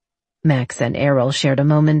 Max and Errol shared a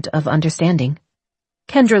moment of understanding.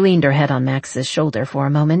 Kendra leaned her head on Max's shoulder for a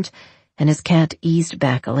moment, and his cat eased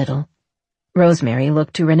back a little. Rosemary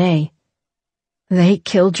looked to Renee. "They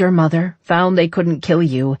killed your mother, found they couldn't kill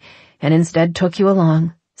you, and instead took you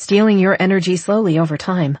along, stealing your energy slowly over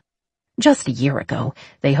time. Just a year ago,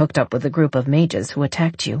 they hooked up with a group of mages who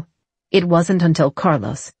attacked you. It wasn't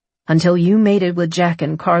until you mated with Jack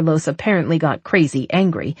and Carlos apparently got crazy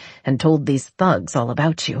angry and told these thugs all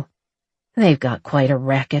about you. They've got quite a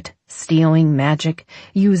racket, stealing magic,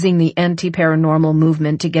 using the anti-paranormal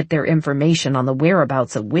movement to get their information on the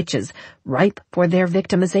whereabouts of witches ripe for their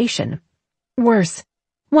victimization. Worse,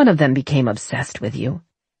 one of them became obsessed with you,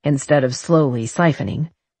 instead of slowly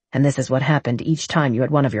siphoning, and this is what happened each time you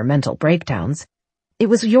had one of your mental breakdowns. It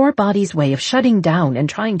was your body's way of shutting down and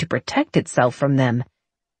trying to protect itself from them.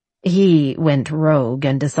 He went rogue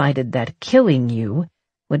and decided that killing you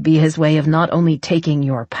would be his way of not only taking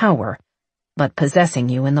your power, but possessing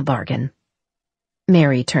you in the bargain."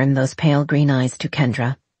 Mary turned those pale green eyes to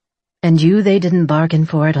Kendra. And you they didn't bargain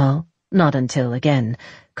for at all. Not until, again,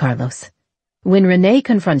 Carlos. When Renee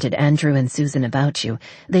confronted Andrew and Susan about you,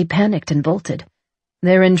 they panicked and bolted.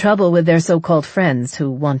 They're in trouble with their so-called friends who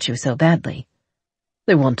want you so badly.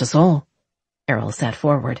 They want us all. Errol sat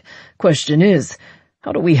forward. Question is,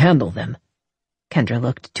 how do we handle them? Kendra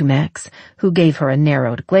looked to Max, who gave her a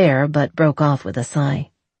narrowed glare but broke off with a sigh.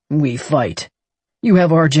 We fight. You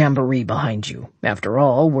have our jamboree behind you. After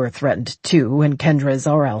all, we're threatened too, and Kendra's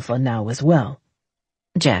our alpha now as well.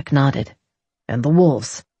 Jack nodded. And the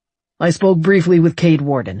wolves. I spoke briefly with Cade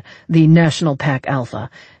Warden, the National Pack Alpha,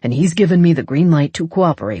 and he's given me the green light to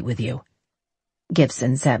cooperate with you.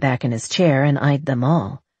 Gibson sat back in his chair and eyed them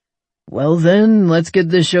all. Well then, let's get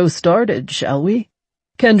this show started, shall we?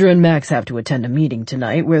 Kendra and Max have to attend a meeting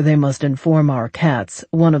tonight where they must inform our cats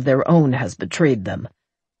one of their own has betrayed them.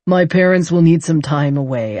 My parents will need some time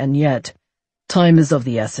away, and yet, time is of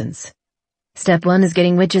the essence. Step 1 is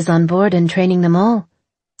getting witches on board and training them all.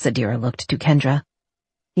 Sadira looked to Kendra.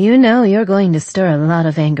 You know you're going to stir a lot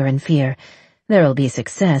of anger and fear. There'll be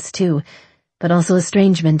success, too, but also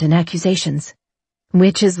estrangement and accusations.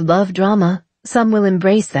 Witches love drama. Some will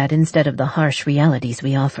embrace that instead of the harsh realities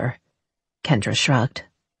we offer. Kendra shrugged.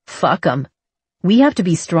 Fuck 'em. We have to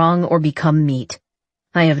be strong or become meat.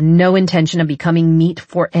 I have no intention of becoming meat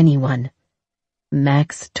for anyone.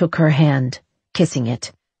 Max took her hand, kissing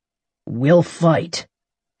it. We'll fight,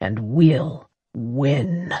 and we'll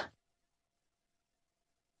win.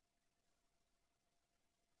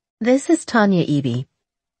 This is Tanya Eby.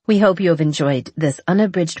 We hope you have enjoyed this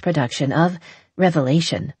unabridged production of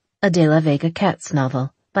Revelation, a De La Vega Cats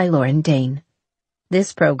novel by Lauren Dane.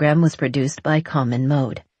 This program was produced by Common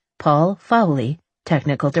Mode. Paul Fowley,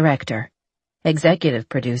 Technical Director. Executive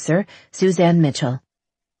Producer, Suzanne Mitchell.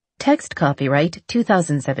 Text copyright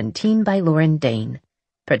 2017 by Lauren Dane.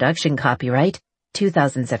 Production copyright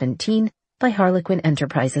 2017 by Harlequin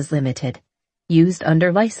Enterprises Limited. Used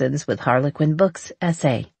under license with Harlequin Books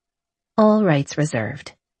S.A. All rights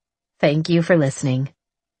reserved. Thank you for listening.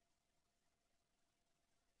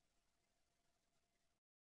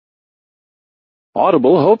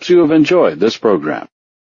 Audible hopes you have enjoyed this program.